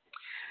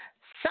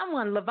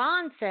 Someone,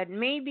 Levon said,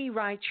 maybe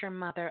write your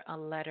mother a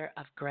letter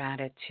of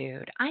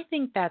gratitude. I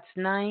think that's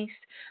nice,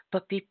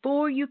 but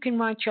before you can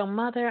write your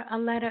mother a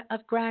letter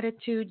of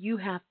gratitude, you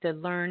have to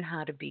learn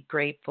how to be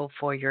grateful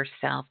for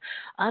yourself.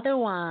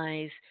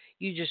 Otherwise,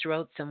 you just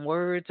wrote some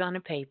words on a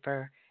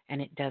paper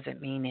and it doesn't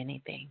mean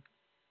anything.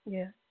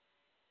 Yeah.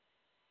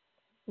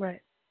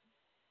 Right.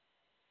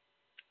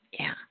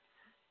 Yeah.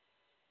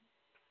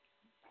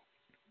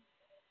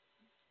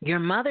 Your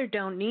mother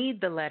don't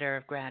need the letter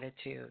of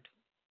gratitude.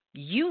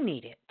 You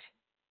need it.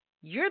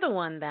 You're the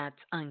one that's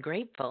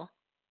ungrateful,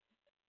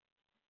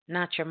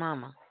 not your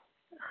mama.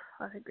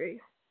 I agree.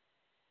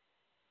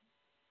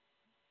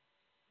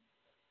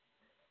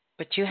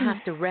 But you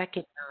have to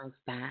recognize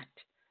that.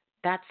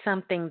 That's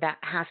something that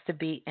has to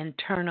be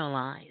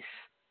internalized.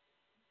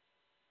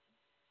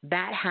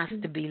 That has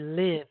to be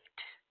lived.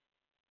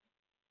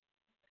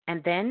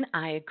 And then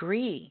I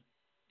agree.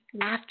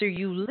 After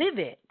you live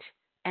it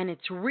and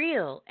it's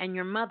real and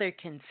your mother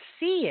can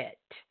see it,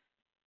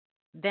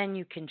 then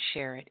you can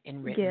share it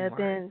in written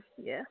words.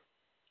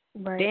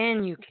 Right.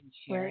 Then you can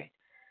share it.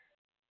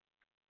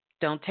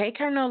 Don't take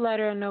her no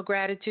letter of no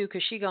gratitude,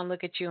 because she's going to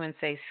look at you and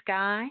say,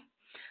 Sky,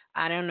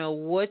 I don't know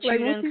what you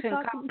done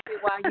concocted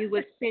while you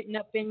was sitting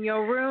up in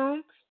your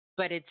room,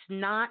 but it's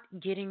not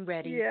getting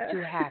ready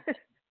to happen.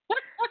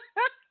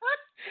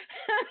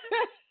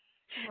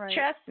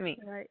 Trust me.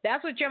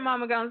 That's what your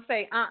mama going to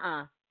say.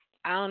 I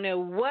don't know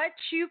what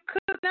you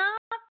cooked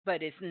up,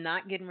 but it's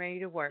not getting ready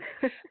to work.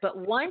 But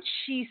once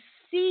she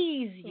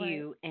sees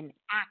you in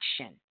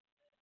action,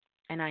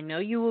 and I know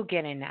you will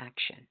get in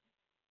action,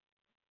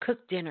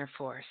 cook dinner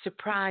for her,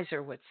 surprise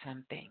her with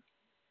something.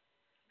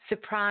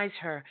 Surprise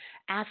her.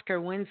 Ask her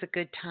when's a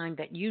good time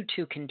that you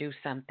two can do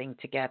something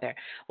together.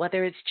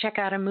 Whether it's check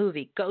out a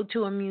movie, go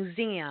to a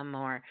museum,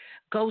 or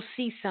go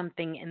see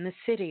something in the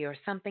city or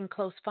something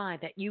close by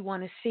that you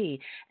want to see,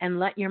 and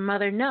let your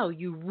mother know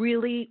you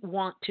really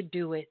want to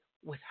do it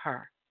with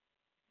her.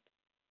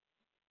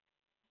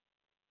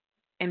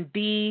 And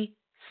be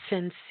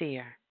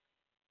sincere.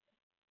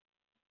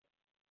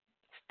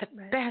 It's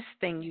the best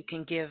thing you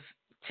can give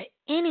to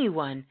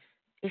anyone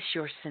is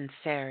your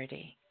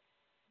sincerity.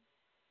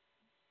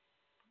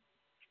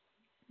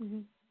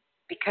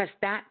 Because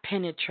that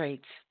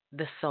penetrates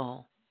the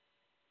soul.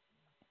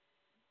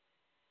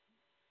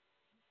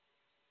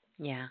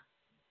 Yeah.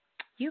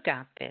 You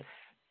got this.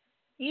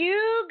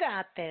 You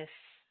got this.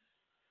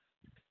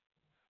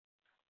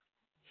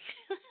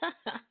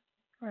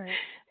 Right.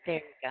 There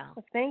you go.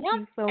 Well, thank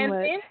you so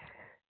much.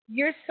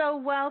 You're so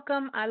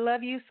welcome. I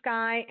love you,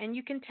 Sky. And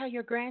you can tell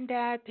your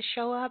granddad to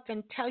show up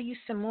and tell you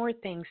some more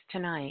things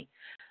tonight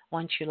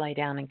once you lay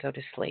down and go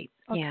to sleep.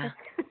 Okay. Yeah.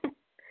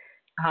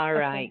 All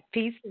right.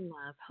 Peace and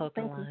love. Hold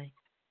the line.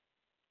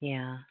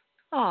 Yeah.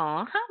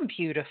 Aw, how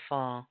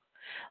beautiful.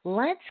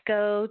 Let's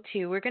go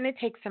to, we're going to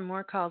take some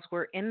more calls.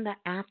 We're in the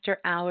after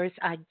hours.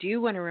 I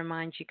do want to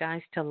remind you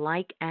guys to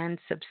like and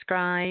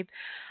subscribe.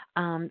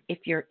 If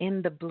you're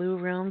in the Blue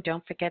Room,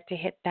 don't forget to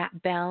hit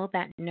that bell,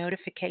 that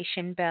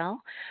notification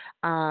bell,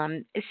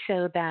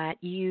 so that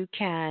you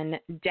can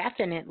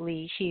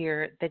definitely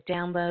hear the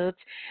downloads.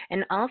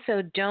 And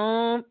also,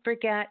 don't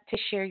forget to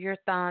share your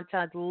thoughts.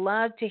 I'd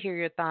love to hear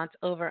your thoughts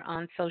over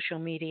on social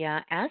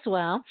media as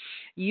well.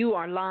 You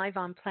are live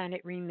on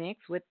Planet Remix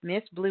with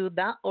Miss Blue,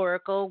 the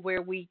Oracle,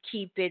 where we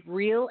keep it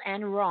real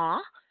and raw,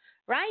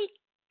 right?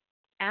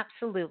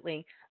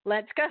 Absolutely.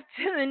 Let's go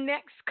to the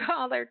next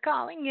caller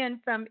calling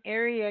in from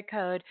area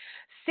code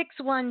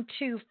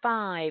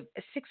 6125.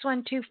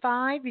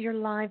 6125, you're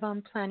live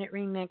on Planet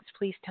Remix.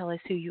 Please tell us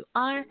who you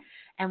are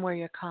and where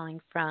you're calling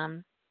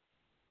from.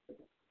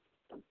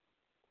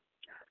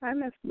 Hi,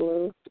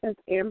 Ms.Blue. It's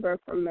Amber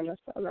from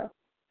Minnesota.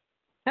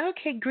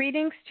 Okay,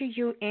 greetings to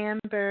you,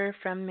 Amber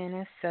from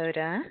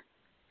Minnesota.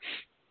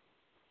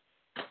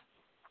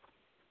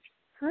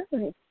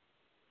 Hi.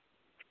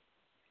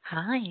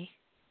 Hi.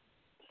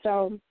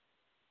 So,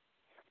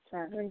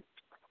 sorry.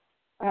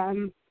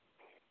 I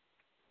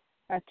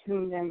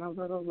tuned in a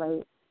little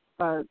late,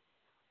 but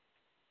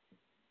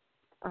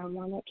I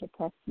wanted to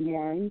press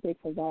one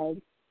because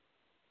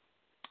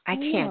I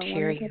can't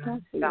hear you.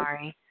 I'm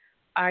sorry.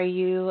 Are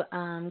you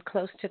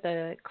close to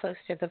the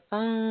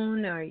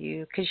phone? Are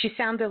you? Because you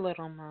sound a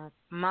little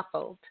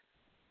muffled.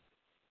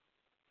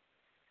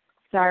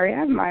 Sorry, I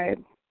have my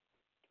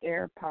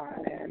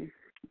AirPod in.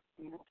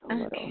 A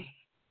little. Okay.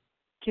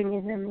 Can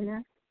you hear me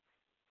now?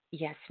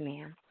 Yes,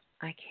 ma'am.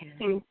 I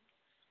can.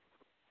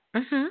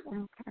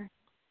 Okay.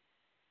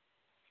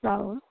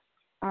 So,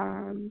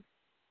 I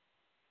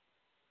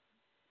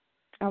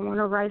want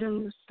to write a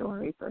new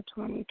story for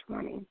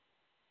 2020.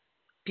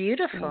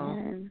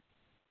 Beautiful.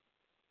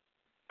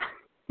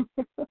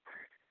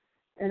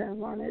 And I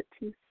wanted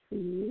to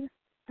see,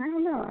 I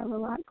don't know, I have a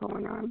lot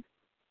going on,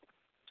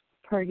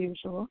 per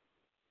usual.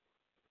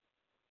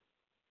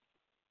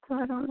 So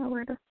I don't know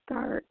where to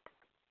start.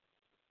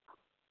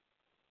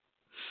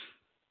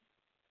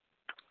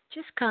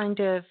 Just kind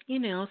of,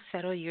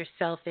 settle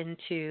yourself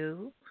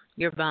into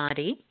your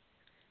body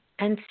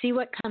and see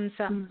what comes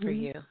up for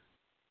you,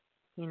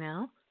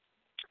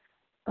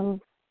 Oh,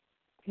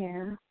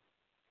 yeah.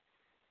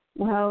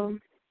 Well,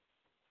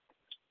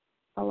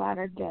 a lot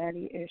of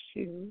daddy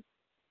issues,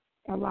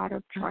 a lot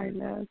of trying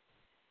to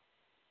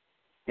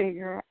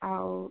figure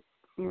out,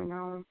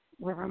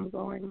 where I'm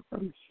going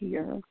from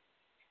here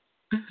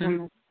in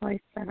this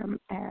place that I'm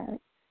at.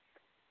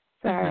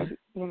 So, I've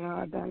been,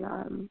 I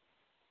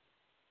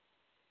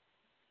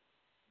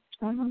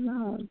don't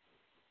know.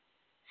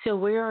 So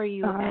where are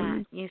you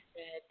at? You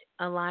said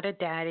a lot of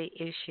daddy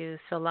issues,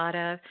 a lot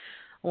of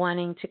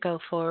wanting to go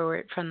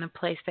forward from the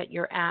place that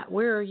you're at.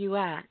 Where are you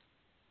at?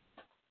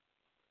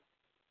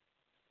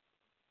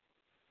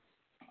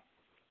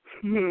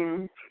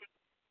 In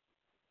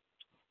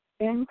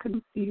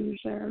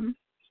confusion.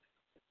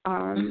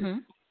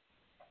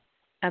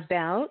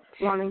 About?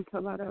 Wanting to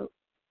let out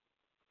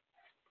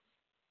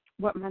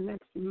what my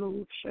next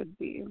move should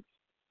be.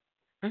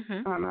 I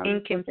was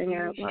looking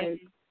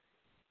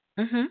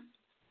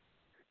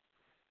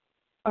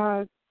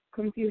at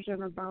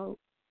confusion about,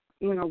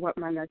 what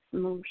my next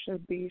move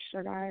should be.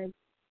 Should I,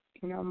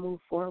 move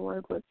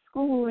forward with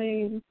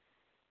schooling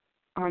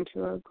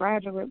onto a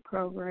graduate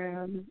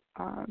program?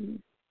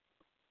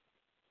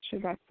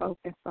 Should I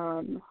focus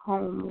on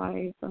home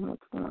life and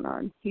what's going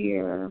on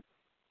here?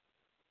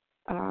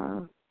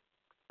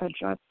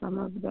 Address some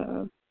of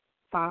the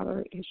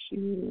father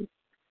issues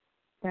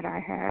that I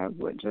have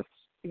with just,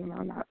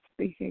 not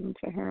speaking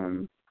to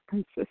him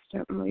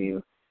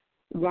consistently,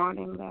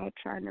 wanting that,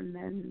 trying to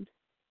mend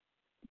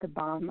the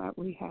bond that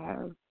we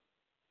have,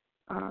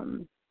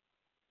 trying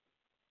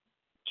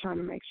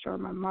to make sure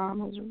my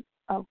mom is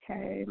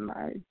okay,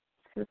 my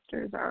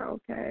sisters are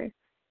okay,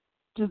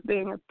 just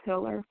being a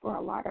pillar for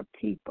a lot of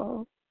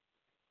people,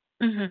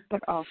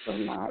 but also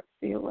not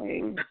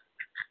feeling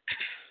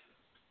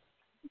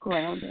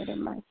grounded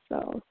in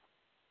myself.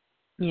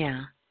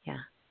 Yeah.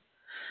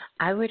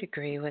 I would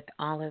agree with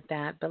all of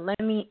that, but let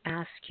me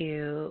ask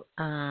you,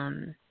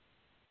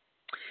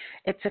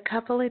 it's a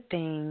couple of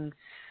things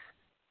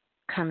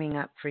coming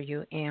up for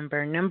you,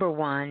 Amber. Number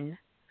one,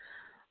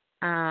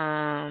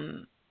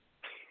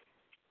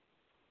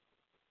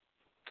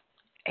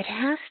 it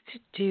has to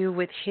do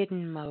with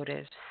hidden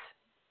motives.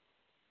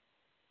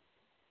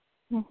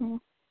 Tell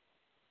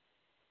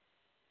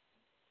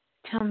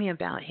me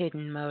about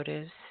hidden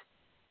motives.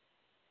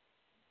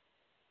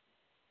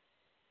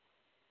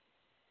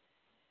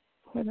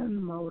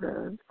 Hidden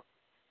motives.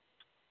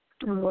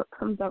 And what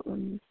comes up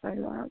when you say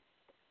that?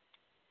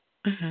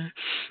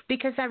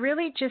 Because I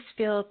really just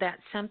feel that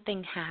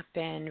something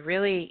happened.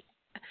 Really,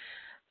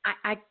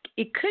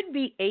 it could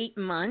be 8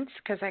 months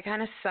because I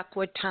kind of suck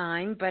with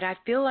time, but I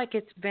feel like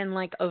it's been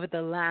like over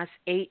the last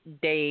 8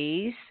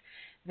 days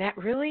that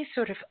really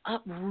sort of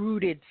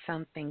uprooted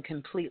something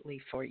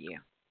completely for you.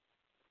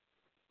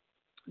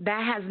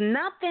 That has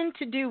nothing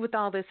to do with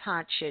all this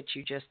hot shit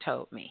you just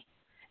told me.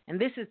 And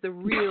this is the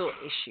real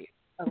issue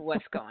of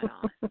what's going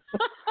on.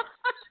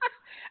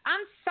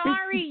 I'm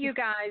sorry, you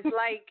guys.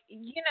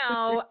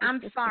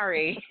 I'm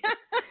sorry.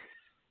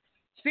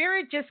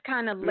 Spirit just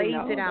kind of lays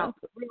it out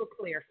real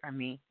clear for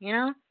me,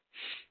 No,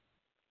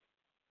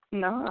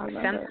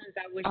 sometimes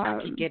I wish I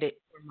could get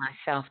it for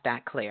myself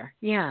that clear.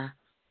 Yeah.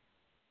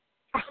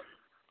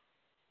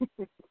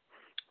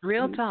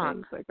 Real talk.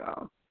 Days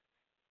ago.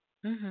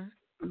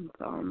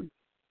 So,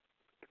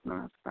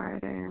 last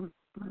Friday,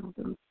 I was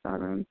in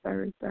 7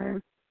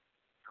 Thursday.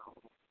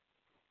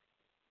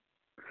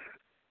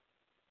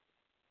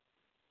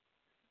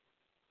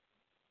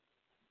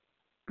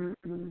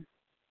 Mm-mm.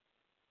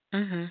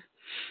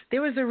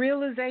 There was a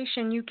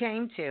realization you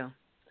came to.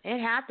 It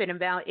happened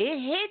it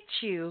hit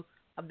you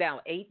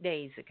about 8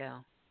 days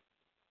ago.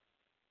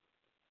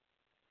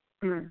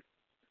 Mm.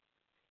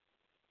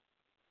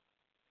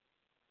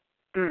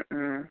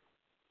 Mm-mm.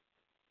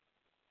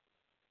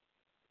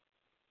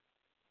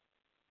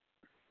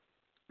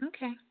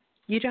 Okay.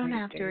 You don't 8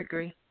 have to days.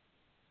 agree.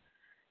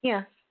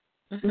 Yeah.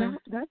 No,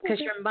 that Because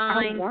doesn't. your I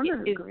mind want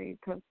to is. agree.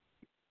 Cause,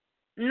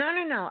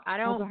 No.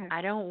 oh, go ahead.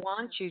 I don't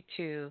want you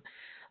to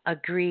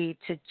agree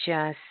to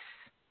just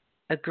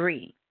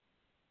agree.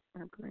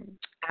 Agree.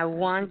 I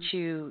want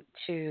you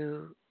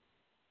to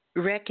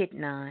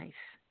recognize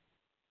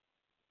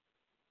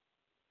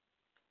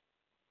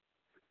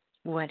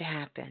what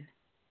happened.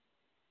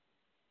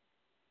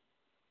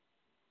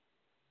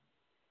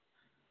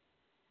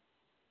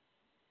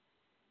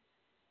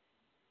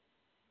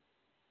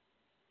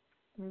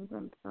 There's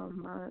been so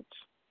much.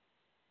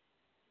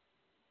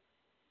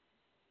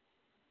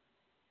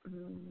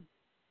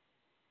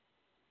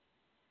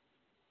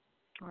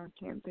 I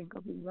can't think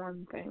of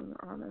one thing,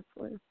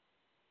 honestly,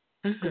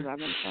 because I've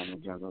been trying to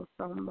juggle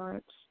so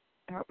much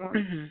at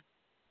once.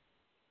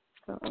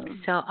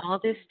 So all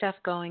this stuff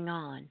going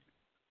on,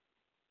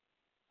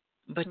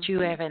 but you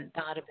haven't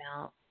thought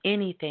about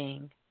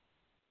anything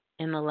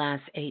in the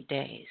last 8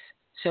 days.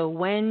 So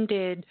when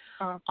did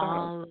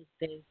all of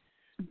this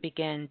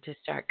begin to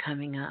start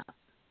coming up?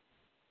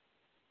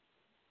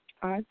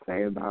 I'd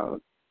say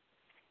about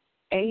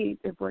 8,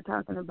 if we're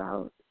talking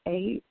about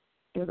 8,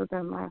 it would have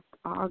been last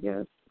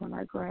August when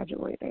I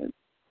graduated.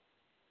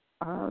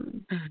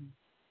 And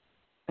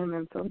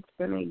then so it's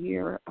been a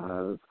year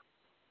of,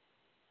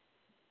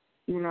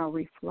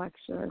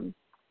 reflection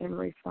and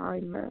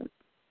refinement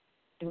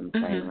and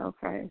saying,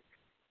 okay,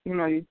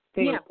 you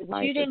think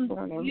life is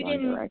going in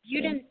one direction.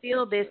 You didn't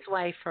feel this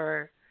way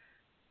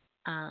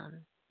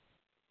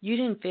you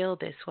didn't feel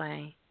this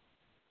way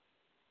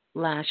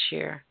last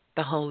year,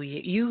 the whole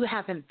year. You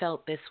haven't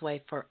felt this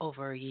way for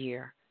over a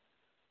year.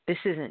 This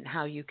isn't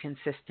how you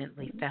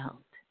consistently felt.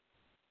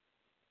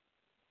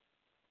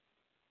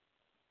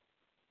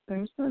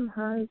 There's been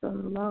highs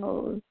and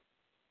lows.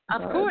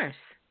 Of course.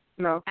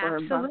 No,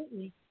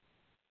 absolutely.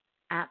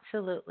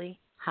 Absolutely.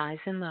 Highs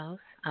and lows.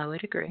 I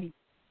would agree.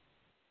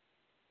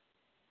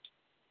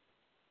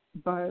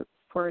 But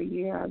for a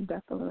year, I've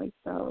definitely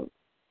felt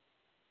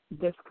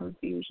this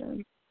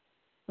confusion,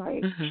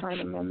 like trying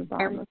to mend the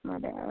bond with my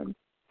dad.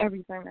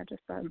 Everything I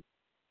just said.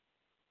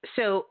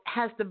 So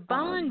has the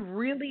bond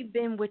really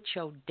been with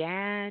your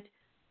dad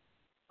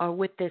or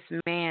with this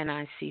man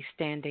I see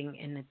standing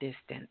in the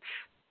distance?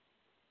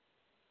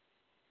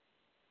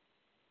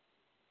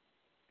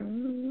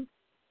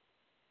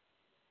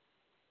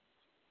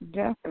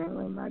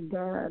 Definitely my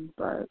dad,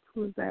 but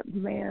who's that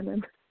man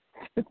in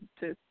the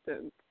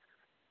distance?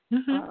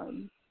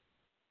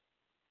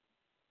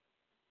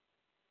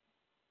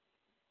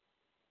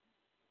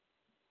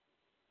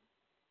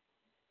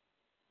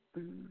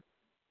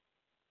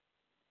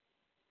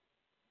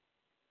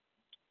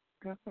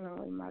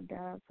 Definitely my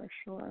dad for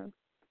sure.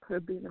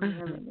 Could be the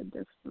man in the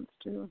distance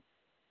too.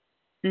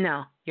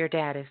 No, your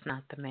dad is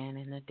not the man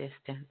in the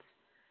distance.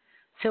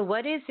 So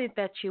what is it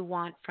that you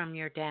want from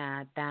your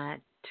dad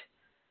that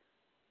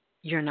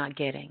you're not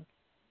getting?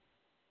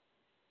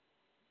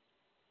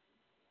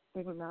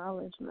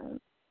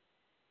 Acknowledgement.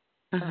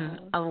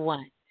 Of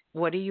what?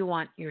 What do you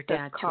want your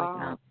dad to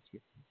acknowledge you?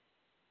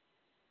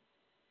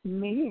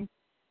 Me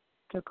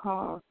to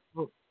call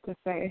to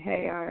say,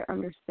 hey, I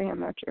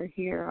understand that you're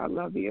here. I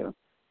love you.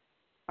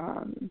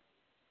 How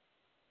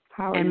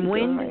are you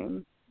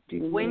doing? Do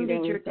you when need did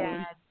anything? Your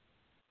dad?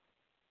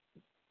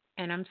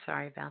 And I'm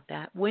sorry about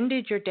that. When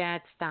did your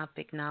dad stop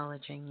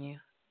acknowledging you?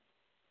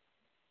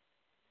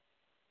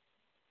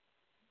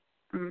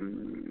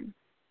 It's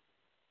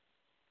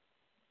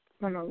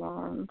been a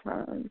long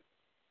time.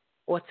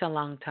 What's a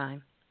long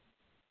time?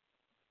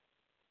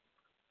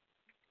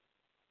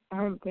 I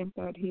don't think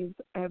that he's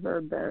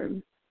ever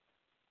been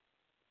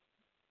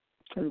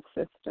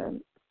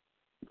consistent.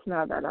 It's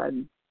not that I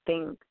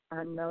think.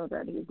 I know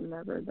that he's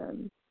never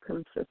been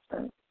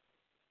consistent.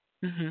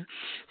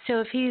 So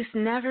if he's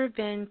never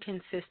been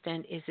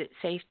consistent, is it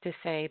safe to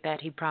say that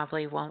he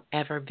probably won't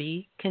ever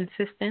be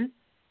consistent?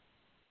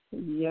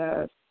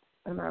 Yes,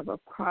 and I have a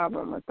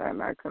problem with that,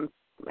 and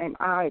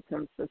I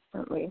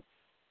consistently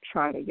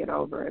try to get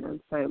over it and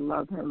say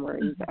love him where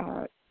he's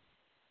at.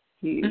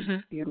 He's,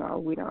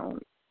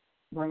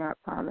 we're not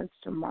promised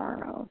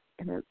tomorrow,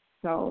 and it's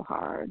so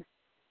hard.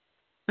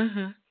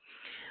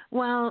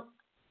 Well,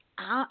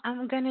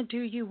 I'm going to do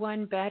you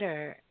one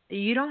better.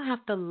 You don't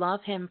have to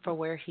love him for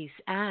where he's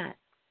at,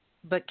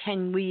 but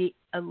can we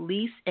at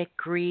least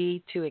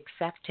agree to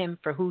accept him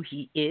for who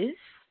he is?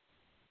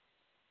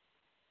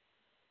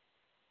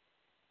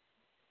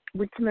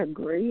 We can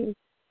agree.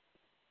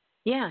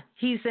 Yeah,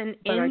 he's an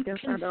but I guess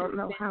I don't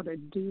know how to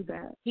do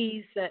that.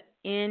 He's an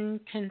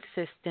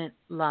inconsistent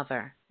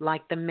lover,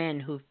 like the men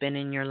who've been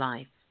in your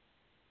life.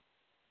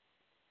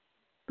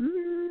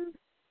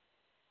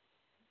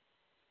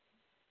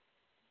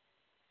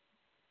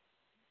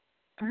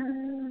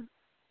 I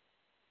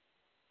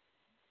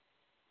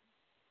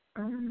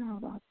don't know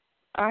about.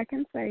 I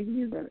can say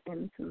he's an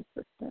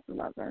inconsistent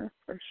lover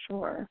for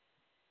sure,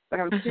 but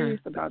I'm curious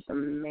about the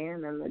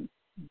man and the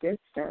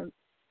distance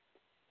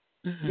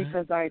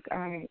because,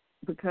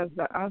 because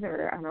the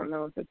other, I don't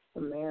know if it's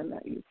the man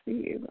that you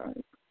see, but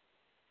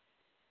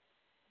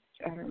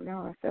I don't know.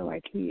 I feel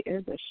like he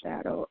is a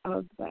shadow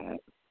of that,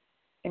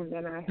 and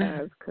then I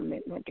have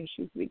commitment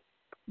issues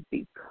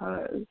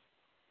because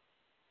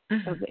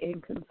of the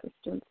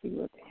inconsistency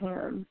with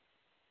him.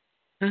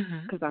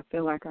 Because I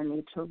feel like I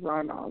need to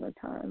run all the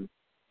time.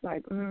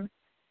 Like,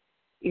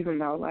 even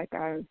though, like,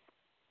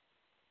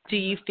 Do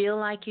you feel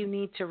like you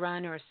need to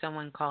run, or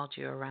someone called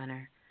you a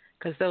runner?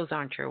 Because those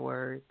aren't your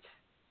words.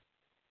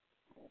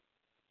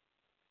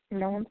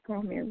 No one's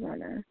called me a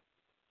runner.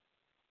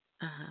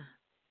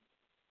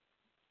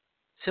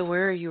 So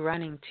where are you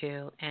running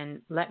to?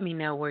 And let me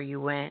know where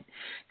you went,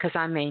 because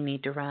I may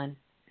need to run.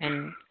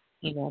 And,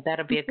 you know,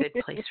 that'll be a good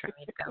place for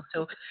me to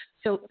go.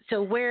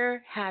 So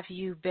where have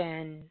you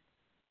been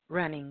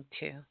running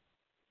to?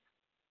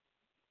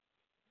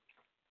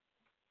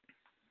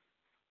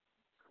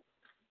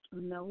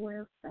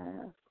 Nowhere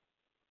fast.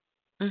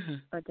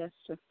 I guess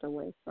just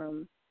away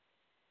from.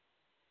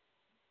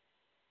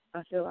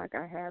 I feel like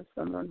I have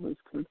someone who's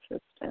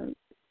consistent,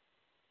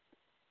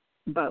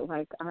 but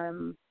like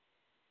I'm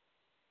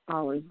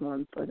always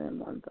 1 foot in,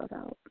 1 foot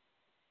out.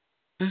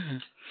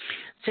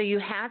 So you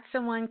had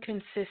someone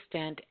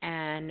consistent,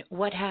 and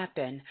what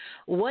happened?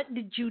 What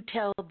did you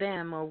tell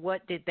them, or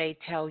what did they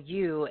tell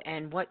you,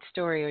 and what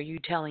story are you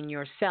telling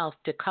yourself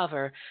to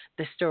cover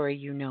the story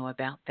you know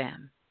about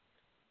them?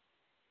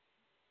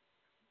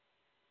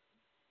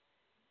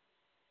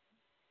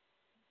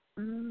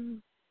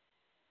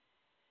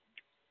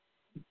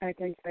 I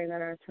can say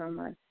that I tell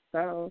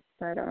myself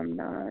that I'm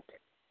not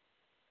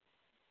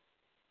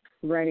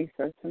ready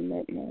for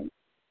commitment,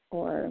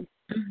 or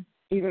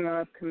even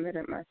though I've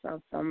committed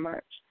myself so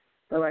much,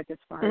 but like as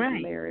far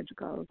as marriage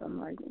goes,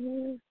 I'm like,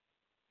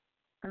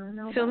 I don't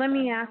know. So let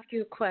me ask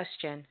you a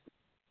question.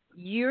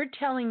 You're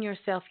telling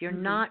yourself you're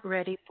not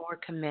ready for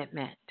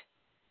commitment.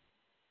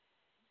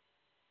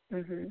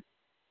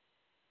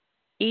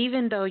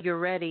 Even though you're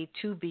ready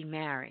to be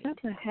married.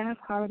 That's a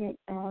half-hearted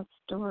ass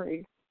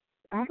story.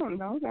 I don't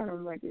know that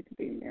I'm ready to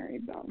be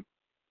married, though.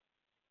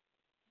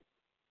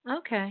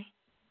 Okay.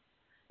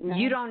 No.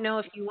 You don't know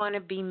if you want to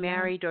be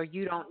married, or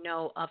you don't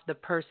know of the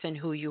person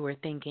who you were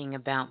thinking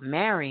about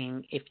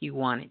marrying if you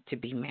wanted to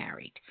be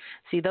married.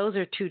 See, those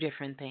are two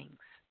different things.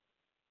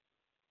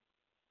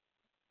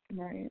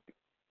 Right.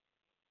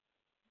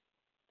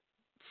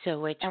 So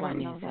which one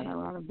is it? I don't know that I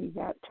want to be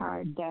that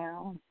tied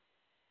down.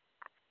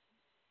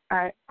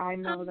 I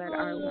know that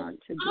I want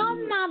to be.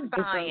 I'm not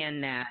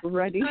buying that.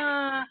 Ready? You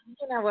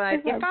know what?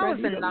 If I was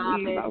a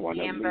novice,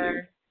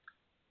 Amber,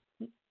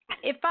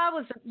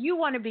 you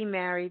want to be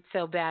married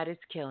so bad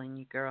it's killing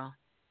you, girl.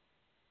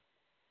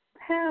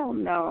 Hell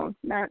no,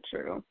 not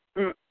true.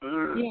 Yeah.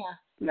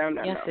 No.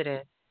 Yes, it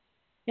is.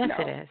 Yes,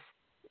 no. it is.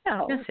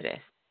 No. Yes, it is.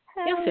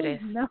 Hell yes, it is.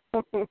 No.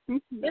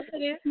 Yes,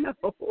 it is. No.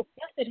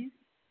 Yes, it is.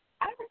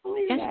 I don't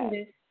believe yes, that. It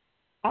is.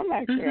 I'm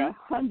actually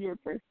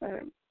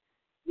 100%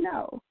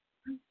 no.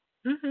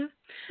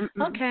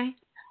 Okay.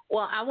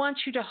 Well, I want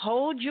you to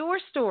hold your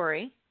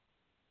story,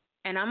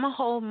 and I'm going to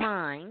hold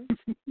mine.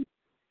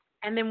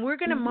 And then we're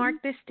going to mark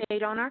this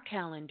date on our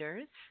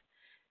calendars,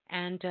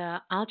 and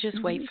I'll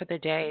just wait for the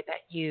day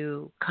that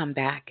you come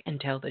back and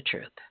tell the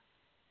truth.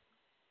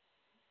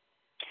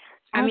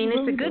 I mean,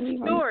 it's a good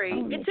story.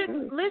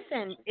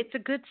 It's a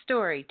good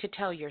story to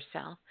tell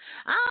yourself.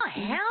 Oh,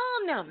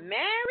 hell no,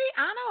 married?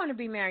 I don't want to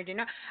be married. I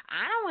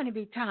don't want to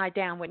be tied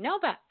down with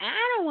nobody.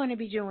 I don't want to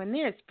be doing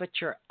this. But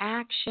your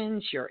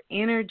actions, your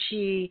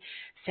energy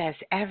says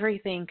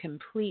everything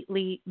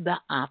completely the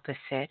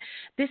opposite.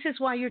 This is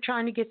why you're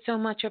trying to get so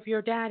much of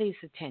your daddy's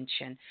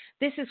attention.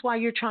 This is why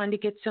you're trying to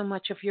get so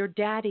much of your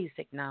daddy's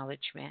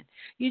acknowledgement.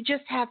 You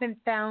just haven't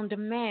found a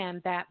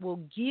man that will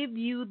give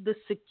you the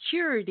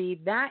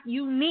security that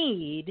you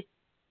need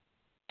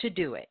to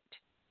do it.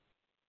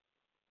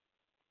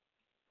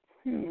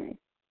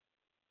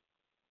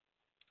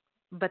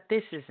 But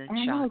this isn't shocking.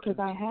 I know, because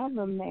I have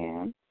a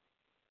man.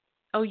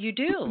 Oh, you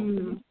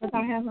do? Because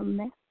I have a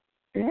man.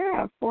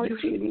 Yeah,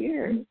 14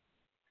 years.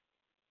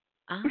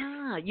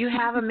 You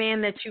have a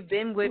man that you've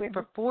been with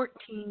for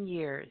 14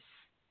 years.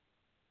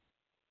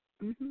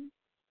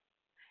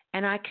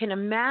 And I can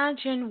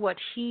imagine what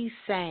he's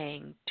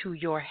saying to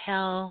your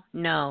hell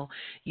no,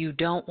 you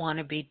don't want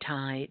to be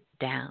tied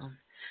down.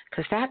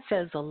 Because that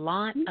says a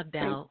lot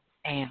about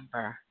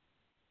Amber.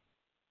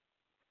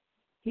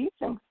 He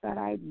thinks that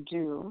I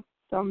do,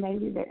 so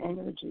maybe the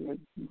energy is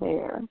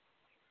there.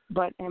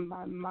 But in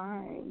my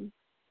mind,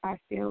 I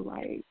feel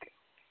like...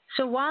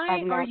 So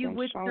why are you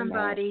with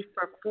somebody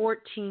for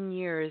 14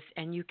 years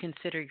and you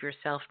consider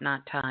yourself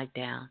not tied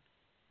down?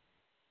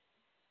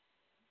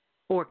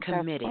 Or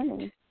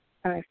committed?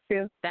 I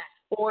feel that,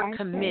 or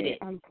committed.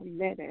 I'm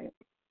committed.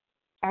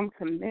 I'm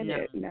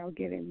committed. No. Now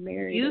getting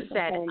married. You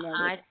said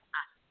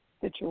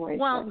situation.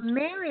 Well,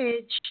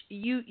 marriage,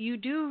 you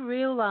do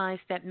realize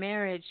that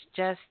marriage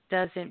just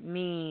doesn't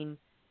mean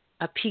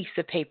a piece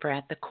of paper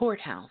at the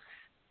courthouse.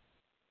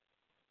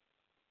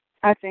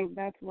 I think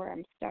that's where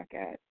I'm stuck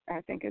at.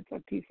 I think it's a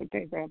piece of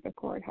paper at the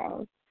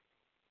courthouse.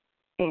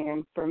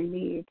 And for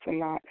me to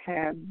not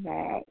have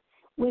that,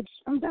 which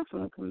I'm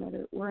definitely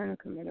committed, we're in a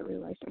committed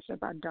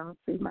relationship. I don't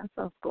see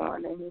myself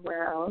going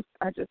anywhere else.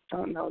 I just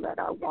don't know that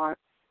I want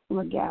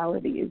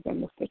legalities in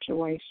the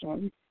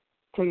situation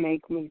to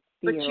make me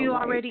feel But you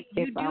like already,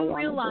 you if I do wanted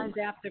realize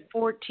after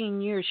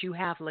 14 years you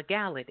have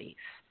legalities.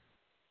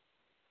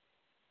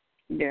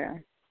 Yeah,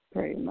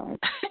 pretty much.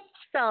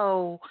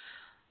 So,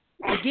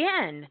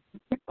 again,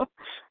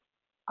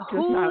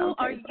 who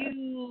are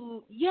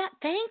you? Yeah,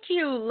 thank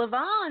you.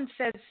 Levon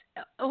says,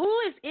 who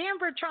is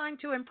Amber trying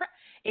to impress?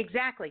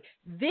 Exactly.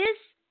 This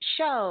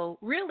show,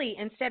 really,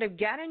 instead of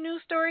got a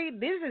news story,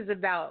 this is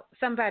about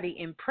somebody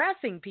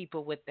impressing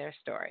people with their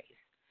stories.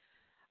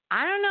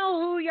 I don't know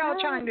who y'all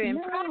trying to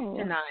impress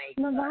tonight.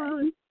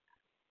 Levon,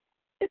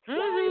 it's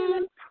not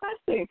even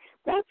impressing.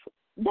 That's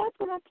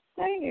what I'm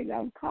saying.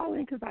 I'm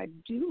calling because I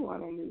do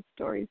want a news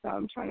story, so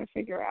I'm trying to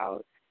figure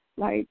out,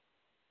 like,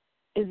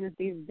 is it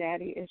these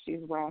daddy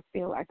issues where I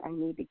feel like I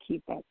need to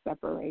keep that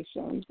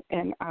separation?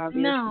 And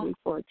obviously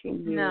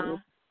 14 years.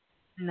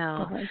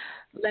 No.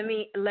 Let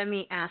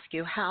me ask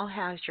you, how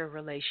has your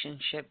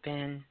relationship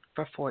been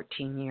for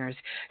 14 years?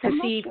 Because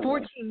see,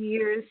 14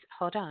 years,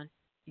 hold on,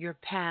 you're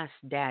past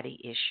daddy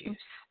issues.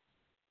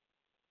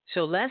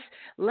 So let's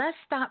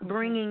stop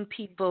bringing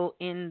people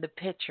in the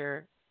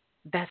picture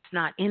that's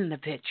not in the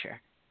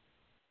picture.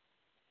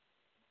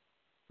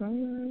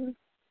 So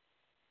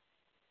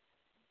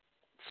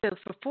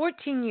for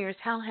 14 years,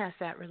 how has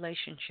that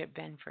relationship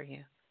been for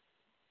you?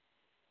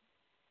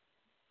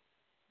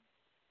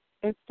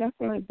 It's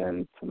definitely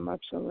been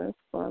tumultuous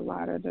for a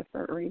lot of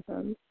different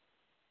reasons.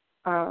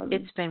 I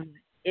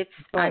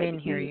didn't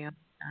hear you.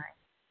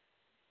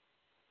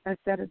 I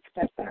said it's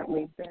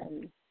definitely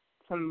been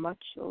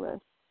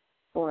tumultuous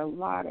for a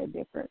lot of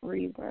different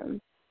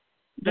reasons.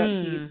 But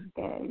he's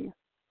been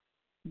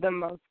the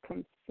most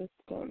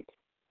consistent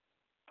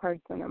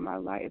person in my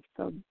life.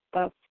 So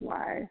that's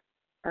why,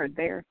 or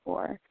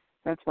therefore,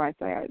 that's why I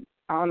say I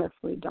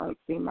honestly don't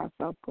see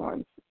myself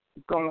going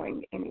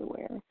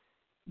anywhere.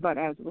 But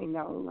as we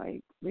know,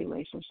 like,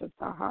 relationships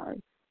are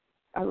hard.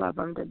 I love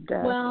him to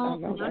death. Well,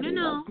 no.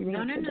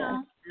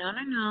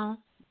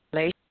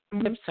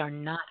 Relationships are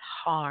not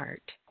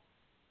hard,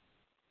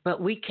 but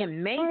we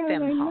can make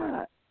them hard.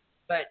 Not?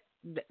 But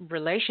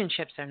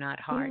relationships are not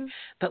hard,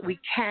 but we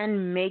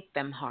can make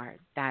them hard.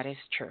 That is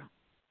true.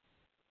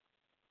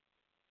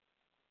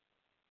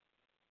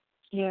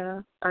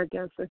 Yeah, I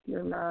guess if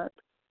you're not,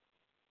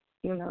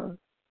 you're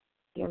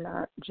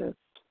not just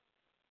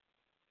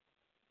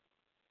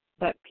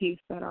that piece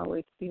that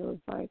always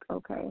feels like,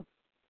 okay,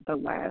 the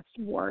last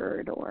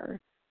word, or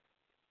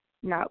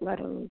not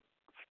letting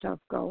stuff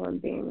go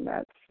and being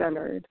that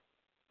centered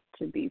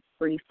to be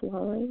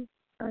free-flowing,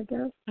 I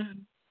guess.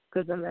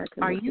 Because then that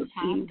can make it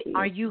easy.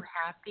 Are you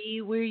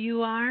happy where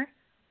you are?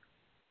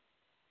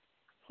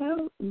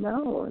 Hell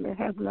no, and it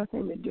has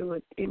nothing to do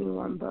with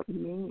anyone but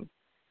me.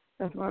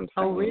 That's what I'm saying.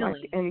 Oh,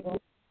 really?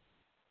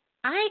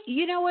 Like,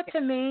 you know what's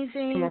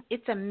amazing?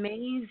 It's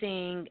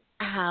amazing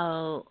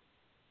how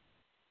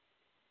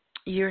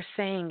you're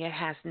saying it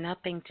has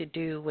nothing to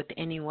do with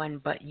anyone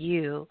but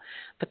you,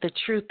 but the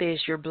truth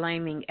is you're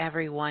blaming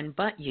everyone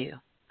but you.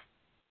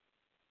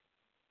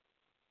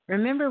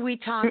 Remember we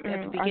talked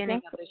at the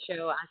beginning of the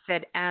show, I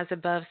said, as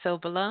above, so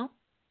below?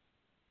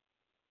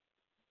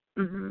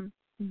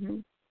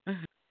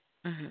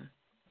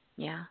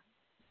 Yeah.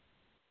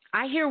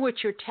 I hear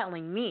what you're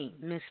telling me,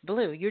 Ms.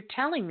 Blue. You're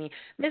telling me,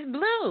 Ms.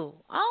 Blue,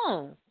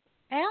 oh,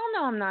 hell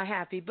no, I'm not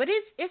happy, but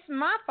it's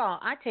my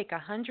fault. I take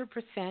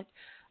 100%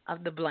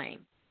 of the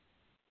blame.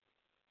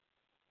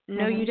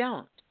 No, you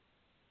don't.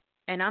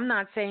 And I'm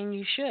not saying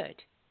you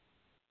should,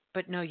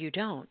 but no, you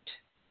don't.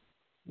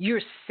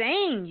 You're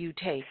saying you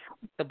take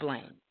the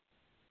blame,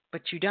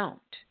 but you don't.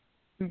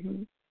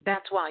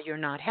 That's why you're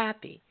not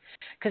happy.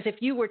 Because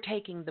if you were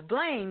taking the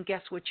blame,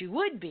 guess what you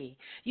would be?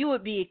 You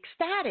would be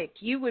ecstatic.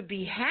 You would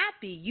be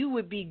happy. You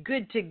would be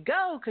good to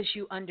go because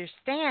you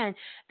understand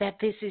that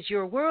this is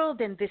your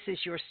world and this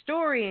is your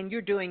story and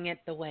you're doing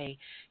it the way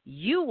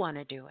you want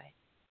to do it.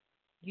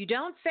 You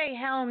don't say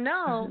hell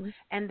no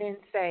and then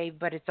say,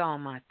 but it's all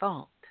my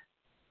fault.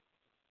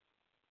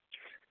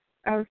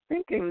 I was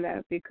thinking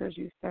that because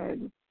you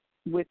said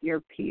with your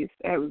piece,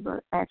 it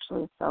was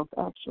actually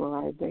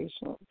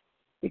self-actualization,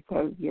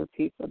 because your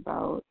piece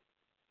about,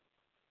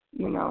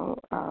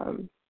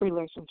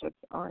 relationships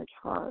aren't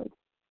hard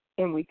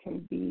and we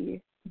can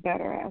be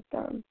better at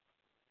them.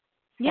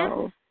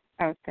 So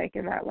I was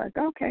taking that like,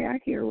 okay, I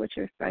hear what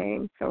you're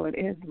saying, so it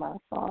is my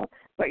fault.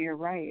 But you're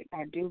right,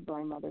 I do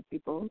blame other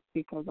people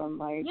because I'm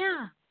like,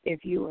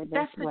 if you were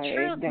this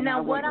way, then now,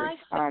 I would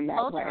respond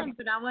that way.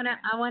 But I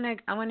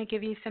want to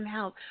give you some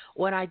help.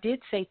 What I did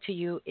say to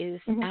you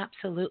is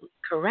absolutely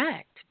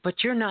correct,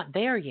 but you're not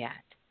there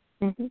yet.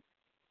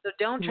 So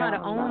don't try to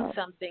No, own no.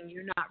 something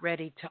you're not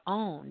ready to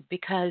own,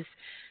 because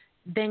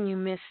then you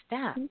miss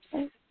steps.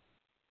 Okay.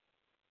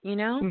 You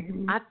know,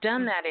 Mm-hmm. I've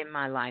done that in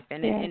my life,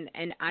 and Yeah.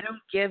 and I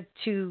don't give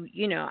to,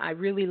 I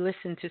really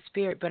listen to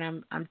spirit, but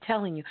I'm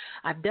telling you,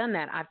 I've done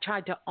that. I've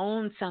tried to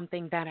own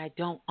something that I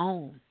don't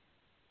own.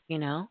 You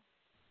know,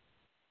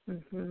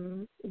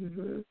 Mhm.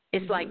 Mhm.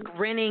 it's like Mhm.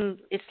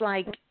 renting. It's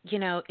like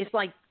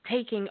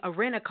taking a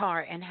rent a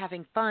car and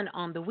having fun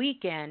on the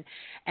weekend,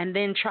 and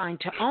then trying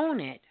to own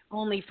it,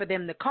 only for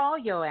them to call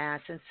your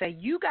ass and say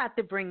you got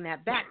to bring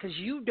that back because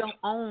you don't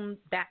own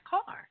that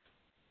car.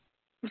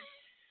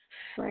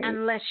 Right.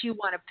 Unless you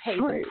want to pay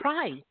the Right.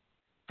 price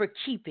for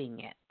keeping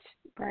it.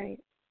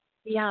 Right.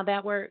 See how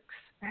that works?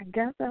 I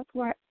guess that's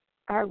why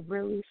I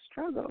really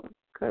struggle,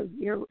 because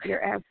you're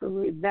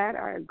absolutely that.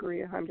 I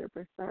agree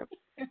 100%.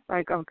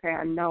 Like, okay,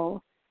 I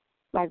know,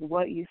 like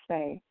what you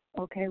say.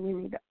 Okay, we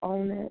need to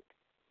own it,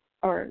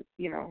 or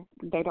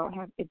they don't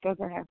have. It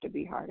doesn't have to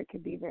be hard. It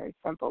could be very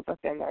simple.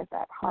 But then there's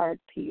that hard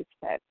piece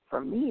that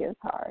for me is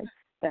hard.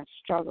 That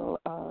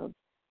struggle of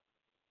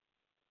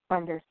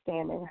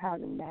understanding how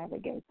to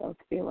navigate those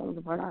feelings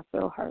when I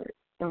feel hurt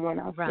and when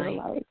I feel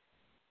like,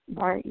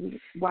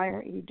 why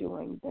aren't you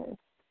doing this?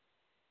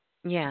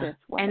 Yeah. This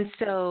way? And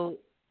so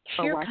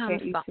here why comes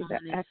can't you the see the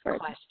honest effort?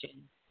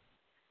 question.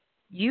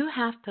 You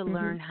have to Mhm.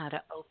 learn how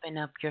to open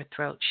up your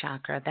throat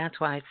chakra. That's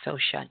why it's so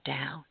shut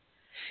down.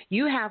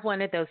 You have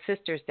one of those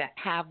sisters that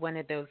have one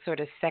of those sort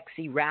of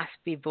sexy,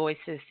 raspy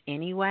voices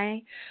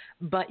anyway,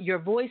 but your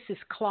voice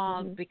is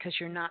clogged because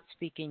you're not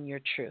speaking your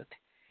truth.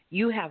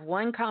 You have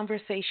one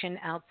conversation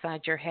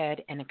outside your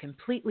head and a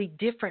completely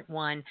different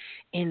one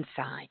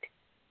inside.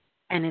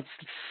 And it's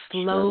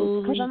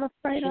slowly Because I'm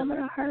afraid I'm killing.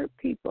 going to hurt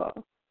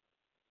people.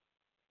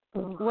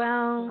 Ugh, I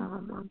Well,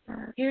 don't want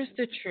that. here's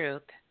the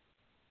truth.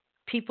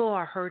 People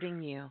are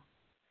hurting you,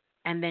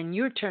 and then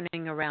you're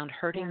turning around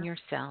hurting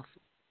yourself.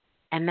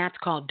 And that's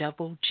called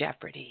double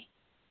jeopardy.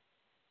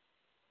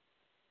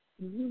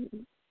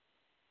 Mm-hmm.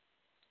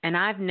 And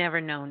I've never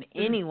known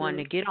anyone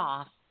to get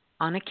off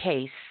on a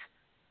case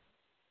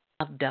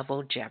of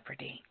double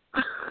jeopardy.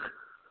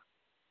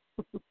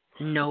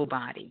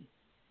 Nobody.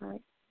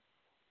 Right.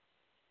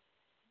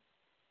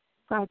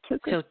 So I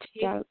took a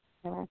step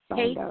and I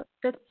signed take up.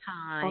 the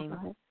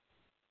time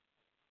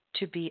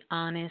to be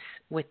honest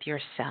with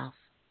yourself.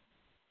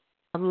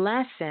 A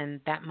lesson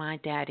that my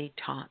daddy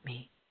taught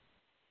me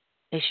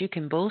is you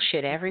can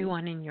bullshit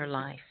everyone in your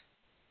life.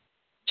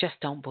 Just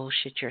don't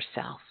bullshit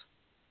yourself.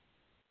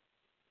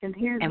 And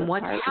here's and the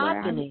what's part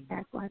happening, where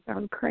I act like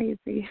I'm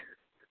crazy.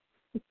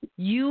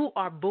 you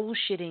are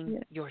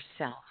bullshitting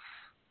yourself.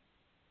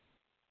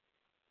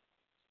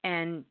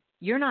 And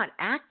you're not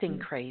acting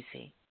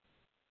crazy.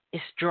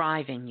 It's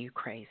driving you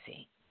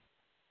crazy.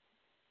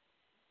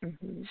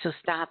 So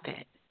stop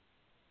it.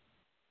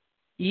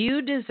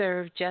 You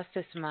deserve just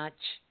as much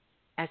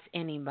as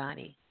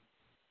anybody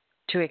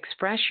to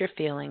express your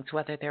feelings,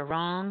 whether they're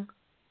wrong,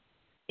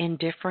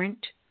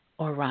 indifferent,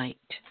 or right.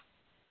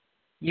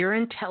 You're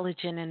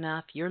intelligent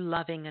enough, you're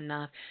loving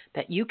enough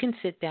that you can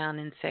sit down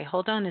and say,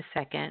 hold on a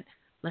second,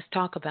 let's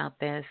talk about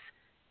this.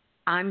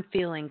 I'm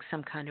feeling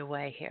some kind of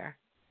way here.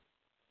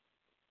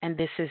 And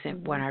this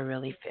isn't what I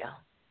really feel.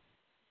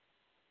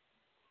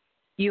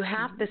 You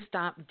have to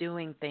stop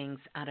doing things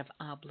out of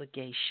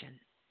obligation.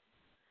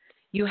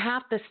 You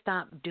have to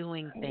stop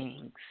doing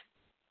things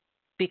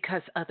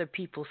because other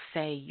people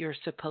say you're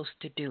supposed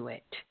to do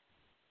it.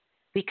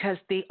 Because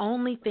the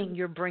only thing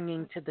you're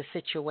bringing to the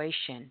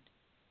situation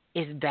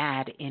is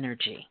bad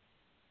energy.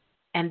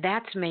 And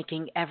that's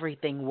making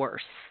everything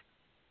worse.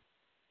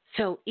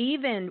 So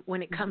even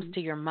when it comes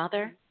to your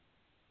mother,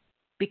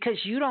 because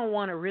you don't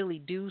want to really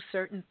do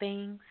certain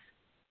things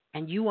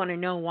and you want to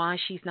know why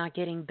she's not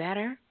getting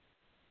better,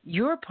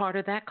 you're part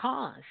of that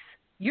cause.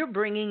 You're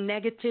bringing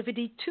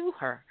negativity to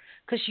her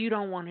because you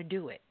don't want to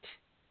do it.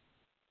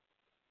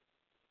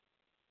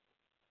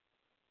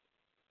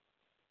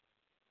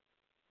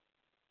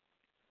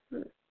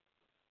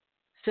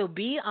 So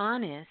be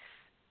honest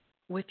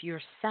with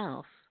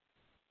yourself.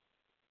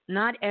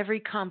 Not every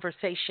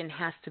conversation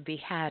has to be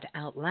had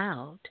out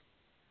loud.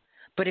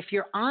 But if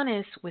you're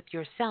honest with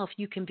yourself,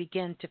 you can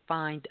begin to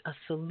find a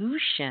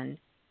solution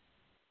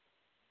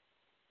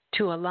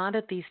to a lot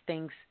of these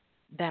things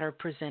that are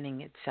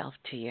presenting itself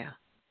to you.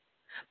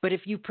 But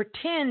if you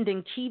pretend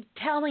and keep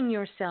telling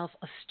yourself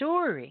a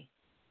story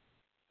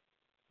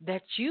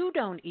that you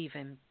don't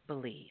even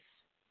believe,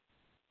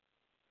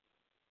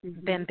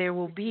 then there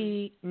will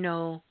be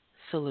no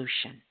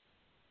solution.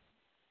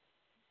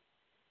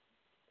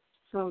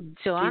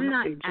 So I'm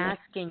not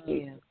asking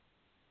you.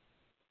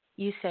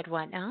 You said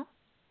what now?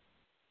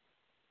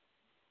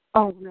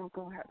 Oh, no,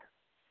 go ahead.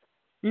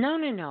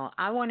 No.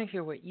 I want to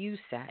hear what you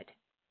said.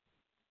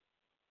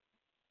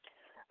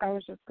 I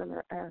was just going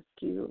to ask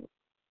you,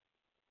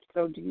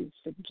 so do you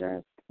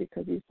suggest,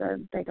 because you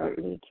said they don't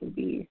need to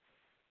be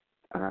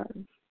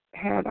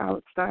had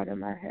outside of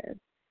my head,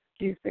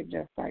 do you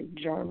suggest like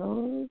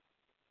journals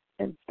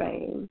and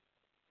saying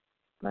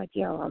like,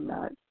 yo,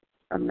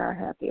 I'm not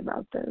happy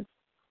about this,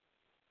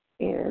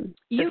 And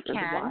you this can.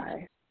 is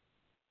why.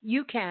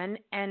 You can,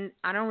 and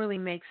I don't really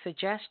make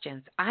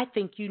suggestions. I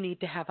think you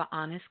need to have an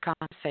honest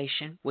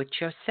conversation with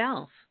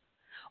yourself.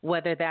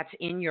 Whether that's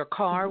in your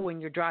car when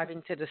you're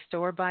driving to the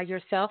store by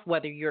yourself,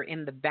 whether you're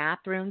in the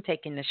bathroom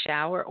taking a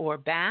shower or a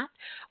bath,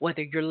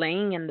 whether you're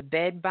laying in the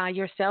bed by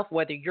yourself,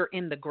 whether you're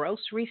in the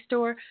grocery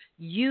store,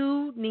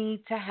 you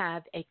need to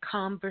have a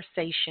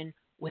conversation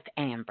with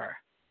Amber.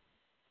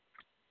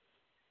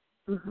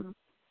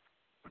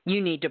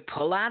 You need to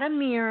pull out a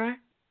mirror,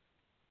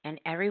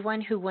 and everyone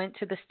who went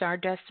to the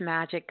Stardust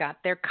Magic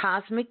got their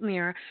cosmic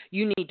mirror.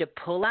 You need to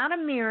pull out a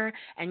mirror,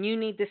 and you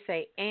need to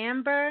say,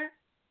 Amber,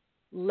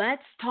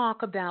 let's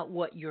talk about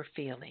what you're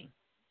feeling.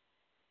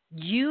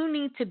 You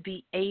need to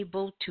be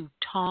able to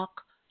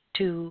talk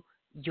to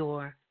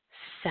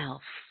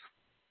yourself.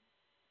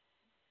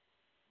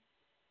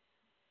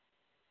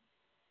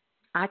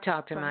 I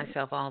talk to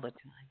myself all the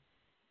time.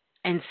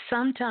 And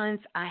sometimes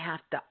I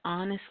have to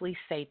honestly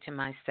say to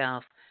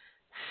myself,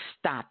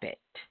 stop it.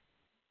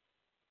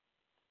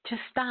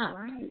 Just stop.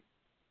 Right.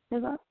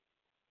 Because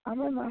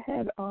I'm in my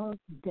head all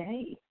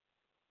day.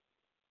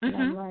 And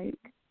I'm like,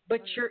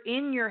 but you're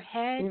in your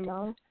head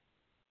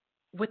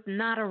with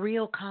not a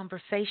real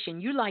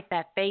conversation. You like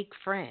that fake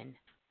friend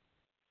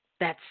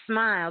that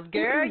smiles.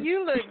 Girl,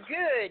 you look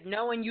good,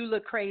 knowing you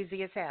look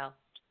crazy as hell.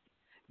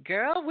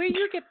 Girl, where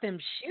you get them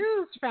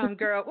shoes from,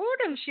 girl? Ooh,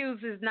 them shoes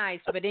is nice.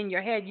 But in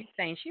your head, you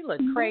saying she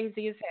look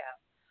crazy as hell.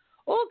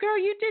 Oh, girl,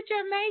 you did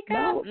your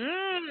makeup?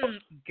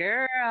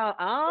 Girl,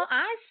 oh,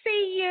 I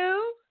see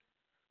you.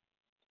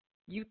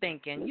 You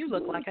thinking you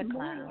look like a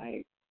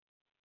clown.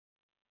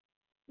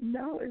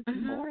 No, it's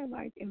more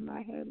like in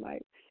my head,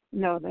 like,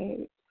 no,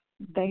 they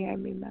had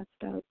me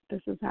messed up.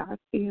 This is how I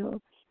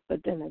feel.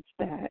 But then it's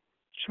that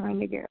trying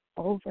to get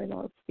over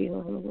those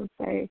feelings and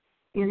say,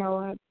 you know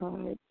what,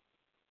 but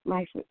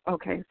life is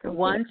okay. So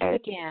once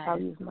again, I'll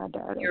use my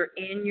data. You're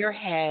in your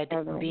head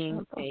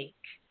being fake.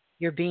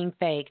 You're being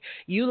fake.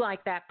 You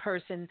like that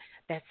person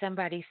that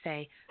somebody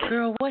say,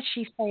 girl, what'd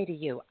she say to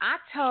you? I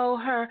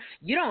told her,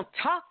 you don't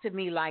talk to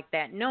me like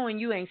that, knowing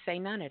you ain't say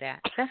none of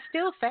that. That's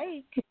still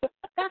fake.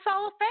 That's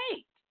all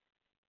fake.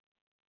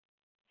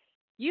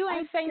 You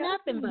ain't say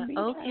nothing but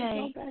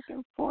okay. Go back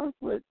and forth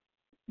with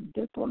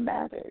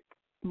diplomatic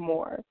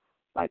more.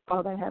 Like,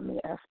 oh, they had me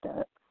effed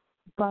up.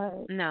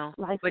 But no,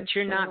 but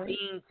you're not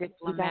being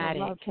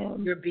diplomatic.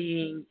 You're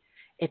being.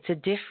 It's a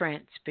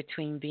difference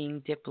between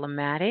being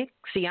diplomatic.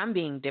 See, I'm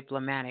being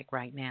diplomatic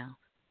right now.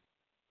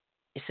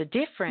 It's a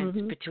difference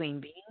between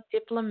being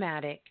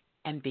diplomatic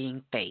and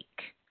being fake.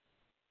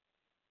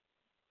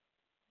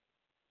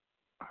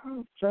 I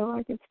don't feel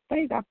like it's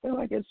fake. I feel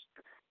like it's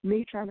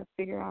me trying to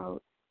figure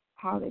out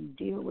how to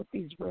deal with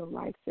these real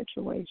life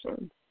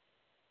situations.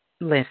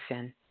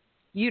 Listen,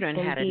 you done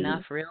had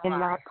enough real life. And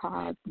not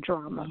cause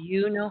drama.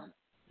 You know,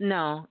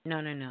 no.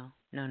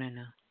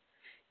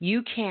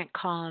 You can't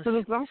cause. So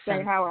if I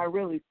say how I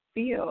really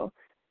feel,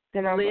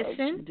 then I'm going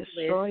to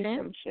destroy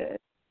some shit.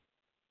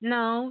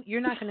 No,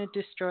 you're not going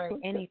to destroy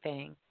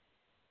anything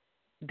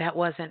that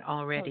wasn't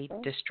already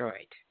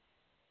destroyed.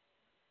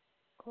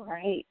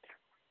 Right.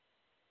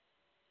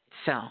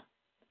 So.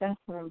 That's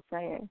what I'm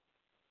saying.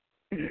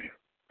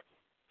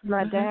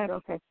 My dad,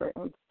 for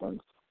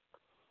instance,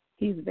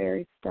 he's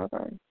very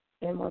stubborn,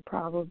 and we're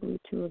probably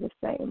two of the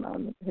same.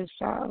 I'm his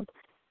child.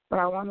 But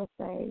I want to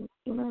say,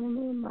 you know what I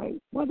mean? Like,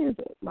 what is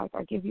it? Like,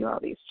 I give you all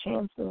these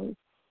chances.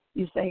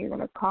 You say you're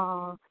going to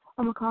call.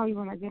 I'm going to call you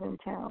when I get in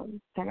town.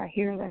 Then I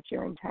hear that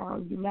you're in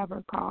town. You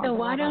never call. So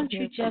why don't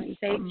you just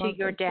say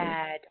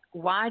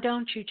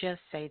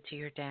to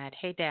your dad,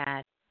 hey,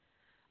 Dad,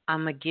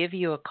 I'm going to give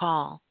you a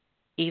call,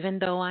 even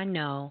though I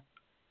know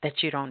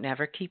that you don't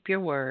never keep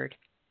your word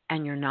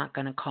and you're not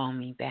going to call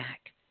me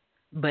back.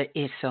 But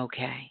it's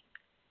okay.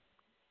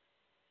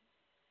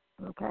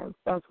 Okay,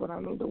 that's what I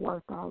need to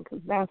work on,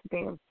 because that's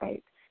being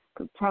fake.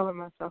 Because telling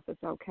myself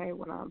it's okay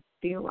when I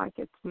feel like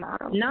it's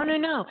not okay.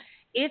 No.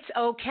 It's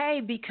okay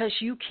because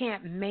you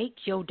can't make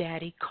your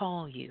daddy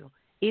call you.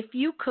 If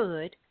you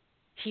could,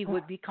 he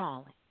would be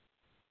calling.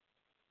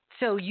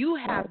 So you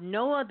have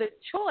no other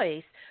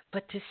choice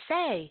but to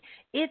say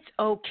it's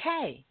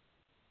okay,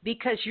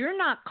 because you're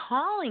not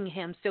calling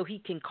him so he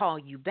can call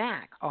you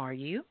back, are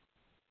you?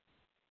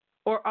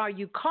 Or are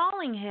you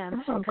calling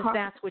him because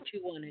that's what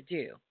you want to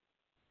do?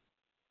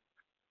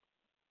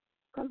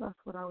 Because that's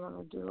what I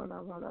want to do, and I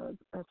want to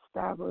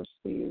establish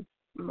these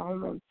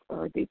moments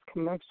or these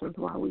connections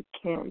while we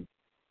can.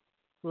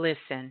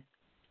 Listen.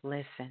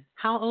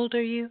 How old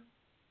are you?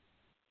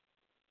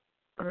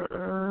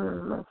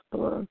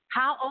 Ms.Blue.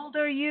 How old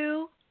are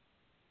you?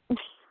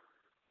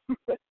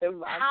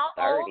 How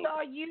old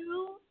are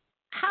you?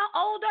 How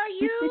old are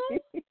you?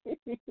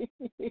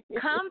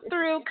 Come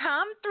through,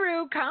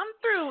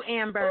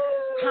 Amber.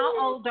 How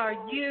old are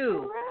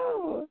you?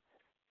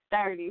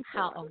 30.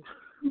 How old?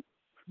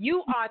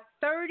 You are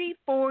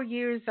 34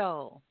 years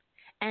old.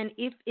 And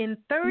if in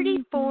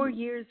 34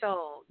 years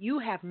old you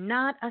have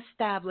not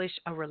established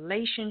a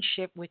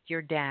relationship with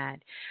your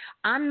dad,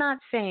 I'm not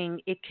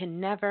saying it can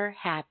never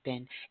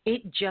happen.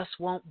 It just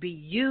won't be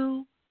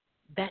you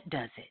that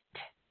does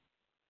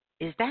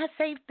it. Is that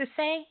safe to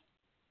say?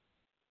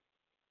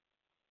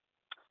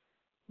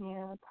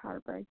 Yeah, it's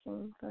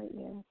heartbreaking, but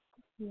yes.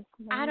 Yes,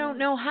 I don't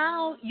know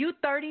how. You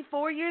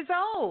 34 years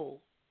old.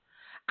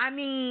 I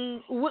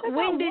mean,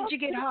 when did you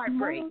get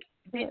heartbreak?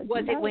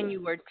 Was it when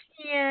you were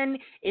 10?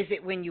 Is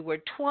it when you were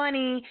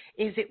 20?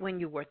 Is it when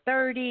you were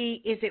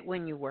 30? Is it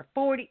when you were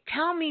 40?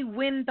 Tell me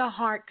when the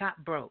heart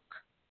got broke.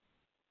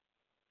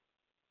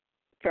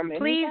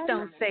 Please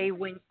don't say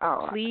when.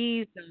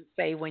 Please don't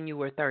say when you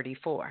were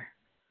 34.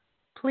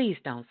 Please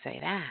don't say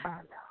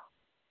that.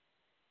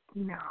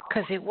 No.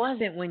 Because it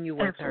wasn't when you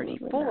were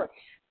 34.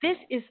 This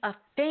is a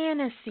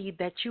fantasy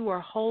that you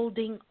are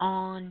holding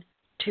on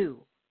to.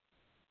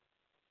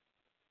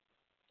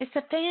 It's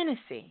a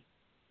fantasy.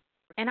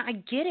 And I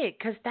get it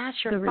because that's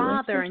your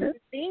father. And you're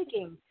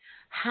thinking,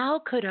 how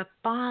could a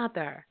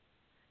father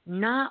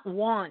not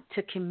want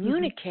to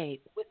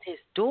communicate with his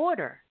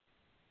daughter?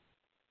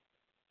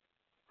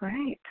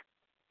 Right.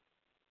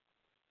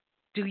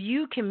 Do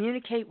you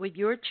communicate with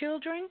your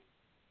children?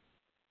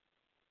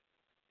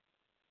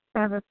 I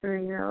have a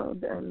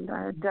 3-year-old, and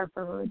I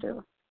definitely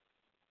do.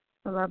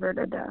 I love her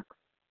to death,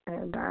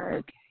 and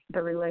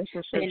the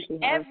relationship And she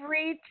has.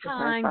 every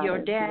time your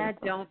dad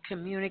don't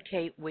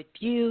communicate with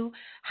you,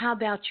 how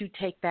about you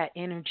take that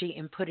energy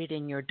and put it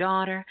in your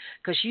daughter?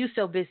 Because you're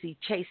so busy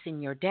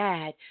chasing your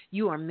dad,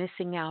 you are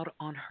missing out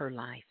on her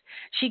life.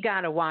 She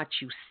got to watch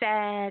you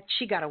sad.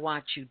 She got to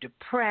watch you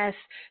depressed.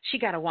 She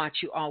got to watch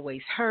you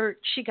always hurt.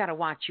 She got to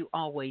watch you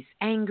always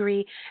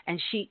angry.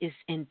 And she is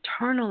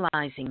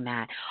internalizing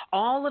that.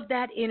 All of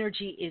that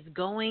energy is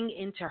going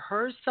into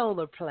her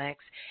solar plex,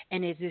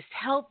 and it is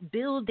help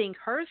building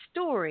her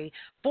story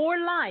for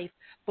life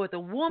for the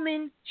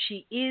woman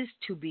she is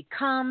to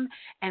become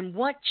and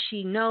what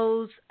she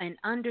knows and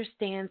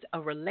understands a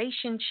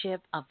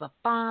relationship of a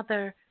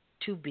father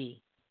to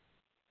be.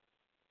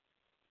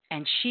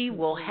 And she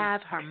will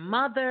have her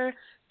mother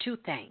to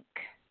thank.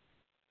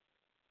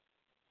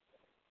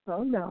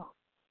 Oh, no.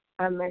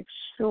 I make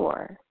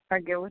sure I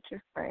get what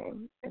you're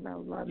saying, and I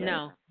love it.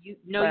 No, you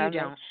don't.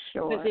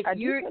 Because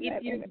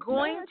if you're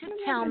going to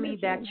tell me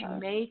that you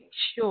make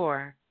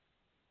sure,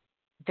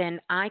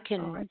 then I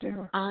can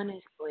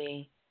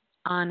honestly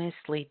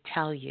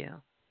tell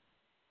you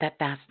that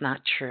that's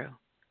not true.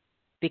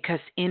 Because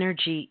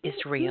energy is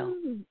real.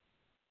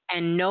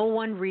 And no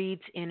one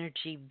reads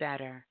energy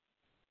better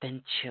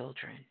than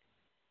children.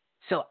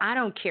 So I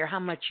don't care how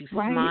much you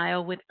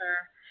smile with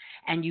her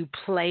and you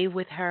play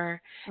with her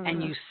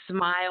and you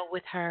smile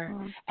with her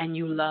and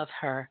you love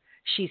her.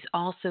 She's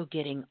also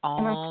getting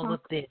all of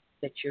this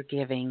that you're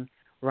giving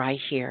right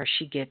here.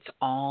 She gets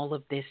all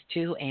of this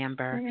too,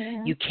 Amber.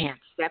 Yeah. You can't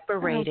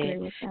separate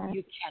it.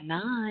 You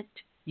cannot.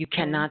 You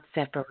cannot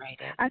separate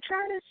it. I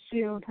try to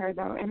shield her,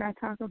 though, and I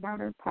talk about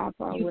her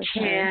papa with her. You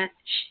can't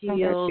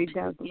shield she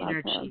does love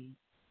energy. him.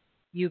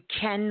 You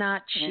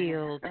cannot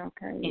shield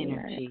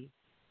energy.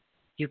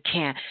 You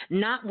can't.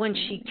 Not when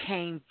she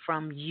came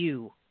from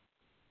you.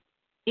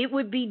 It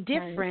would be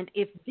different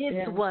if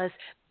this was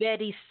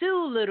Betty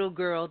Sue, little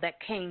girl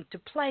that came to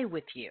play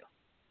with you.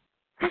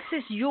 This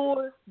is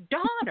your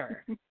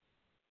daughter.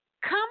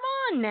 Come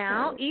on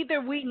now.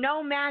 Either we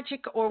know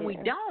magic or we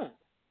don't.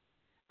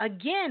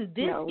 Again,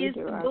 this is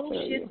the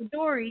bullshit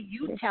story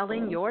you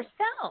telling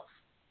yourself.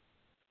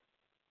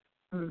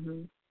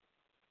 Mm-hmm.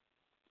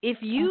 If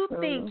you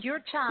think your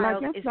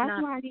child is not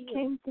that's why I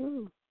came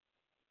through.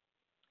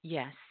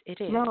 Yes,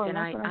 it is. No, and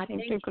that's why I came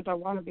through because I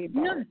want to be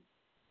better. No.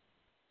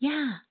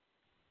 Yeah.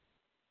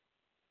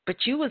 But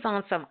you was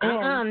on some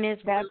Miss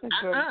Blue.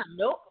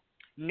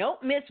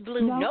 Nope, Ms.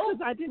 Blue. No,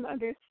 because I didn't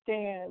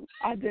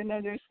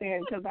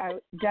understand. Because I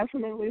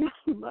definitely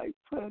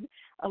put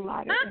a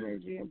lot of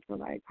energy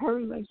into her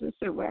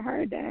relationship with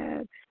her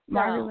dad,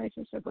 my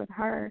relationship with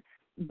her.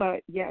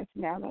 But yes,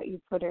 now that you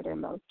put it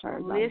in those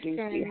terms, I do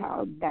see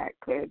how that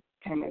could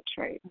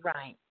penetrate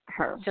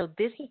her. So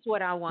this is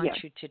what I want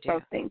you to do.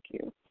 So thank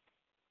you.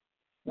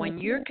 When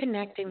you're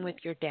connecting with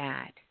your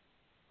dad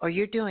or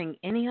you're doing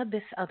any of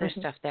this other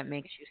stuff that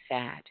makes you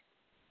sad,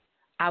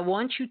 I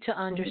want you to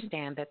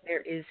understand that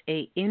there is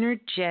a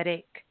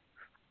energetic,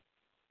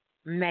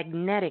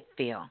 magnetic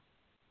field.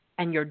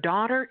 And your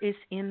daughter is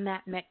in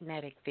that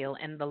magnetic field.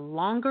 And the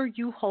longer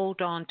you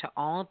hold on to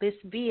all this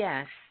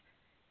BS,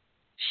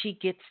 she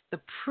gets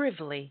the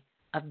privilege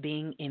of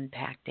being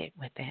impacted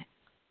with it.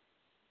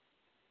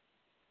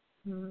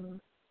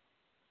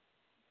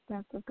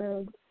 That's a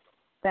good,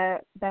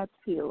 that's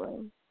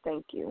healing.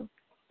 Thank you.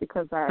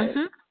 Because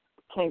I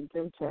came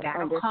through to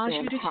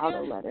understand how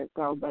to let it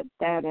go. But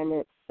that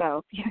in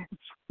itself, yes,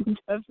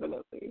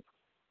 definitely.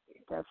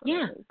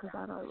 Yeah.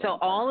 I don't so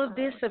all of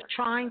this of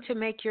trying to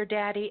make your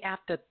daddy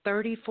after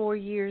 34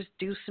 years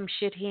do some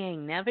shit he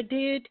ain't never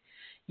did,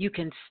 you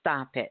can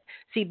stop it.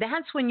 See,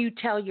 that's when you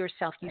tell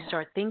yourself, you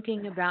start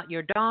thinking about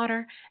your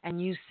daughter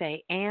and you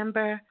say,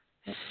 Amber,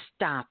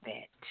 stop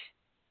it.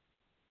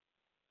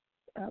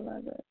 I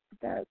love it.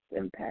 That's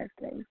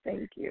impacting.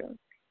 Thank you.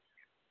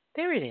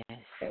 There it is.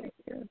 Thank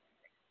you.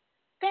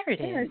 There it is.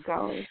 There it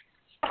goes.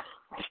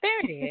 There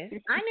it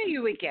is. I knew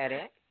you would get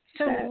it.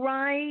 So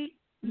write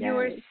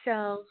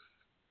yourself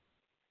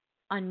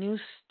a new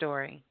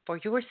story for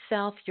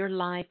yourself, your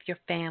life, your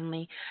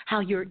family,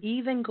 how you're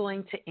even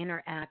going to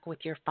interact with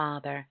your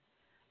father.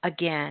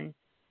 Again,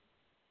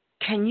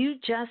 can you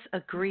just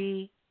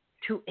agree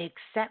to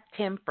accept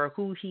him for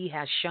who he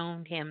has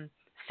shown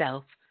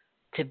himself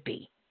to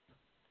be?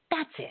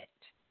 That's it.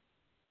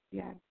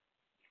 Yeah.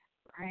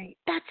 Right.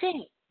 That's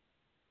it.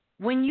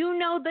 When you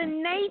know the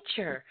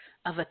nature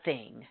of a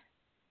thing,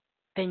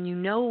 then you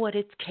know what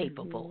it's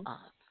capable of.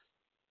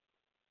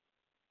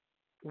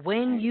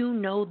 When you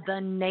know the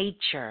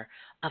nature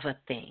of a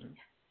thing,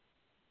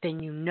 then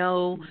you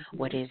know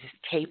what it is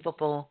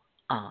capable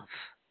of.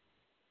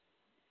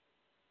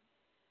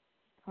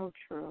 So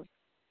true.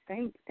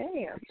 Damn.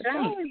 It's Right.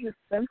 always the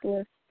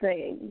simplest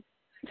thing.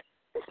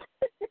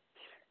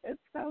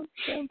 It's so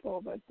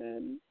simple, but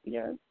then,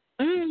 yes.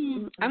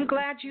 I'm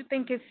glad you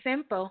think it's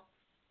simple,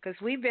 because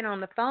we've been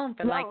on the phone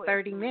for like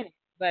 30 minutes.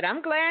 But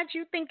I'm glad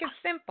you think it's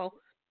simple.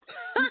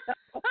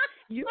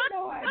 You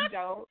know I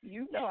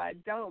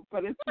don't.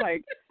 But it's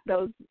like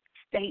those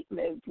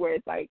statements where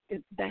it's like,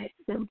 it's that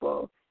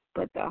simple,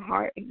 but the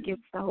heart, it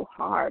gets so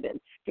hard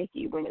and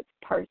sticky when it's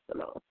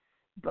personal.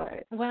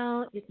 But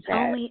it's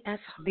only as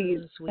hard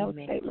as we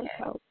make it.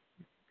 Help.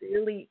 It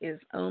really is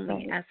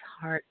only as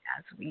hard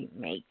as we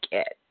make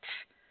it.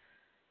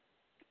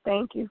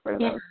 Thank you for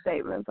those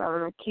statements. I'm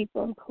going to keep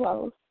them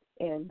close.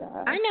 And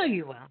I know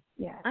you will.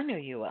 Yeah. I know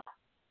you will.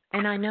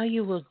 And I know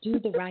you will do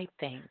the right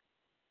thing.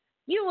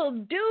 You will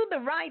do the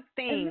right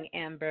thing,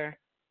 Amber.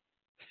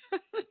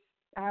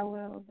 I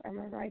will. I'm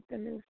going to write the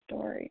new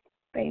story.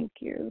 Thank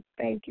you.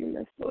 Thank you,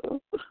 Ms.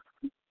 Blue.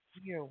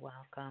 You're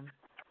welcome.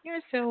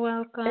 You're so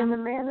welcome. And the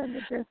man in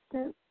the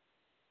distance?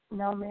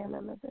 No man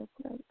in the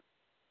distance.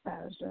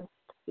 That was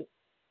just...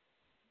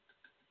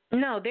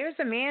 No, there's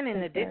a man in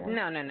the distance.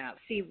 No.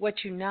 See,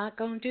 what you're not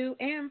going to do,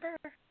 Amber,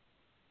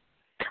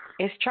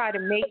 is try to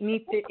make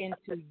me fit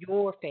into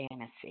your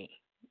fantasy.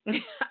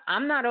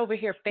 I'm not over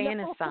here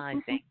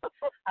fantasizing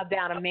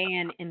about a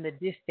man in the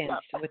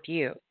distance with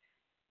you.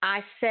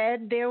 I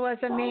said there was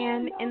a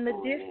man in the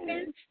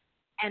distance,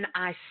 and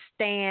I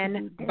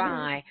stand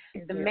by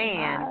the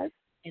man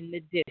in the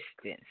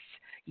distance.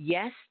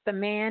 Yes, the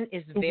man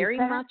is very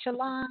much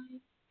alive.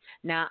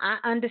 Now, I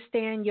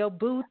understand your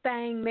boo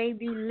thing may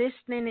be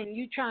listening and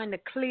you trying to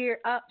clear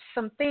up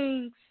some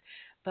things,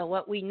 but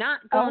what we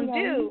not going to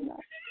do...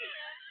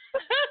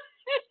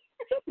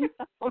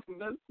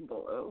 Ms.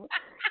 Blue,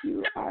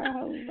 you are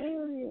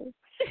hilarious.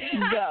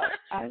 No,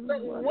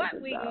 but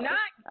what we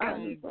not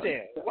going to do...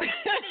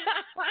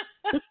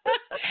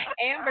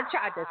 Amber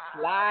tried to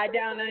slide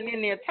down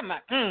in there talking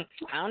about,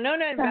 I don't know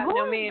nothing about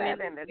no man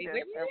in the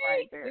distance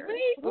right there.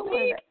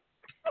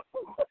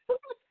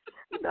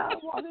 No, I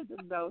wanted to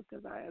know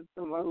because I had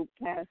someone who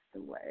passed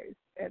away,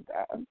 and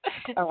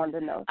I wanted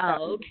to know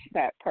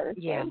that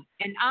person. Yeah,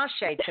 and I'll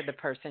say to the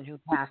person who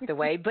passed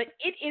away, but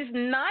it is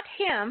not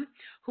him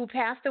who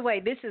passed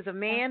away. This is a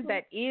man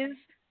that is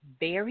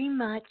very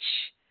much...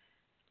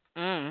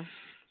 It's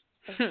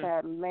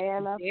that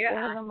man up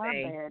there in my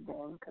bed,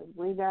 then, because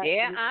we got...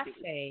 I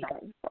say,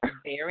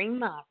 very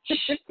much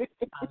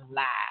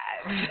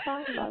alive.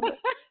 I love it.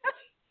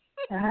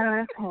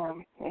 It's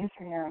him. It's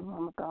him.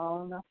 I'm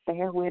going up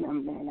there with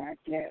him, then, I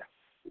guess.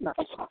 No.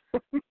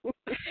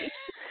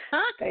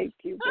 Thank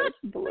you, Ms.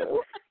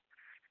 Blue.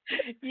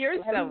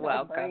 You're so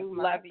welcome.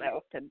 Love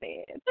you. To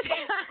bed.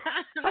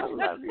 I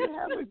love you.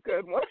 Have a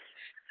good one.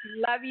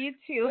 Love you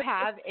too.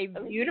 Have a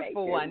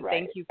beautiful one. Right.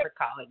 Thank you for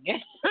calling in.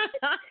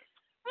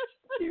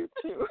 You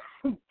too.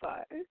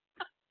 Bye.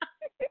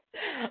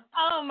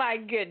 Oh my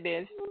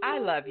goodness. I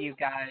love you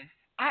guys.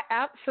 I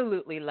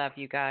absolutely love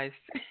you guys.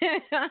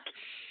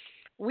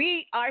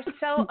 We are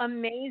so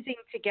amazing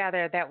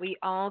together that we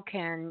all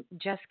can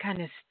just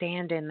kind of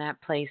stand in that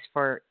place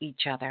for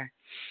each other,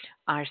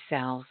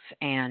 ourselves,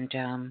 and,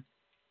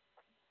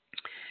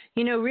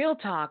 real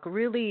talk,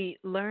 really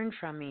learn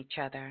from each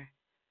other.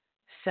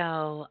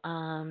 So,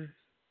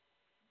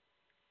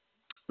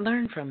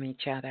 learn from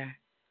each other.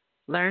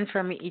 Learn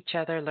from each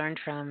other, learn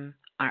from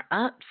our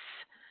ups,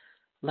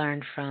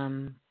 learn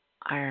from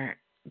our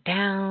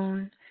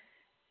down,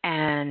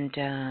 and,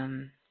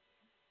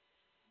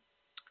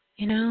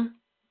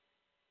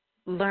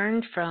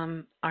 learn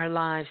from our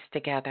lives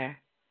together.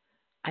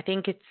 I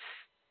think it's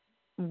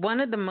one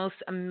of the most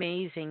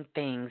amazing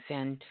things,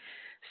 and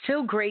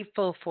so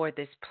grateful for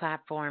this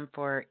platform,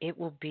 for it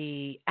will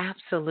be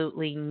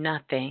absolutely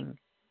nothing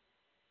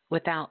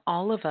without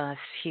all of us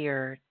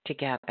here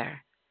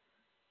together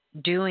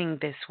doing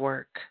this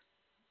work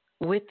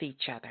with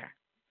each other.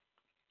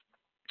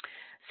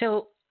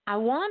 So I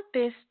want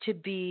this to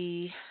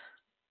be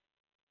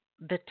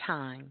the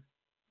time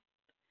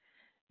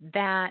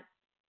that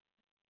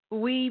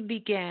we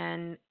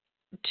began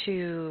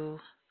to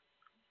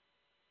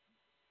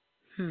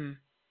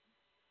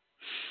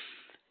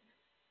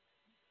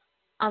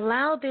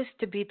allow this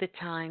to be the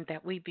time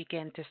that we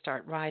begin to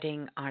start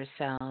writing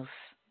ourselves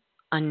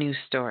a new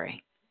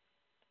story.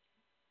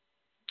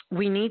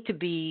 we need to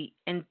be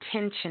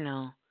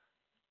intentional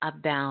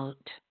about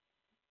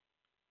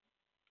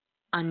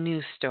a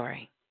new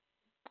story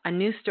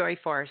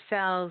for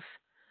ourselves,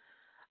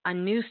 a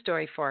new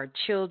story for our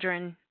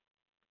children,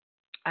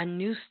 a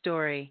new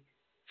story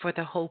for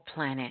the whole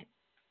planet.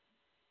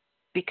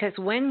 Because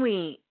when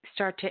we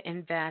start to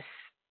invest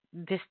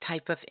this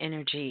type of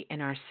energy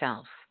in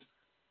ourselves,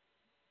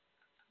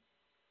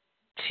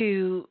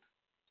 to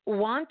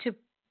want to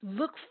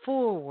look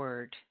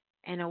forward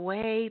in a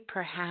way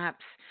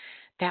perhaps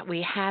that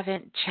we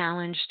haven't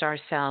challenged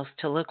ourselves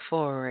to look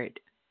forward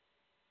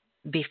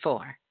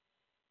before,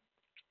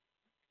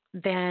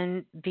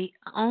 then the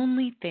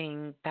only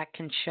thing that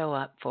can show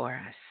up for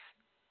us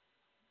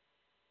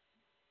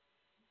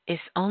is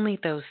only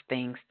those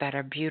things that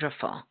are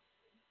beautiful.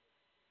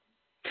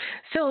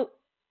 So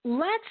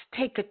let's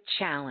take a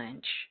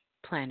challenge,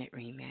 Planet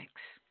Remix.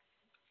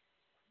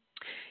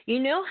 You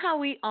know how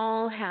we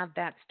all have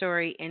that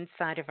story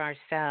inside of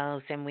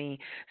ourselves and we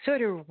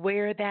sort of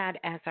wear that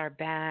as our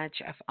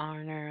badge of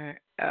honor.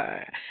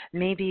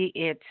 Maybe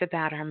it's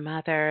about our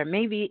mother.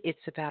 Maybe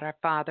it's about our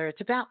father.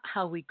 It's about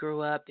how we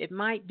grew up. It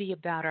might be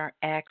about our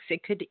ex.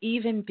 It could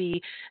even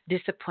be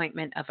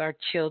disappointment of our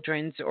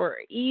children's or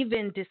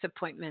even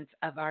disappointments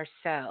of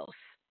ourselves.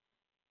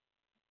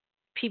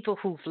 People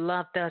who've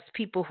loved us,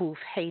 people who've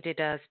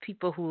hated us,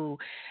 people who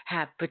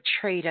have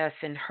betrayed us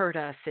and hurt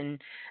us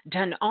and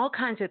done all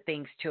kinds of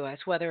things to us,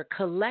 whether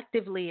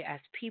collectively as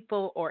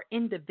people or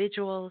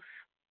individuals.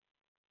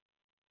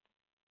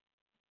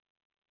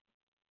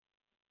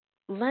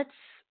 Let's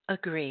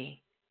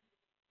agree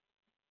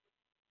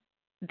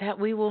that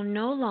we will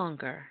no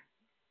longer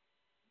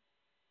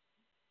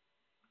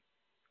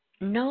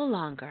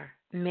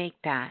make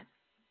that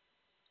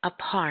a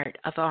part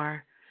of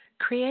our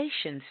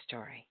creation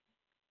story.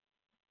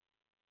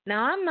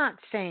 Now, I'm not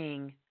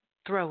saying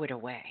throw it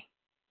away.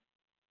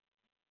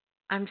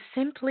 I'm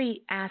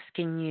simply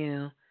asking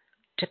you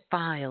to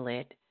file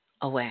it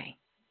away.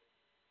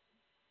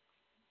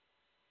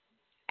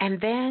 And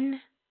then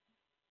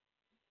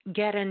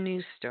get a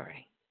new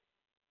story.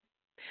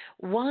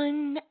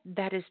 One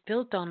that is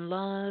built on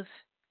love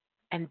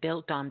and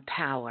built on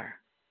power.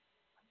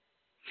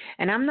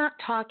 And I'm not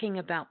talking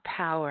about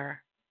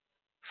power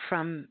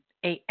from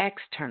an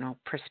external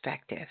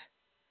perspective.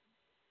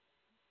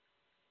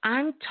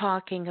 I'm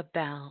talking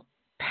about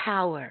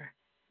power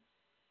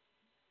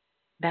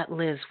that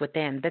lives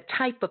within, the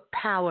type of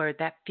power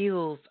that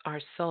fuels our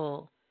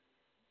soul,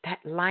 that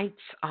lights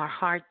our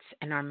hearts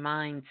and our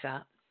minds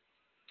up,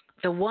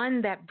 the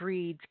one that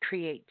breeds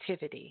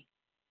creativity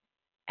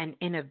and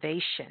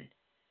innovation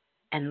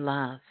and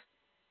love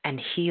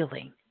and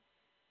healing,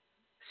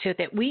 so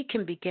that we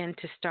can begin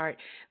to start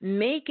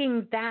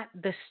making that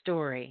the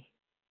story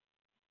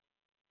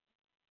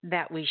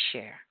that we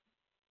share,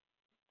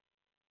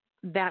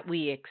 that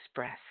we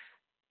express,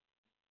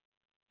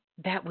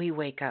 that we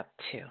wake up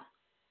to,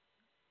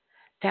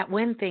 that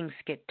when things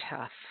get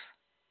tough,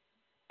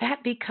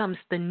 that becomes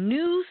the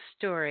new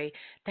story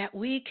that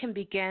we can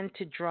begin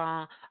to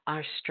draw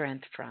our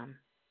strength from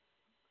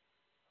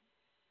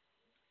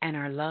and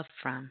our love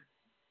from.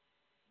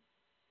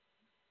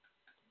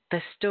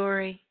 The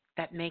story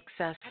that makes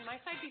us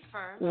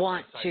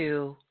want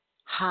to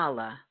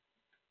holla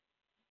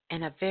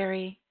in a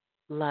very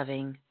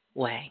loving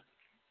way.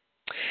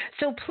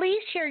 So please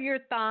share your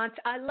thoughts.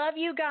 I love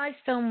you guys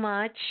so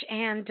much.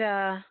 And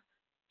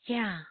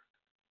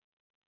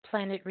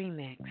Planet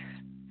Remix.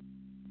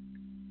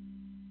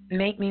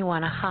 Make me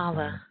want to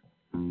holla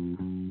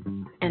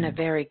in a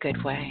very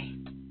good way.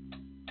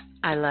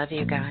 I love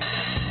you guys.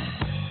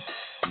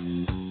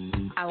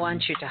 I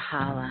want you to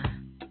holla.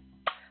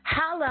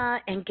 Holla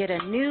and get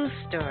a new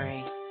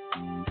story.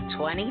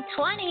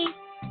 2020,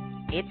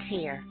 it's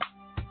here.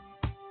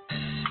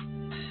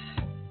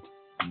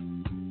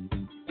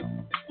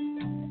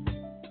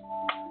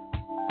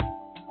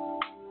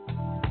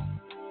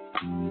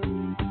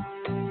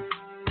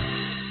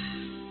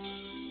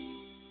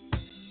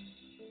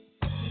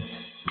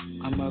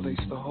 My mother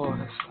used to hoard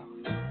herself.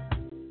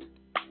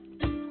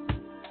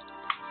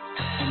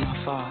 And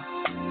my father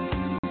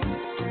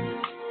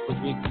would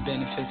reap the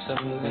benefits of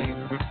her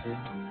labor.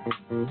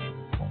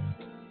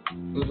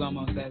 It was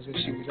almost as if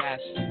she was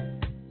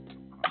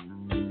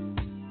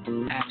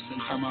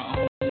absent from her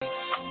own.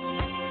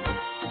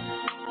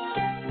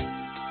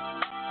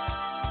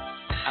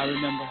 I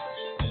remember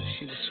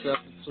she would scrub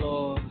the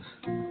floors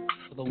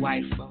for the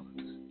white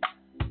folks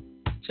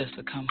just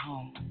to come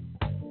home.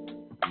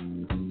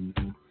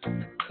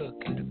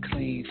 Cook and to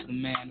clean for the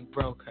man who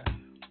broke her.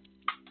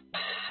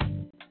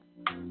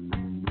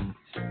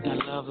 And I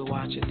love to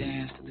watch her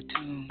dance to the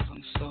tunes on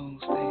the soul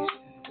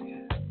station,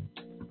 yeah.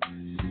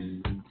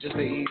 Just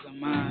to ease her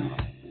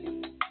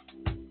mind.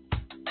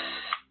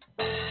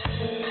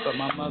 But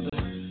my mother,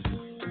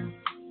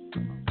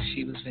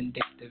 she was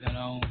vindictive in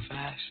her own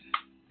fashion.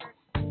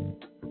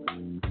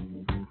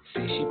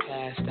 See, she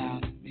passed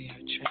down to me her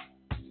traits,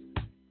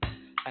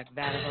 like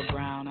that of her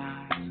brown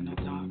eyes and her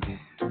dark hair.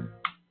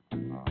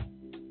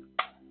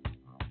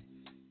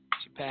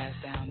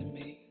 Passed down to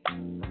me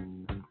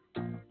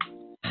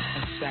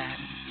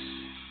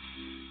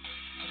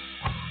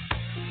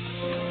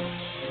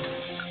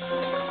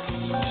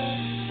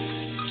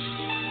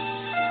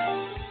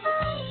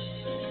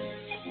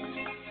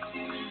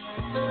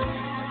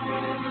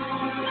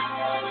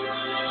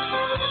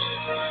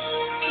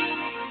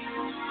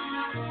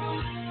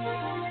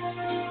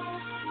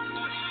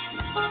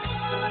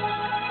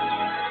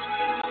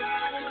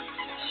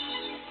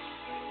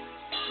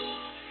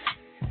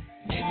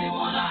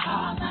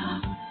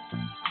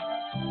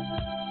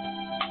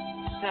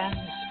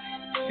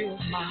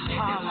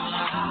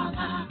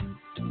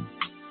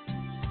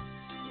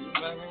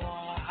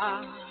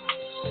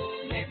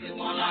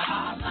wanna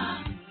holler.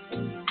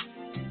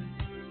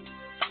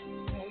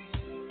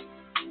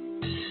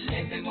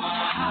 Make me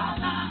wanna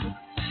holler.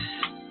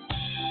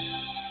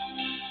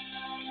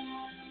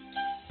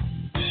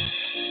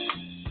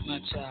 My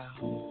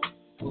child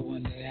will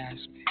one day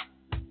ask me,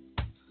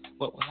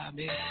 what will I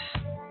be?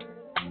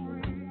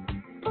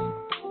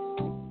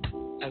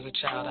 As a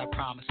child, I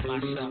promised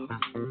myself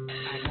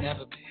I'd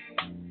never be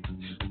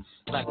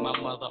like my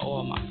mother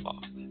or my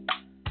father.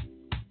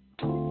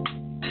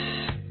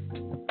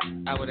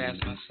 I would ask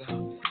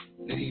myself,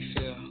 did he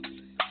feel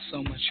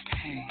so much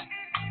pain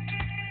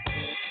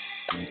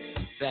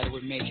that it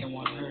would make him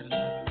want to hurt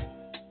another?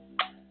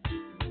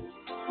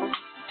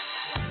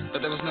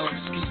 But there was no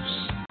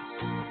excuse.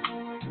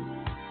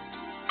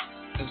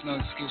 There was no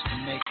excuse to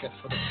make up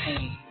for the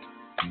pain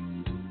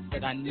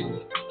that I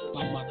knew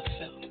my mother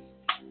felt.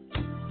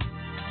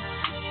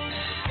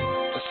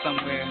 But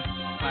somewhere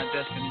my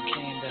destiny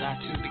came that I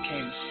too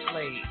became a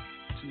slave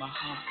to my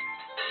heart,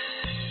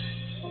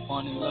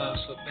 wanting love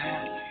so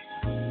badly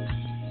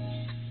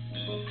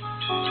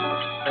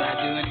that I'd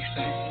do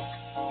anything,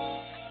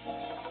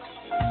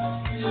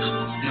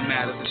 no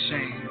matter the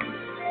shame.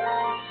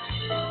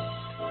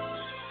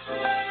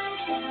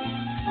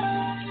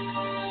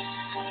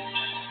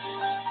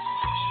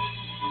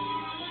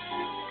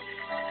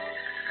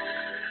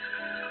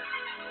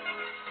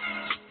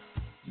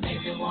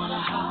 Make me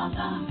wanna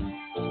holler.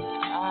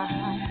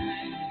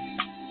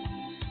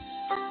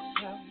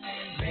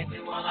 Make me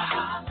wanna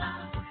holler.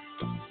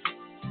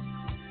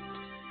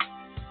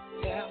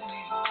 Tell me.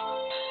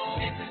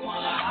 Make me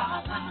wanna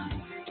holler.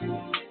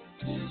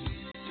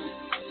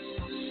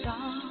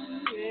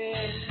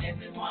 Sorry. Make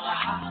me wanna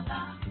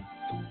holler.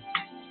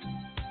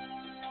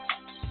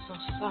 So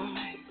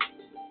sorry.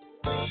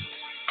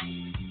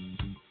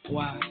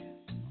 Why?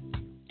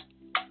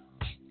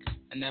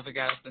 I never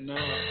got up the nerve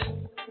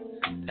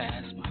to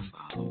ask my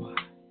father why.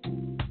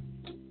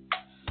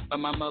 But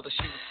my mother,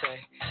 she would say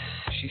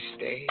she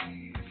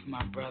stayed for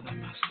my brother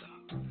and myself.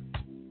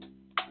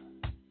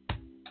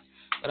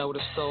 But I would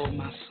have sold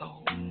my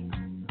soul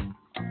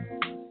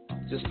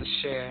just to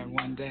share in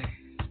one day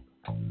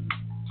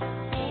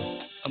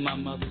of my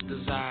mother's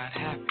desired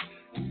happiness.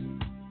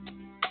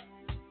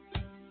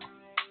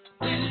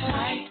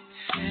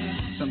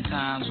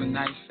 Sometimes when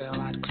night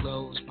fell, I'd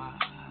close my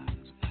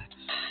eyes,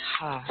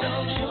 hide.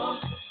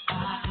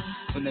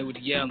 When they would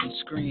yell and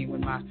scream,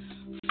 when my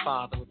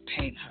father would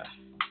paint her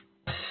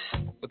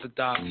with a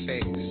dark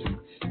face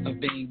of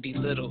being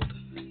belittled,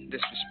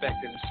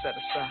 disrespected, and set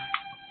aside.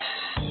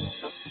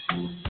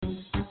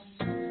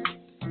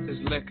 His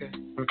liquor,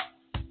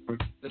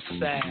 the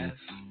salve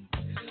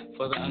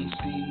for the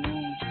unseen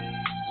wounds.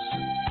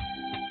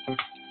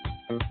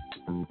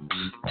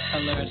 I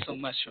learned so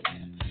much from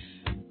him.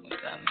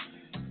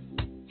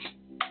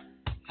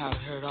 How it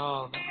hurt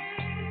all of them.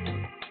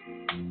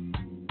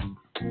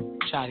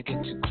 Try to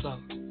get too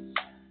close.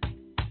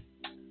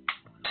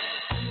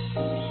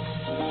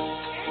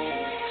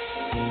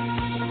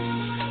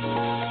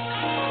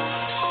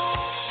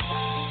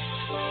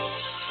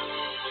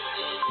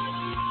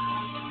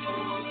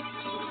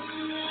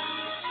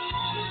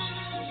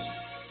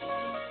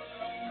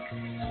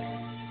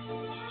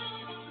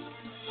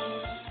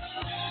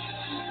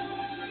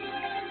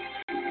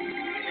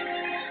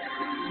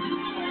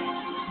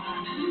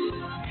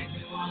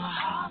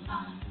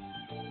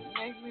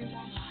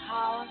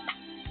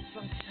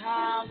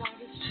 Sometimes I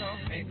get strong,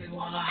 make me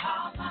wanna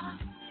holler.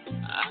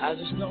 I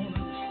just don't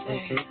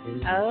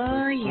understand.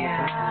 Oh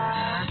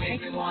yeah.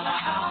 Make me wanna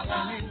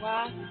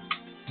holler.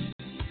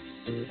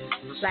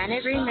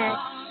 Planet Remix.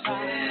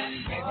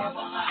 Make me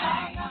wanna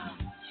holler.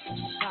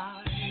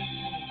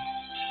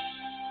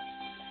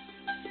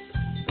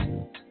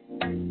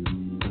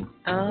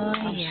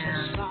 Oh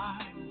yeah.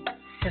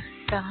 So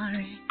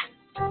sorry.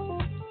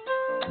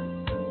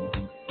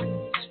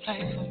 Just play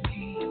for me.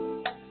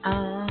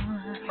 Oh.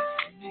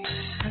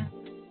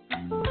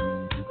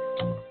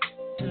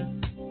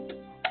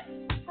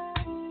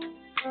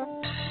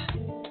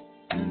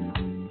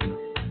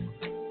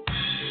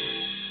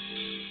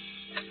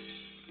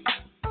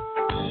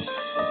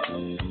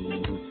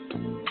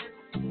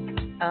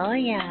 Oh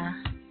yeah.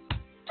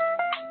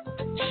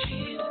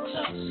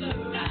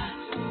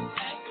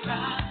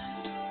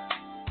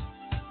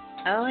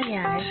 Oh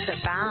yeah, it's a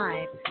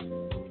vibe.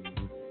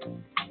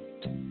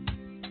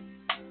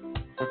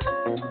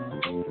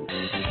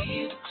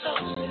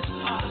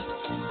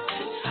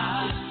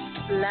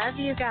 Love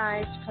you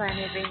guys,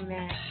 Planet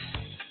Remix.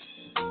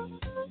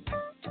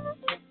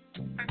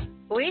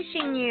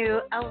 Wishing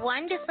you a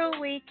wonderful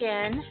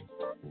weekend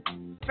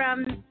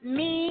from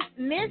me,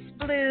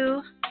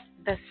 Ms.Blue,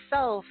 the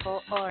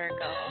Soulful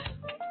Oracle.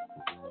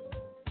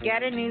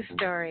 Get a new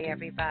story,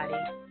 everybody.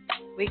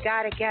 We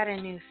gotta get a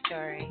new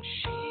story.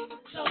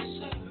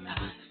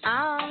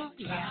 Oh,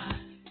 yeah.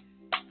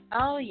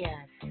 Oh,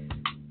 yes.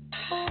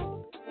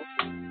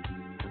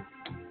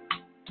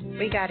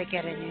 We gotta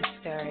get a new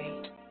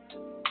story.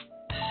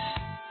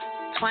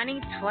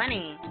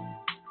 2020.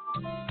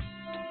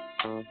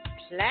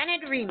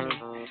 Planet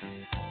Remix.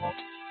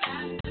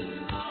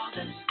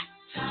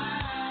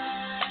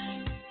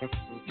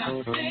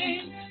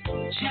 Nothing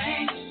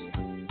changed.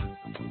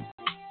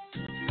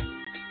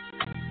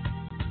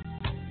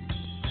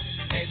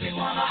 Make me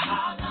wanna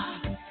holler,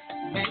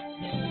 make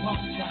me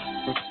wanna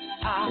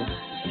holler,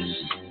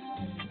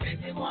 make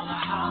me wanna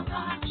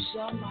holler.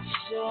 So much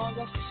so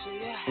that I see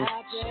you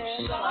happy.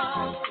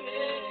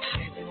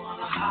 Make me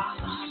wanna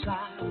holler,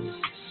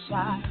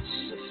 side.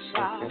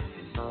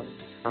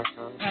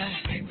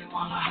 Make me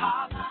wanna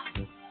holler.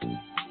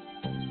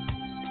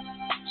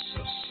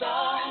 So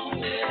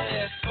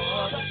sorry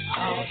for the pain. I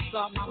always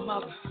thought my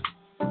mother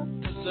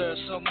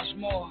deserved so much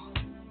more,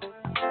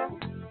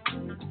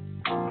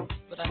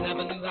 but I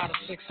never knew how to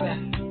fix that.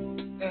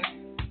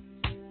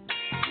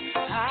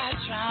 I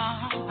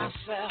drown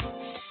myself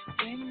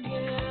in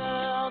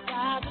guilt.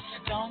 I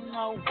just don't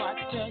know what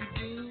to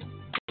do.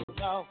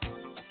 No,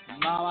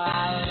 Mama,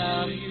 I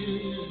love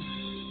you.